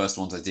 one of the first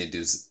ones I did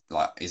is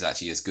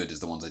actually as good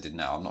as the ones I did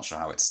now. I'm not sure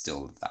how it's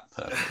still that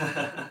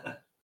perfect.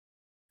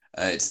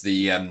 It's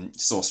the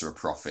Sorcerer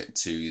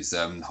Prophet who's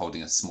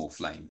holding a small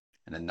flame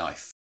and a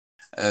knife.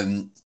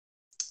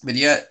 But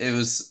yeah, it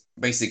was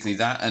basically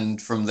that,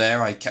 and from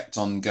there I kept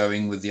on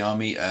going with the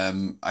army.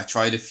 I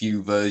tried a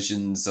few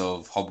versions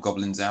of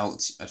hobgoblins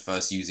out, at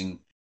first using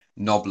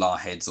Noblar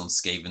heads on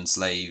Skaven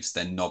slaves,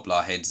 then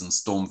Noblar heads on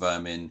storm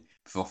vermin,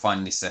 before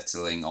finally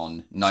settling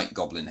on night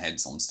goblin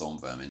heads on storm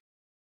vermin.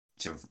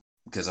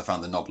 Because I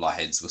found the Noblar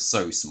heads were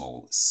so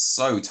small,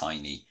 so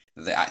tiny,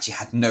 that they actually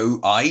had no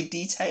eye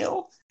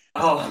detail.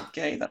 Oh,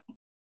 Okay,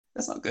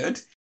 that's not good.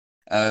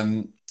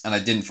 And I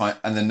didn't find,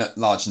 and the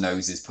large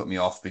noses put me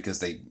off because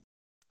they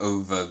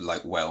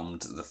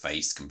whelmed the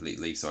face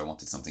completely. So I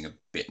wanted something a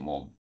bit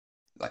more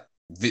like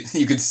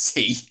you could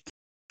see.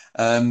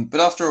 But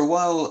after a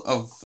while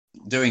of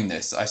doing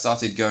this, I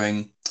started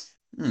going,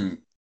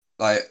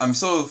 like I'm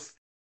sort of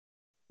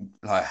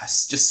like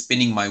just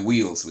spinning my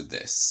wheels with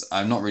this.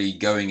 I'm not really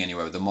going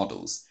anywhere with the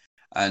models,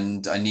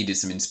 and I needed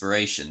some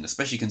inspiration,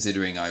 especially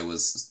considering I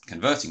was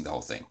converting the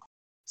whole thing.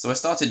 So I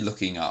started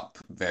looking up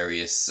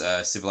various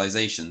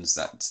civilizations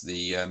that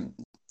the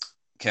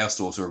Chaos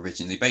Dwarves were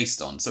originally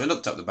based on. So I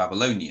looked up the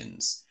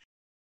Babylonians.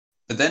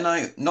 But then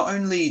I not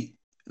only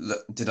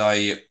did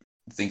I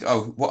think,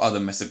 oh, what other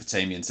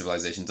Mesopotamian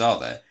civilizations are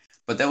there?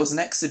 But there was an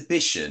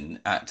exhibition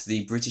at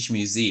the British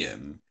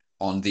Museum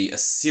on the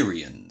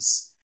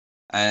Assyrians.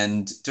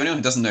 And to anyone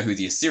who doesn't know who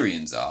the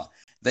Assyrians are,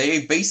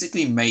 they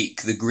basically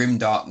make the grim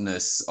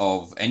darkness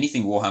of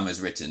anything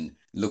Warhammer's written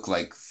look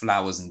like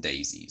flowers and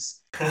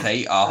daisies.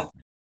 They are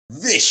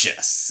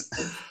vicious,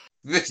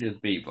 vicious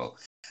people.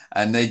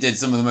 And they did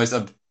some of the most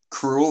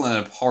cruel and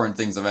abhorrent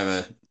things I've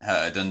ever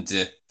heard. And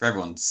for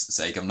everyone's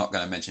sake, I'm not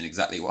going to mention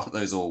exactly what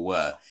those all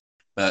were.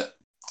 But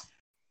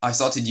I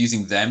started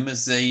using them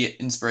as a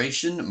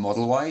inspiration,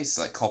 model-wise,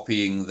 like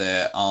copying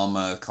their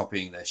armor,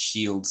 copying their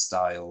shield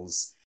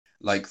styles.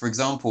 Like, for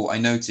example, I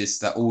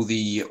noticed that all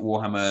the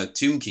Warhammer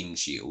Tomb King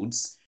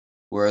shields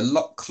were a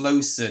lot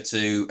closer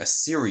to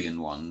Assyrian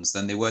ones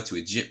than they were to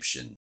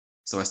Egyptian.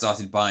 So I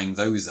started buying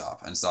those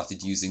up and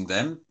started using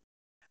them.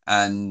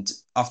 And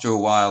after a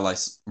while, I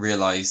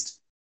realized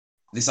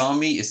this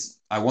army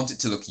I want it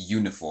to look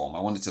uniform. I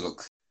want it to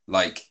look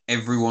like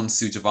everyone's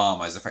suit of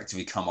armor has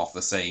effectively come off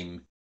the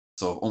same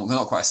sort of,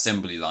 not quite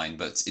assembly line,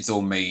 but it's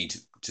all made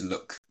to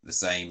look the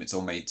same. It's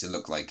all made to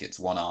look like it's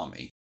one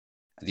army.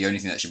 And the only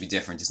thing that should be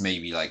different is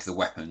maybe like the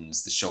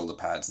weapons, the shoulder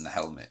pads, and the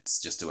helmets,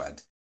 just to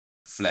add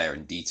flair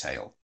and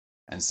detail.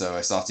 And so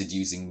I started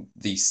using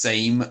the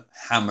same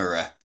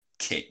hammerer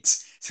kit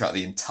throughout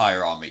the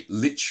entire army.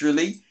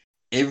 Literally,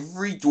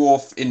 every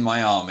dwarf in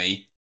my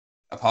army,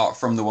 apart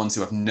from the ones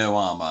who have no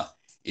armor,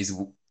 is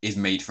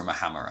made from a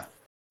hammerer.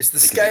 It's the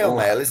scale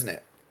mail, isn't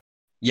it?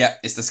 Yeah,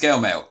 it's the scale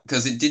mail.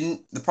 Because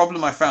the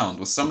problem I found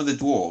was some of the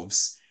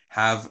dwarves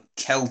have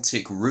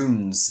Celtic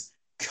runes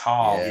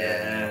carved.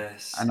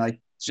 yes. And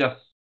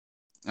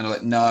I'm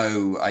like,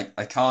 no,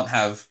 I can't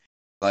have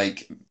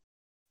like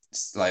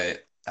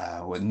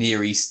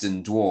Near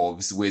Eastern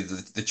dwarves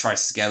with the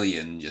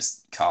Triskelion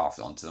just carved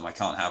onto them. I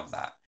can't have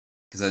that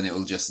because then it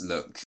will just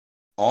look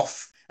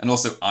off. And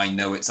also, I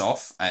know it's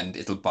off, and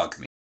it'll bug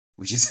me,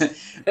 which is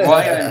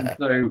why I'm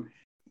so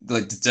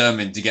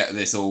determined to get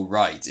this all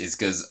right. Is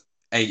because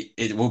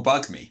it will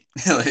bug me.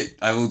 Like,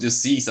 I will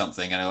just see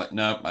something, and I'm like,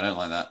 no, I don't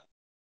like that.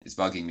 It's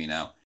bugging me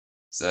now.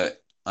 So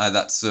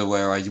that's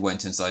where I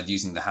went and started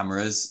using the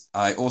hammerers.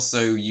 I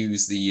also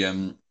use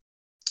the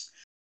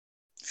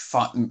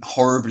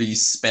horribly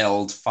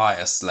spelled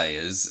fire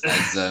slayers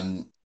as I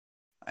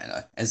don't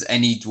know, as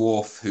any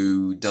dwarf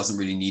who doesn't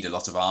really need a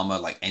lot of armor,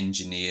 like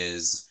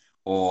engineers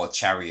or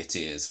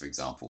charioteers, for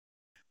example.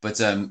 But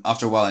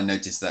after a while, I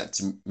noticed that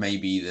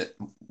maybe that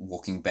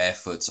walking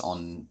barefoot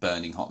on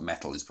burning hot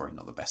metal is probably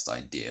not the best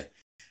idea.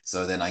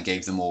 So then I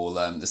gave them all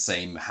the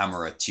same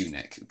hammerer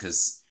tunic,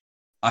 because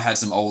I had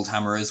some old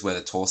hammerers where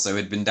the torso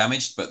had been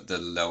damaged, but the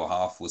lower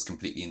half was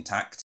completely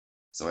intact.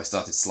 So I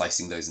started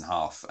slicing those in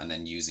half and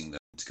then using them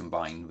to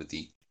combine with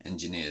the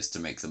engineers to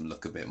make them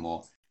look a bit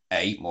more,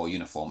 A, more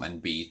uniform, and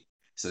B,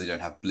 so they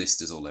don't have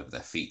blisters all over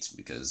their feet,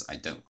 because I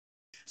don't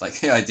like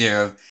the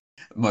idea of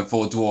my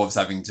poor dwarves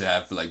having to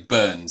have like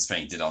burns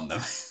painted on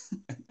them.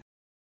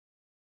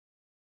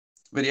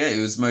 But yeah, it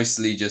was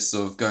mostly just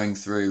sort of going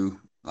through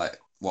like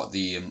what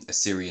the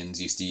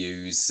Assyrians used to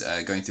use,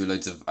 going through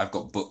loads of. I've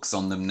got books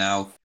on them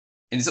now,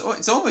 and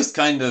it's almost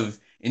kind of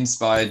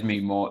inspired me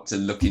more to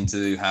look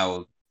into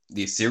how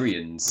the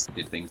Assyrians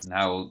did things and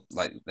how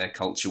like their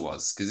culture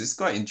was, because it's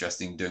quite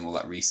interesting doing all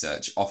that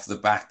research off the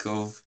back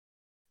of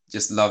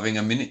just loving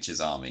a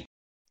miniatures army.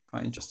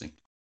 Quite interesting.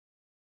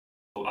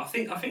 I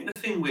think the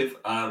thing with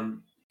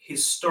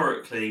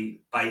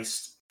historically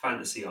based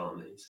fantasy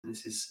armies, and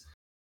this is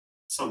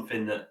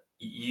something that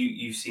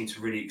you seem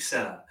to really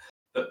excel at,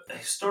 but a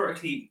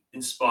historically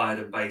inspired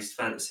and based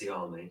fantasy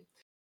army,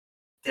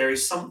 there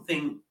is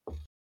something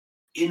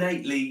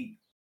innately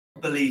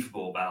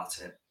believable about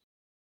it.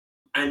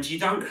 And you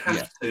don't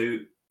have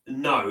to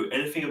know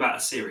anything about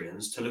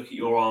Assyrians to look at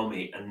your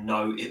army and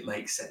know it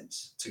makes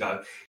sense. To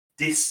go,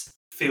 this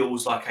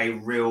feels like a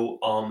real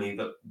army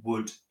that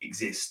would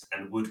exist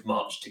and would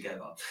march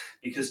together.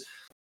 Because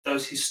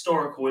those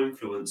historical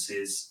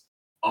influences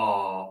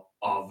are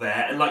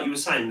there. And like you were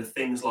saying, the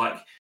things like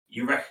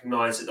you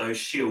recognise that those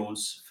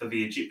shields for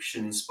the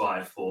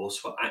Egyptian-inspired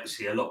force were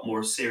actually a lot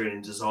more Assyrian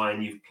in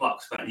design. You've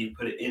plucked that and you've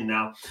put it in.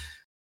 Now,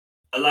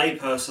 a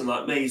layperson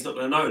like me is not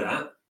going to know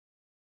that,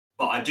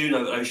 but I do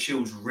know that those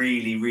shields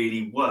really,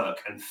 really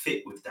work and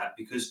fit with that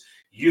because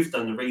you've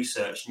done the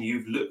research and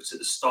you've looked at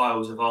the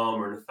styles of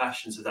armour and the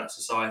fashions of that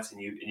society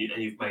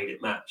and you've made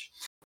it match.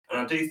 And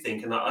I do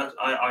think, and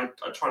I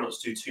try not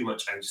to do too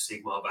much Age of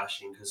Sigmar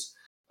bashing because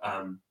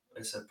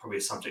it's probably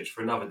a subject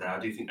for another day. I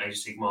do think Age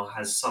of Sigmar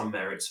has some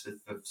merits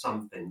for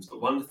some things,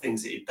 but one of the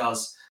things that it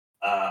does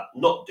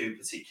not do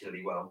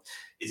particularly well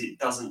is it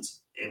doesn't,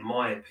 in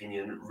my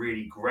opinion,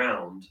 really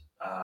ground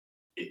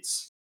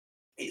its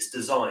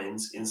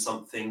designs in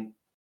something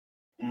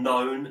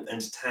known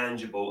and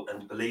tangible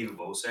and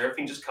believable. So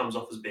everything just comes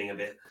off as being a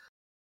bit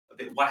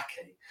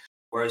wacky.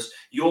 Whereas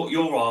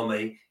your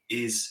army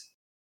is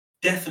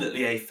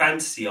definitely a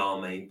fantasy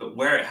army, but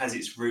where it has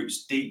its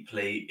roots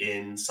deeply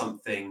in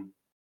something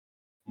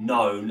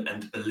known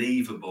and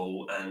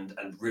believable and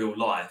real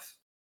life,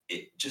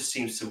 it just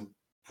seems to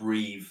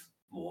breathe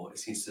more. It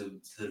seems to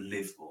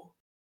live more.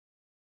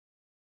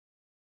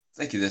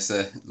 Thank you. That's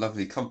a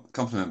lovely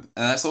compliment.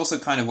 And that's also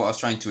kind of what I was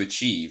trying to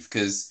achieve,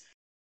 because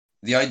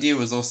the idea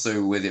was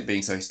also with it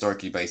being so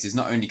historically based is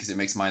not only because it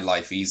makes my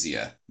life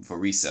easier for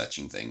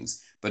researching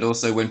things, but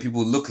also when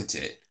people look at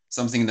it,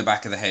 something in the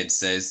back of the head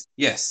says,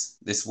 yes,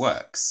 this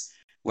works.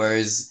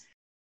 Whereas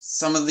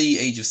some of the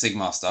Age of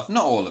Sigmar stuff,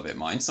 not all of it,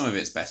 mind, some of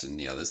it's better than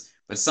the others,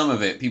 but some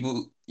of it,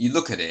 you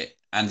look at it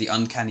and the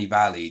uncanny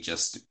valley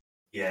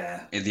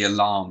the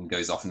alarm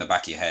goes off in the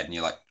back of your head and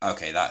you're like,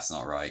 okay, that's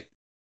not right.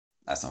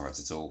 That's not right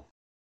at all.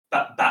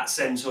 Bat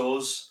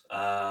centaurs,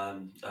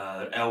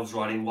 elves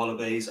riding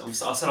wallabies. I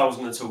said I was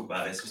going to talk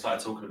about this. I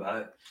started talking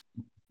about it.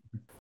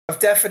 I've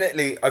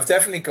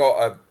definitely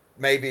got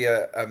maybe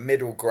a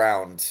middle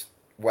ground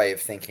way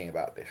of thinking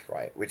about this,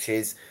 right? Which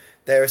is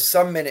there are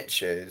some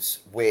miniatures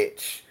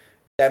which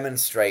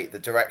demonstrate the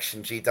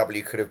direction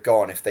GW could have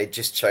gone if they'd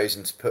just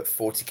chosen to put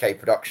 40k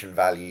production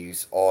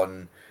values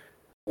on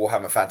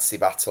Warhammer Fantasy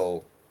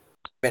Battle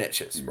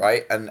miniatures,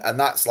 right? And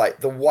that's like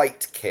the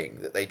White King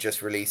that they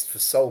just released for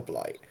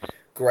Soulblight.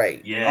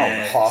 Great.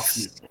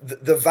 Yes.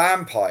 The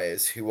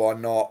vampires who are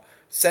not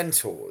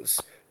centaurs,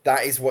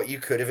 that is what you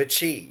could have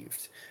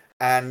achieved.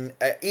 And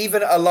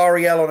even a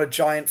Lariel on a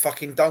giant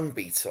fucking dung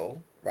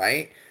beetle,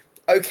 right?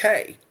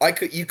 Okay,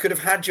 you could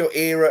have had your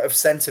era of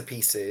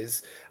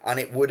centerpieces and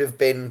it would have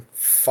been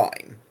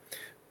fine.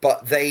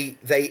 But they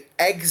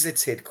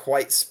exited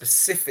quite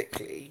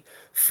specifically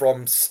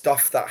from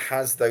stuff that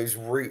has those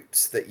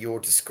roots that you're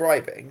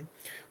describing,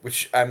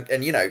 which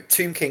and you know,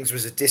 Tomb Kings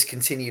was a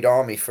discontinued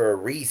army for a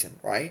reason,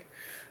 right?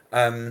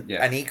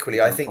 And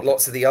equally, I think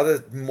lots of the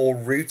other more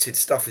rooted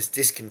stuff is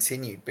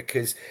discontinued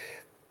because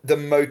the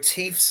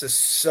motifs are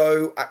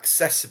so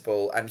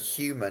accessible and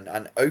human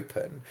and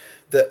open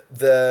that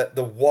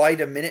the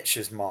wider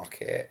miniatures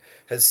market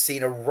has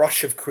seen a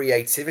rush of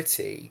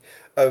creativity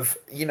of,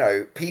 you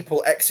know,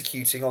 people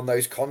executing on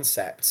those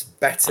concepts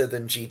better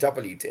than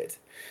GW did.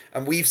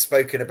 And we've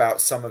spoken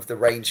about some of the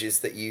ranges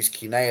that use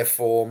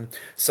cuneiform,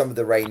 some of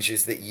the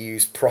ranges that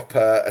use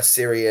proper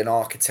Assyrian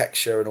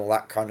architecture and all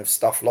that kind of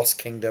stuff. Lost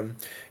Kingdom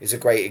is a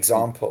great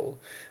example.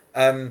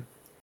 And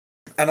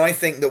I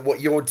think that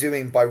what you're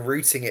doing by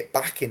rooting it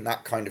back in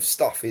that kind of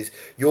stuff is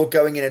you're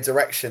going in a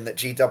direction that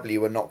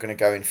GW are not going to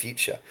go in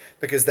future,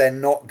 because they're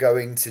not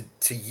going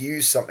to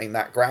use something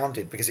that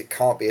grounded because it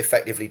can't be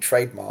effectively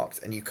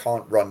trademarked and you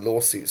can't run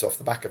lawsuits off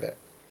the back of it.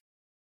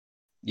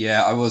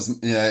 Yeah,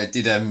 I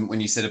did when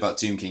you said about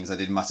Tomb Kings, I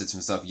did mutter to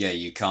myself, yeah,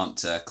 you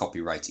can't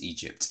copyright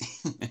Egypt.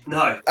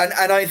 No.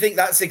 And I think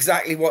that's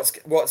exactly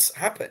what's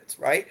happened,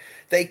 right?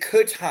 They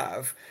could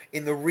have,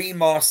 in the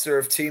remaster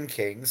of Tomb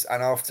Kings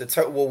and after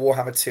Total War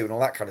Warhammer 2 and all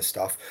that kind of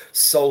stuff,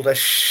 sold a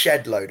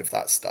shed load of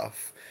that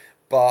stuff.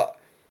 But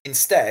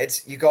instead,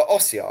 you got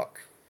Ossiarch.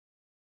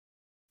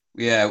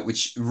 Yeah,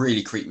 which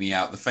really creeped me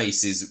out. The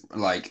face is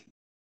like...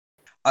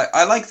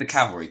 I like the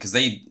cavalry because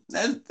they're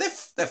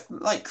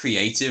like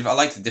creative. I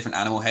like the different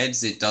animal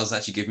heads. It does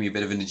actually give me a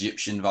bit of an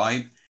Egyptian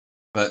vibe.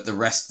 But the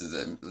rest of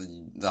them,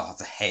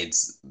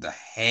 the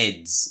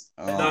heads.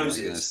 Oh,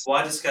 noses.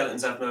 Why do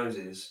skeletons have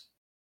noses?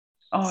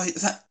 Oh,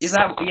 is that?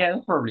 Yeah,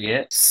 that's probably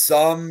it.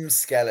 Some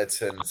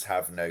skeletons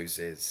have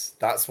noses.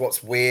 That's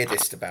what's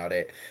weirdest about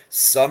it.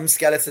 Some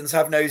skeletons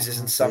have noses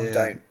and some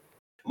don't.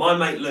 My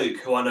mate Luke,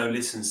 who I know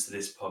listens to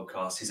this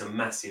podcast, he's a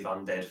massive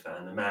Undead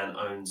fan. The man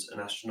owns an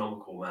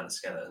astronomical amount of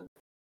skeleton.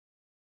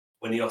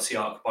 When the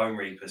Ossiarch Bone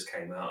Reapers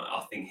came out,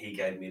 I think he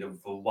gave me the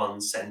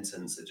one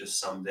sentence that just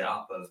summed it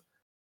up of,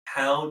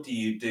 how do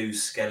you do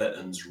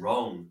skeletons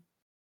wrong?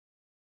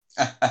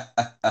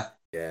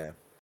 Yeah.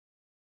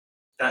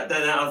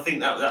 I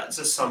think that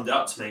just summed it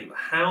up to me.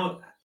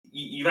 How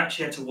you've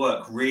actually had to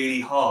work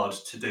really hard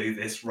to do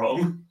this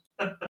wrong.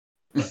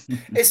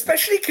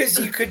 Especially because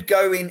you could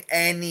go in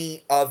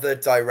any other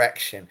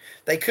direction.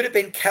 They could have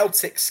been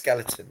Celtic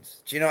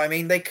skeletons. Do you know what I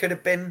mean? They could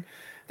have been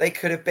They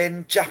could have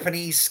been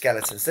Japanese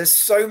skeletons. There's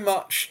so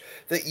much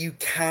that you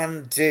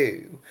can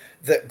do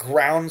that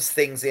grounds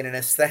things in an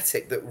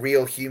aesthetic that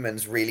real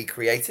humans really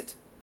created.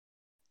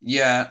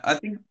 Yeah, I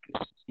think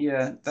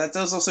that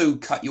does also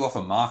cut you off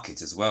a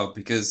market as well,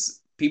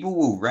 because people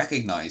will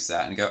recognize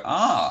that and go,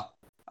 I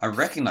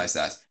recognize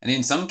that. And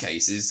in some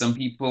cases, some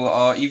people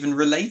are even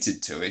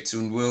related to it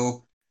and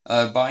will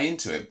buy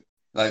into it.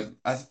 Like,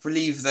 I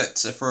believe that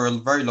for a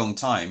very long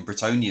time,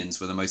 Bretonnians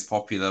were the most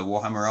popular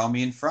Warhammer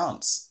army in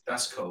France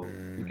That's cool.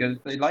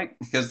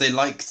 because they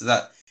liked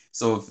that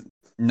sort of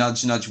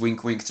nudge, nudge,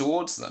 wink, wink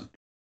towards them.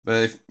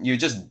 But if you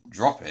just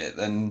drop it,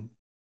 then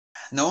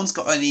no one's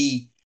got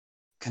any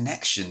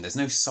connection. There's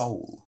no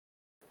soul.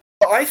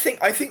 But I think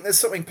there's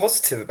something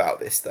positive about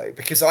this though,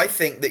 because I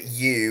think that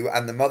you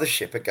and the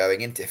mothership are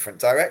going in different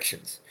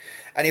directions.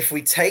 And if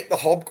we take the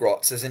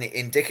Hobgrots as an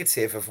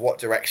indicative of what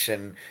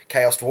direction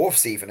Chaos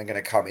Dwarfs even are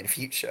going to come in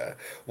future,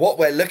 what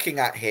we're looking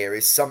at here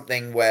is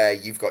something where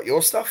you've got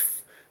your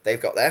stuff,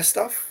 they've got their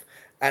stuff,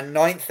 and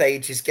Ninth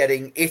Age is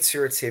getting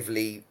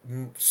iteratively,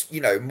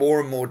 more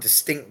and more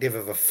distinctive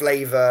of a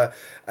flavor,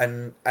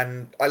 and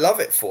I love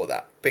it for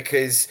that,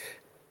 because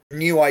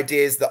new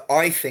ideas that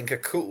I think are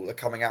cool are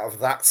coming out of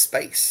that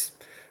space.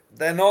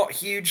 They're not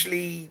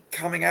hugely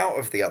coming out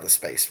of the other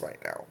space right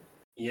now.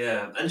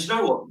 Yeah, and you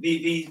know what?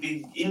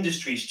 The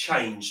industry's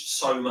changed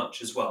so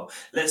much as well.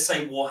 Let's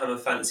say Warhammer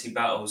Fantasy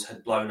Battles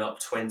had blown up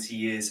 20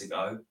 years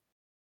ago,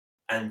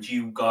 and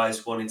you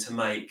guys wanted to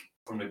make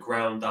from the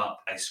ground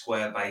up a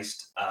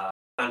square-based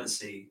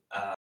fantasy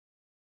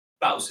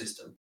battle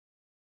system.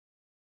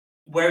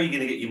 Where are you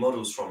going to get your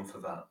models from for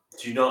that?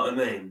 Do you know what I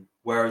mean?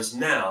 Whereas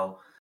now,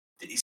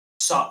 it's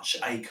such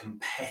a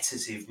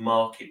competitive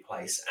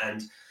marketplace,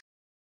 and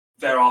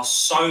there are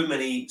so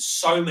many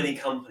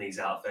companies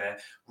out there,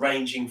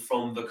 ranging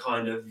from the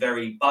kind of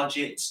very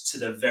budget to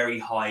the very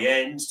high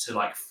end to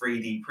like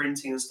 3D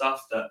printing and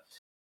stuff, that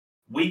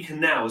we can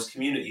now as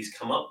communities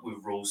come up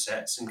with rule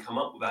sets and come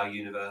up with our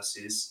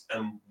universes,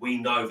 and we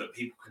know that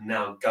people can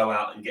now go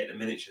out and get the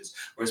miniatures.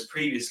 Whereas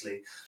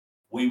previously,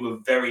 we were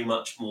very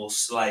much more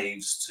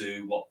slaves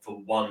to what the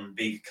one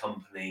big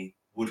company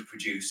would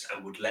produce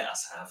and would let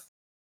us have.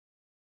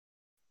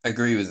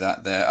 Agree with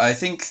that there. I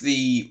think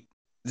the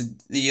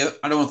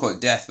I don't want to call it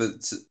death,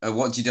 but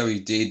what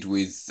GW did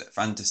with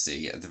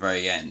fantasy at the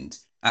very end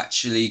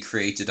actually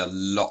created a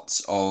lot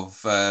of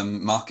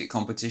market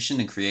competition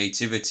and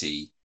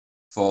creativity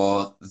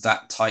for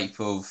that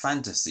type of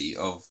fantasy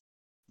of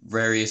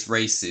various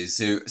races,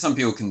 who some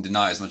people can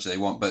deny as much as they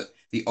want, but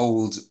the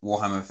old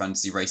Warhammer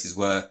Fantasy races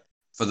were,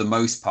 for the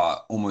most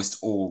part, almost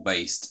all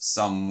based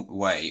some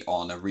way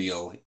on a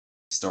real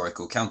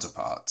historical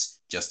counterpart,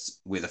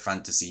 just with a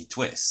fantasy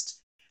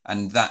twist.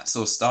 And that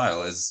sort of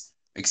style has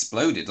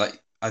exploded.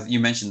 Like you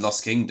mentioned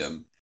Lost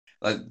Kingdom,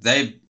 like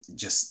their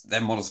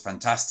models are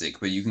fantastic,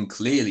 but you can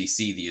clearly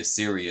see the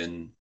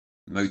Assyrian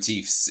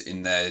motifs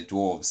in their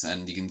dwarves,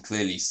 and you can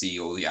clearly see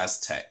all the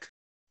Aztec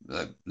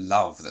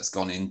love that's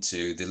gone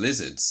into the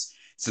lizards,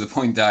 to the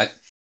point that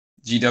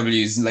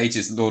GW's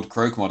latest Lord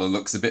Croak model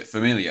looks a bit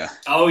familiar.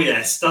 Oh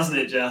yes, doesn't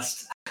it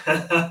just?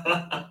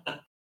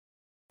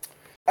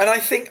 And I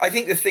think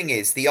the thing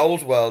is, the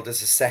old world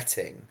as a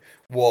setting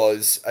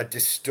was a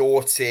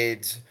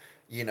distorted,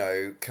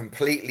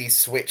 completely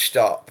switched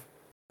up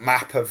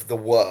map of the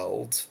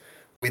world,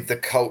 with the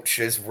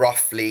cultures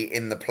roughly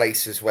in the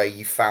places where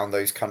you found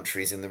those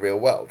countries in the real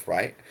world,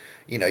 right?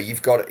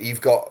 You've got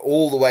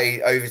all the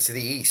way over to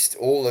the east,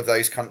 all of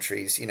those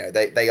countries,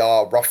 they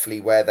are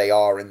roughly where they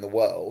are in the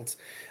world.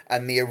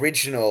 And the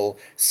original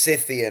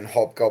Scythian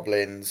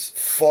hobgoblins,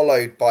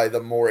 followed by the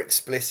more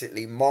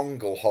explicitly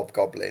Mongol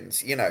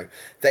hobgoblins,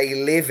 they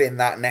live in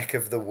that neck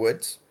of the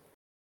woods.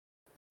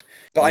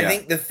 But I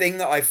think the thing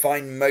that I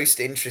find most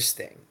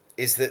interesting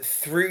is that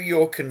through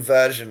your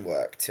conversion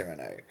work,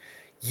 Tyranno,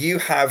 you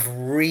have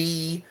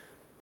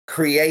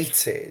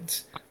recreated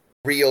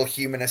real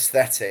human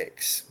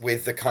aesthetics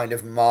with the kind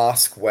of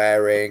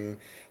mask-wearing,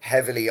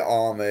 heavily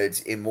armored,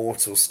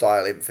 immortal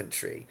style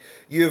infantry.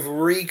 You have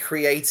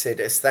recreated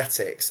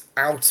aesthetics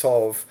out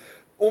of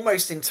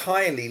almost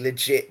entirely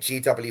legit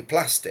GW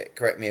plastic,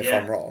 correct me if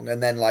I'm wrong,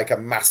 and then like a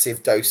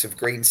massive dose of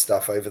green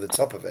stuff over the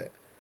top of it.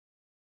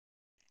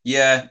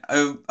 Yeah,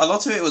 a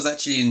lot of it was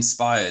actually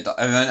inspired.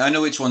 I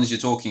know which ones you're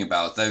talking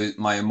about, though.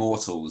 My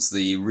Immortals,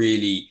 the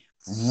really,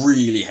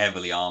 really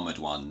heavily armored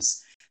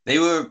ones, they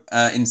were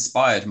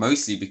inspired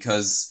mostly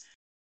because,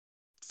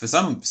 for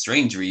some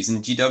strange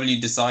reason, GW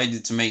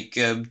decided to make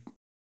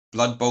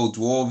Blood Bowl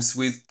dwarves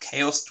with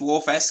Chaos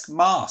Dwarf-esque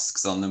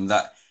masks on them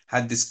that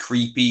had this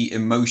creepy,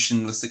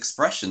 emotionless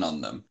expression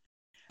on them.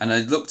 And I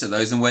looked at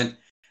those and went,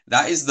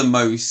 that is the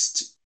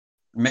most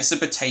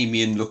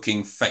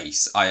Mesopotamian-looking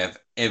face I have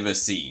ever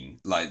seen,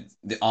 like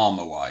the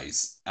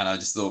armor-wise. And I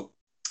just thought,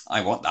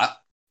 I want that.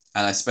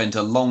 And I spent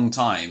a long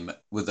time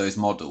with those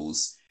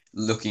models,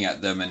 looking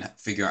at them and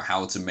figuring out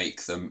how to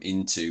make them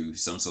into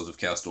some sort of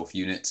Chaos Dwarf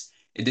unit.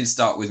 It did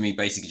start with me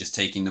basically just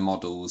taking the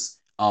models,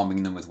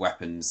 arming them with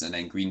weapons, and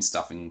then green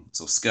stuffing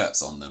sort of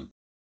skirts on them.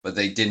 But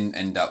they didn't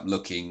end up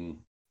looking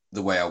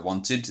the way I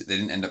wanted. They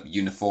didn't end up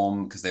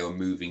uniform because they were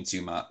moving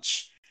too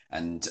much,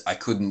 and I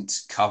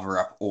couldn't cover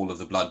up all of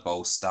the Blood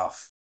Bowl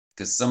stuff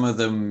because some of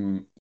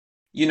them,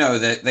 they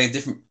have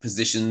different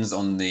positions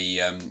on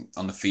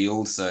the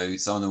field. So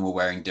some of them were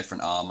wearing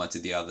different armor to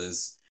the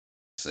others,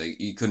 so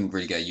you couldn't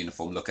really get a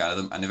uniform look out of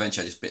them. And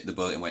eventually, I just bit the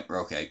bullet and went,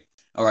 "Okay,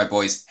 all right,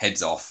 boys,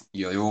 heads off.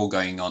 You're all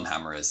going on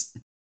hammerers."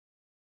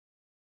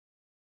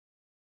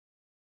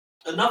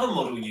 Another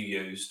model you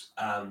used,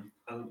 and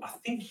I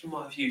think you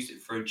might have used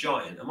it for a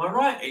giant. Am I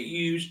right? It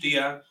used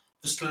the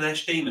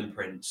Slaanesh Demon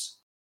Prince.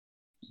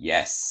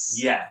 Yes.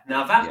 Yeah.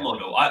 Now that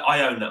model,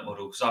 I own that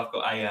model because I've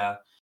got a.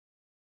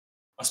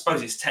 I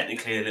suppose it's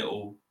technically a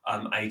little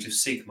Age of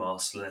Sigmar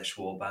Slaanesh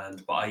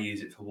warband, but I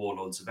use it for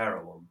Warlords of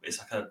Erewhon. It's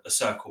like a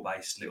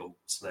circle-based little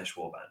Slaanesh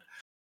warband,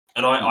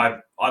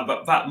 and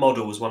but that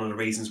model was one of the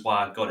reasons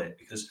why I got it,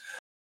 because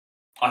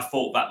I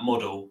thought that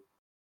model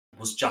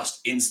was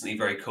just instantly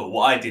very cool.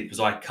 What I did was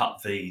I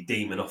cut the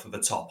demon off of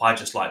the top. I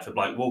just liked the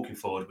bloke walking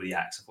forward with the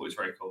axe. I thought it was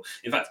very cool.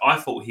 In fact, I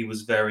thought he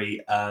was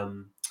very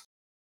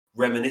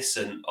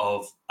reminiscent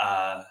of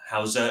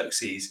how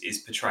Xerxes is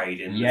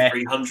portrayed in the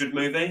 300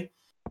 movie.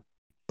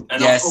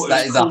 And yes,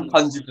 that is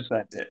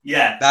 100% it.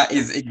 Yeah. That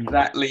is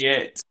exactly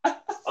it.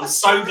 I'm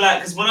so glad,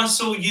 because when I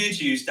saw you'd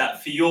used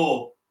that for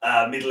your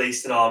Middle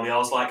Eastern army, I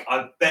was like,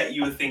 I bet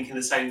you were thinking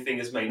the same thing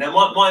as me. Now,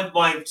 my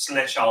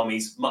Slaanesh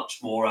army's much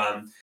more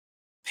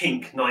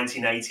pink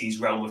 1980s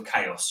Realm of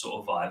Chaos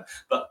sort of vibe,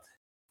 but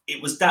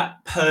it was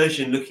that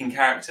Persian-looking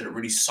character that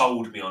really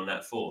sold me on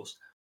that force.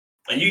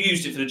 And you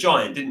used it for the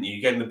giant, didn't you?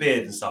 You gave him a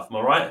beard and stuff, am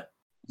I right?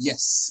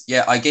 Yes,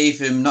 yeah, I gave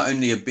him not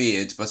only a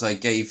beard, but I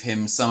gave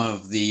him some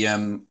of the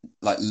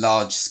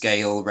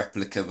large-scale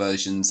replica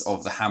versions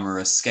of the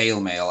Hammerer scale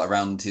mail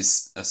around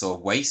his sort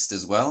of waist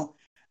as well,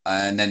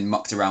 and then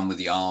mucked around with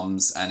the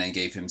arms, and then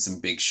gave him some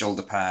big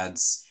shoulder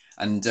pads,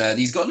 and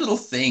he's got a little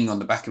thing on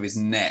the back of his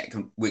neck,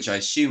 which I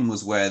assume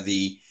was where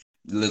the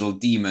little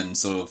demon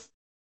sort of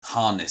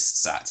harness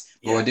sat.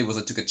 But what I did was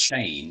I took a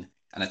chain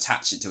and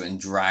attached it to it and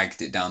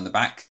dragged it down the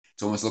back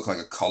to almost look like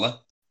a collar,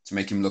 to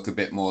make him look a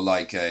bit more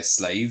like a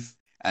slave.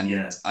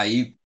 And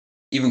I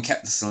even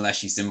kept the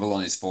Slaaneshi symbol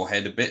on his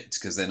forehead a bit,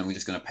 because then I'm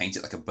just going to paint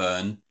it like a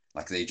burn,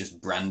 like they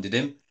just branded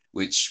him,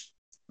 which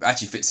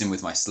actually fits in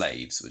with my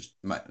slaves, which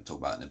I might talk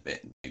about in a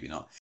bit, maybe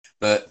not.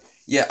 But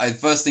yeah,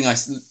 first thing I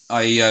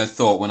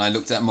thought when I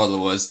looked at that model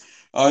was,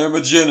 I am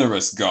a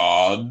generous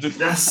god.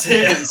 That's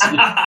it.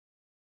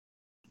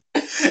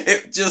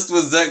 It just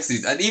was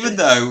Xerxes. And even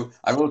though,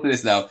 I will say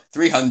this now,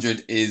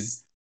 300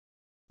 is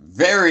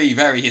very,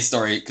 very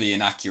historically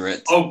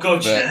inaccurate. Oh,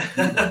 God,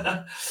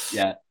 but,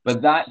 yeah.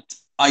 But that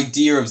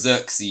idea of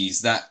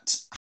Xerxes, that,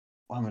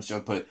 how should I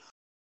put it?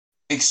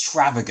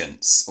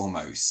 Extravagance,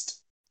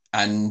 almost.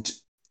 And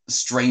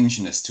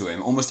strangeness to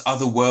him, almost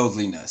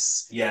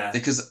otherworldliness. Yeah.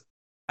 Because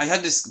I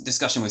had this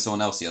discussion with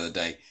someone else the other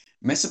day.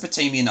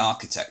 Mesopotamian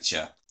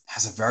architecture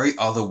has a very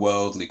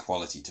otherworldly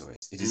quality to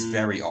it. It is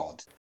very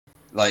odd.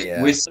 Like,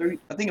 I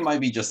think it might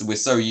be just that we're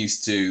so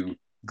used to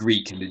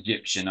Greek and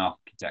Egyptian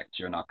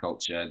architecture in our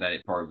culture that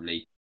it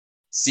probably,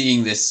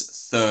 seeing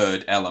this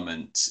third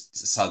element,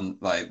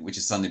 which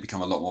has suddenly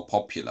become a lot more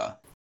popular,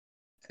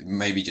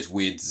 maybe just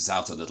weirds us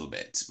out a little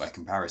bit by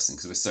comparison,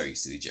 because we're so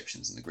used to the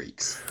Egyptians and the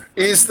Greeks.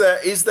 Is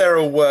there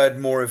a word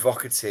more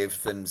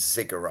evocative than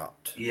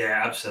ziggurat?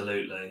 Yeah,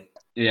 absolutely.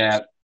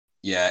 Yeah,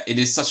 it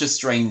is such a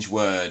strange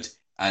word,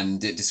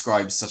 and it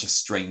describes such a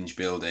strange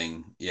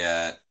building.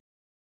 Yeah,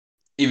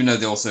 even though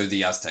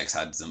the Aztecs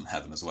had them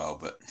as well,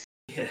 but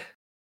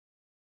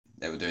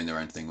they were doing their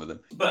own thing with them.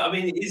 But I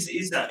mean,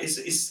 is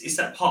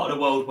that part of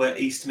the world where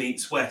East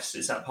meets West?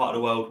 Is that part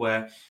of the world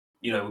where,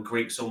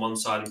 Greeks on one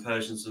side and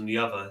Persians on the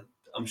other?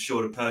 I'm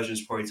sure the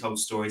Persians probably told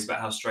stories about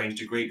how strange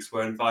the Greeks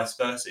were and vice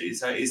versa. Is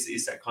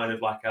that kind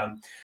of like a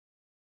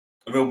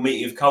real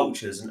meeting of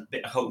cultures, and a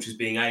bit of cultures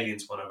being alien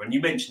to one another? And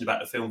you mentioned about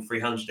the film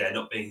 300 there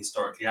not being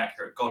historically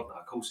accurate. God, no,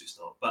 of course it's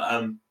not. But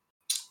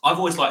I've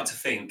always liked to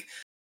think,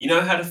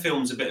 how the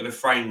film's a bit of a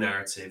frame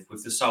narrative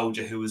with the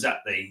soldier who was at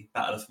the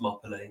Battle of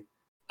Thermopylae.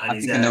 And I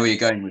think I know where you're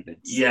going with this.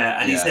 Yeah,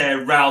 and he's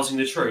there rousing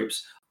the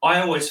troops. I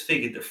always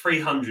figured that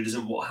 300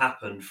 isn't what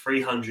happened.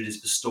 300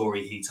 is the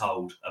story he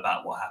told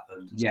about what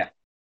happened. Yeah.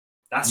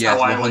 That's how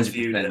I always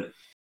viewed it.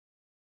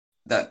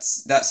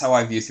 That's how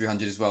I view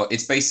 300 as well.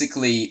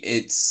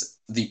 It's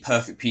the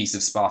perfect piece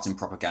of Spartan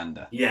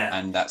propaganda. Yeah.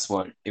 And that's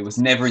what it was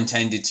never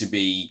intended to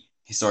be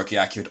historically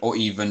accurate or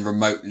even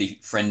remotely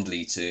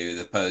friendly to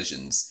the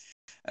Persians.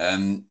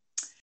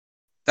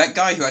 That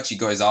guy who actually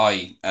got his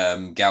eye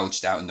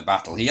gouged out in the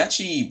battle, he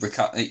actually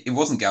it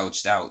wasn't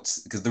gouged out,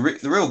 because the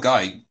real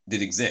guy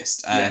did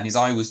exist, and his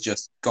eye was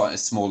just got a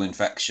small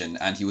infection,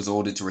 and he was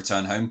ordered to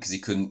return home because he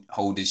couldn't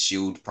hold his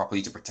shield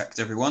properly to protect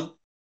everyone.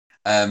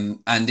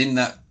 And in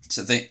that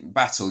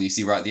battle, you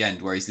see right at the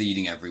end where he's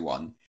leading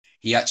everyone,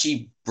 he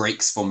actually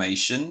breaks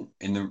formation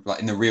in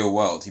the real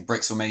world. He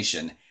breaks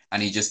formation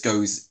and he just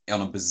goes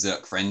on a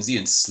berserk frenzy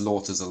and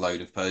slaughters a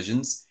load of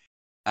Persians.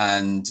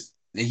 And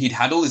he'd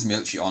had all his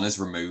military honors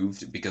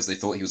removed because they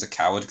thought he was a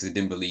coward, because they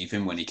didn't believe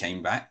him when he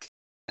came back.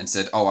 and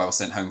said, "Oh, I was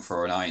sent home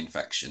for an eye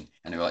infection,"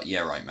 and they were like,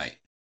 "Yeah, right, mate."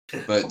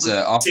 But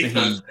after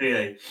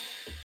he,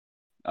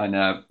 I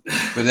know.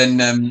 But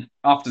then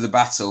after the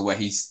battle where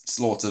he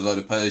slaughtered a load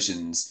of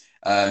Persians,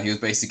 he was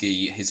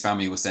basically, his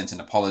family was sent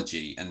an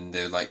apology, and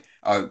they're like,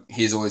 "Oh,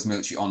 here's all his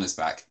military honors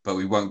back, but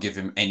we won't give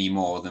him any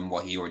more than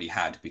what he already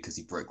had because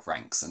he broke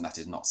ranks, and that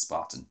is not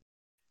Spartan."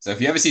 So if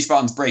you ever see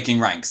Spartans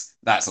breaking ranks,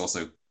 that's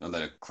also a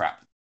load of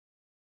crap.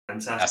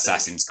 Fantastic.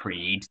 Assassin's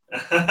Creed.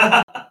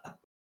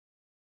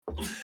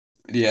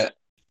 Yeah.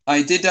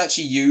 I did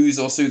actually use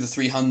also the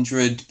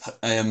 300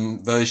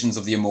 versions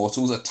of the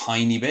Immortals a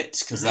tiny bit,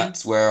 because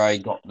that's where I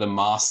got the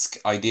mask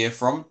idea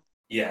from.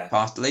 Yeah.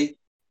 Partly.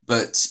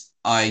 But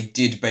I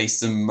did base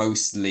them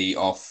mostly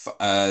off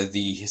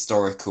the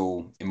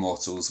historical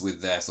Immortals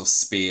with their sort of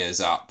spears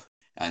up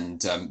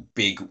and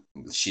big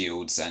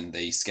shields and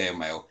the scale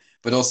mail.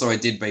 But also I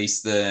did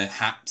base the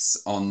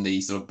hats on the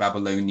sort of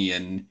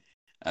Babylonian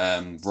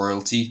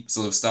royalty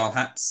sort of style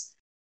hats.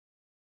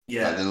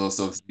 Yeah. Like the little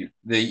sort of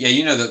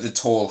the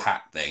tall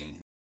hat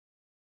thing.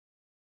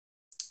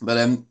 But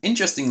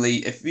interestingly,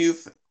 if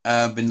you've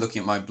been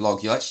looking at my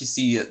blog, you'll actually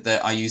see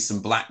that I use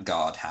some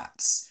Blackguard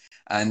hats,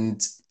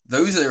 and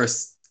those are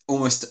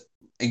almost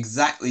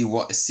exactly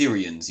what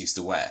Assyrians used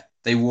to wear.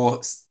 They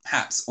wore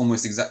hats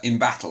almost in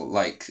battle,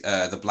 like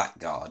the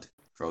Blackguard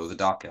for the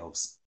Dark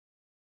Elves,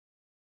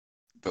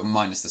 but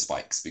minus the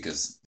spikes,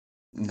 because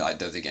I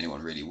don't think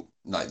anyone really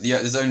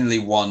there's only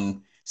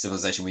one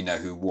civilization we know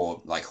who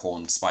wore like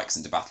horned spikes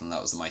into battle, and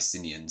that was the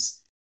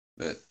Mycenaeans.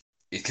 But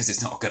because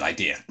it's not a good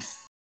idea.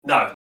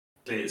 No,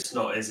 it's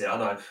not, is it? I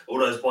know all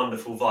those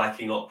wonderful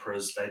Viking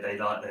operas. They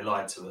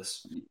lied to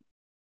us.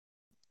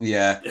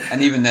 Yeah,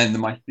 and even then, the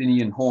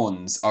Mycenaean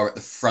horns are at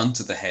the front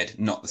of the head,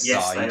 not the side.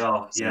 Yes, they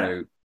are.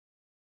 Yeah.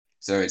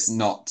 So it's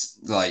not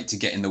like to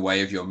get in the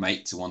way of your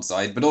mate to one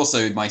side, but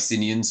also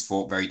Mycenaeans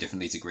fought very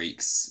differently to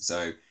Greeks,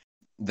 so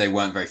they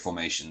weren't very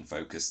formation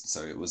focused.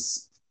 So it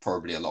was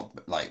probably a lot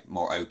like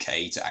more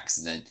okay to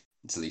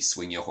accidentally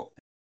swing your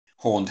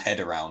horned head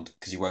around,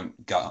 because you won't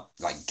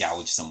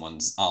gouge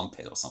someone's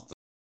armpit or something.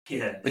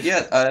 Yeah. But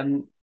yeah,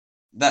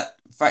 that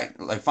fact,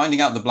 like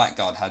finding out the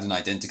Blackguard had an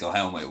identical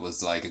helmet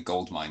was like a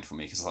gold mine for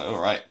me, because I was like,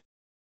 all right,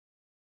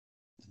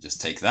 just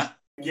take that.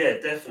 Yeah,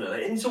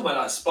 definitely. And you're talking about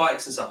like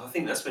spikes and stuff. I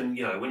think that's when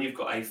when you've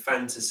got a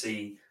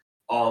fantasy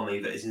army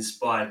that is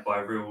inspired by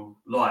real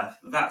life,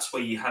 that's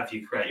where you have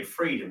your creative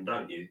freedom,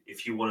 don't you?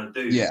 If you want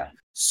to do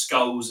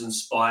skulls and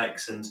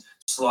spikes and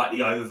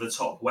slightly over the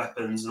top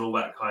weapons and all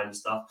that kind of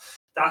stuff,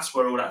 that's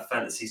where all that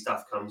fantasy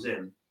stuff comes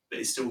in. But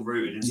it's still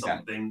rooted in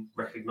something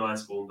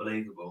recognisable and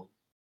believable.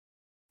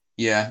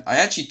 Yeah, I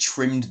actually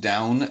trimmed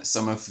down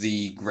some of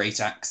the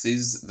great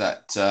axes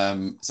that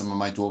some of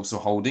my dwarves were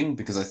holding,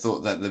 because I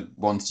thought that the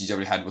ones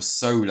GW had were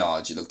so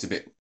large it looked a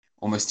bit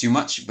almost too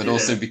much, but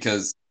also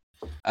because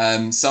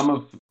some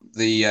of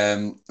the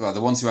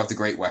the ones who have the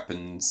great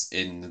weapons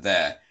in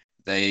there,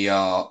 they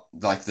are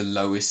like the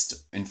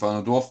lowest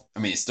Infernal Dwarf. I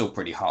mean, it's still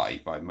pretty high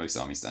by most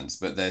army standards,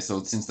 but they're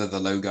since they're the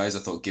low guys, I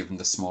thought give them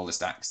the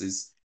smallest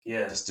axes,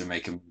 just to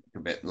make them a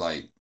bit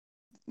like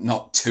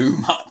not too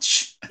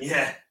much.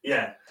 Yeah.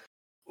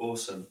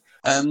 Awesome.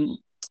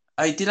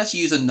 I did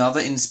actually use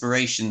another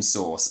inspiration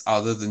source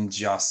other than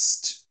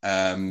just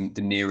the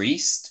Near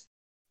East.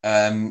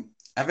 We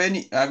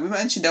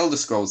mentioned Elder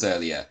Scrolls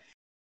earlier,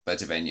 but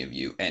have any of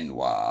you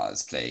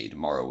NWAs played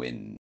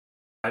Morrowind?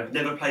 I've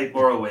never played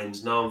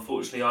Morrowind. No,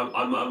 unfortunately,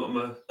 I'm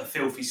a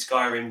filthy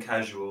Skyrim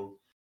casual.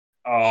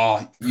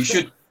 Oh, you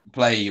should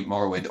play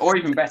Morrowind, or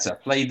even better,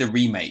 play the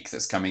remake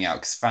that's coming out,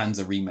 because fans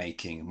are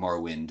remaking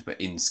Morrowind, but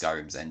in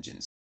Skyrim's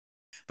engines.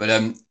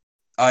 But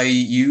I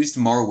used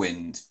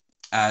Morrowind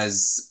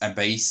as a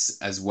base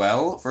as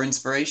well for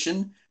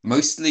inspiration,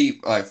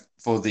 mostly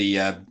for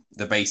the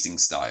basing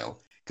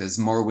style, because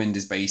Morrowind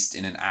is based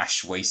in an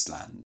ash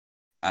wasteland,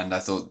 and I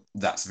thought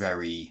that's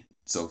very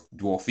sort of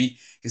dwarfy.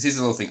 Because here's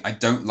the little thing: I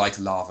don't like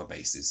lava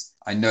bases.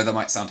 I know that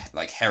might sound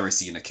like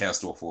heresy in a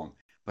Chaos Dwarf form,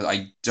 but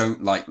I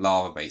don't like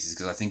lava bases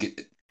because I think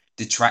it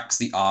detracts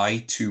the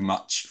eye too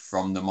much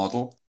from the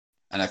model,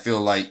 and I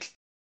feel like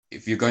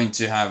if you're going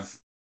to have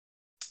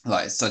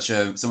like so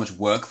much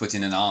work put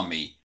in an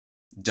army,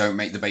 don't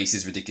make the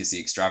bases ridiculously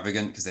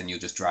extravagant, because then you'll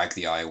just drag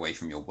the eye away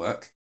from your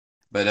work.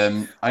 But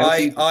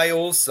I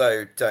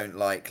also don't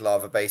like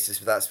lava bases,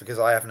 but that's because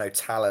I have no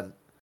talent.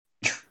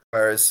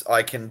 Whereas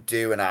I can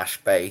do an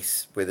ash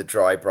base with a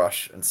dry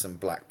brush and some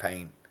black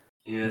paint.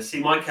 Yeah,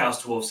 see, my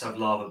Chaos Dwarfs have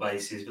lava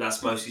bases, but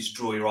that's mostly to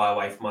draw your eye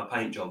away from my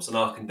paint jobs, and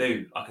I can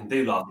do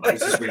lava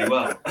bases really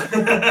well.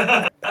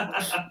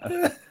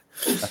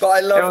 But I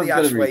love the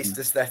Ash Waste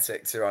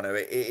aesthetic, Toronto.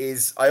 It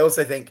is. I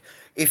also think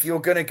if you're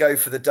going to go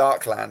for the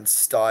Darklands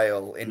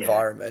style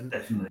environment,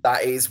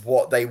 that is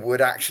what they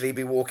would actually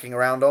be walking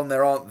around on.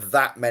 There aren't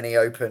that many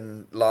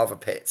open lava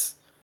pits,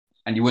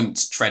 and you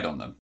wouldn't tread on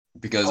them,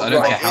 because I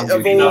don't care how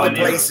of all the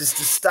places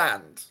to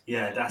stand.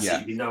 Yeah, that's it.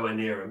 You'd be nowhere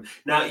near them.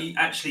 Now,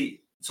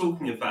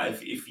 talking of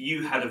that, if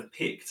you had have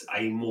picked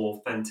a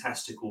more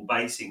fantastical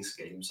basing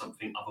scheme,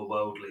 something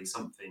otherworldly,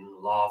 something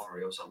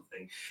lavary or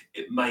something,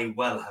 it may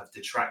well have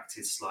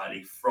detracted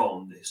slightly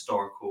from the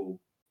historical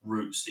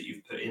roots that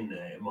you've put in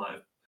there. It might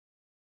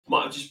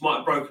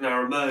have broken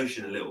our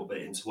immersion a little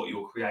bit into what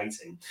you're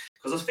creating.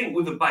 Because I think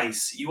with a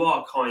base, you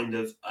are kind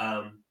of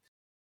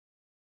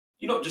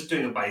you're not just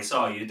doing a base,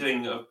 are you? You're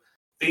doing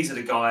these are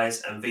the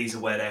guys and these are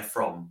where they're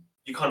from.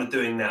 You're kind of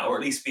doing that, or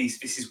at least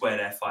this is where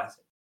they're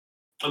fighting.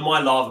 And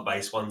my lava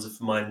base ones are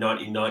for my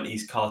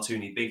 1990s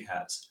cartoony big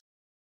hats.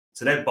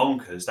 So they're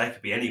bonkers. They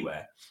could be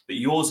anywhere. But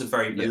yours are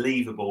very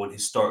believable and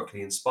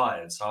historically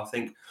inspired. So I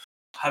think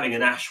having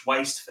an ash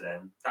waste for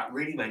them, that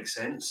really makes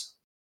sense.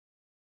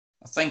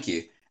 Thank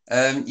you.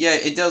 Yeah,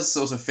 it does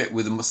sort of fit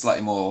with a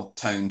slightly more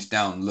toned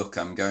down look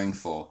I'm going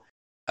for.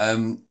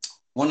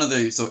 One of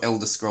the sort of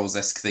Elder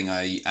Scrolls-esque thing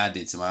I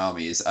added to my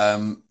army is,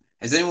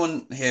 has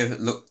anyone here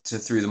looked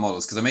through the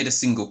models? Because I made a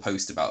single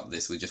post about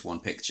this with just one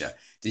picture.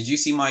 Did you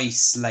see my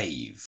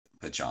slave,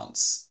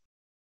 perchance?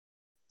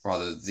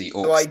 Rather, the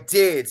orcs. Oh,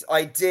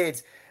 I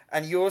did.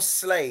 And your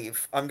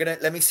slave,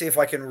 let me see if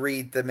I can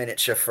read the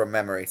miniature from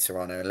memory,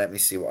 Toronto, and let me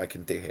see what I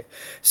can do here.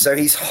 So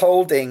he's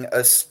holding a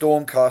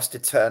Stormcast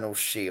Eternal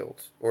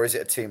shield, or is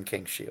it a Tomb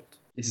King shield?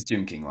 It's a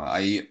Tomb King one.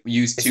 I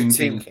use Tomb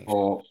King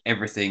for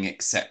everything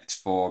except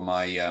for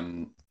my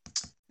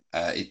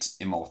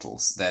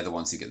Immortals. They're the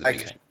ones who get the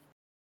biggest.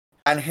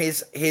 And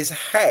his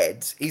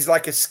head, he's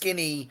like a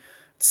skinny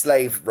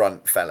slave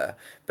runt fella,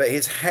 but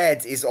his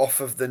head is off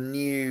of the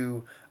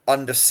new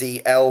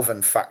Undersea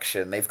Elven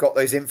faction. They've got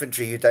those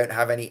infantry who don't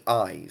have any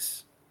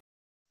eyes.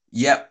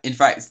 Yep, in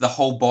fact, the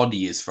whole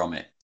body is from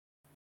it.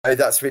 Oh,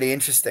 that's really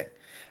interesting.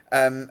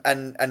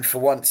 And for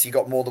once, you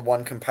got more than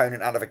one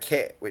component out of a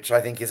kit, which I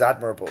think is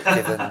admirable,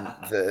 given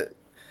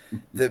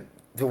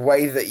the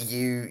way that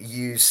you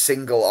use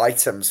single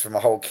items from a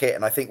whole kit.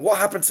 And I think, what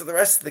happened to the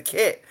rest of the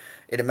kit?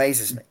 It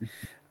amazes me.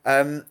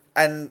 And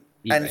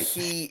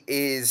he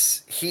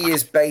is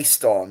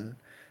based on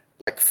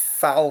like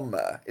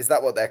Falmer. Is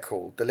that what they're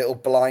called? The little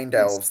blind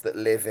elves that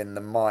live in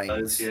the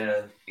mines.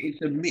 Yeah,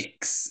 it's a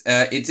mix.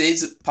 It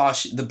is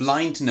partial. The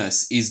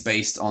blindness is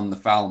based on the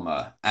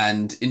Falmer,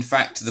 and in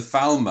fact, the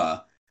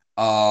Falmer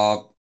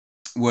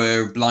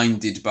were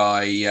blinded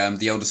by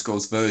the Elder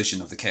Scrolls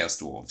version of the Chaos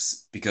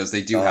Dwarves, because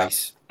they do have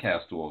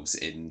Chaos Dwarves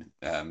in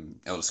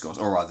Elder Scrolls,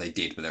 or rather they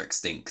did, but they're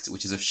extinct,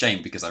 which is a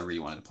shame because I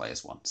really wanted to play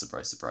as one.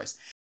 Surprise, surprise.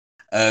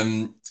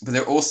 But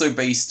they're also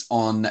based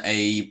on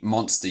a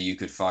monster you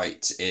could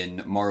fight in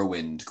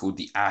Morrowind called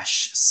the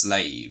Ash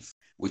Slave,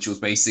 which was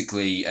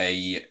basically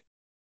a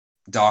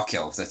dark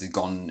elf that had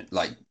gone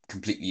like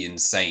completely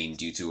insane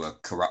due to a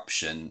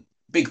corruption.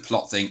 Big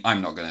plot thing.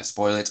 I'm not going to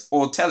spoil it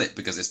or tell it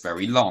because it's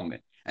very long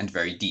and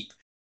very deep.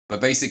 But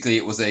basically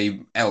it was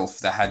a elf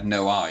that had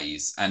no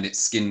eyes and its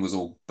skin was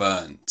all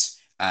burnt.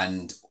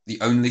 And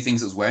the only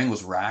things it was wearing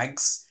was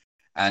rags.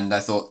 And I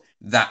thought,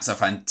 that's a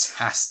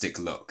fantastic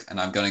look. And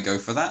I'm going to go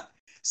for that.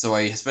 So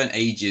I spent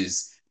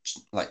ages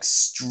like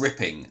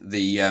stripping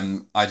the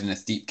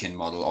Idoneth Deepkin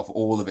model of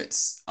all of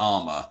its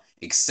armor,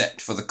 except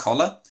for the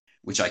collar,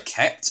 which I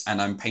kept.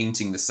 And I'm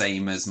painting the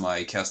same as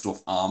my Chaos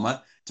Dwarf armor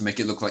to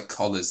make it look like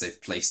collars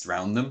they've placed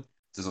around them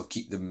to sort of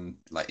keep them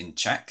like in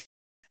check.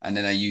 And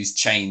then I used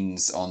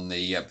chains on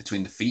the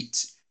between the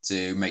feet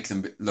to make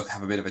them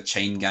have a bit of a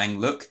chain gang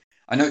look.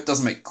 I know it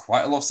doesn't make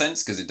quite a lot of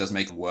sense because it does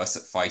make them worse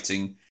at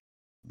fighting,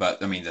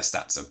 but I mean their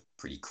stats are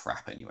pretty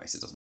crap anyway, so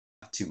it doesn't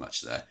have too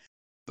much there.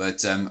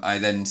 But I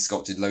then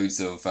sculpted loads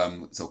of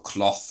sort of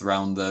cloth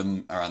around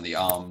them, around the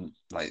arm,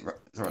 like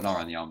not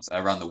around the arms,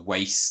 around the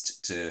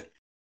waist to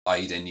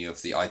hide any of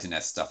the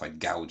Idoneth stuff I'd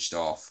gouged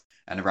off,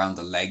 and around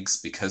the legs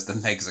because the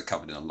legs are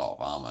covered in a lot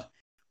of armor.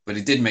 But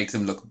it did make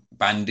them look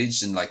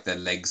bandaged and like their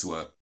legs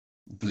were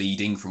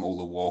bleeding from all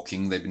the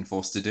walking they've been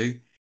forced to do.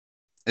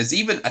 There's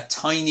even a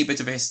tiny bit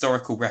of a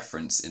historical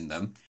reference in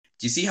them.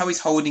 Do you see how he's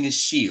holding his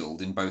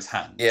shield in both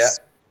hands?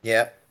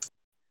 Yeah.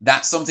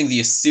 That's something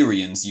the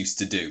Assyrians used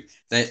to do.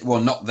 Well,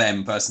 not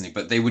them personally,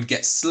 but they would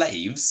get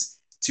slaves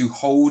to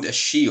hold a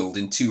shield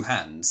in two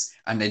hands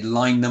and they'd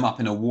line them up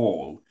in a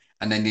wall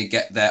and then they'd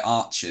get their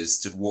archers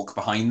to walk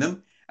behind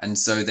them. And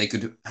so they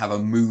could have a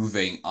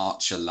moving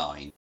archer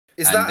line.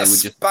 Is that a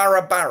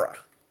Sparabara?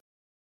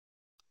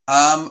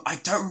 I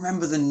don't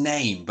remember the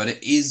name, but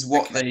it is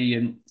what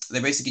they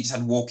basically just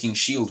had walking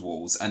shield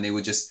walls and they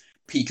would just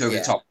peek over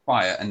the top,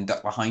 fire, and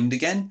duck behind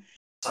again.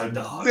 So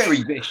dark.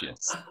 Very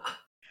vicious.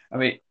 I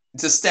mean,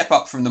 it's a step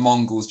up from the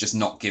Mongols just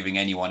not giving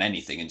anyone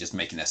anything and just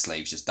making their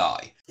slaves just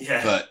die.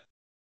 Yeah. But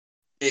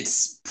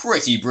it's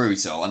pretty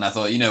brutal. And I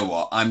thought, you know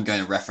what? I'm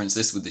going to reference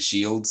this with the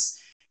shields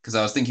because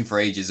I was thinking for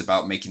ages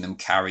about making them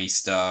carry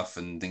stuff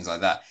and things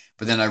like that.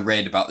 But then I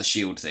read about the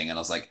shield thing and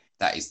I was like,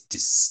 that is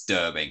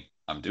disturbing.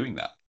 I'm doing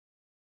that.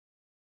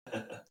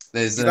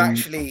 You've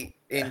actually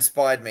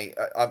inspired me.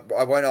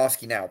 I won't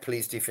ask you now.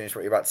 Please do finish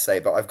what you're about to say.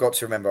 But I've got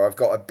to remember, I've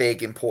got a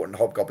big, important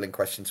Hobgoblin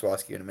question to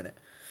ask you in a minute.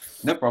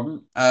 No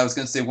problem. I was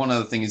going to say one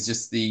other thing is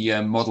just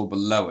the model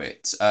below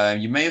it.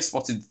 You may have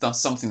spotted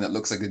something that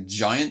looks like a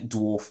giant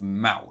dwarf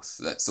mouth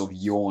that's sort of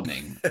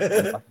yawning on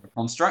the back of a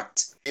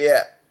construct.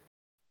 Yeah.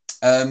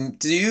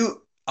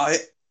 Are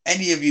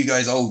any of you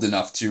guys old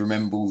enough to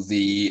remember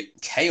the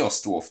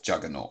Chaos Dwarf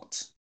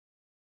Juggernaut?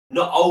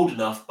 Not old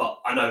enough, but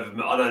I know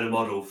the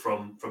model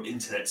from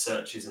internet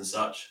searches and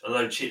such. I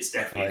know Chits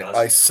definitely does.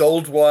 I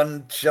sold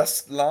one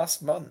just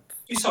last month.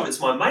 You sold it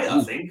to my mate,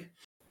 I think.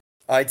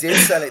 I did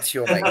sell it to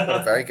your mate for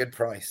a very good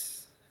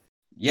price.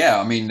 Yeah,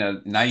 I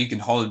mean, now you can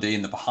holiday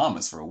in the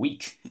Bahamas for a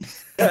week.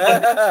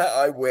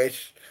 I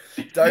wish.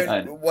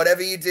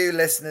 Whatever you do,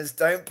 listeners,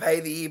 don't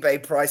pay the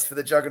eBay price for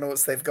the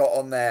juggernauts they've got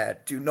on there.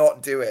 Do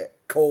not do it.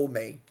 Call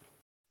me.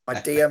 My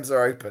DMs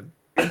are open.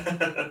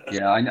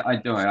 Yeah,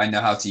 I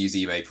know how to use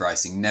eBay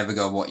pricing. Never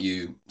go what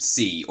you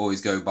see.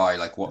 Always go by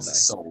like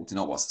what's sold,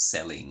 not what's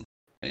selling.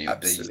 Anyway,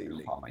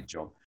 Absolutely. Part of my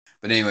job.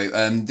 But anyway,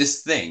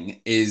 this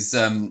thing is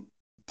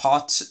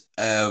part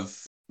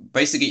of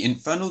basically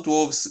Infernal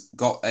Dwarves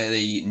got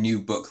a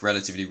new book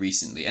relatively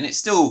recently, and it's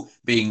still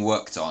being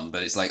worked on,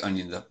 but it's like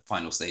only in the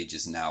final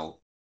stages now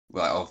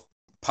of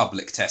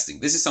public testing.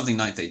 This is something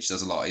Ninth Age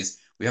does a lot. Is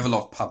we have a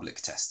lot of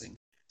public testing,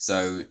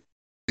 so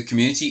the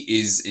community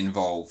is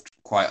involved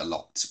quite a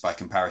lot by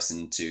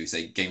comparison to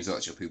say Games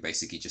Workshop, who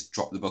basically just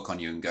drop the book on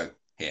you and go,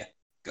 here,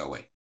 go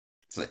away,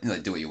 so,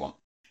 do what you want,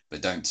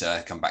 but don't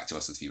come back to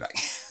us with feedback.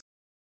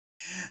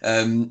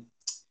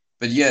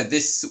 But yeah,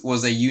 this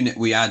was a unit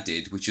we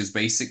added, which is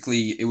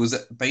basically, it was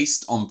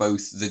based on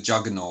both the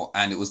Juggernaut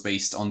and it was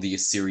based on the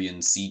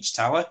Assyrian Siege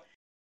Tower.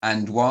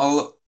 And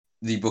while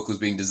the book was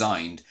being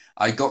designed,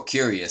 I got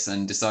curious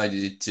and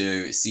decided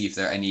to see if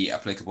there are any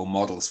applicable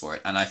models for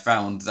it. And I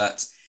found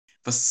that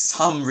for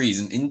some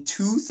reason, in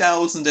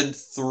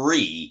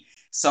 2003,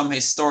 some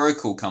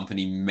historical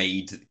company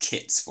made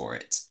kits for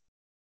it.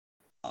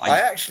 I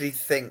actually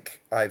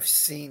think I've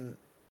seen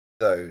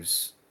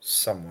those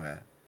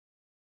somewhere.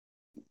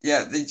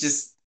 Yeah, I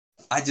just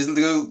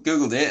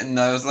Googled it and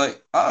I was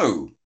like,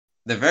 oh,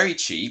 they're very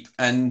cheap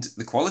and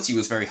the quality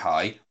was very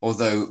high,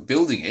 although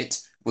building it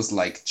was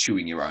like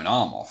chewing your own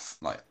arm off.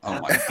 Like,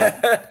 oh my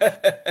God.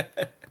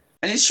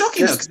 And it's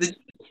shocking though, because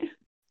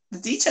the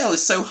detail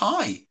is so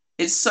high.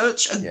 It's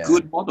such a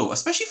good model,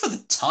 especially for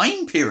the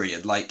time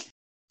period. Like,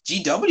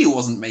 GW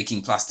wasn't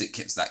making plastic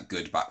kits that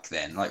good back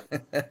then. Like,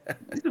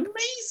 it's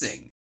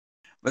amazing.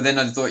 But then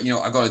I thought,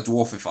 I've got to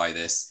dwarfify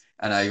this.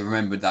 And I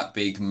remembered that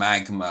big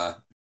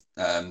magma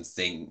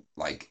thing,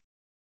 like,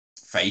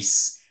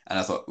 face. And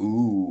I thought,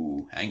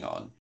 ooh, hang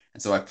on.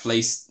 And so I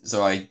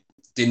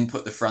didn't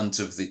put the front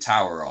of the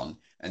tower on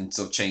and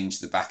sort of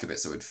changed the back of it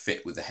so it would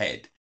fit with the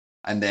head.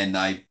 And then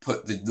I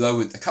cut the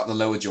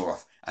lower jaw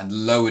off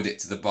and lowered it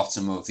to the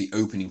bottom of the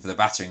opening for the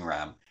battering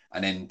ram,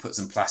 and then put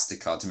some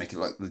plastic card to make it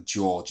look like the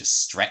jaw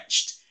just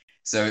stretched.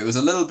 So it was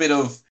a little bit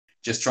of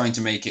just trying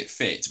to make it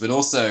fit, but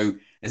also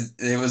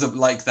it was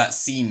like that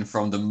scene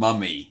from The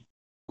Mummy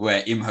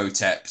where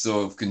Imhotep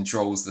sort of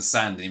controls the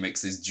sand and he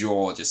makes his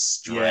jaw just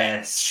stretch.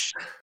 Yes.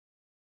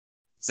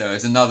 So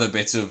it's another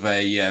bit of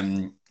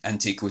a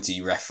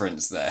antiquity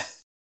reference there.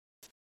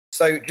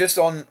 So just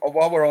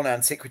while we're on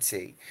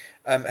antiquity,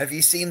 have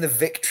you seen the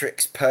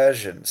Victrix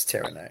Persians,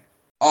 Tyranno?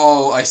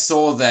 Oh, I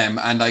saw them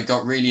and I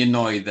got really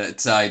annoyed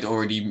that I'd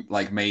already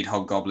like made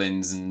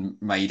hobgoblins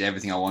and made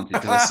everything I wanted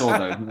because I saw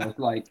those and I was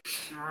like,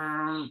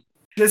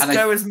 just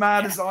go as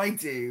mad as I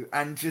do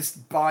and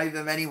just buy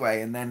them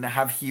anyway, and then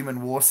have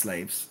human war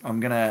slaves.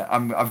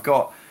 I've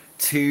got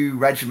 2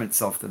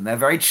 regiments of them. They're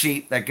very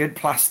cheap. They're good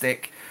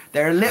plastic.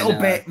 They're a little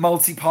bit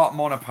multi-part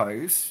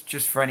monopose,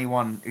 just for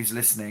anyone who's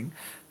listening.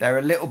 They're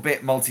a little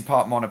bit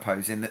multi-part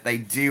monopose in that they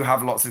do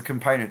have lots of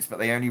components, but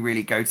they only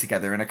really go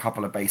together in a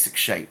couple of basic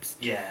shapes.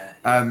 Yeah.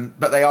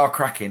 But they are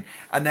cracking.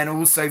 And then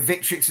also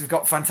Victrix have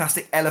got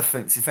fantastic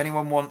elephants. If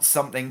anyone wants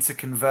something to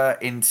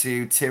convert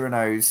into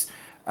Tyranno's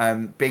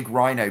big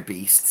rhino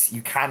beasts,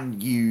 you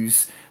can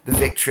use the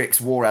Victrix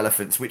war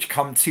elephants, which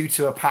come 2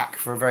 to a pack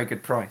for a very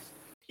good price.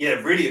 Yeah,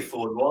 really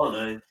affordable, aren't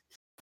they?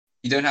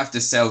 You don't have to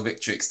sell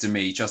Victrix to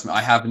me. Trust me,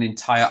 I have an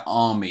entire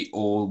army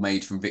all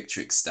made from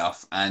Victrix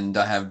stuff, and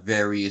I have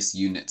various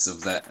units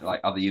of that,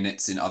 like other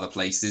units in other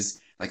places.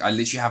 Like I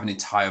literally have an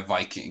entire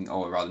Viking,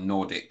 or rather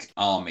Nordic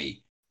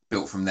army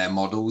built from their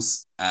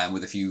models, and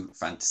with a few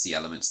fantasy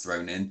elements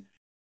thrown in.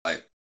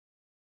 Like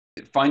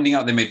finding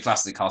out they made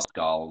plastic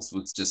Huskarls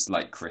was just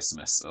like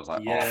Christmas. I was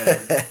like,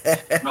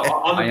 No,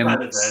 I'm a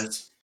fan of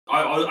theirs.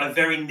 I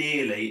very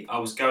nearly, I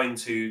was going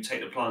to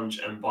take the plunge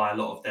and buy a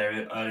lot of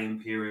their early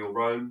Imperial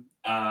Rome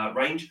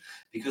range,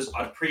 because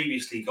I'd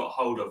previously got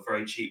hold of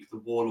very cheap the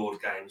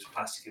Warlord games,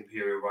 plastic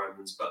Imperial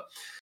Romans, but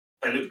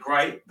they looked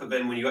great. But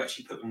then when you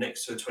actually put them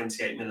next to a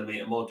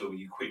 28mm model,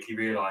 you quickly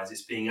realise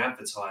it's being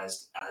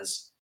advertised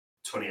as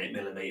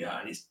 28mm,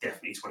 and it's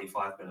definitely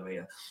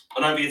 25mm.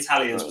 I know the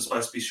Italians were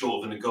supposed to be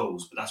shorter than the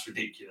Gauls, but that's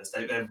ridiculous.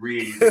 They're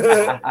really,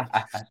 really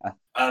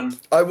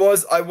I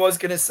was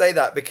going to say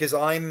that because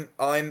I'm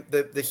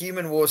the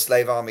human war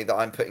slave army that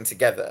I'm putting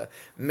together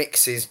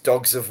mixes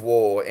dogs of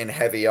war in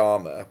heavy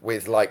armor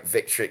with like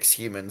Victrix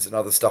humans and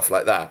other stuff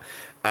like that.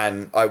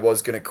 And I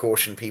was going to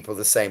caution people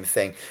the same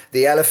thing.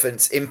 The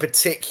elephants, in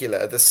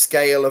particular, the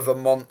scale of a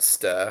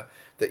monster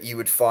that you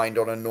would find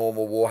on a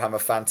normal Warhammer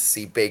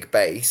Fantasy big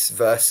base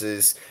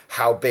versus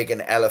how big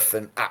an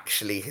elephant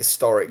actually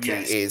historically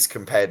is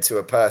compared to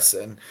a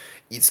person,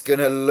 it's going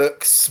to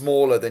look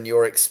smaller than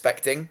you're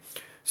expecting.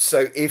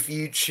 So if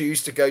you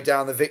choose to go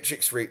down the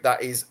Victrix route,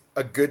 that is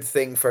a good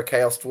thing for a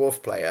Chaos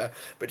Dwarf player,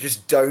 but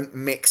just don't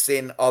mix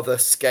in other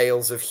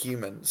scales of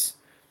humans.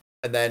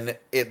 And then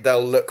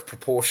they'll look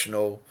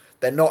proportional.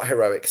 They're not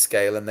heroic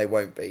scale, and they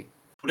won't be.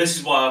 Well, this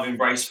is why I've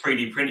embraced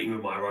 3D printing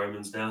with my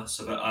Romans now,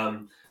 so that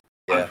I'm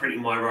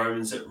printing my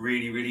Romans at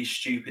really, really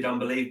stupid,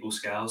 unbelievable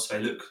scales, so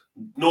they look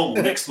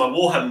normal next to my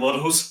Warhammer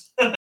models.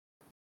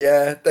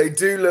 Yeah, they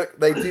do look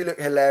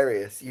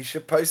hilarious. You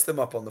should post them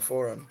up on the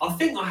forum. I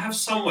think I have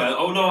somewhere.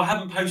 Oh no, I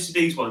haven't posted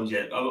these ones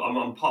yet.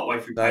 I'm part way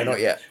through. No,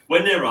 not yet.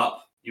 When they're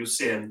up, you'll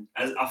see them.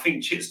 As I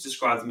think Chits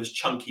described them as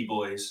chunky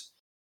boys.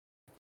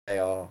 They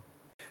are.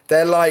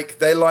 They're like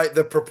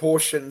the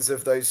proportions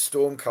of those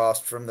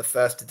Stormcast from the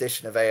first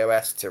edition of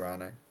AOS,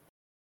 Tyranno.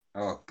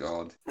 Oh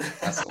God,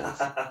 that's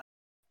awful.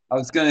 I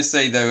was going to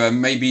say though,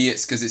 maybe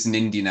it's because it's an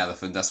Indian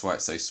elephant. That's why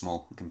it's so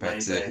small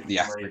compared to the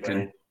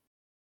African.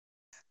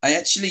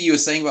 Maybe. You were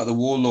saying about the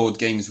Warlord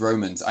Games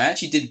Romans. I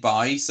actually did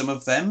buy some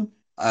of them,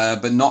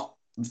 but not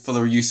for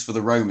the use for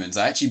the Romans.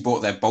 I actually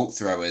bought their bolt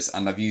throwers,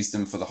 and I've used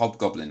them for the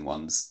Hobgoblin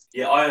ones.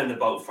 Yeah, I own the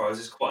bolt throwers.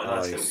 It's quite a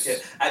nice little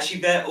kit.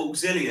 Actually, their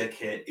Auxilia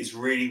kit is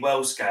really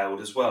well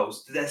scaled as well.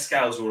 Their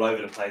scales are all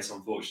over the place,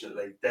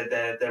 unfortunately.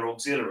 Their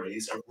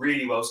auxiliaries are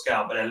really well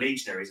scaled, but their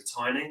legionaries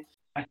are tiny.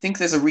 I think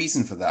there's a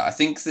reason for that. I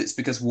think it's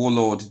because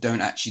Warlord don't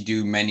actually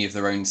do many of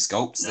their own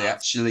sculpts. No, they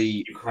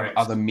actually have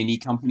other mini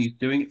companies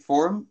doing it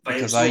for them. They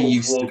because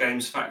absorbed War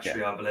Games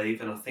Factory, I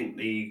believe, and I think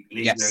the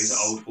legionaries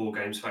are old War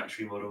Games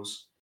Factory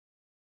models.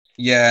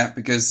 Yeah,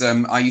 because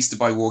I used to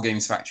buy War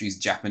Games Factory's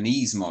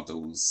Japanese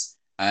models,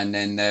 and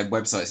then their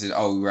website said,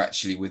 "Oh, we're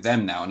actually with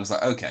them now," and I was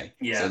like, "Okay."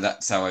 Yeah. So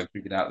that's how I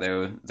figured out they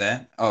were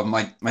there. Oh,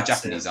 my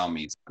Japanese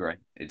army is great.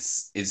 It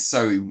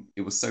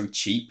was so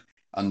cheap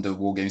under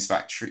War Games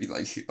Factory.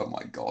 Like, oh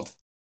my God.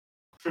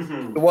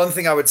 The one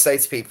thing I would say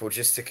to people,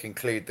 just to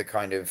conclude the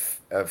kind of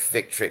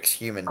Victrix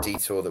human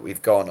detour that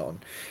we've gone on,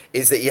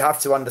 is that you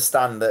have to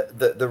understand that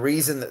the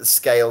reason that the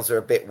scales are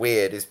a bit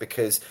weird is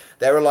because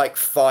there are like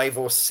 5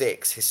 or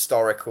 6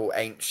 historical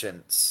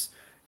ancients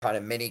kind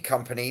of mini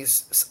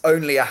companies,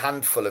 only a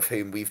handful of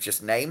whom we've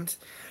just named.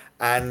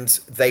 And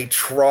they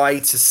try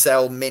to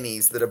sell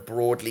minis that are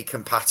broadly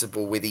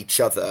compatible with each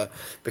other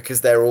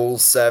because they're all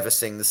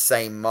servicing the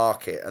same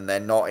market, and they're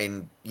not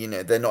in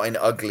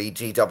ugly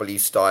GW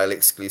style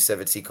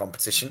exclusivity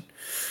competition.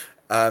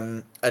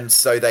 And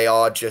so they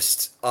are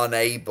just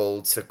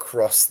unable to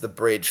cross the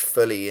bridge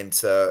fully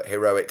into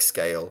heroic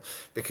scale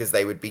because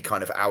they would be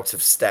kind of out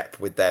of step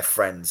with their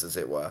friends, as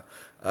it were,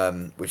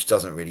 which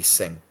doesn't really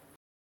sing.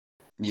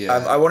 Yeah.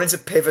 I wanted to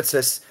pivot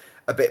us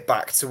a bit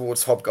back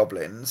towards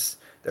Hobgoblins.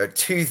 There are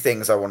 2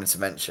 things I wanted to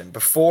mention.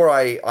 Before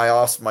I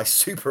asked my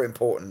super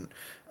important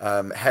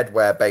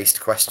headwear-based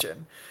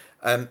question,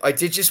 I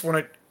did just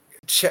want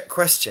to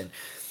question.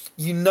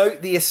 You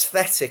note the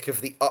aesthetic of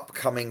the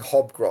upcoming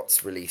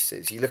Hobgrots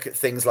releases. You look at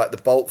things like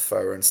the Bolt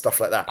Thrower and stuff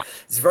like that.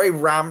 It's very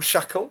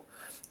ramshackle.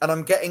 And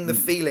I'm getting the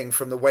feeling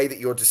from the way that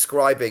you're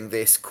describing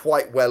this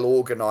quite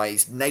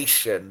well-organized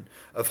nation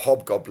of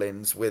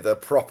Hobgoblins with a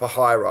proper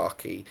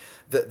hierarchy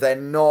that they're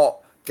not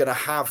going to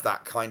have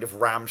that kind of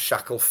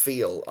ramshackle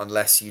feel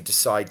unless you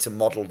decide to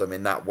model them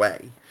in that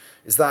way.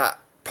 Is that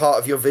part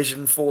of your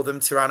vision for them,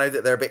 Tyranno,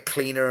 that they're a bit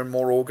cleaner and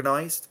more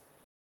organized?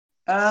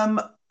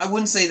 I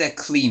wouldn't say they're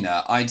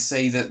cleaner. I'd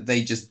say that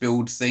they just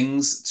build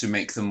things to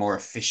make them more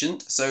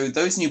efficient. So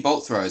those new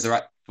bolt throwers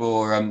that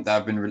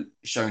have been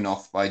shown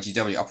off by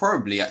GW are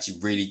probably actually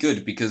really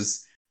good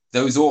because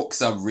those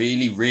orcs are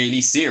really,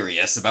 really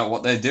serious about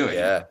what they're doing.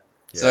 Yeah.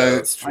 So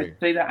that's true. I'd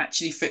say that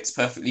actually fits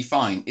perfectly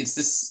fine. It's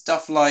the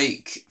stuff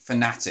like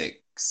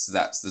Fanatics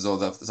there's all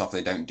the stuff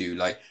they don't do.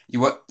 Like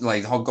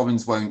the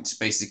Hobgoblins won't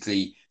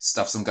basically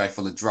stuff some guy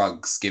full of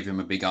drugs, give him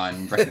a big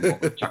iron wrecking ball,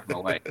 and chuck him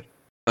away.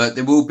 But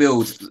they will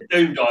build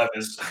Doom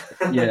Divers.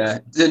 Yeah,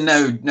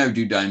 no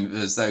Doom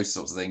Divers, those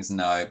sorts of things.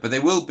 No, but they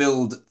will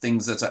build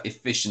things that are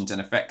efficient and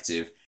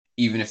effective,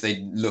 even if they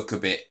look a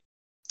bit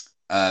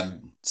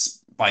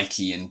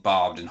spiky and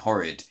barbed and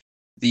horrid.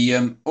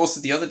 Also,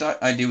 the other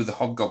idea with the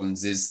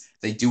Hobgoblins is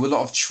they do a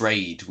lot of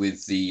trade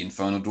with the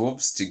Infernal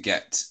Dwarves to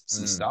get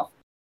some stuff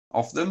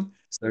off them.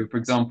 So, for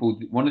example,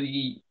 one of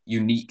the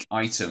unique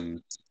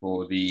items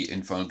for the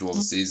Infernal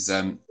Dwarves is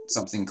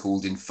something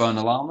called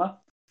Infernal Armor,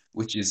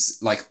 which is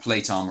like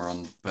plate armor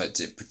but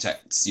it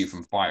protects you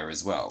from fire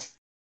as well.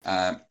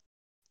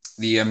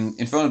 The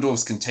Infernal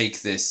Dwarves can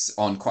take this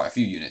on quite a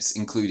few units,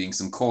 including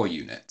some core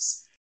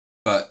units.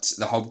 but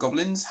the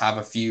hobgoblins have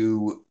a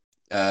few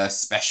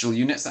special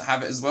units that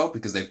have it as well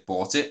because they've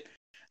bought it,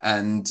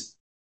 and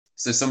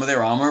so some of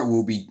their armor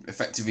will be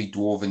effectively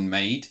dwarven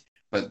made,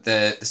 but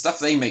the stuff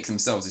they make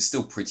themselves is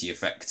still pretty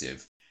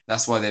effective.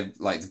 That's why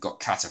they've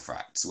got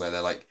cataphracts where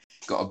they're like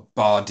got a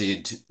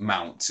barded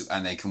mount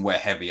and they can wear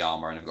heavy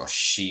armor and they've got a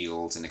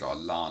shield and they've got a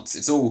lance.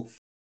 It's all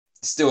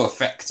still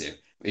effective,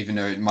 even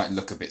though it might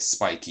look a bit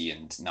spiky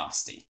and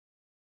nasty.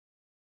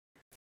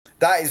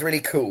 That is really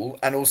cool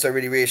and also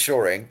really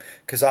reassuring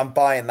because I'm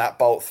buying that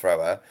bolt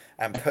thrower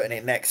and putting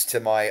it next to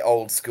my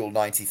old school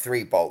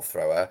 93 bolt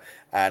thrower,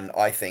 and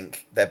I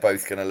think they're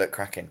both going to look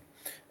cracking.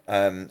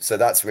 So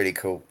that's really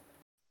cool.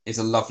 It's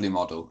a lovely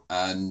model,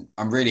 and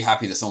I'm really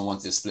happy that someone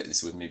wanted to split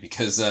this with me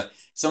because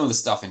some of the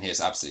stuff in here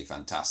is absolutely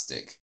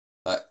fantastic.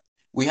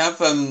 We have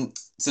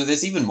so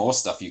there's even more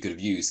stuff you could have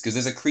used because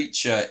there's a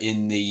creature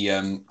in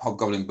the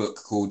Hobgoblin book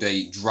called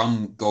a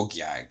Drum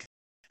Gogyag.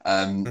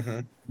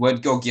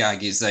 Word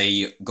Gogyag is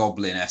a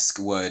goblin-esque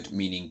word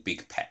meaning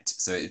big pet.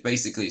 So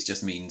it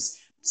just means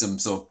some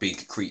sort of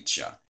big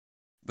creature.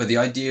 But the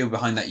idea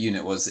behind that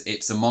unit was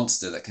it's a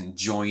monster that can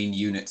join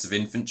units of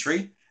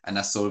infantry, and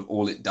that's sort of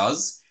all it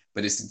does.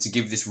 But it's to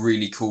give this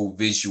really cool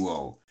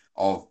visual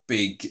of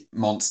big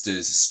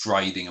monsters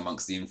striding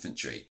amongst the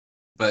infantry.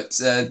 But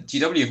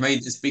GW have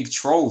made this big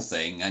troll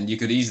thing, and you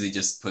could easily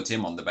just put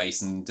him on the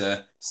base and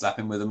slap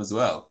him with them as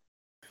well.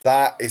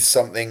 That is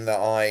something that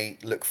I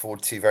look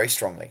forward to very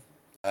strongly.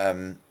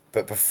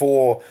 But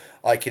before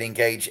I can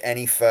engage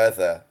any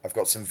further, I've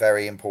got some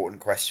very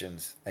important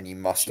questions, and you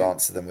must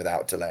answer them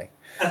without delay.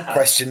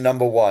 Question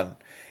number 1.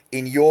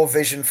 In your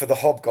vision for the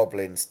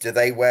hobgoblins, do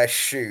they wear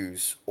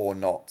shoes or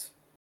not?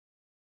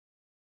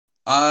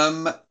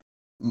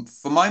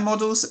 For my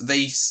models,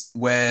 they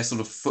wear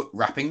sort of foot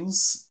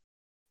wrappings.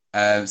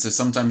 So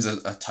sometimes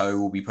a toe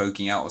will be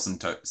poking out, or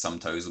some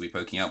toes will be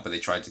poking out, but they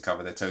try to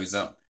cover their toes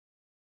up.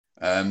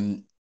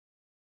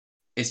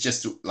 It's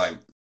just like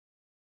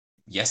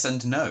yes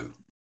and no.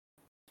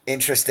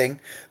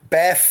 Interesting.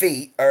 Bare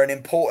feet are an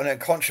important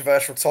and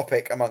controversial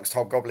topic amongst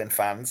Hobgoblin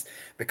fans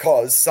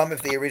because some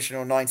of the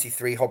original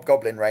 93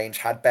 Hobgoblin range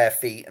had bare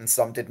feet and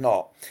some did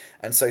not.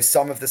 And so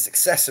some of the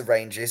successor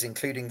ranges,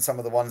 including some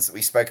of the ones that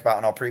we spoke about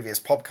in our previous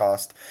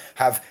podcast,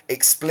 have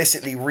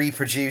explicitly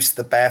reproduced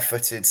the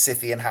barefooted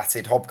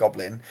Scythian-hatted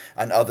Hobgoblin,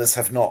 and others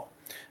have not.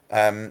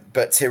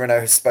 But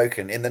Tyranno has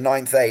spoken. In the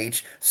 9th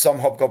Age, some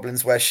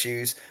hobgoblins wear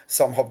shoes,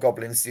 some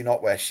hobgoblins do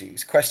not wear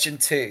shoes. Question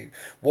 2.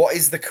 What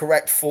is the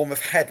correct form of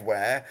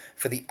headwear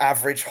for the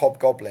average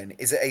hobgoblin?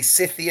 Is it a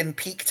Scythian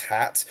peaked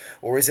hat,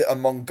 or is it a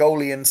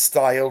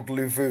Mongolian-styled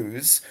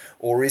luvuz,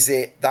 or is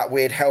it that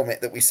weird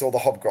helmet that we saw the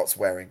Hobgrots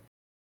wearing?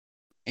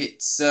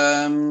 It's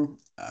I've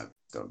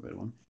got a better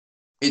one.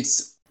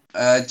 It's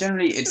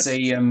generally it's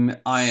a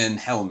iron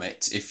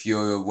helmet if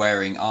you're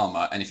wearing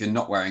armor, and if you're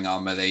not wearing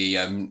armor, they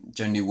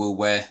generally will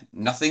wear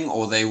nothing,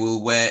 or they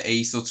will wear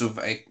a sort of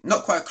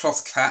not quite a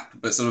cloth cap,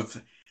 but sort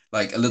of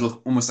like a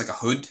little, almost like a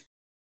hood,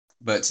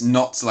 but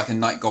not like a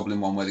Night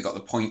Goblin one where they got the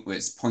point where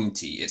it's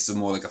pointy. It's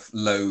more like a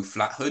low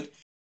flat hood.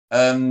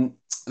 The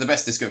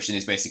best description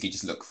is basically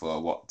just look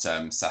for what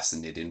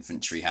Sassanid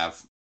infantry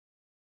have.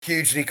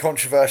 Hugely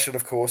controversial,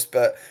 of course,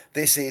 but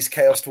this is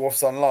Chaos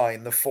Dwarfs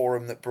Online, the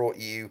forum that brought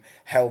you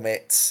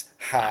helmets,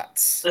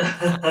 hats, or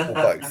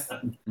both,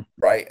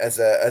 right, as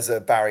a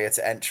barrier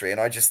to entry.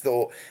 And I just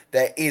thought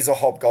there is a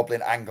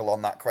hobgoblin angle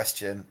on that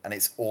question, and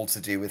it's all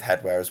to do with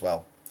headwear as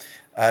well.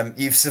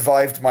 You've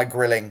survived my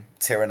grilling,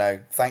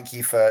 Tyranno. Thank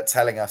you for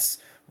telling us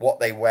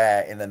what they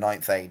wear in the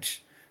 9th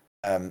Age,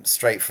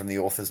 straight from the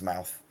author's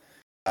mouth.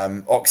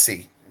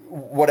 Oxy,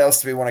 what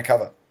else do we want to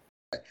cover?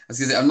 I was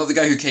gonna say, I'm not the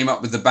guy who came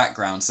up with the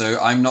background, so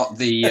I'm not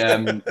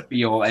the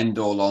be all end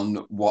all on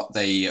what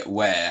they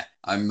wear.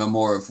 I'm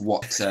more of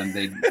what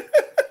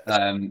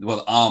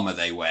armor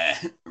they wear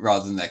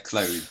rather than their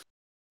clothes.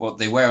 What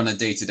they wear on a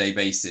day-to-day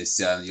basis,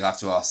 you'll have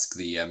to ask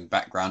the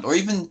background, or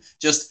even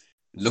just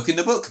look in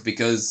the book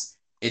because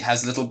it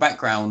has little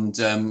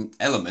background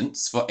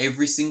elements for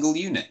every single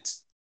unit.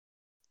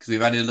 Because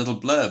we've added a little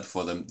blurb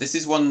for them. This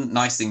is one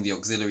nice thing the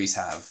auxiliaries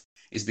have,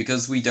 is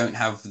because we don't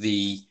have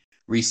the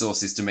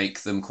resources to make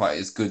them quite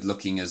as good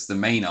looking as the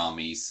main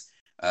armies,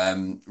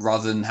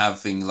 rather than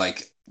having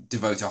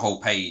devote a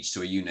whole page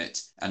to a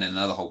unit and then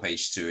another whole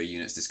page to a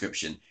unit's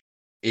description.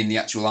 In the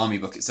actual army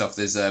book itself,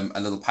 there's a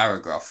little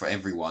paragraph for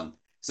everyone.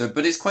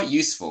 But it's quite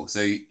useful. So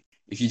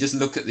if you just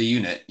look at the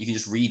unit, you can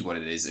just read what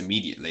it is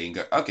immediately and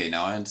go, okay,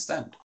 now I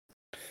understand.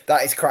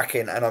 That is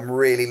cracking, and I'm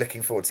really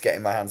looking forward to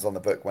getting my hands on the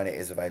book when it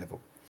is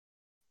available.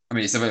 I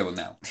mean, it's available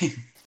now.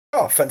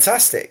 Oh,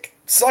 fantastic.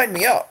 Sign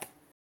me up.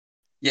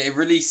 Yeah, it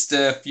released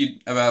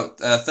about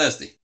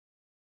Thursday.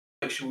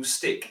 Actually, we'll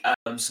stick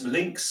some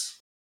links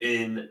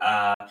in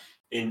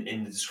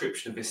the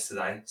description of this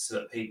today, so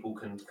that people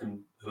can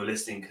who are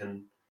listening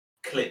can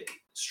click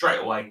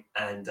straight away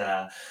and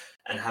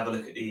have a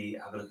look at the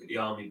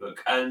army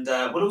book. And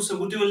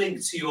we'll do a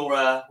link to your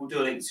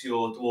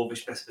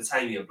Dwarvish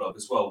Mesopotamia blog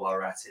as well while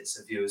we're at it,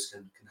 so viewers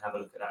can have a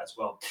look at that as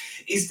well.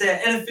 Is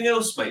there anything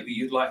else, mate, that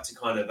you'd like to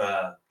kind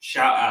of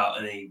shout out?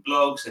 Any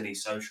blogs, any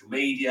social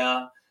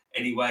media,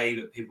 any way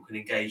that people can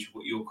engage with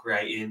what you're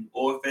creating,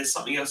 or if there's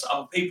something else that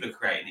other people are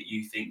creating that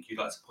you think you'd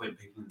like to point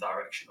people in the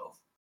direction of?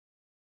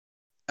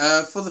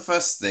 For the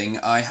first thing,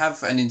 I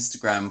have an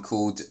Instagram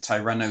called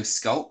Tyranno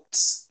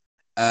Sculpts.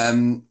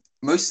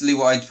 Mostly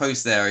what I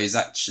post there is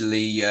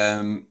actually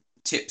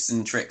tips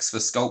and tricks for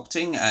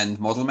sculpting and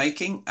model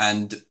making,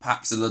 and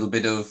perhaps a little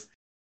bit of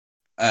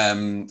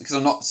because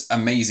I'm not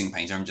an amazing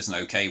painter, I'm just an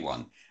okay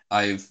one.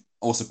 I've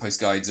also post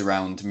guides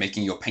around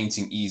making your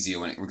painting easier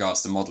when it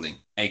regards to modeling,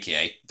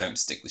 aka don't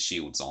stick the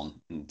shields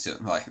on until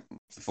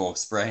before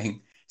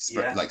spraying,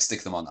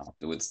 stick them on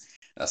afterwards.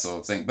 That sort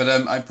of thing.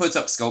 But I put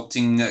up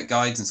sculpting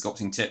guides and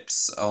sculpting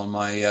tips on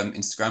my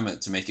Instagram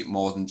to make it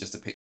more than just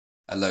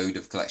a load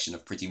of collection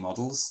of pretty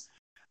models.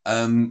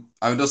 I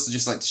would also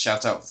just like to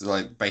shout out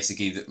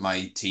basically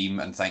my team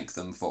and thank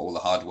them for all the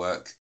hard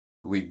work.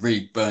 We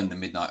really burned the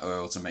midnight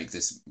oil to make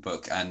this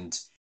book, and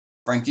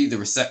frankly, the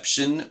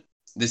reception.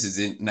 This is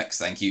the next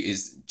thank you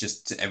is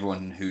just to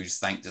everyone who's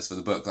thanked us for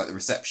the book. The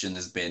reception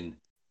has been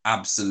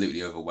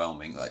absolutely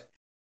overwhelming.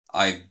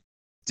 I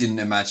didn't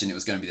imagine it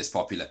was going to be this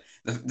popular.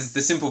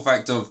 The simple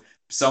fact of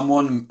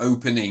someone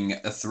opening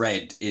a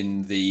thread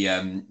in the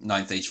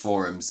Ninth Age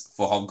forums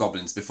for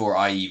Hobgoblins before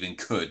I even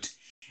could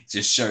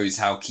just shows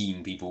how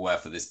keen people were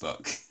for this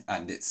book,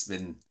 and it's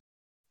been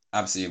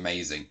absolutely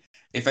amazing.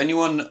 If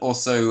anyone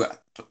also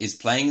is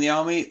playing the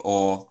army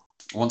or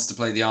wants to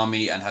play the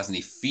army and has any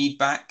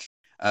feedback,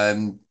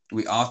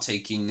 we are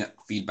taking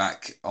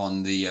feedback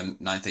on the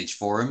Ninth Age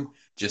forum.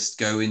 Just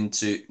go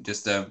into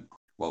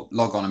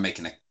log on and make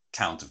an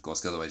account, of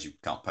course, because otherwise you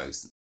can't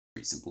post. It's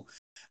pretty simple.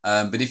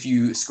 But if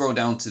you scroll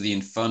down to the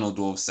Infernal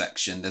Dwarves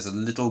section, there's a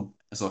little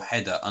sort of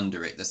header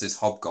under it that says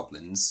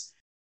Hobgoblins.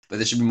 But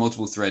there should be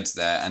multiple threads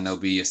there, and there'll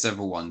be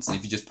several ones. And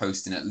if you just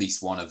post in at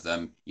least one of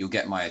them, you'll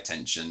get my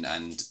attention,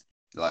 and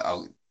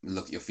I'll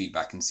look at your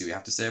feedback and see what you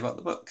have to say about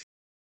the book.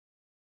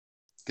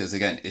 Because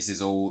again, this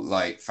is all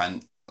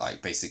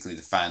basically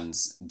the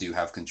fans do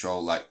have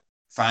control.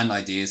 Fan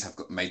ideas have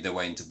made their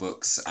way into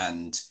books,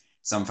 and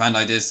some fan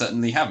ideas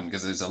certainly haven't,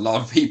 because there's a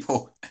lot of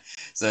people.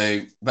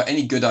 But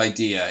any good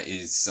idea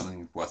is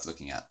something worth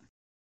looking at.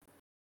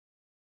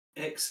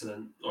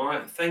 Excellent. All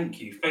right.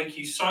 Thank you. Thank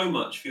you so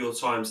much for your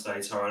time today,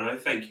 Tyranno.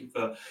 Thank you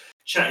for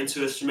chatting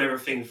to us from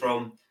everything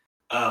from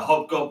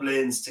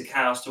Hobgoblins to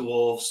Chaos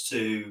Dwarfs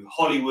to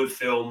Hollywood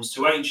films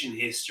to ancient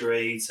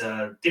history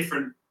to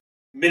different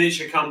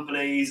miniature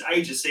companies,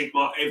 Age of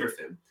Sigmar,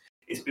 everything.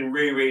 It's been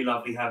really, really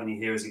lovely having you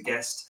here as a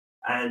guest.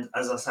 And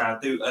as I say, I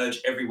do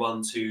urge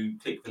everyone to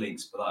click the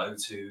links below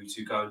to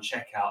go and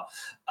check out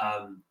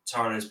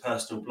Tyranno's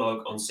personal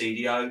blog on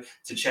CDO,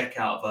 to check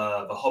out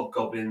the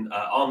Hobgoblin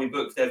army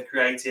book they've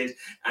created.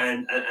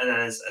 And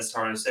as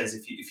Tyranno says,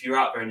 if you're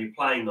out there and you're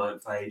playing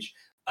Ninth Age,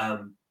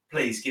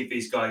 please give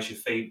these guys your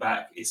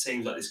feedback. It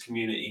seems like this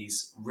community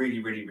is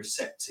really, really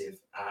receptive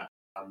at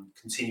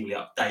continually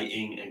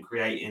updating and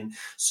creating.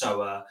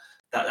 So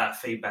that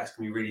feedback's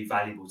going to be really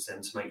valuable to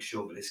them to make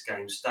sure that this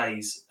game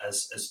stays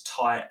as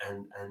tight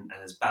and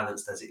as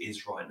balanced as it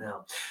is right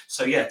now.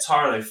 So yeah,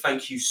 Tyranno,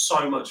 thank you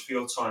so much for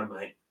your time,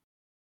 mate.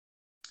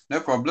 No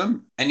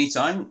problem.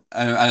 Anytime.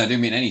 And I do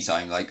mean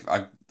anytime.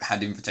 I've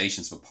had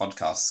invitations for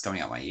podcasts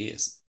coming out my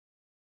ears.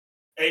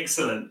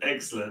 Excellent.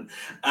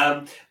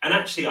 And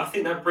actually, I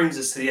think that brings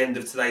us to the end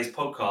of today's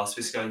podcast.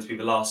 This is going to be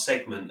the last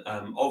segment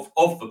of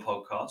the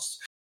podcast.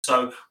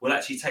 So we'll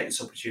actually take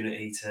this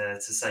opportunity to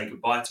say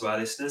goodbye to our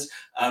listeners.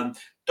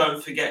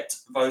 Don't forget,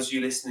 those of you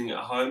listening at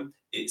home,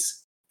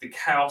 it's the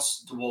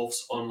Chaos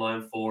Dwarfs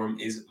online forum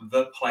is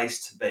the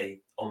place to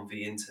be on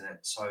the internet.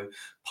 So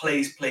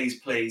please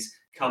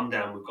come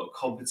down. We've got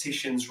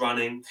competitions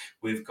running.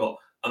 We've got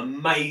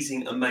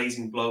amazing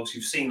blogs.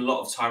 You've seen a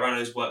lot of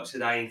Tyranno's work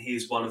today, and he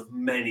is one of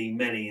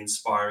many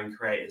inspiring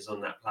creators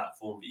on that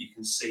platform. But you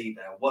can see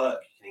their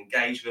work, you can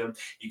engage with them,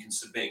 you can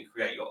submit and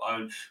create your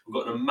own. We've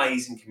got an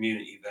amazing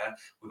community there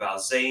with our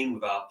zine,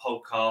 with our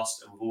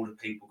podcast, and with all the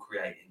people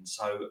creating.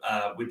 So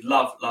we'd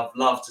love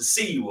to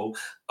see you all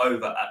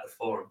over at the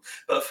forum.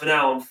 But for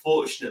now,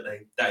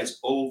 unfortunately, that is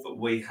all that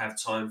we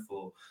have time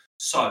for.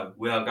 So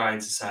we are going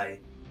to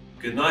say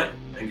good night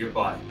and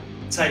goodbye.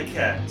 Take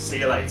care. See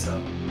you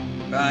later.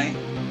 Bye.